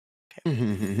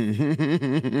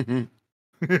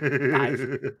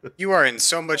 You are in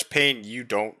so much pain you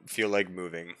don't feel like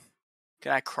moving.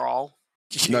 Can I crawl?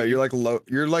 No, you're like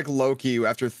Loki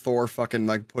after Thor fucking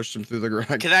like pushed him through the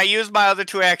ground. Can I use my other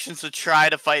 2 actions to try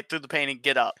to fight through the pain and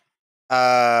get up?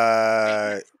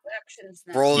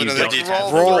 Roll You another don't d20.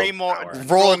 have Roll, three more- roll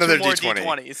roll another 2 more d20.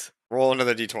 D20s. Roll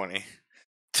another d20.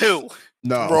 2.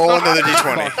 No. Roll another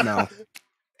d20. Fuck no.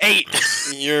 8.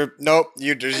 Nope.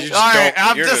 You just Alright, don't.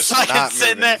 I'm You're just fucking not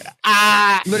sitting moving.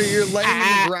 there. Literally, you're laying in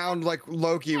the ground like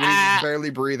Loki when he's barely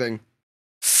breathing.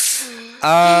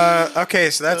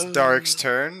 Okay, so that's Dark's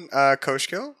turn.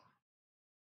 Koshkill?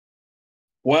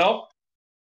 Well,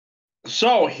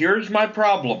 so here's my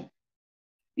problem.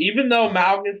 Even though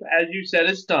Malgus, as you said,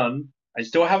 is stunned, I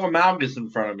still have a Malgus in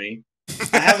front of me.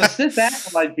 I have a Sith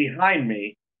Acolyte behind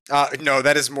me. No,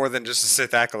 that is more than just a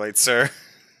Sith Acolyte, sir.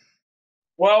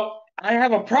 Well, I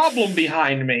have a problem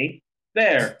behind me.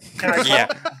 There. Can I Yeah.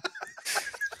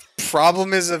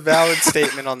 Problem is a valid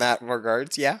statement on that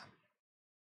regards, yeah.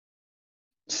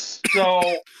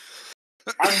 So,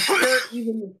 I'm sure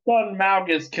even the stunned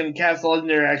Malgus can cast a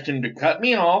legendary action to cut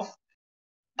me off.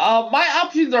 My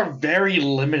options are very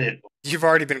limited. You've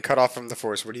already been cut off from the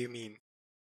Force. What do you mean?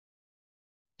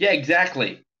 Yeah,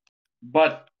 exactly.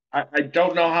 But I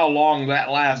don't know how long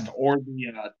that lasts or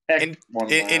the tech one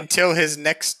lasts. Until his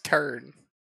next turn.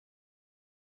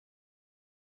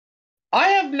 I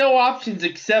have no options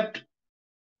except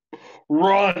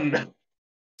run.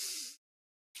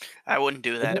 I wouldn't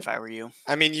do that if I were you.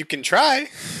 I mean, you can try.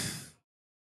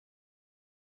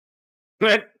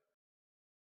 But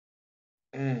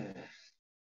I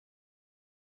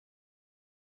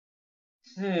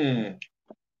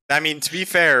mean, to be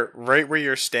fair, right where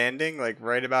you're standing, like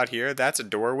right about here, that's a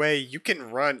doorway. You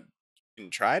can run. You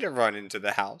can try to run into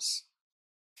the house.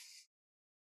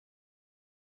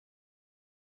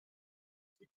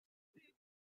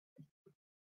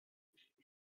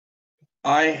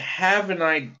 I have an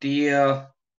idea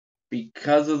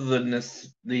because of the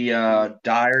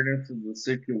direness of the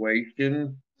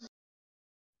situation.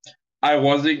 I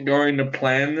wasn't going to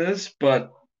plan this,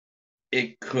 but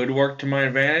it could work to my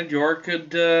advantage or it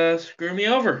could screw me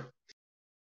over.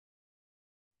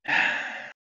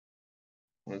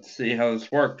 Let's see how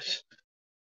this works.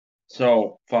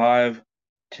 So 5,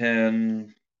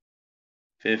 10,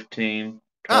 15,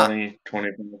 20,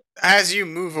 25. As you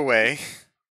move away,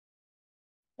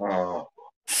 Oh,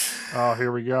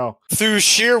 here we go. through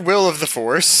sheer will of the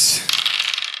Force,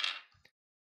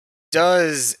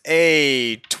 does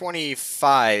a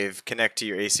 25 connect to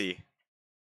your AC?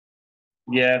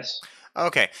 Yes.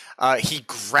 Okay. He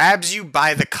grabs you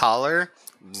by the collar,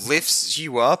 lifts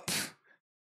you up,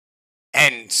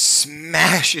 and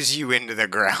smashes you into the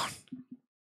ground.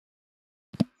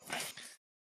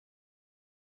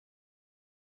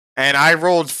 And I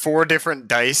rolled 4 different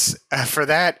dice for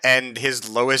that, and his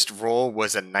lowest roll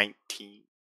was a 19.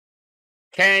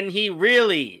 Can he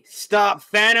really stop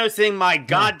Thanosing my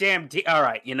goddamn team? All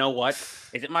right, you know what?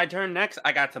 Is it my turn next?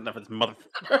 I got something for this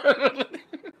motherfucker.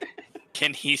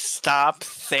 Can he stop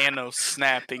Thanos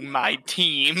snapping my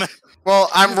team?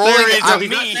 Well, I'm rolling. No, he's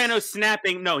not Thanos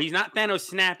snapping. No, he's not Thanos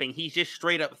snapping. He's just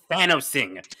straight up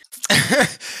Thanosing.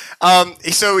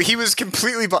 So he was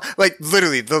completely like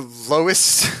literally the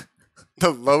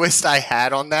lowest I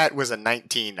had on that was a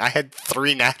 19. I had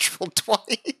 3 natural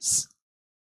 20s.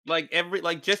 Like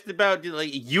just about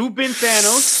you've been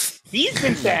Thanos. He's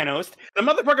been Thanos. The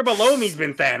motherfucker below me's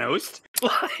been Thanos.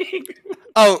 Like,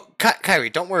 oh, Kyrie,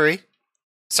 don't worry.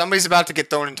 Somebody's about to get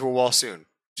thrown into a wall soon.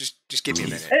 Just give me a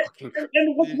minute.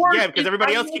 And what's worse, yeah, because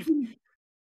everybody else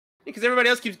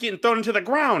keeps getting thrown into the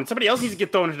ground. Somebody else needs to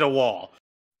get thrown into the wall.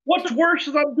 What's worse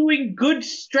is I'm doing good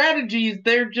strategies.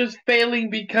 They're just failing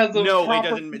because of it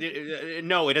doesn't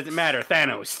matter.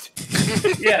 Thanos.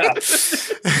 Yeah.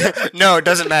 No, it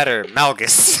doesn't matter.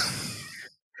 Malgus.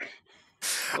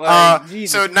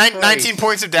 So 19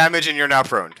 points of damage, and you're now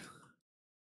prone.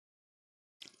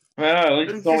 Well, at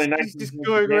least it's only 19. Just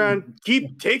going around.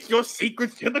 Take your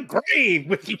secrets to the grave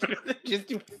with you.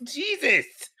 Jesus.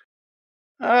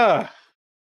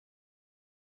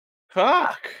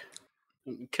 Fuck.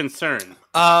 Concern.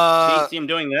 See him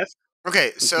doing this.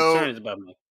 Okay, so concern is above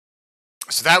me.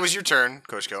 So that was your turn,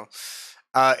 Koshko.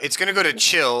 It's gonna go to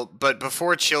Chill, but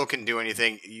before Chill can do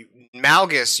anything,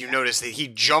 Malgus, you notice that he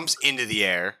jumps into the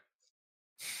air.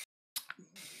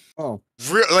 Oh.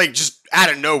 Like, just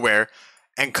out of nowhere,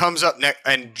 and comes up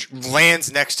and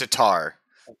lands next to Tar.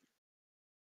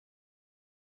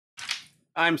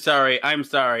 I'm sorry. I'm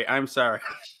sorry. I'm sorry.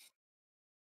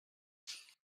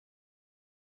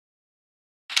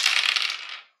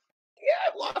 Yeah,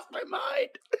 I've lost my mind.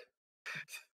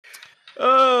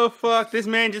 Oh, fuck. This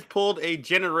man just pulled a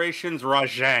Generations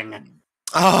Rajang.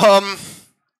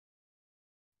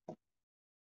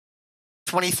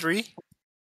 23?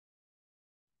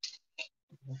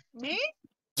 Me?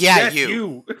 Yeah, Yes, you.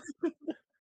 you.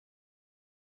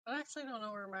 I actually don't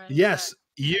know where mine. Yes,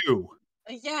 you.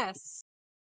 Yes.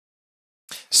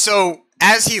 So,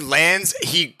 as he lands,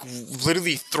 he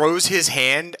literally throws his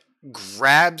hand,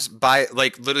 grabs by,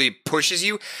 like, literally pushes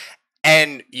you,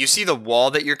 and you see the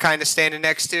wall that you're kind of standing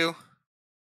next to?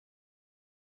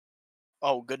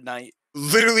 Oh, good night.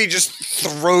 Literally just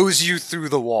throws you through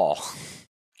the wall.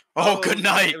 Oh, good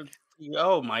night.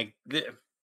 Oh, my...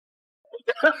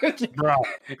 Bro.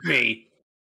 Me.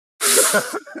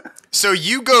 So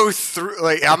you go through,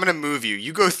 like, I'm gonna move you.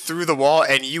 You go through the wall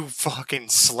and you fucking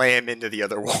slam into the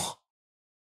other wall.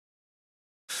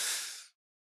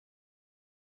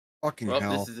 Fucking Well,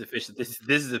 hell. this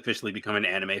is officially become an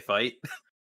anime fight.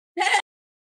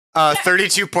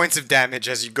 32 points of damage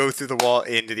as you go through the wall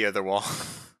into the other wall.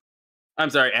 I'm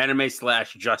sorry, anime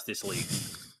 / Justice League.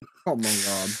 Oh my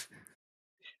god.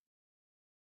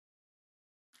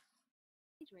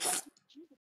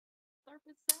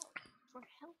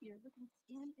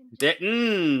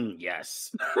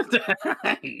 Yes.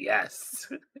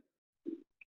 Yes.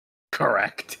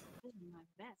 Correct.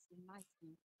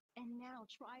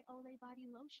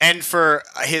 And for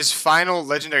his final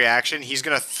legendary action, he's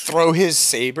gonna throw his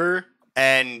saber,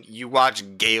 and you watch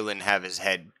Galen have his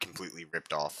head completely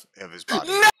ripped off of his body.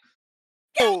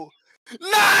 No!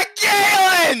 Not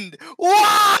Galen!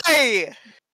 Why?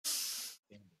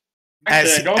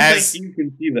 As, I don't as think you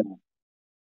can see that.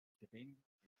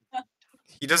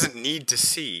 he doesn't need to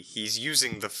see, he's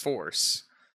using the Force.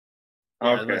 Yeah,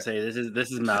 I was gonna say this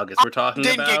is Malgus we're talking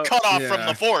Didn't about. get cut off from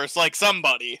the Force like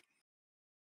somebody.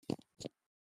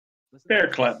 Fair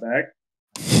clapback.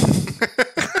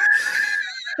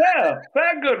 Yeah,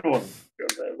 that good one.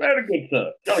 Very good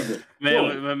stuff. Jolly good.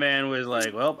 My man was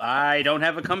like, "Well, I don't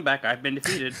have a comeback. I've been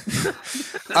defeated."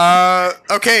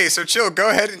 Okay, so Chill, go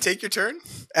ahead and take your turn.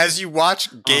 As you watch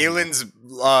Galen's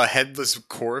headless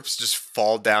corpse just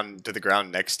fall down to the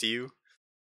ground next to you.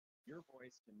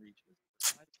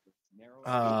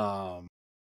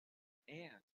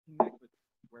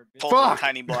 Pull Fuck! the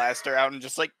tiny blaster out and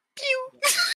just like pew.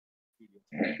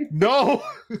 No!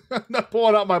 I'm not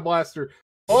pulling out my blaster.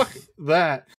 Fuck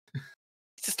that.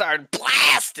 Just started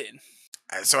blasting.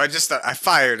 So I just I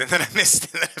fired and then I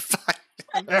missed and then I fired.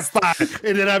 I fired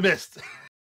and then I missed.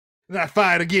 And I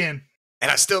fired again.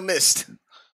 And I still missed.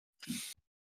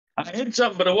 I hit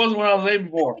something, but it wasn't what I was aiming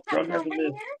for.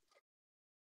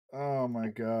 Oh my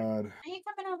god. Are you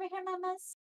coming over here,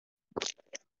 mamas?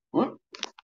 What?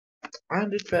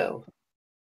 And it fell.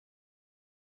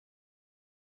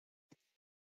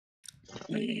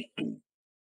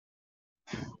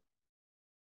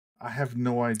 I have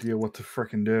no idea what to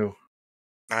frickin' do.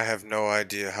 I have no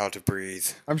idea how to breathe.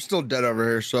 I'm still dead over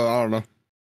here, so I don't know.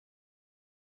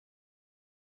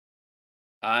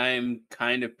 I'm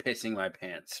kind of pissing my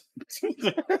pants.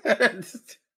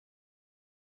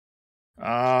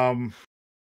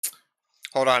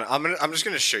 Hold on, I'm just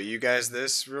gonna show you guys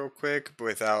this real quick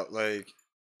without like,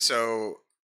 so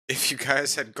if you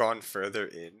guys had gone further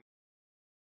in.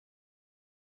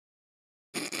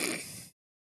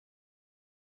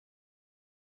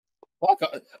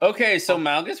 Okay, so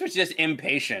Malgus was just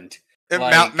impatient.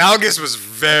 Malgus was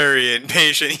very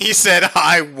impatient. He said,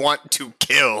 "I want to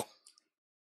kill."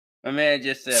 My man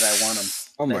just said, "I want him."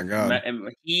 Oh my god.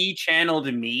 He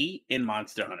channeled me in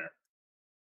Monster Hunter.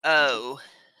 Oh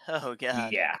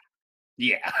god. Yeah.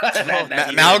 Yeah.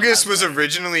 Malgus was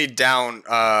originally down.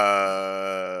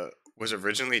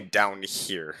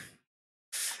 Here,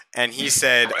 and he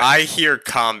said, "I hear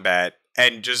combat,"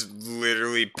 and just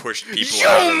literally pushed people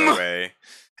out of the way,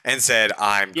 and said,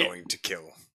 "I'm going to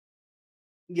kill."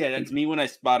 Yeah, that's me when I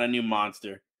spot a new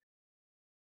monster.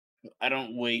 I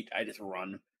don't wait. I just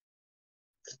run.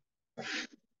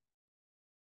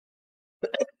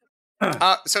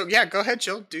 So yeah, go ahead,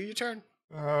 Jill. Do your turn.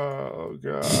 Oh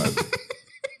god.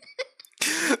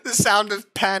 The sound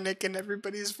of panic in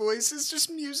everybody's voice is just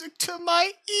music to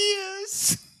my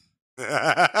ears.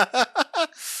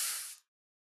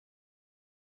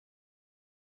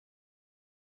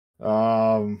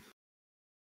 You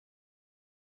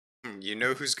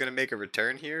know who's gonna make a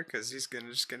return here? Because he's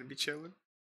just gonna be chilling.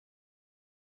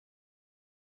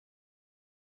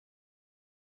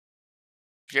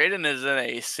 Jaden is in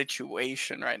a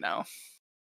situation right now.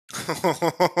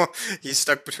 He's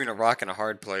stuck between a rock and a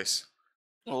hard place.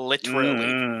 Literally.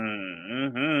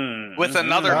 With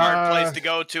another hard place to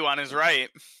go to on his right.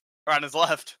 Or on his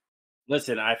left.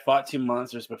 Listen, I fought 2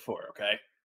 monsters before, okay?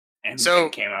 And So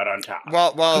came out on top.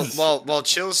 While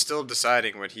Chill's still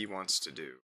deciding what he wants to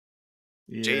do.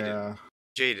 Yeah.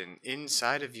 Jaden,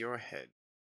 inside of your head.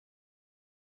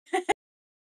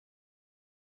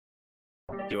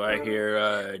 Do I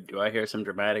hear some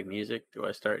dramatic music? Do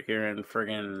I start hearing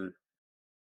friggin'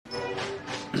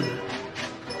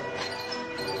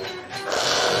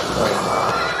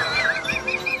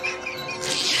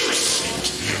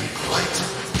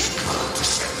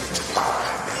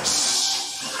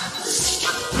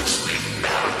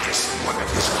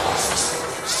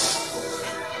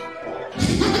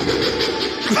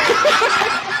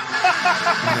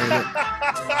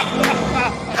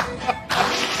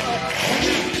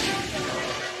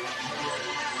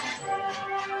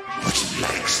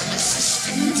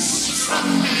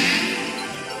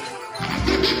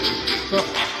 So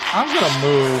I'm gonna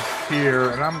move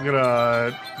here, and I'm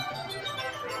gonna.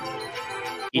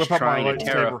 He's whip up my trying to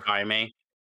lightsaber. terrify me.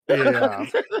 Yeah.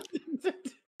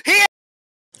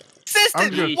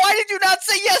 Assistant! Why did you not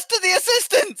say yes to the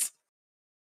assistant?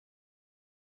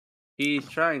 He's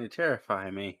trying to terrify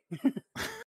me.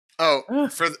 Oh,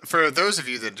 for those of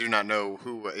you that do not know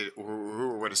who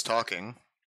or what is talking,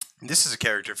 this is a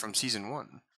character from season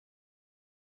 1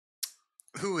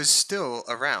 who is still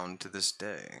around to this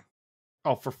day.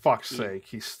 Oh, for fuck's sake,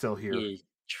 he's still here. He's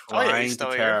trying to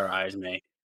terrorize me.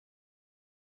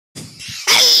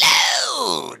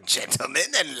 Hello,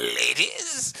 gentlemen and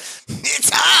ladies.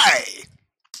 It's I,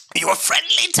 your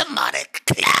friendly demonic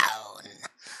clown.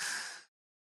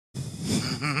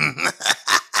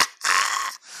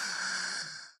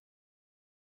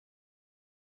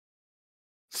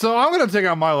 So I'm gonna take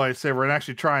out my lightsaber and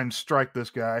actually try and strike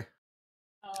this guy.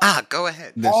 Go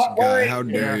ahead. This guy, how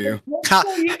dare you?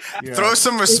 Yeah. Throw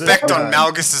some respect This on guy.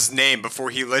 Malgus's name before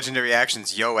he legendary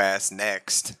actions yo ass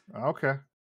next. Okay.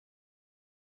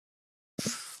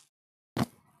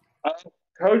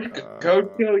 Coach Kill,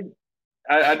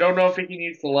 I don't know if he can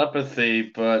use telepathy,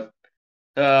 but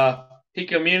he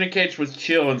communicates with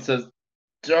Chill and says,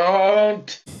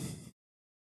 "Don't."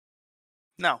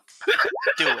 No.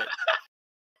 Do it.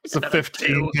 It's a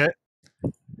 15 hit.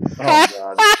 Oh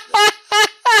god.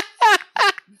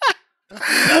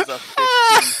 That's a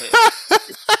 15 hit.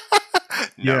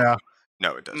 Yeah.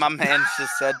 No, it doesn't. My man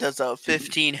just said, does a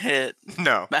 15 hit.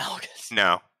 No. Malgus.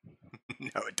 No.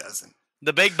 No, it doesn't.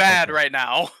 The big bad right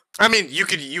now. I mean,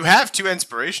 you have 2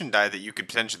 inspiration die that you could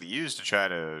potentially use to try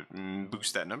to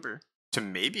boost that number to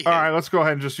maybe hit. All right, let's go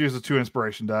ahead and just use the 2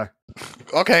 inspiration die.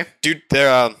 Okay, dude,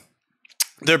 they're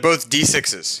both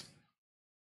D6s.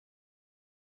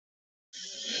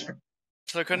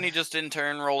 So couldn't he just in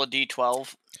turn roll a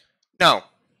d12? No,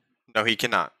 he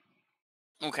cannot.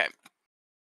 Okay.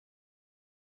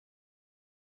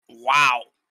 Wow.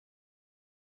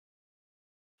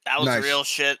 That was Nice. real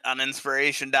shit on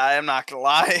inspiration die, I'm not gonna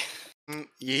lie.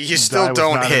 You still Die was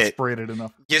don't not hit. inspirated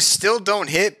enough. You still don't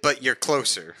hit, but you're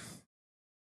closer.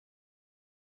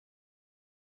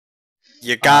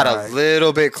 You got a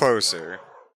little bit closer.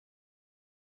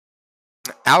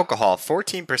 Alcohol,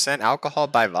 14% alcohol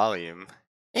by volume.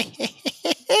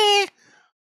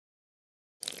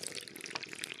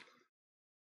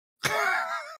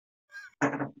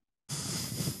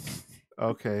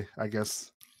 Okay, I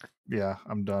guess. Yeah,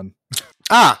 I'm done.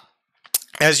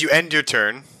 As you end your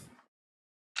turn,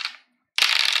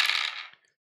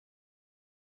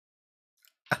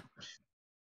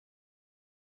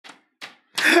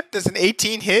 does an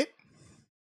 18 hit?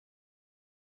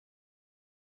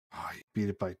 Oh, you beat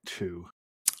it by 2.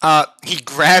 He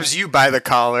grabs you by the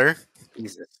collar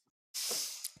Jesus.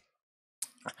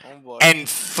 Oh boy. and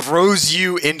throws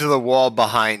you into the wall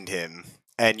behind him.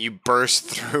 And you burst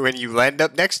through and you land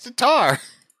up next to Tar.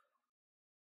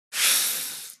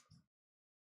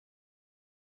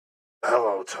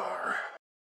 Hello, Tar.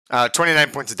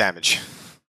 29 points of damage.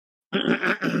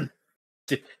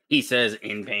 He says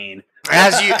in pain.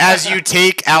 As you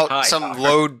take out Hi, some Tar.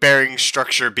 load-bearing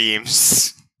structure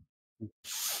beams.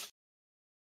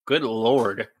 Good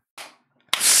lord.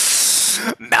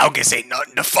 Malgus ain't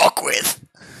nothing to fuck with.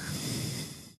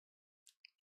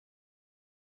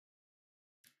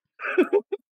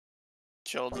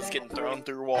 Chill just getting thrown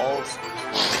through walls.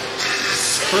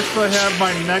 First I have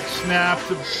my neck snapped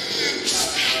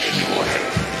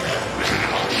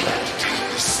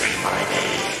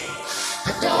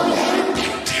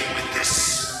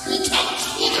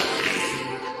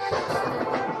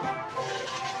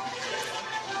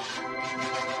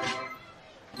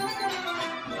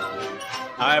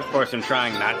I, of course, am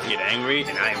trying not to get angry,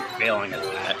 and I am failing at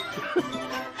that.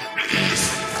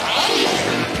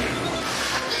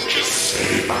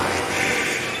 Say my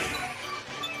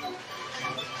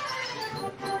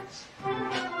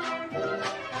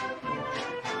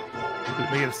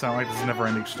Make it sound like this is a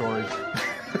never-ending story.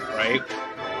 Right?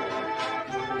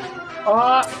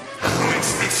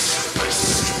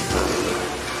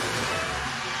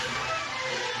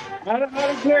 Out of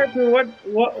character, what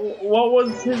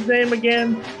was his name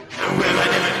again? Well, I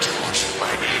never told you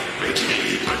my name,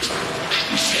 Ricky, but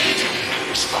you said to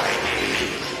use my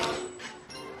name.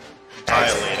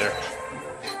 Violator.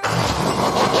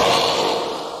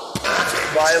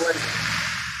 Violent.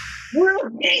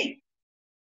 Really?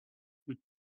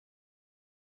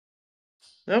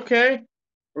 Okay.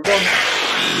 We're going.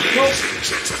 Ladies and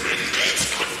gentlemen, it's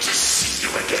good to see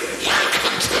you again.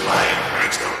 Welcome to my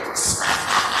riddles.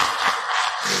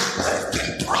 I've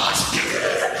been brought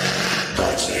here,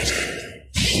 but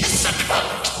you succumb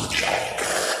to the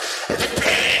anger and the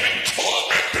pain and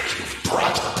torment that you've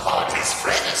brought upon his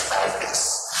friends like this.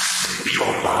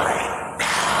 You're mine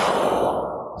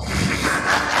now.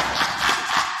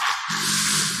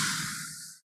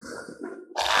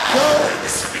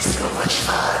 This will be so much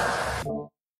fun.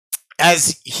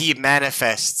 As he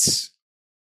manifests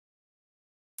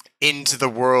into the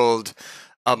world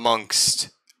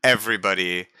amongst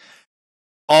everybody,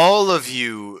 all of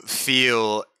you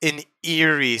feel an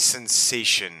eerie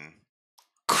sensation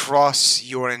cross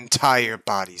your entire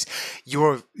bodies.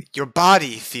 Your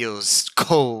body feels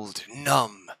cold,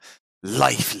 numb,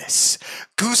 lifeless.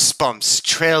 Goosebumps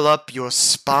trail up your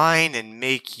spine and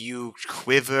make you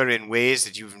quiver in ways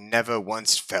that you've never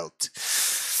once felt.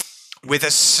 With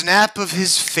a snap of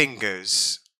his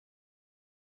fingers,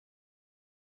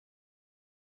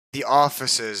 the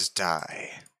officers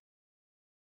die.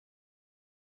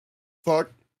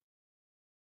 Fuck.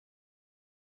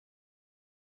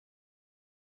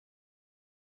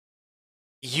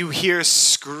 You hear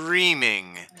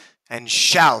screaming and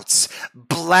shouts,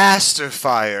 blaster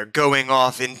fire going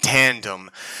off in tandem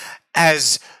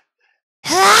as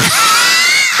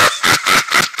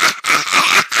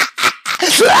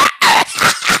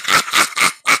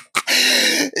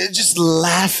just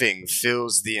laughing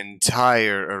fills the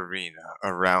entire arena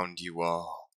around you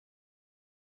all.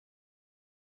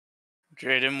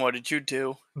 Jaden, what did you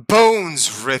do?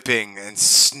 Bones ripping and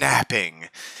snapping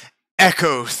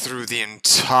echo through the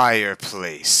entire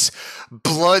place.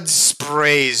 Blood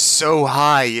sprays so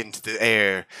high into the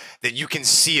air that you can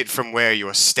see it from where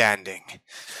you're standing.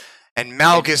 And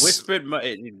Malgus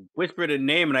It whispered a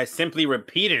name, and I simply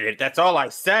repeated it. That's all I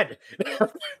said.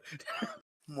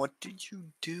 What did you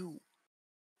do?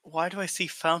 Why do I see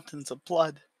fountains of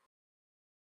blood?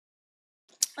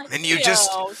 And you just...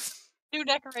 New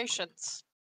decorations.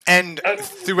 And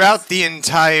throughout the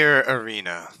entire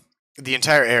arena, the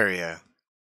entire area,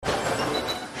 demonic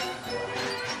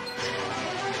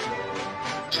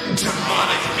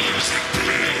music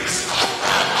plays.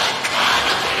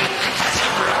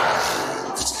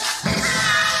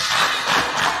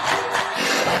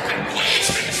 I've been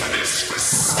waiting for this for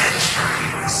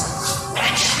centuries.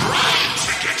 I tried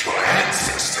to get your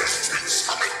ancestors to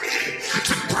summon me,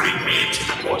 to bring me to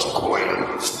the mortal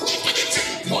coil, but it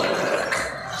didn't work.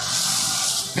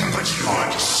 But you're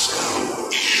just so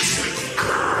easily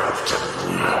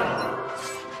corruptible.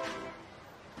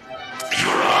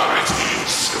 You're already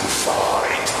so far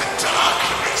into the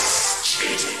darkness,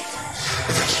 Jaden,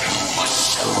 that you must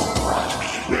so brought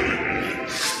me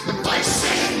in by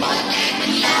saying my name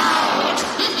loud.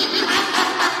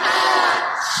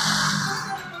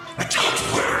 Don't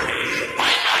worry,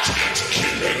 I'm not here to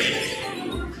kill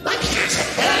anything. I'm here to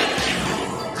help you.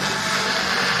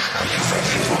 Are you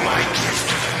ready for my gift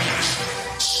of amusement?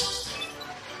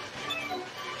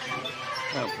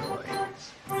 Oh boy.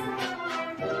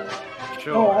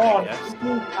 Sure, Oh, yes.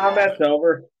 combat's over.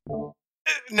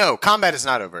 no, combat is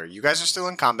not over. You guys are still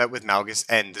in combat with Malgus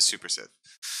and the Super Sith.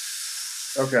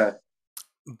 Okay.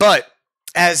 But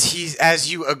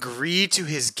as you agree to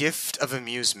his gift of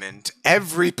amusement,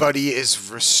 everybody is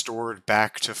restored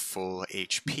back to full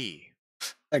HP.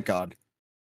 Thank God.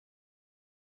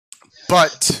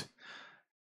 But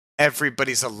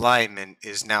everybody's alignment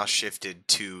is now shifted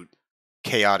to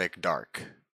chaotic dark.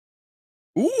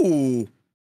 Ooh.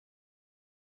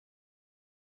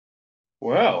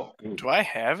 Wow. Do I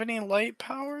have any light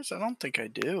powers? I don't think I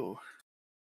do.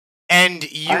 And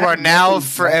you are now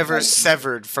forever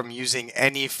severed from using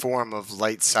any form of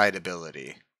light side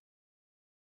ability.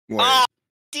 Oh,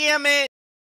 damn it!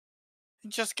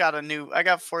 I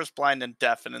got Force Blind and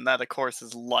Deafen, and that, of course,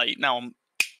 is light. Now I'm...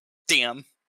 Damn.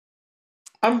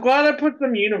 I'm glad I put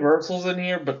some universals in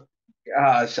here, but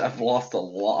gosh, I've lost a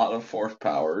lot of force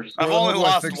powers. I've Where the hell only do I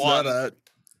lost fix one. that at?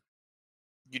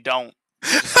 You don't. You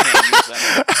just can't use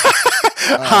them.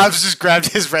 Hobbs just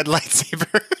grabbed his red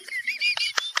lightsaber.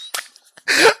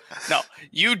 No,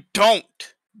 you don't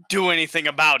do anything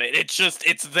about it.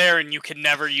 It's there and you can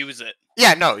never use it.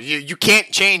 Yeah, no, you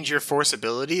can't change your force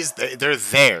abilities. They're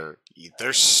there.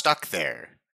 They're stuck there.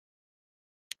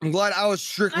 I'm glad I was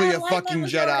strictly My a fucking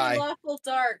was already Jedi. lawful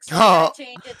dark, so Oh. I gotta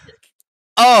change it to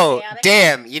Oh, chaotic.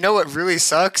 damn. You know what really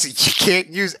sucks? You can't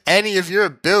use any of your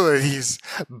abilities.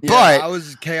 But Yeah, I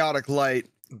was chaotic light.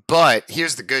 But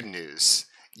here's the good news.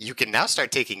 You can now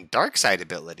start taking dark side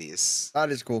abilities.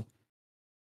 That is cool.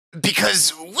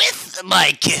 Because with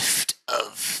my gift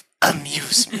of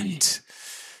amusement,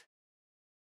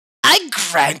 I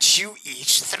grant you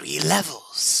each 3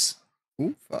 levels.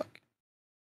 Ooh, fuck.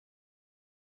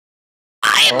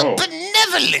 I am a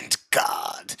benevolent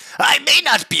god. I may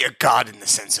not be a god in the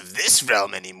sense of this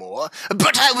realm anymore,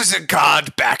 but I was a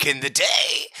god back in the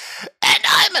day, and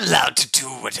I'm allowed to do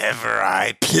whatever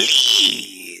I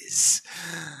please.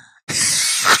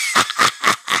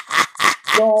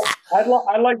 Well,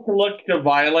 I'd like to look to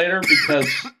Violator because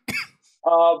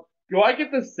do I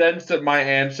get the sense that my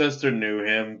ancestor knew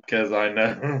him? Because I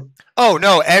know. Oh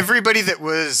no! Everybody that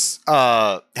was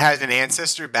had an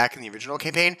ancestor back in the original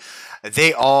campaign,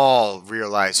 they all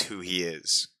realize who he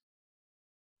is.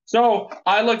 So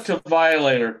I look to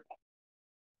Violator,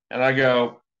 and I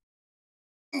go,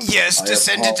 "Yes,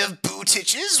 descendant of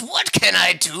Bootitches, what can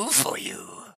I do for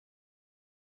you?"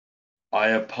 I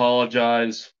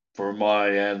apologize for my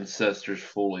ancestors'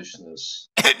 foolishness.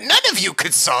 None of you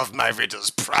could solve my riddles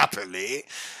properly.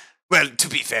 Well, to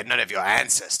be fair, none of your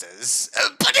ancestors.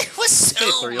 But it was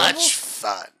so much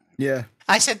fun. Yeah.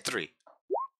 I said 3.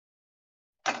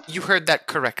 You heard that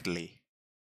correctly.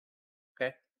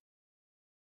 Okay.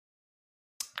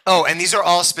 Oh, and these are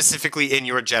all specifically in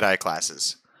your Jedi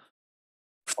classes.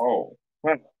 Oh.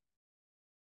 Huh.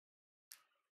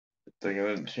 I think I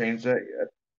didn't change that yet.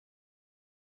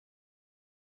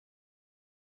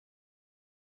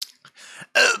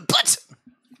 But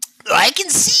I can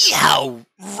see how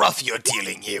rough you're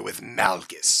dealing here with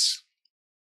Malgus.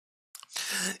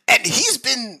 And he's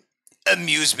been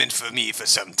amusement for me for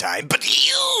some time, but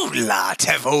you lot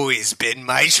have always been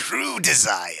my true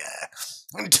desire.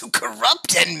 To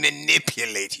corrupt and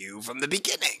manipulate you from the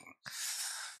beginning.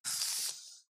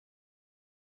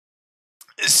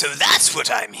 So that's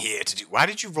what I'm here to do. Why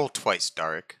did you roll twice,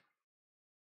 Darek?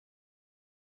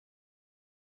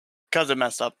 Because it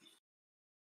messed up.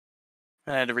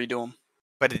 I had to redo them.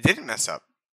 But it didn't mess up.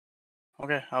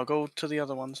 Okay, I'll go to the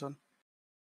other ones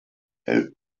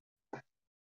then.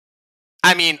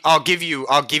 I mean, I'll give you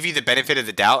the benefit of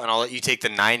the doubt, and I'll let you take the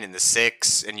 9 and the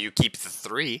 6, and you keep the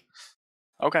 3.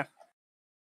 Okay.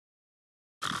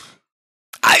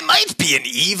 I might be an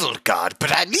evil god,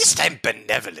 but at least I'm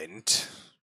benevolent.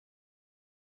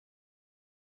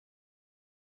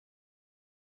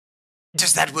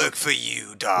 Does that work for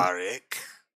you, Darek?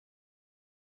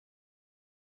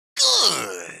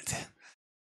 Good.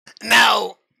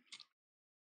 Now,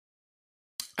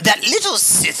 that little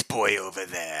Sith boy over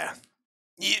there,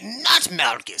 not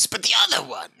Malgus, but the other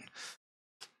one,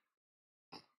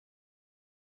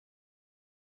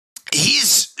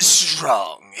 he's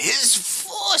strong. His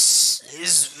force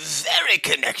is very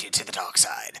connected to the dark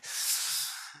side.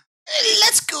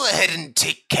 Let's go ahead and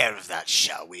take care of that,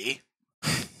 shall we?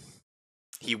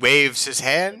 He waves his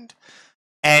hand,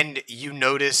 and you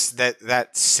notice that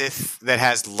that Sith that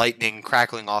has lightning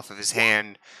crackling off of his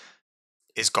hand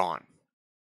is gone.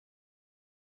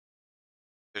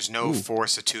 There's no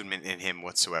force attunement in him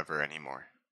whatsoever anymore.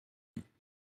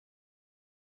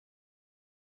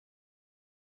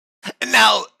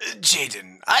 Now,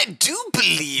 Jaden, I do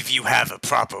believe you have a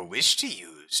proper wish to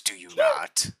use, do you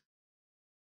not?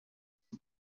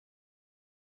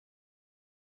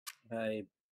 I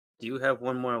do have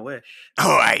one more wish.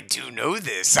 Oh, I do know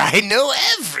this. I know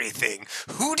everything.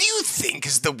 Who do you think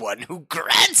is the one who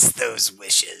grants those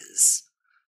wishes?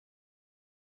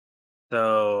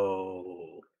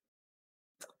 So,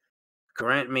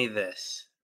 grant me this.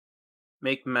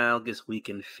 Make Malgus weak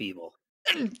and feeble.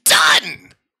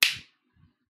 Done!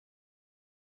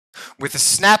 With a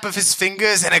snap of his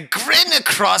fingers and a grin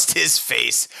across his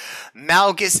face,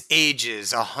 Malgus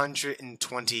ages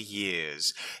 120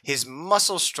 years, his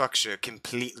muscle structure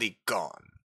completely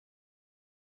gone,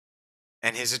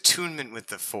 and his attunement with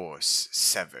the Force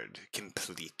severed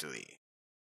completely.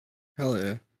 Hell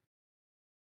yeah.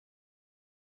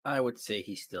 I would say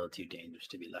he's still too dangerous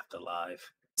to be left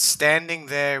alive. standing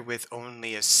there with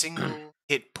only a single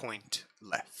hit point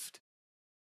left.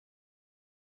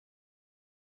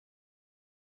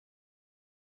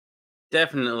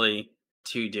 Definitely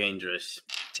too dangerous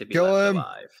to be Kill left him.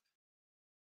 alive.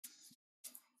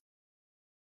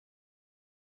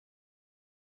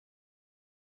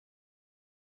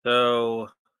 So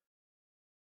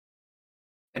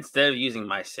instead of using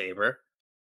my saber,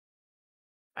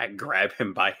 I grab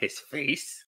him by his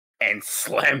face and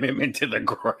slam him into the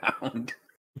ground.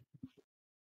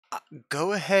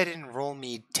 Go ahead and roll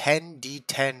me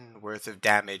 10d10 worth of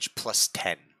damage plus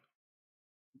 10.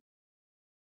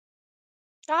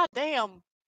 God damn.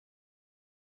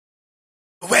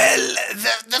 Well,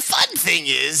 the fun thing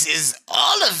is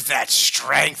all of that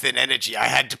strength and energy I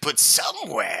had to put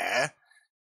somewhere.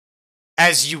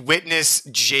 As you witness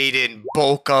Jaden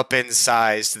bulk up in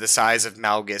size to the size of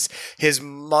Malgus, his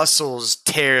muscles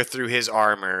tear through his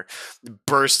armor,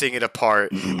 bursting it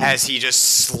apart as he just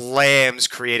slams,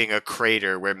 creating a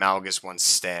crater where Malgus once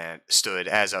stood.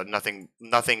 As nothing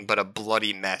but a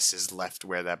bloody mess is left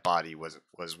where that body was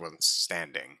once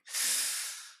standing.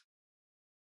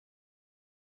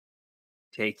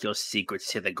 Take your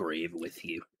secrets to the grave with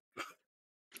you.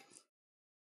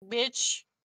 Bitch.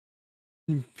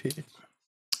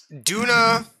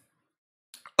 Duna,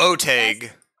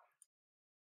 Oteg,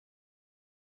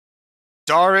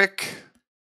 Darik,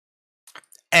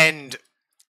 and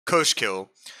Koshkil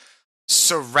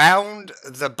surround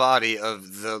the body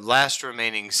of the last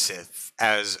remaining Sith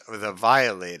as the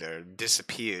Violator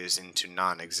disappears into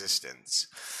non-existence.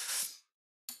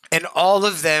 And all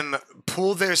of them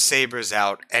pull their sabers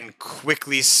out and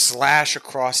quickly slash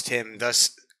across him,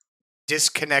 thus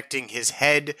disconnecting his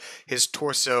head, his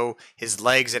torso, his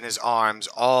legs, and his arms,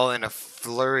 all in a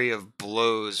flurry of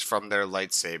blows from their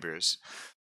lightsabers,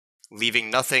 leaving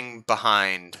nothing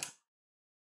behind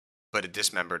but a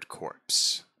dismembered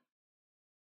corpse.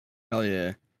 Hell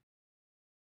yeah.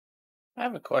 I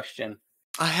have a question.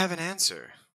 I have an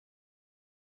answer.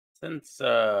 Since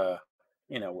we're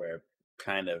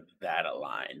kind of that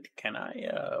aligned, can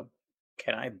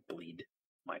I bleed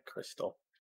my crystal?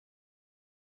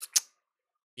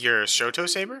 Your Shoto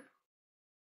saber?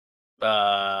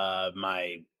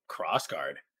 My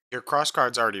crossguard. Your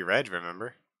crossguard's already red,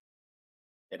 remember?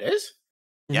 It is?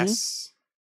 Yes.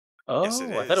 Oh, Yes,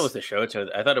 it I thought it is. was the Shoto.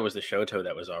 I thought it was the Shoto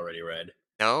that was already red.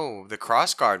 No, the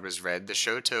crossguard was red. The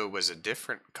Shoto was a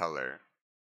different color.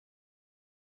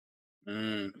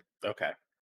 Okay.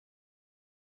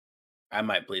 I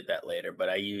might bleed that later, but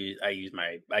I use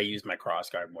my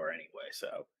crossguard more anyway,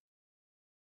 so.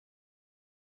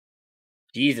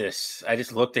 Jesus, I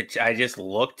just looked at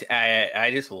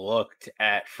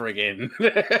friggin'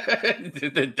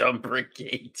 the dumper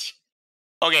gauge.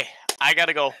 Okay, I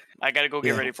gotta go. I gotta go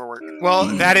get ready for work. Well,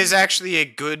 that is actually a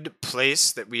good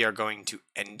place that we are going to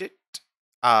end it.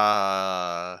 So,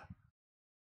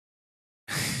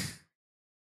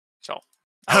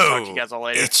 I'll talk to you guys all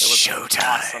later. It's It was showtime.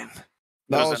 awesome.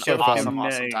 That It was an so fun.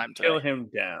 awesome time today. Kill him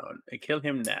down. Kill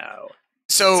him now.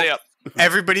 So, See ya.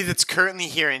 everybody that's currently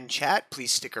here in chat,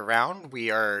 please stick around.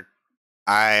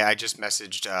 I just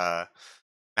messaged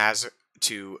Maz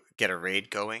to get a raid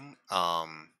going.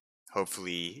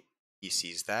 Hopefully he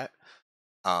sees that.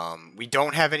 We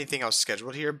don't have anything else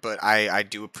scheduled here, but I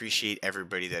do appreciate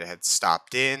everybody that had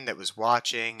stopped in, that was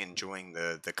watching, enjoying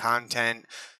the content.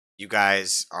 You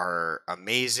guys are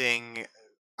amazing.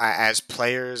 As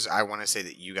players, I want to say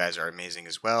that you guys are amazing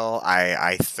as well.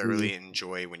 I thoroughly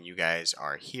enjoy when you guys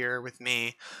are here with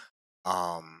me.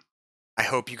 I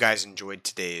hope you guys enjoyed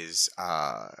today's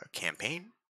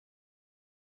campaign.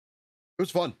 It was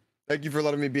fun. Thank you for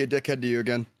letting me be a dickhead to you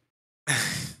again.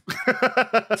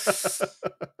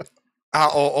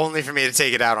 Only for me to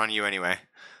take it out on you anyway.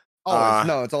 Always.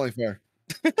 No, it's only fair.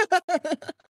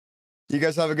 You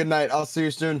guys have a good night. I'll see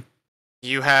you soon.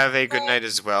 You have a good night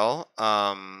as well.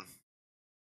 But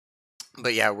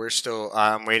yeah, we're still.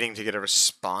 I'm waiting to get a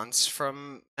response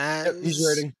from Maz. Yep, he's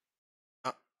rating.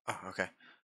 Oh, okay.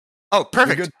 Oh,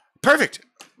 perfect.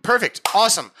 Perfect.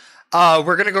 Awesome.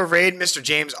 We're gonna go raid Mr.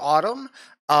 James Autumn.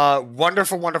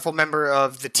 Wonderful member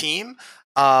of the team.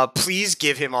 Please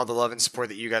give him all the love and support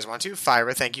that you guys want to.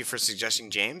 Fyra, thank you for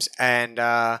suggesting James. And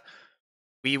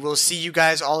we will see you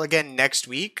guys all again next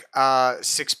week,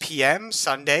 6 p.m.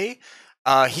 Sunday.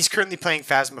 He's currently playing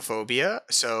Phasmophobia,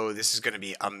 so this is going to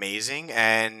be amazing.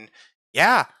 And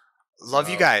yeah, love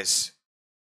you guys.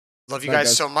 Love you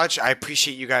guys so much. I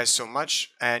appreciate you guys so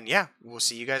much. And yeah, we'll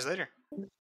see you guys later.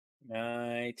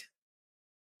 Night.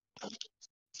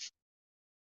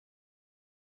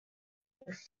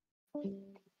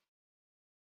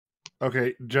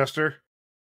 Okay, Jester.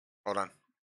 Hold on.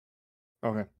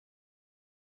 Okay.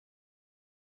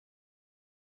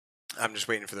 I'm just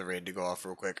waiting for the raid to go off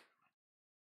real quick.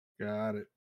 Got it.